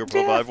profile, your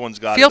profile. Everyone's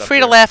got it. Feel up free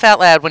to there. laugh out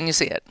loud when you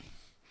see it.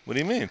 What do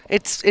you mean?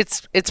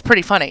 It's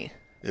pretty funny.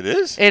 It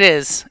is? It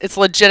is. It's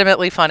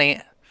legitimately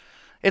funny.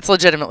 It's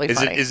legitimately Is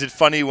funny. it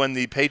funny when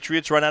the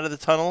Patriots run out of the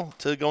tunnel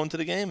to go into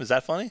the game? Is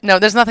that funny? No,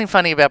 there's nothing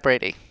funny about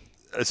Brady.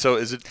 So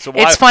is it? So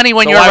why, It's funny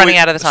when so you're why running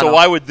would- out of the tunnel. So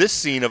why would this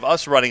scene of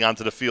us running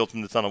onto the field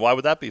from the tunnel? Why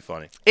would that be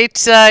funny?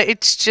 It's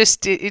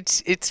just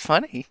it's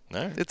funny.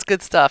 All right. It's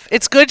good stuff.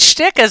 It's good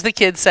shtick, as the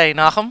kids say,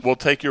 Nachum. We'll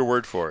take your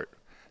word for it.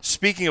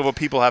 Speaking of what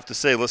people have to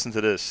say, listen to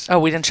this. Oh,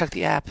 we didn't check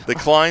the app. The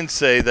Kleins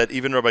say that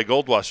even Rabbi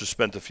Goldwasser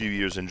spent a few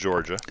years in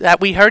Georgia.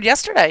 That we heard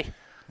yesterday.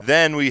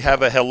 Then we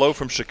have a hello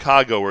from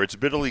Chicago, where it's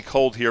bitterly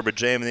cold here, but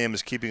JM&M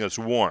is keeping us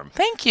warm.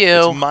 Thank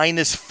you. It's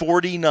minus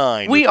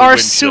 49. We with the are wind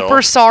chill.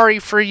 super sorry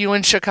for you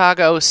in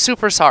Chicago.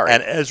 Super sorry.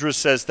 And Ezra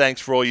says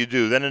thanks for all you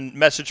do. Then a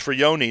message for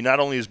Yoni. Not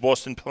only is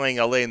Boston playing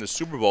LA in the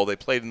Super Bowl, they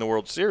played in the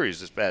World Series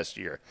this past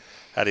year.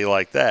 How do you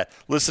like that?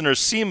 Listener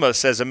Seema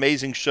says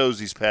amazing shows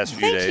these past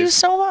few days. Thank you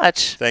so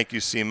much. Thank you,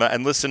 Seema.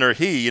 And listener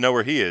you know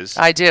where he is.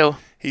 I do.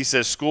 He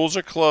says schools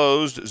are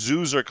closed,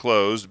 zoos are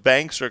closed,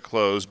 banks are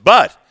closed,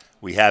 but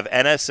we have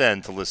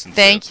NSN to listen to.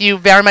 Thank you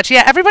very much.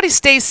 Yeah, everybody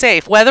stay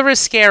safe. Weather is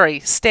scary.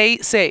 Stay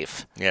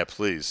safe. Yeah,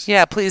 please.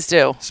 Yeah, please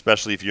do.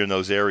 Especially if you're in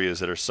those areas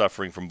that are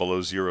suffering from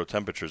below zero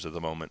temperatures at the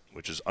moment,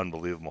 which is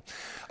unbelievable.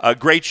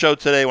 Great show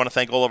today. I want to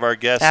thank all of our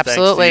guests.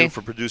 Absolutely. Thanks to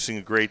you for producing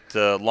a great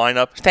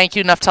lineup. Thank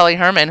you, Naftali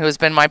Herman, who has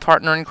been my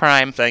partner in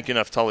crime. Thank you,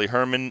 Naftali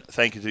Herman.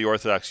 Thank you to the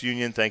Orthodox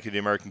Union. Thank you to the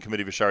American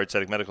Committee for Shaare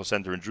Tzedek Medical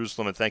Center in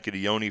Jerusalem. And thank you to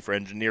Yoni for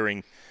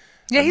engineering.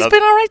 Yeah, he's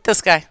been all right,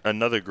 this guy.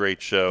 Another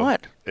great show.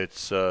 What?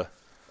 It's...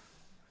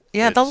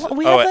 Yeah,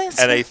 we oh, have this.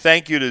 and a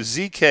thank you to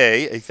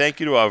ZK, a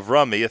thank you to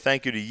Avrami, a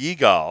thank you to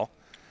Yigal,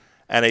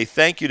 and a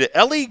thank you to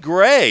Ellie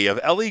Gray of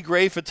Ellie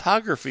Gray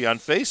Photography on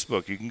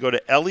Facebook. You can go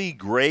to Ellie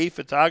Gray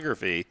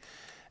Photography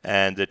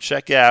and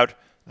check out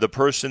the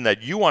person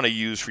that you want to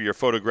use for your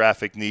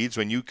photographic needs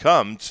when you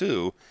come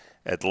to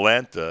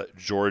Atlanta,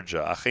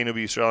 Georgia. Achenu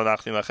b'Yisrael and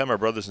Achim Achem, our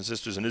brothers and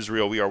sisters in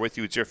Israel, we are with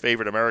you. It's your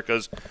favorite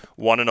America's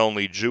one and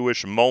only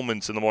Jewish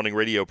Moments in the Morning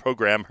radio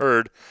program,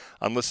 heard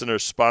on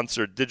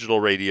listener-sponsored digital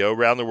radio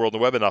around the world on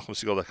the web at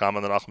NachumSegal.com,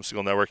 on the Nachum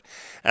Segal Network,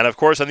 and of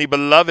course on the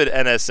beloved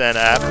NSN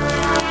app.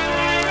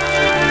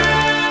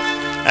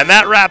 And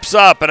that wraps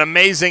up an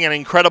amazing and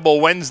incredible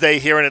Wednesday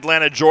here in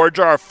Atlanta,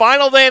 Georgia. Our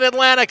final day in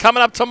Atlanta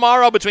coming up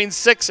tomorrow between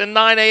 6 and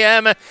 9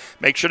 a.m.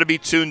 Make sure to be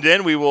tuned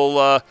in. We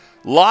will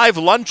live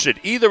lunch it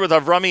either with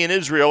Avrami in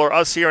Israel or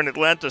us here in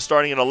Atlanta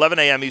starting at 11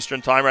 a.m.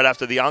 Eastern Time right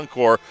after the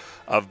encore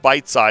of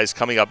Bite Size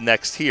coming up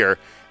next here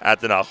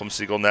at the Nachum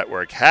Segal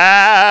Network.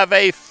 Have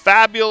a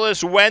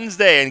fabulous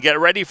Wednesday and get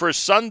ready for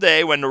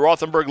Sunday when the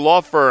Rothenberg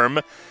Law Firm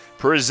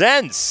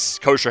presents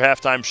Kosher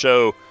Halftime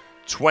Show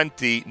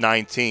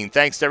 2019.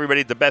 Thanks to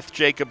everybody at the Beth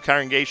Jacob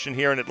congregation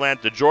here in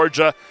Atlanta,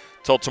 Georgia.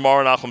 Till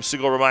tomorrow, Nachum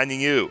Segal reminding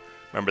you,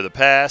 remember the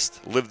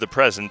past, live the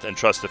present, and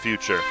trust the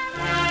future.